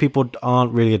thing that people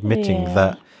aren't really admitting, Yeah.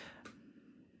 that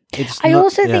it's I not-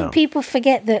 also yeah. think people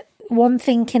forget that one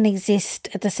thing can exist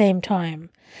at the same time.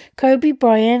 Kobe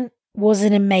Bryant was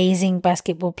an amazing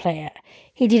basketball player.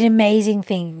 He did amazing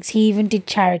things. He even did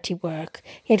charity work.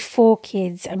 He had 4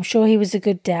 kids. I'm sure he was a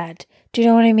good dad. Do you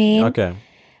know what I mean? Okay.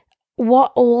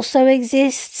 What also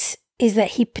exists is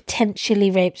that he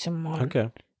potentially raped someone. Okay.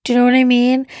 Do you know what I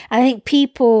mean? I think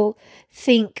people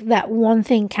think that one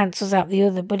thing cancels out the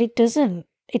other, but it doesn't.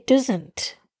 It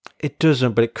doesn't. It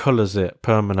doesn't, but it colours it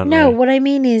permanently. No, what I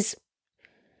mean is,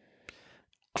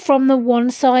 from the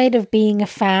one side of being a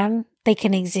fan, they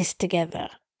can exist together.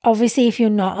 Obviously, if you're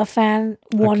not a fan,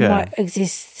 one Okay. might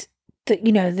exist.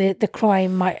 The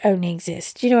crime might only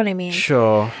exist. Do you know what I mean?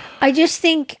 Sure. I just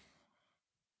think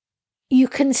you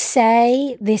can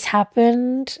say this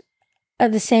happened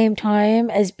at the same time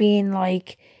as being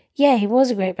like, yeah, he was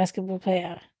a great basketball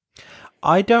player.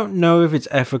 I don't know if it's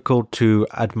ethical to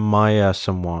admire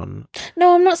someone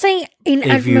No, I'm not saying in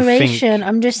If you admiration. think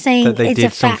I'm just saying that they it's did a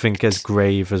fact. something as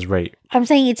grave as rape. I'm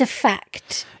saying it's a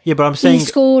fact. Yeah, but I'm saying He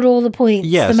scored all the points,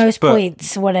 Yes, the most but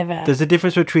points, whatever. there's a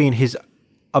difference between his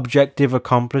objective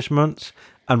accomplishments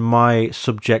and my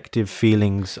subjective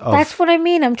feelings of... That's what I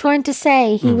mean. I'm trying to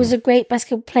say he was a great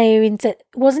basketball player.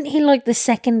 Wasn't he like the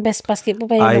second best basketball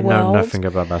player I in the world? know nothing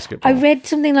about basketball. I read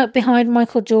something like behind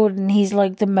Michael Jordan, he's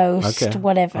like the most, Okay,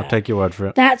 whatever. I'll take your word for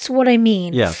it. That's what I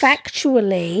mean. Yes.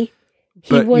 Factually, he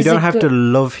But was you don't a have good... to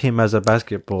love him as a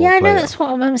basketball Yeah, I know player. that's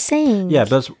what I'm saying. Yeah,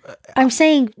 that's... I'm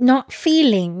saying not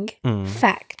feeling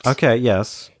fact. Okay,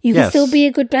 yes. You can Yes. still be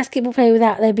a good basketball player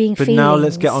without there being But feelings. now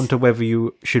let's get on to whether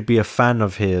you should be a fan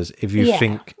of his if you Yeah.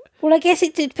 think... Well, I guess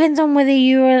it depends on whether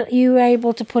you were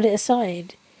able to put it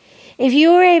aside. If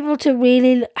you were able to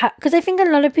really... Because I think a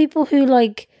lot of people who,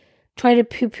 like, try to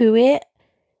poo-poo it,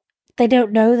 they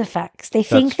don't know the facts. They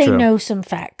think That's they true. know some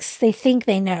facts. They think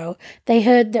they know. They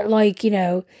heard that, like,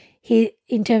 he,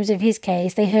 in terms of his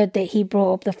case, they heard that he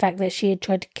brought up the fact that she had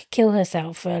tried to kill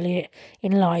herself earlier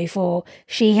in life, or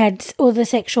she had other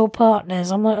sexual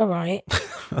partners. I'm like, all right.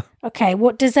 Okay,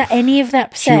 what does any of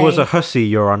that say? She was a hussy,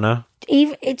 Your Honour.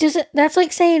 Even it doesn't. That's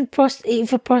like saying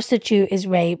if a prostitute is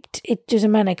raped, it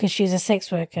doesn't matter because she's a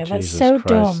sex worker. That's Jesus so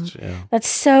Christ, dumb. yeah. That's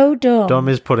so dumb. Dumb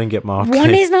is putting it mildly. One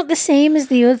is not the same as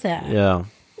the other. Yeah,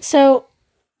 So,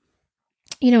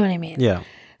 you know what I mean. yeah.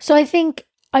 So I think,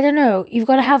 I don't know, you've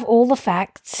got to have all the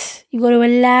facts. You've got to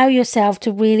allow yourself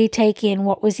to really take in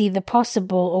what was either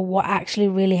possible or what actually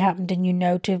really happened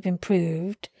and to have been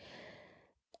proved.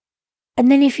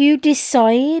 And then if you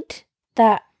decide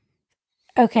that,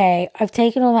 okay, I've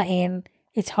taken all that in,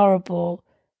 it's horrible,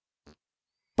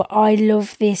 but I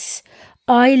love this.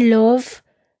 I love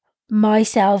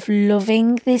myself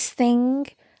loving this thing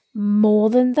more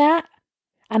than that,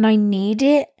 and I need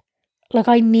it. Like,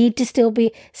 I need to still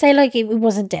be... Say, like, it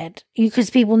wasn't dead. Because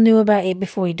people knew about it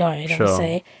before he died, Sure.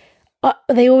 obviously.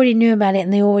 They already knew about it,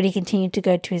 and they already continued to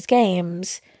go to his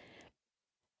games.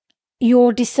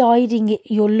 You're deciding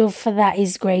your love for that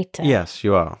is greater. Yes,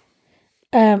 you are.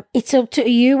 It's up to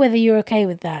you whether you're okay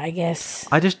with that, I guess.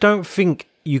 I just don't think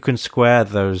you can square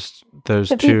those But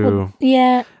two. people,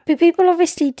 yeah, but people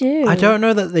obviously do. I don't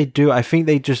know that they do. I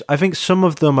think some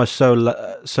of them are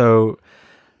so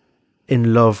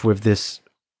in love with this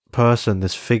person,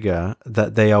 this figure,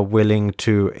 that they are willing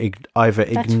to either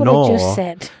That's ignore what I just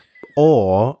said.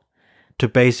 or to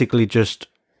basically just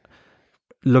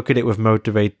look at it with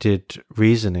motivated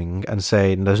reasoning and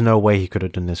say, there's no way he could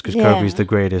have done this because Yeah. Kobe's the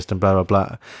greatest and blah, blah,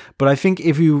 blah. But I think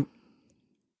if you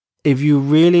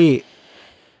really,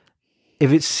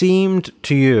 if it seemed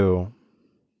to you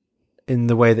in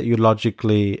the way that you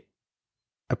logically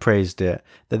appraised it,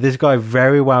 that this guy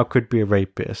very well could be a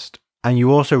rapist, and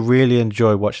you also really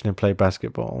enjoy watching him play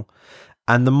basketball,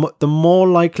 and the more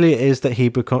likely it is that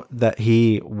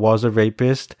he was a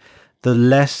rapist, the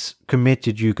less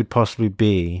committed you could possibly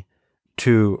be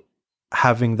to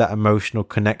having that emotional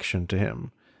connection to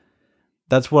him.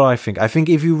 That's what I think. I think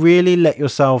if you really let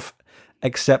yourself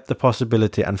accept the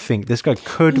possibility and think this guy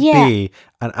could be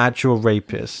an actual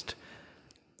rapist,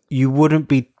 you wouldn't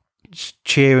be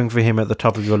cheering for him at the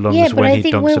top of your lungs when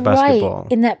he dunks a basketball.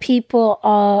 Right in that people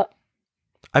are...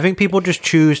 I think people just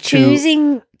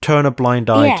choosing to turn a blind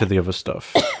eye to the other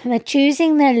stuff. They're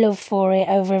choosing their love for it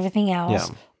over everything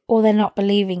else, or they're not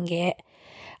believing it.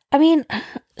 I mean,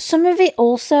 some of it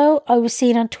also, I was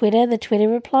seeing on Twitter, the Twitter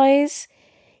replies,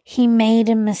 he made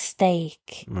a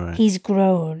mistake. Right. He's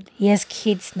grown. He has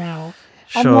kids now.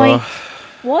 Sure. I'm like,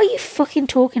 what are you fucking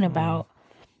talking about?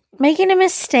 Making a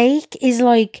mistake is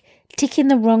like ticking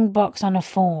the wrong box on a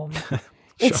form.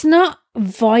 It's not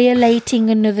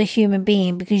violating another human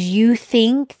being because you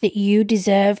think that you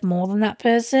deserve more than that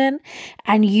person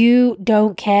and you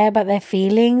don't care about their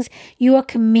feelings. You are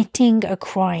committing a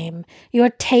crime. You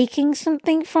are taking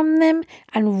something from them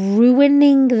and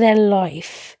ruining their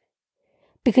life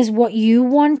because what you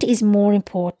want is more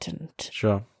important.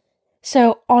 Sure.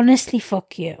 So honestly,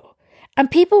 fuck you. And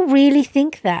people really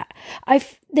think that.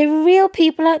 There are real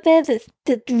people out there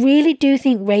that really do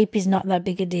think rape is not that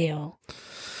big a deal.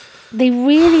 They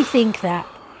really think that.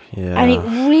 Yeah. And it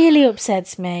really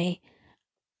upsets me.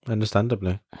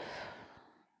 Understandably.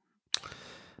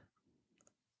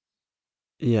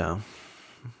 Yeah.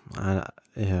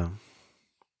 Yeah.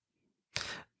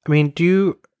 I mean,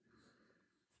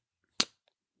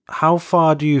 how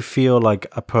far do you feel like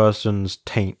a person's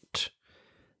taint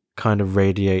kind of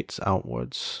radiates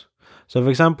outwards? So, for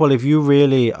example, if you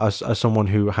really are someone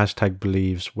who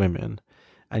 #believes women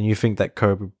and you think that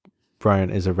Kobe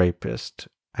Bryant is a rapist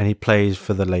and he plays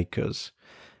for the Lakers,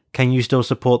 can you still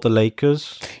support the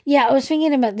Lakers? Yeah, I was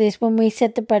thinking about this when we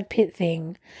said the Brad Pitt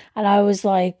thing, and I was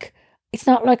like, it's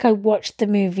not like I watched the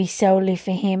movie solely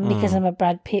for him because I'm a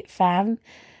Brad Pitt fan.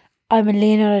 I'm a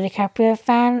Leonardo DiCaprio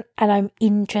fan, and I'm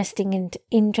interested in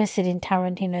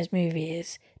Tarantino's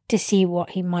movies to see what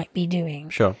he might be doing.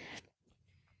 Sure.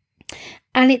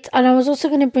 And I was also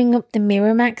going to bring up the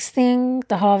Miramax thing,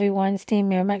 the Harvey Weinstein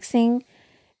Miramax thing.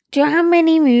 Do you know how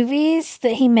many movies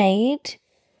that he made?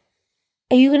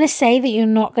 Are you going to say that you're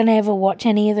not going to ever watch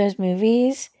any of those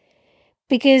movies?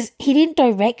 Because he didn't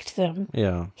direct them.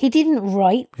 Yeah. He didn't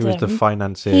write them. He was the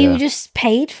financier. He just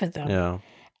paid for them. Yeah.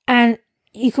 And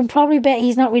you can probably bet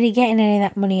he's not really getting any of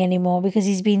that money anymore because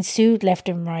he's been sued left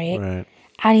and right. Right.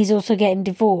 And he's also getting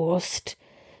divorced.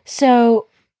 So,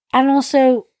 and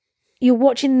also, you're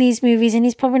watching these movies and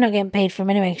he's probably not getting paid for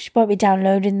them anyway because you might be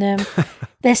downloading them.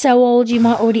 They're so old, you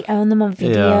might already own them on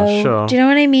video. Yeah, sure. Do you know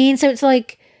what I mean? So it's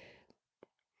like,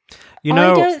 you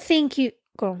know, I don't think you...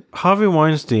 Go on. Harvey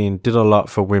Weinstein did a lot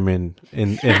for women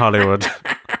in Hollywood.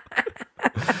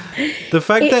 The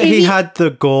fact that he had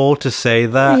the gall to say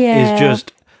that is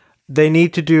just... They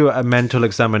need to do a mental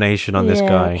examination on this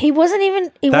guy. He wasn't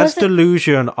even... That's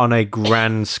delusion on a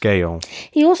grand scale.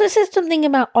 He also said something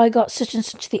about, I got such and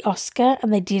such the Oscar,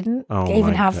 and they didn't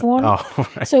even have one. Oh,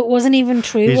 right. So it wasn't even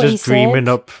true He's what just he dreaming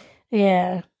said. up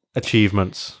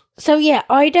achievements. So yeah,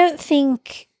 I don't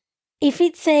think... If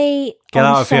it's a... Get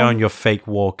out of here on your fake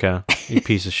walker, you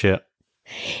piece of shit.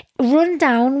 Run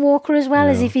down Walker as well,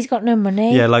 as if he's got no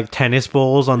money. Yeah, like tennis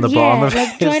balls on the bottom of like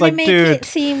it. trying It's like, to make dude, it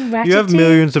seem ratchet. you have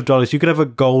millions of dollars. You could have a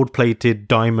gold-plated,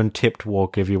 diamond-tipped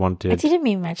walker if you wanted. I didn't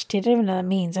mean ratchet. I don't even know what that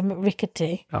means. I meant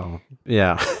rickety. Oh,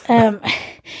 yeah.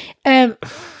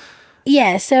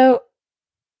 Yeah, so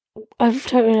I've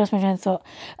totally lost my train of thought.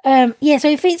 Yeah, so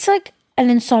if it's like an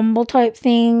ensemble type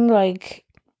thing, like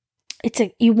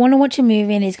you want to watch a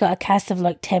movie and it's got a cast of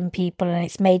like 10 people and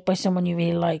it's made by someone you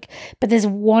really like, but there's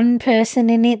one person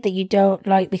in it that you don't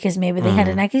like because maybe they had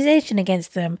an accusation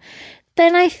against them,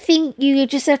 then I think you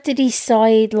just have to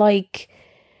decide, like,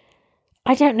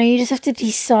 I don't know, you just have to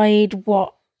decide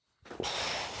what.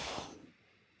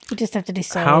 You just have to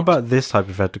decide. How about this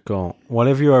hypothetical? What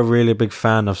if you're a really big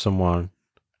fan of someone,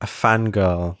 a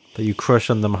fangirl, that you crush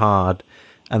on them hard,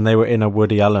 and they were in a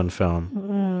Woody Allen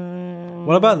film?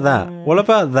 What about that? What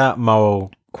about that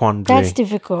moral quandary? That's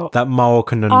difficult. That moral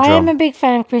conundrum. I am a big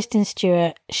fan of Kristen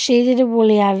Stewart. She did a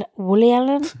Woody Allen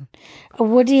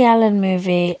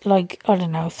movie, like, I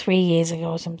don't know, 3 years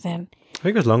ago or something. I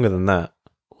think it was longer than that.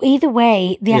 Either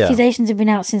way, the accusations have been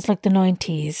out since like the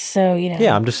 90s, so you know.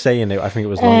 Yeah, I'm just saying it. I think it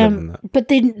was longer than that. But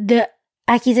the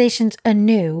accusations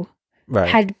anew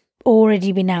had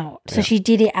already been out, so she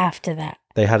did it after that.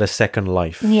 They had a second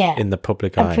life in the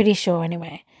public eye. I'm pretty sure,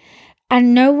 anyway.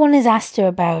 And no one has asked her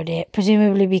about it,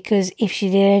 presumably because if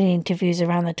she did any interviews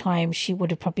around the time, she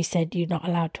would have probably said, "You're not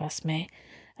allowed to ask me,"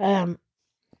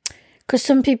 because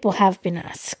some people have been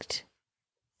asked.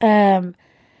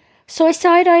 So I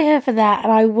side-eye her for that,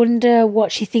 and I wonder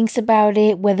what she thinks about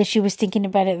it, whether she was thinking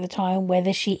about it at the time,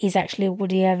 whether she is actually a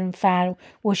Woody Allen fan,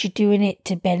 was she doing it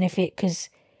to benefit? Because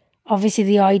obviously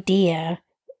the idea,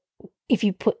 if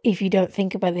you don't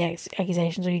think about the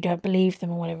accusations or you don't believe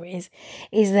them or whatever it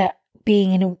is that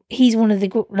he's one of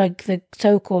the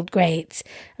so-called greats.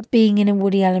 Being in a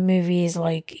Woody Allen movie is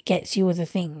like, gets you other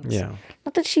things. Yeah.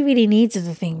 Not that she really needs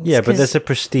other things. Yeah, but there's a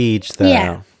prestige there.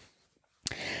 Yeah.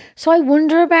 So I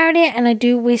wonder about it, and I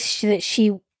do wish that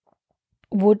she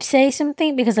would say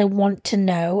something, because I want to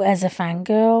know as a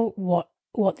fangirl what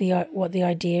the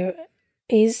idea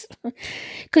is.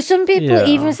 Because some people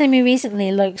even say me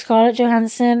recently, like Scarlett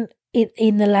Johansson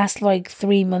in the last like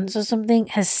 3 months or something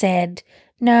has said,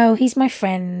 "No, he's my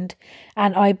friend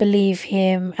and I believe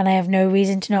him and I have no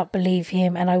reason to not believe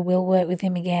him and I will work with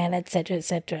him again, etc.,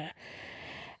 etc."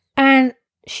 And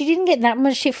she didn't get that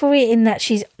much shit for it, in that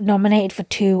she's nominated for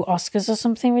 2 Oscars or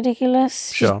something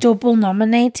ridiculous. Sure. She's double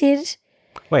nominated.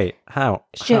 Wait, how?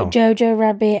 Jojo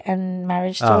Rabbit and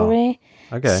Marriage Story.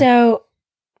 Oh, okay. So,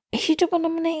 is she double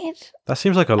nominated? That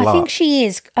seems like a lot. I think she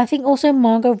is. I think also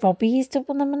Margot Robbie is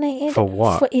double nominated. For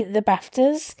what? For the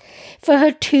BAFTAs. For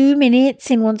her 2 minutes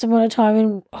in Once Upon a Time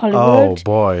in Hollywood. Oh,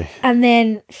 boy. And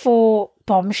then for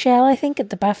Bombshell, I think, at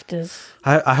the BAFTAs.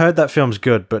 I heard that film's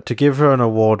good, but to give her an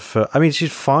award for... I mean,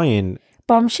 she's fine.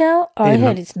 Bombshell? I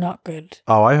heard it's not good.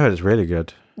 Oh, I heard it's really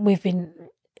good. We've been...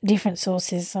 different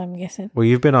sources, I'm guessing. Well,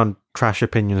 you've been on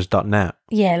trashopinions.net.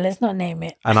 Yeah, let's not name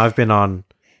it. And I've been on...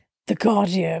 The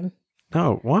Guardian.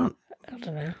 No, what? I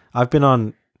don't know. I've been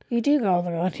on... You do go on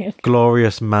The Guardian.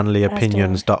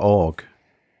 gloriousmanlyopinions.org.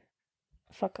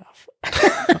 Fuck off.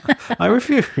 I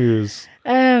refuse.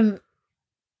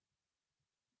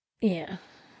 Yeah.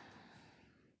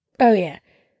 Oh yeah.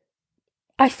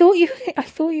 I thought you were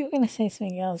going to say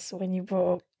something else when you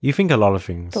brought up. You think a lot of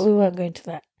things. But we weren't going to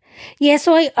that. Yeah,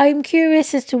 so I'm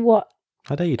curious as to what.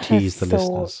 How dare you tease the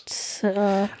thoughts,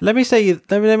 listeners? Let me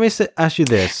ask you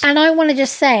this. And I want to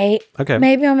just say, okay,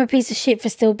 maybe I'm a piece of shit for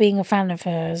still being a fan of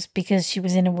hers because she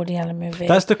was in a Woody Allen movie.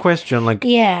 That's the question. Like,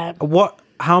 yeah,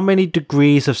 how many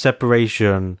degrees of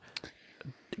separation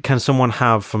can someone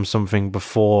have from something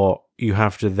before you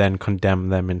have to then condemn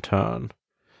them in turn?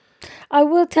 I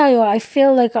will tell you, I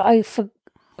feel like I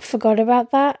forgot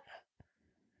about that.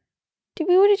 Did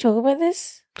we already talk about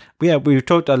this? Yeah, we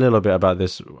talked a little bit about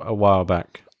this a while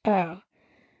back. Oh.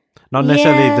 Not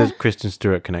necessarily the Kristen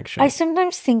Stewart connection. I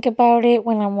sometimes think about it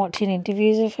when I'm watching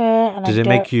interviews of her. And Does it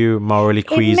make you morally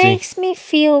queasy? It makes me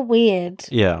feel weird.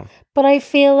 Yeah. But I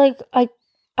feel like I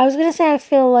was going to say I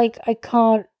feel like I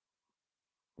can't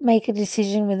make a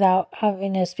decision without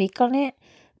having her speak on it.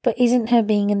 But isn't her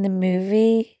being in the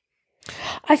movie...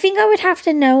 I think I would have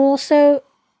to know also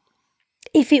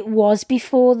if it was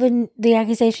before the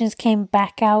accusations came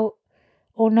back out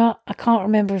or not. I can't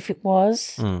remember if it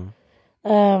was.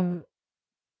 Because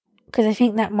I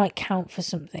think that might count for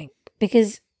something.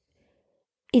 Because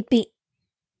it'd be...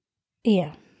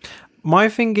 Yeah. My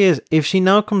thing is, if she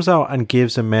now comes out and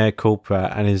gives a mea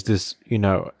culpa and is this,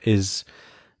 is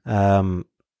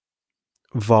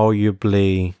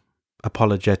volubly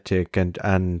apologetic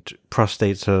and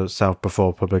prostrates herself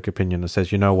before public opinion and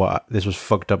says, "You know what, this was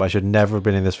fucked up. I should never have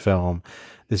been in this film.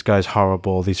 This guy's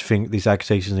horrible. These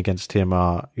accusations against him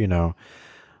are,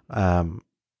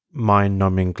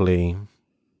 mind-numbingly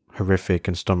horrific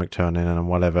and stomach-turning and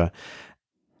whatever."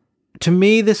 To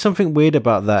me, there's something weird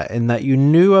about that, in that you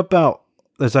knew about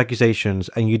those accusations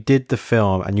and you did the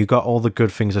film and you got all the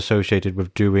good things associated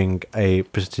with doing a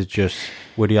prestigious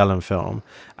Woody Allen film,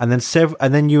 and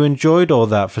then you enjoyed all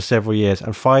that for several years,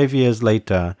 and 5 years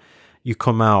later you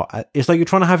come out, it's like you're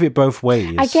trying to have it both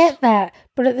ways. I get that,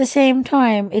 but at the same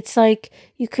time, it's like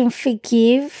you can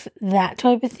forgive that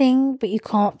type of thing, but you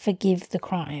can't forgive the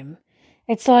crime.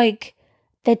 It's like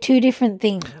they're two different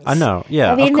things. I know,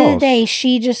 yeah, at the of end course. of the day,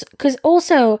 she just, because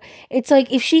also it's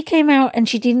like if she came out and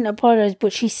she didn't apologize,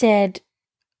 but she said,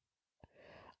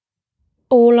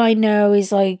 all I know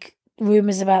is like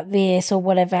rumors about this or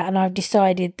whatever, and I've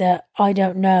decided that I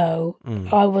don't know,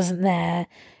 I wasn't there.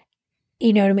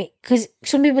 You know what I mean? Because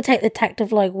some people take the tact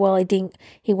of like, well,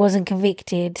 he wasn't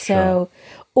convicted, so,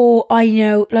 or I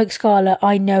know, like Scarlett,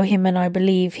 I know him and I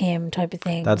believe him, type of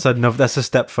thing. That's enough. That's a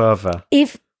step further.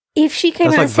 If she came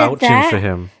That's out like and said vouching that, for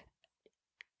him.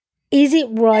 is it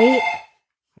right?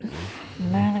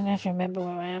 Man, I'm gonna have to remember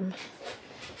where I am.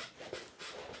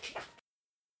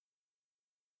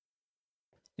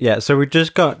 Yeah, so we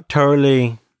just got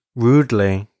totally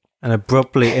rudely and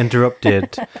abruptly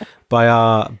interrupted by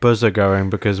our buzzer going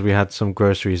because we had some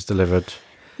groceries delivered.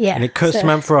 Yeah, And it cut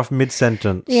Samantha off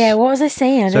mid-sentence. Yeah, what was I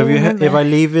saying? I So don't remember. if I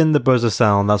leave in the buzzer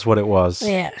sound, that's what it was.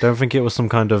 Yeah. Don't think it was some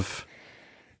kind of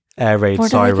air raid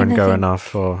What am I siren gonna going think?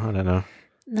 off, or I don't know.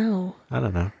 No. I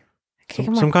don't know. Okay,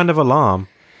 come Some on. kind of alarm.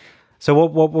 So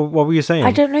what were you saying?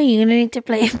 I don't know. You're gonna need to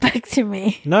play it back to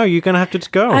me. No, you're gonna have to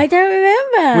just go. I don't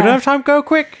remember. We don't have time. Go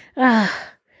quick.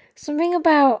 Something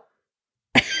about.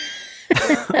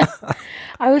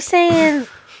 I was saying.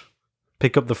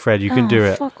 Pick up the thread. You can do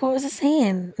it. Fuck! What was I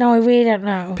saying? No, I really don't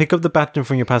know. Pick up the baton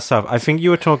from your past self. I think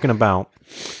you were talking about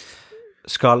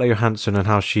Scarlett Johansson and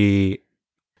how she.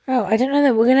 Oh, I don't know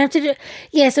that we're gonna have to do.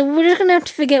 Yeah, so we're just gonna have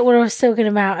to forget what I was talking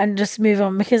about and just move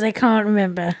on because I can't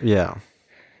remember. Yeah.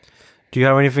 Do you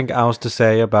have anything else to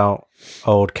say about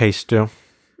old Case Stu?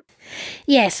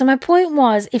 Yeah, so my point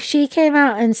was, if she came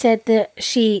out and said that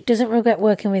she doesn't regret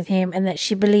working with him and that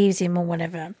she believes him or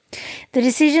whatever, the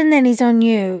decision then is on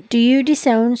you. Do you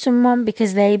disown someone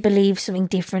because they believe something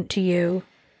different to you?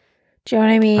 Do you know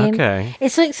what I mean? Okay.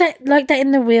 It's like that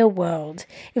in the real world.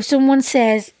 If someone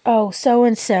says, oh,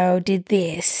 so-and-so did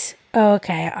this, oh,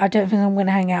 okay, I don't think I'm going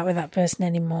to hang out with that person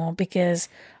anymore because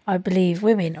I believe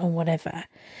women or whatever.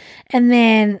 And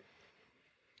then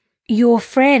your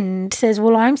friend says,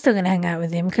 well, I'm still going to hang out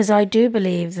with him because I do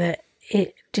believe that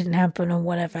it didn't happen or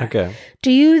whatever. Okay.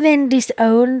 Do you then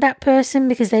disown that person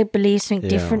because they believe something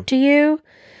different to you?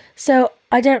 So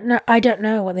I don't know. I don't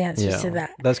know what the answer is to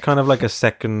that. That's kind of like a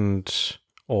second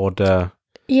order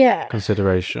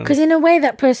consideration. Because in a way,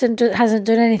 that person hasn't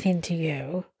done anything to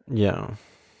you. Yeah.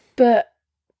 But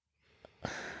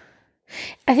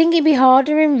I think it'd be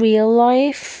harder in real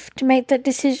life to make that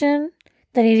decision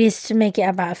than it is to make it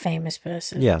about a famous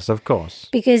person. Yes, of course.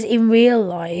 Because in real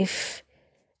life,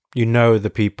 you know the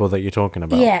people that you're talking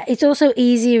about. yeah, it's also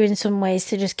easier in some ways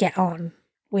to just get on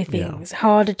with things.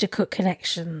 Harder to cut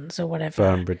connections or whatever.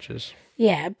 Burn bridges.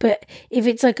 Yeah, but if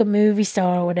it's like a movie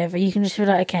star or whatever, you can just be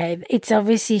like, okay, it's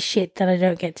obviously shit that I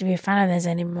don't get to be a fan of theirs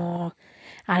anymore.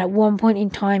 And at one point in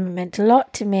time, it meant a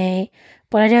lot to me,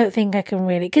 but I don't think I can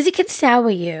really, because it can sour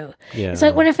you. Yeah. It's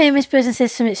like when a famous person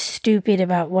says something stupid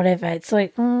about whatever, it's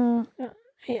like, I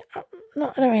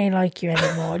don't really like you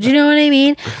anymore. Do you know what I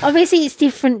mean? Obviously, it's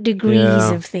different degrees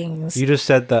of things. You just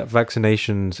said that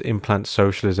vaccinations implant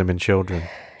socialism in children.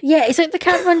 Yeah, it's like the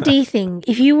Kat Von D thing.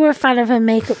 If you were a fan of her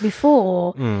makeup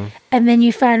before, and then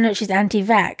you found out she's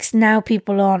anti-vax, now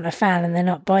people aren't a fan and they're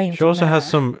not buying. She also has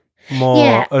some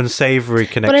more unsavory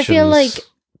connections. But I feel like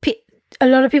a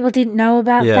lot of people didn't know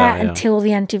about that until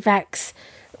the anti-vax.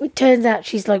 It turns out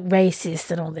she's like racist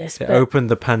and all this. It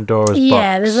opened the Pandora's box.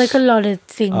 Yeah, there's like a lot of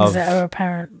things that are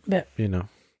apparent. But you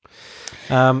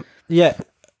know,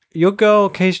 your girl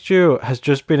Case Stu has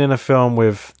just been in a film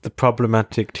with the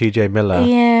problematic T.J. Miller.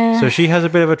 Yeah. So she has a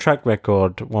bit of a track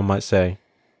record, one might say.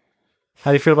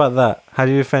 How do you feel about that? How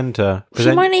do you defend her?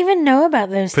 She might even know about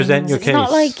those present things. your It's case.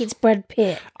 not like it's Brad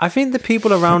Pitt. I think the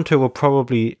people around her will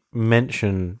probably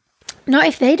mention. Not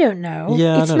if they don't know.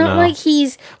 Yeah, it's I don't not know. like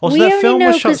he's. Also, we that only film know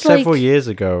was shot 'cause, several like, years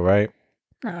ago, right?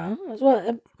 No,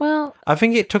 well, I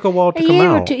think it took a while to a come year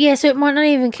or out. two. Yeah, so it might not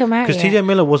even come out Because yet. T.J.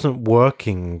 Miller wasn't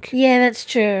working Yeah, that's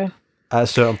true. at a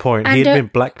certain point. And He'd been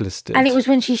blacklisted. And it was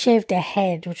when she shaved her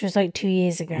head, which was like 2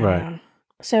 years ago. Right. Now.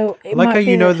 So it like might how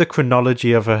be you know that- the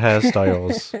chronology of her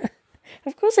hairstyles.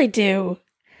 Of course I do.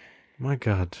 My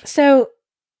God. So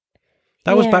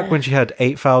That was back when she had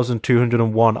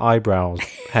 8,201 eyebrows,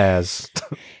 hairs.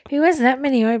 who has that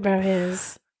many eyebrow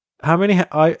hairs? How many?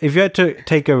 If you had to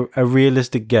take a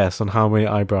realistic guess on how many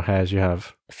eyebrow hairs you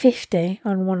have, 50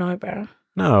 on one eyebrow.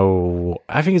 No,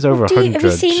 I think it's over 100. Have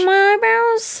you seen my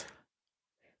eyebrows?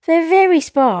 They're very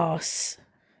sparse.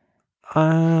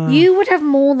 You would have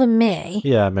more than me.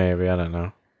 Yeah, maybe. I don't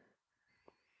know.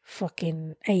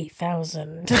 Fucking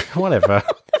 8,000. Whatever.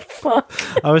 Fuck.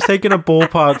 I was taking a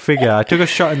ballpark figure. I took a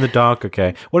shot in the dark,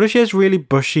 okay? What if she has really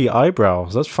bushy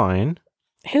eyebrows? That's fine.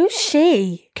 Who's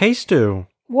she? Case do.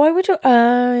 Why would you?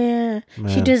 Oh, yeah. She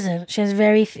Man. doesn't. She has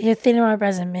thinner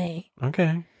eyebrows than me.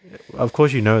 Okay. Of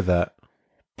course you know that.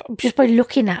 Just by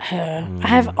looking at her. I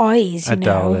have eyes, you I know.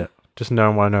 doubt it. Just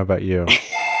knowing what I know about you.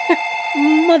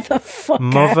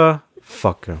 Motherfucker.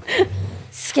 Motherfucker.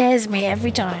 Scares me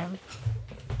every time.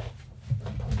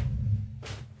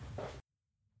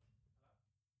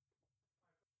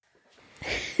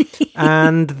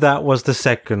 And that was the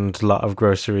second lot of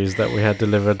groceries that we had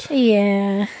delivered.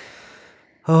 Yeah.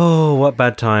 Oh, what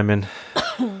bad timing.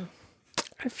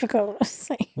 I forgot what I was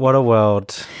saying. What a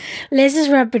world. Let's just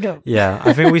wrap it up. Yeah,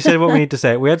 I think we said what we need to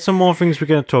say. We had some more things we're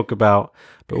going to talk about,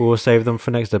 but we'll save them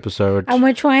for next episode. And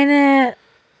we're trying to...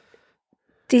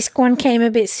 This one came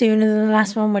a bit sooner than the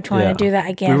last one. We're trying to do that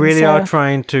again. We really are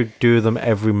trying to do them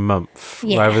every month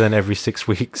rather than every 6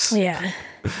 weeks. Yeah.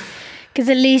 Because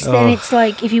at least then it's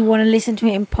like, if you want to listen to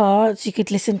it in parts, you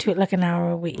could listen to it like an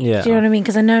hour a week. Yeah. Do you know what I mean?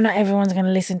 Because I know not everyone's going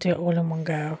to listen to it all in one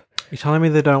go. You're telling me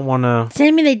they don't want to...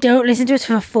 Telling me they don't listen to us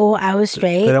for 4 hours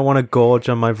straight? They don't want to gorge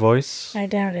on my voice? I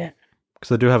doubt it.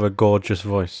 Because I do have a gorgeous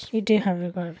voice. You do have a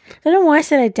good... I don't know why I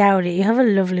said I doubt it. You have a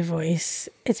lovely voice.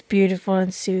 It's beautiful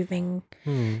and soothing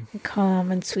and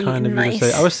calm and sweet Kind and of you to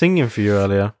nice. say. I was singing for you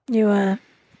earlier. You were.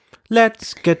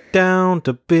 Let's get down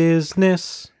to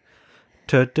business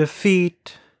to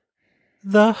defeat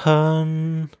the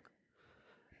Hun.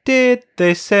 Did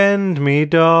they send me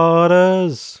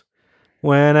daughters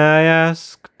when I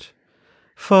asked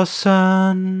for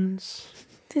sons?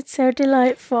 It's so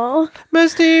delightful.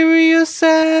 Mysterious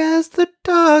as the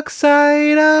dark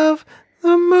side of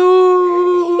the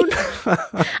moon.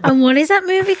 And what is that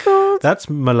movie called? That's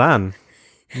Milan.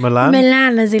 Milan?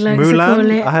 Milan, as he likes to call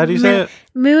Mulan? it. How do you say it?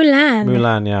 Mulan.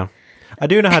 Mulan, yeah. I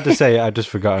do know how to say it, I've just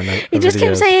forgotten it. He just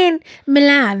kept saying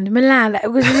Milan.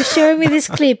 Because he was showing me this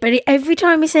clip, and every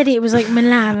time he said it, it was like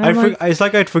Milan. And I'm like, It's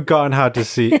like I'd forgotten how to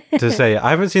say it. I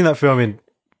haven't seen that film in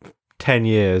 10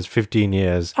 years, 15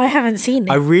 years. I haven't seen it.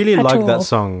 I really at like all. that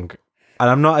song. And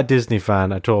I'm not a Disney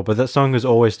fan at all, but that song has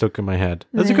always stuck in my head.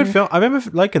 That's a good film. I remember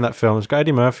liking that film. It's got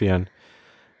Eddie Murphy in.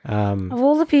 Of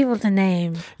all the people to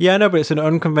name, Yeah, I know, but it's an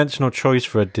unconventional choice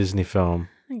for a Disney film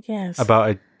I guess. about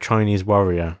a Chinese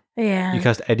warrior. Yeah. You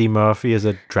cast Eddie Murphy as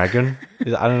a dragon.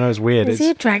 I don't know, it's weird. Is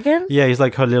he a dragon? Yeah, he's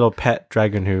like her little pet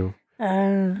dragon who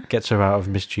Oh. gets her out of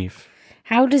mischief.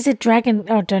 How does a dragon...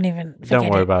 Oh, don't even forget Don't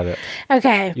worry it. about it.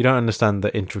 Okay. You don't understand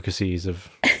the intricacies of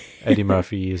Eddie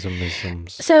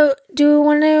Murphyisms. So, do we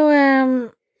want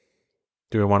to...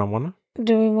 Do we wanna?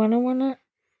 Do you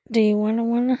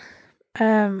want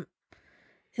to...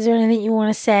 Is there anything you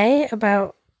want to say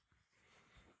about...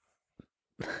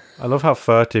 I love how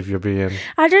furtive you're being.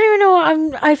 I don't even know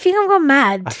what I think I've gone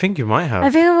mad. I think you might have. I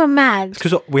think I've gone mad.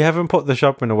 Because we haven't put the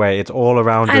shopping away. It's all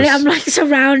around And us. I'm like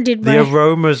surrounded by... The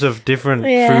aromas of different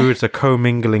Yeah. foods are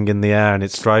commingling in the air, and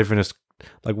it's driving us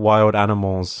like wild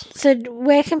animals. So,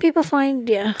 where can people find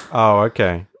you? Oh,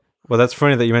 okay. Well, that's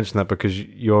funny that you mentioned that because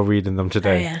you're reading them Oh,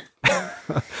 today. yeah. Yeah,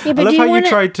 I but love do how you you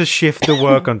tried to shift the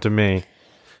work onto me.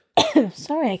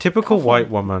 Sorry. I keep Typical coughing. white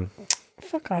woman.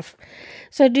 Fuck off.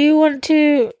 So, do you want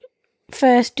to...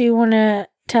 First, do you want to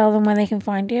tell them where they can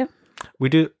find you? We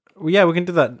do. Yeah, we can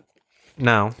do that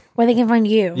now. Where they can find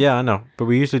you? Yeah, I know. But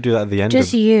we usually do that at the end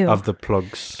Just you. of the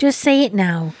plugs. Just say it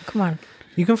now. Come on.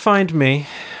 You can find me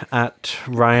at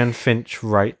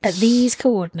ryanfinchwrites.com. At these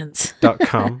coordinates.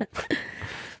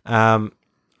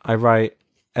 I write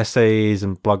essays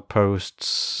and blog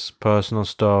posts, personal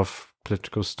stuff,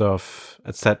 political stuff,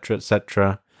 etc.,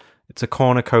 etc. It's a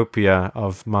cornucopia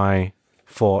of my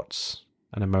thoughts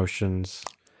and emotions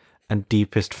and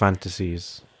deepest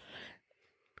fantasies.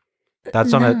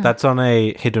 That's on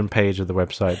a hidden page of the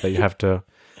website that you have to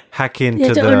hack into. You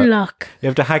have to unlock. You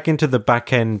have to hack into the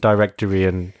back end directory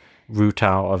and root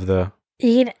out of the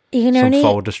You can some only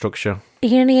folder structure. you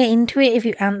can only get into it if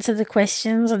you answer the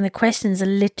questions, and the questions are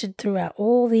littered throughout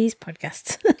all these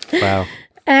podcasts. Wow.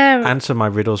 Answer my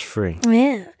riddles free.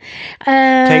 Yeah.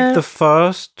 Take the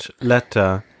first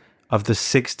letter of the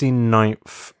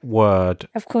 69th word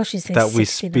Of course, you say that we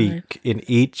 69. speak in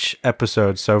each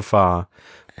episode so far,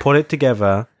 put it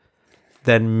together,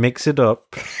 then mix it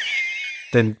up,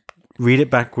 then read it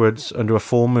backwards under a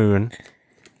full moon,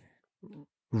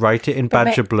 write it in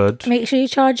badger blood, Make sure you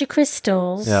charge your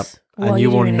crystals. yep, while and you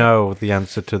you're will doing it. know the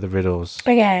answer to the riddles.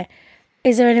 Okay.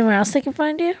 Is there anywhere else they can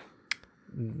find you?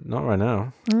 Not right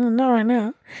now. Not right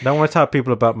now. Don't want to tell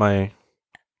people about my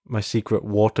secret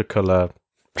watercolor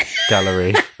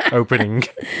gallery opening.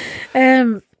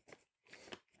 Um,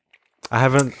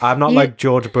 I'm not like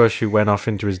George Bush who went off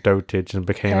into his dotage and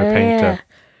became a painter. Yeah.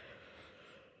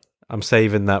 I'm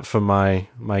saving that for my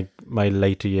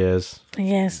later years.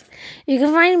 Yes. You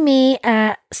can find me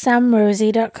at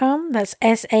samrosey.com. That's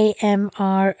SAMROSEY.com.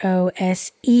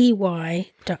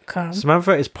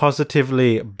 Samantha is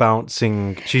positively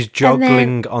bouncing. She's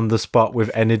juggling on the spot with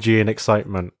energy and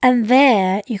excitement. And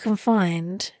there you can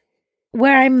find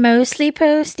where I mostly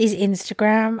post is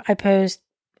Instagram. I post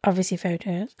obviously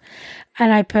photos,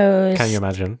 and I post. Can you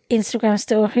imagine? Instagram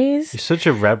stories. You're such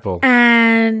a rebel.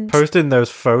 And posting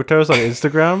those photos on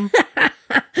Instagram,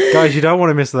 guys, you don't want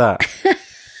to miss that.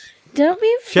 Don't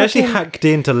be. She actually hacked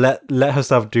in to let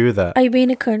herself do that. Are you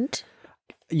being a cunt?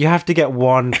 You have to get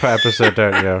one per episode,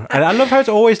 don't you? And I love how it's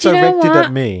always directed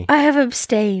at me. I have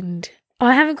abstained.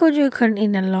 I haven't called you a cunt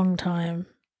in a long time.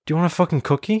 Do you want a fucking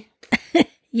cookie?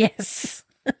 Yes.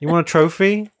 You want a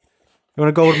trophy? You want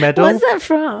a gold medal? What's that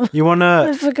from? I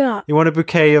forgot. You want a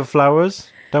bouquet of flowers?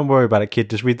 Don't worry about it, kid.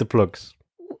 Just read the plugs.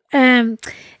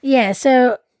 Yeah,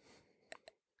 so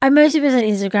I mostly post on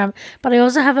Instagram, but I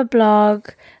also have a blog,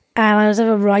 and I also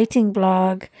have a writing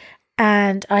blog,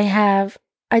 and I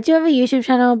do have a YouTube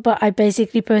channel, but I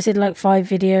basically posted like 5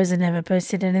 videos and never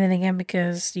posted anything again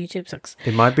because YouTube sucks.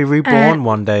 It might be reborn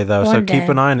one day, though, so keep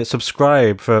an eye on it.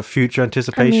 Subscribe for future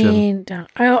anticipation. I mean,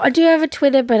 I do have a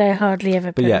Twitter, but I hardly ever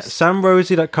post. But yeah,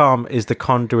 samrosey.com is the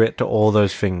conduit to all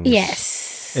those things.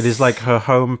 Yes. It is like her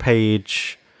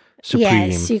homepage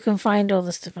supreme. Yes, you can find all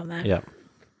the stuff on there. Yeah.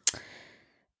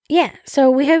 Yeah, so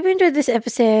we hope you enjoyed this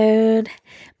episode.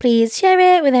 Please share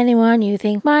it with anyone you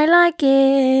think might like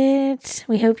it.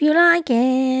 We hope you like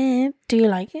it. Do you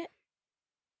like it?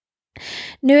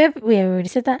 We have already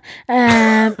said that.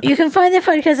 You can find the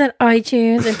podcast on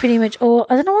iTunes and pretty much all.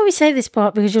 I don't know why we say this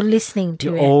part because you're listening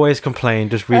to it. You always complain.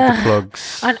 Just read the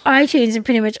plugs. On iTunes and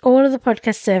pretty much all of the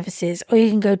podcast services, or you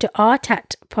can go to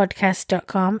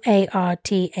artatpodcast.com,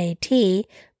 ARTAT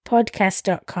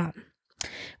podcast.com.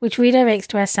 which redirects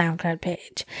to our SoundCloud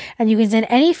page. And you can send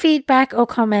any feedback or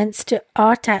comments to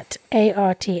artat,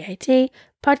 ARTAT,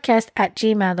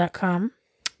 podcast@gmail.com.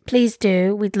 Please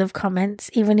do. We'd love comments,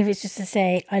 even if it's just to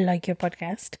say, I like your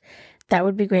podcast. That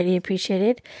would be greatly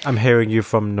appreciated. I'm hearing you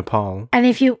from Nepal. And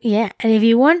if you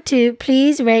want to,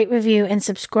 please rate, review, and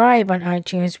subscribe on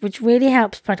iTunes, which really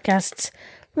helps podcasts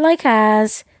like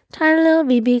ours, tiny little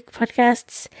BB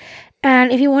podcasts.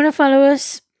 And if you want to follow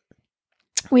us,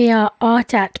 we are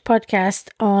Artat Podcast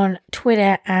on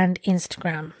Twitter and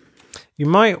Instagram. You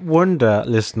might wonder,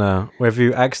 listener, whether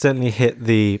you accidentally hit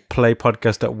the play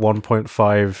podcast at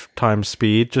 1.5 times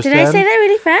speed just Did then. I say that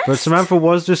really fast? But Samantha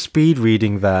was just speed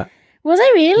reading that. Was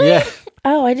I really? Yeah.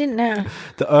 Oh, I didn't know.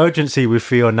 The urgency we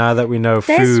feel now that we know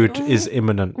food is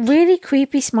imminent. Really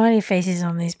creepy smiley faces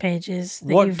on these pages.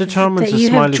 What determines a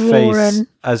smiley face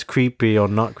as creepy or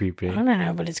not creepy? I don't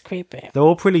know, but it's creepy. They're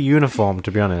all pretty uniform,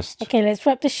 to be honest. Okay, let's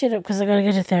wrap this shit up because I got to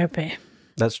go to therapy.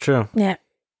 That's true. Yeah.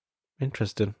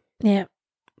 Interesting. Yeah.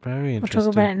 Very interesting. We'll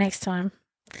talk about it next time.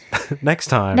 Next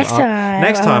time. Next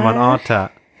time on Artat.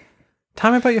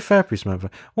 Tell me about your therapy,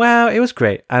 Samantha. Well, it was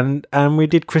great. And we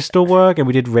did crystal work, and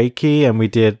we did Reiki, and we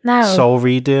did soul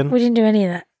reading. We didn't do any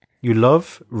of that. You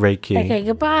love Reiki. Okay,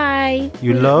 goodbye.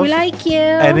 We like you.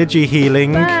 Energy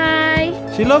healing.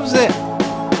 Bye. She loves it.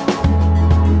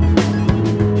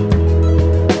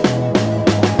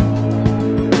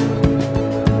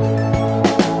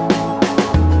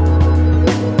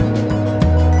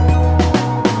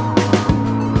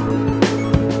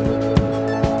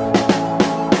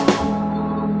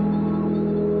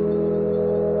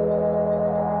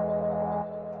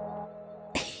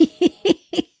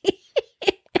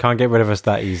 Can't get rid of us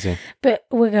that easy. But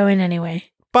we're going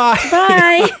anyway. Bye.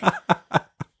 Bye.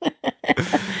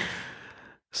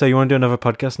 So you want to do another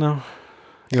podcast now?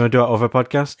 You want to do our other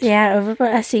podcast? Yeah,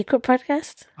 a secret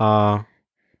podcast.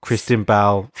 Kristen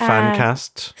Bell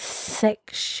fancast.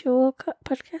 Sexual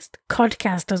podcast?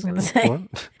 Codcast, I was going to say.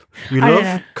 What? You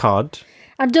love cod.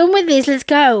 I'm done with this. Let's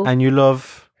go. And you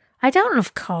love... I don't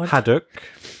love cod. Haddock.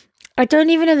 I don't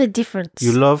even know the difference.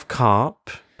 You love carp.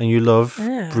 And you love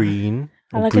breen.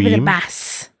 I like a bit of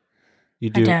bass. You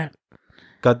do. I don't.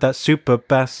 Got that super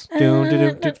bass. I don't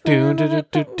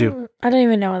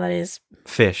even know what that is.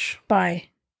 Fish. Bye.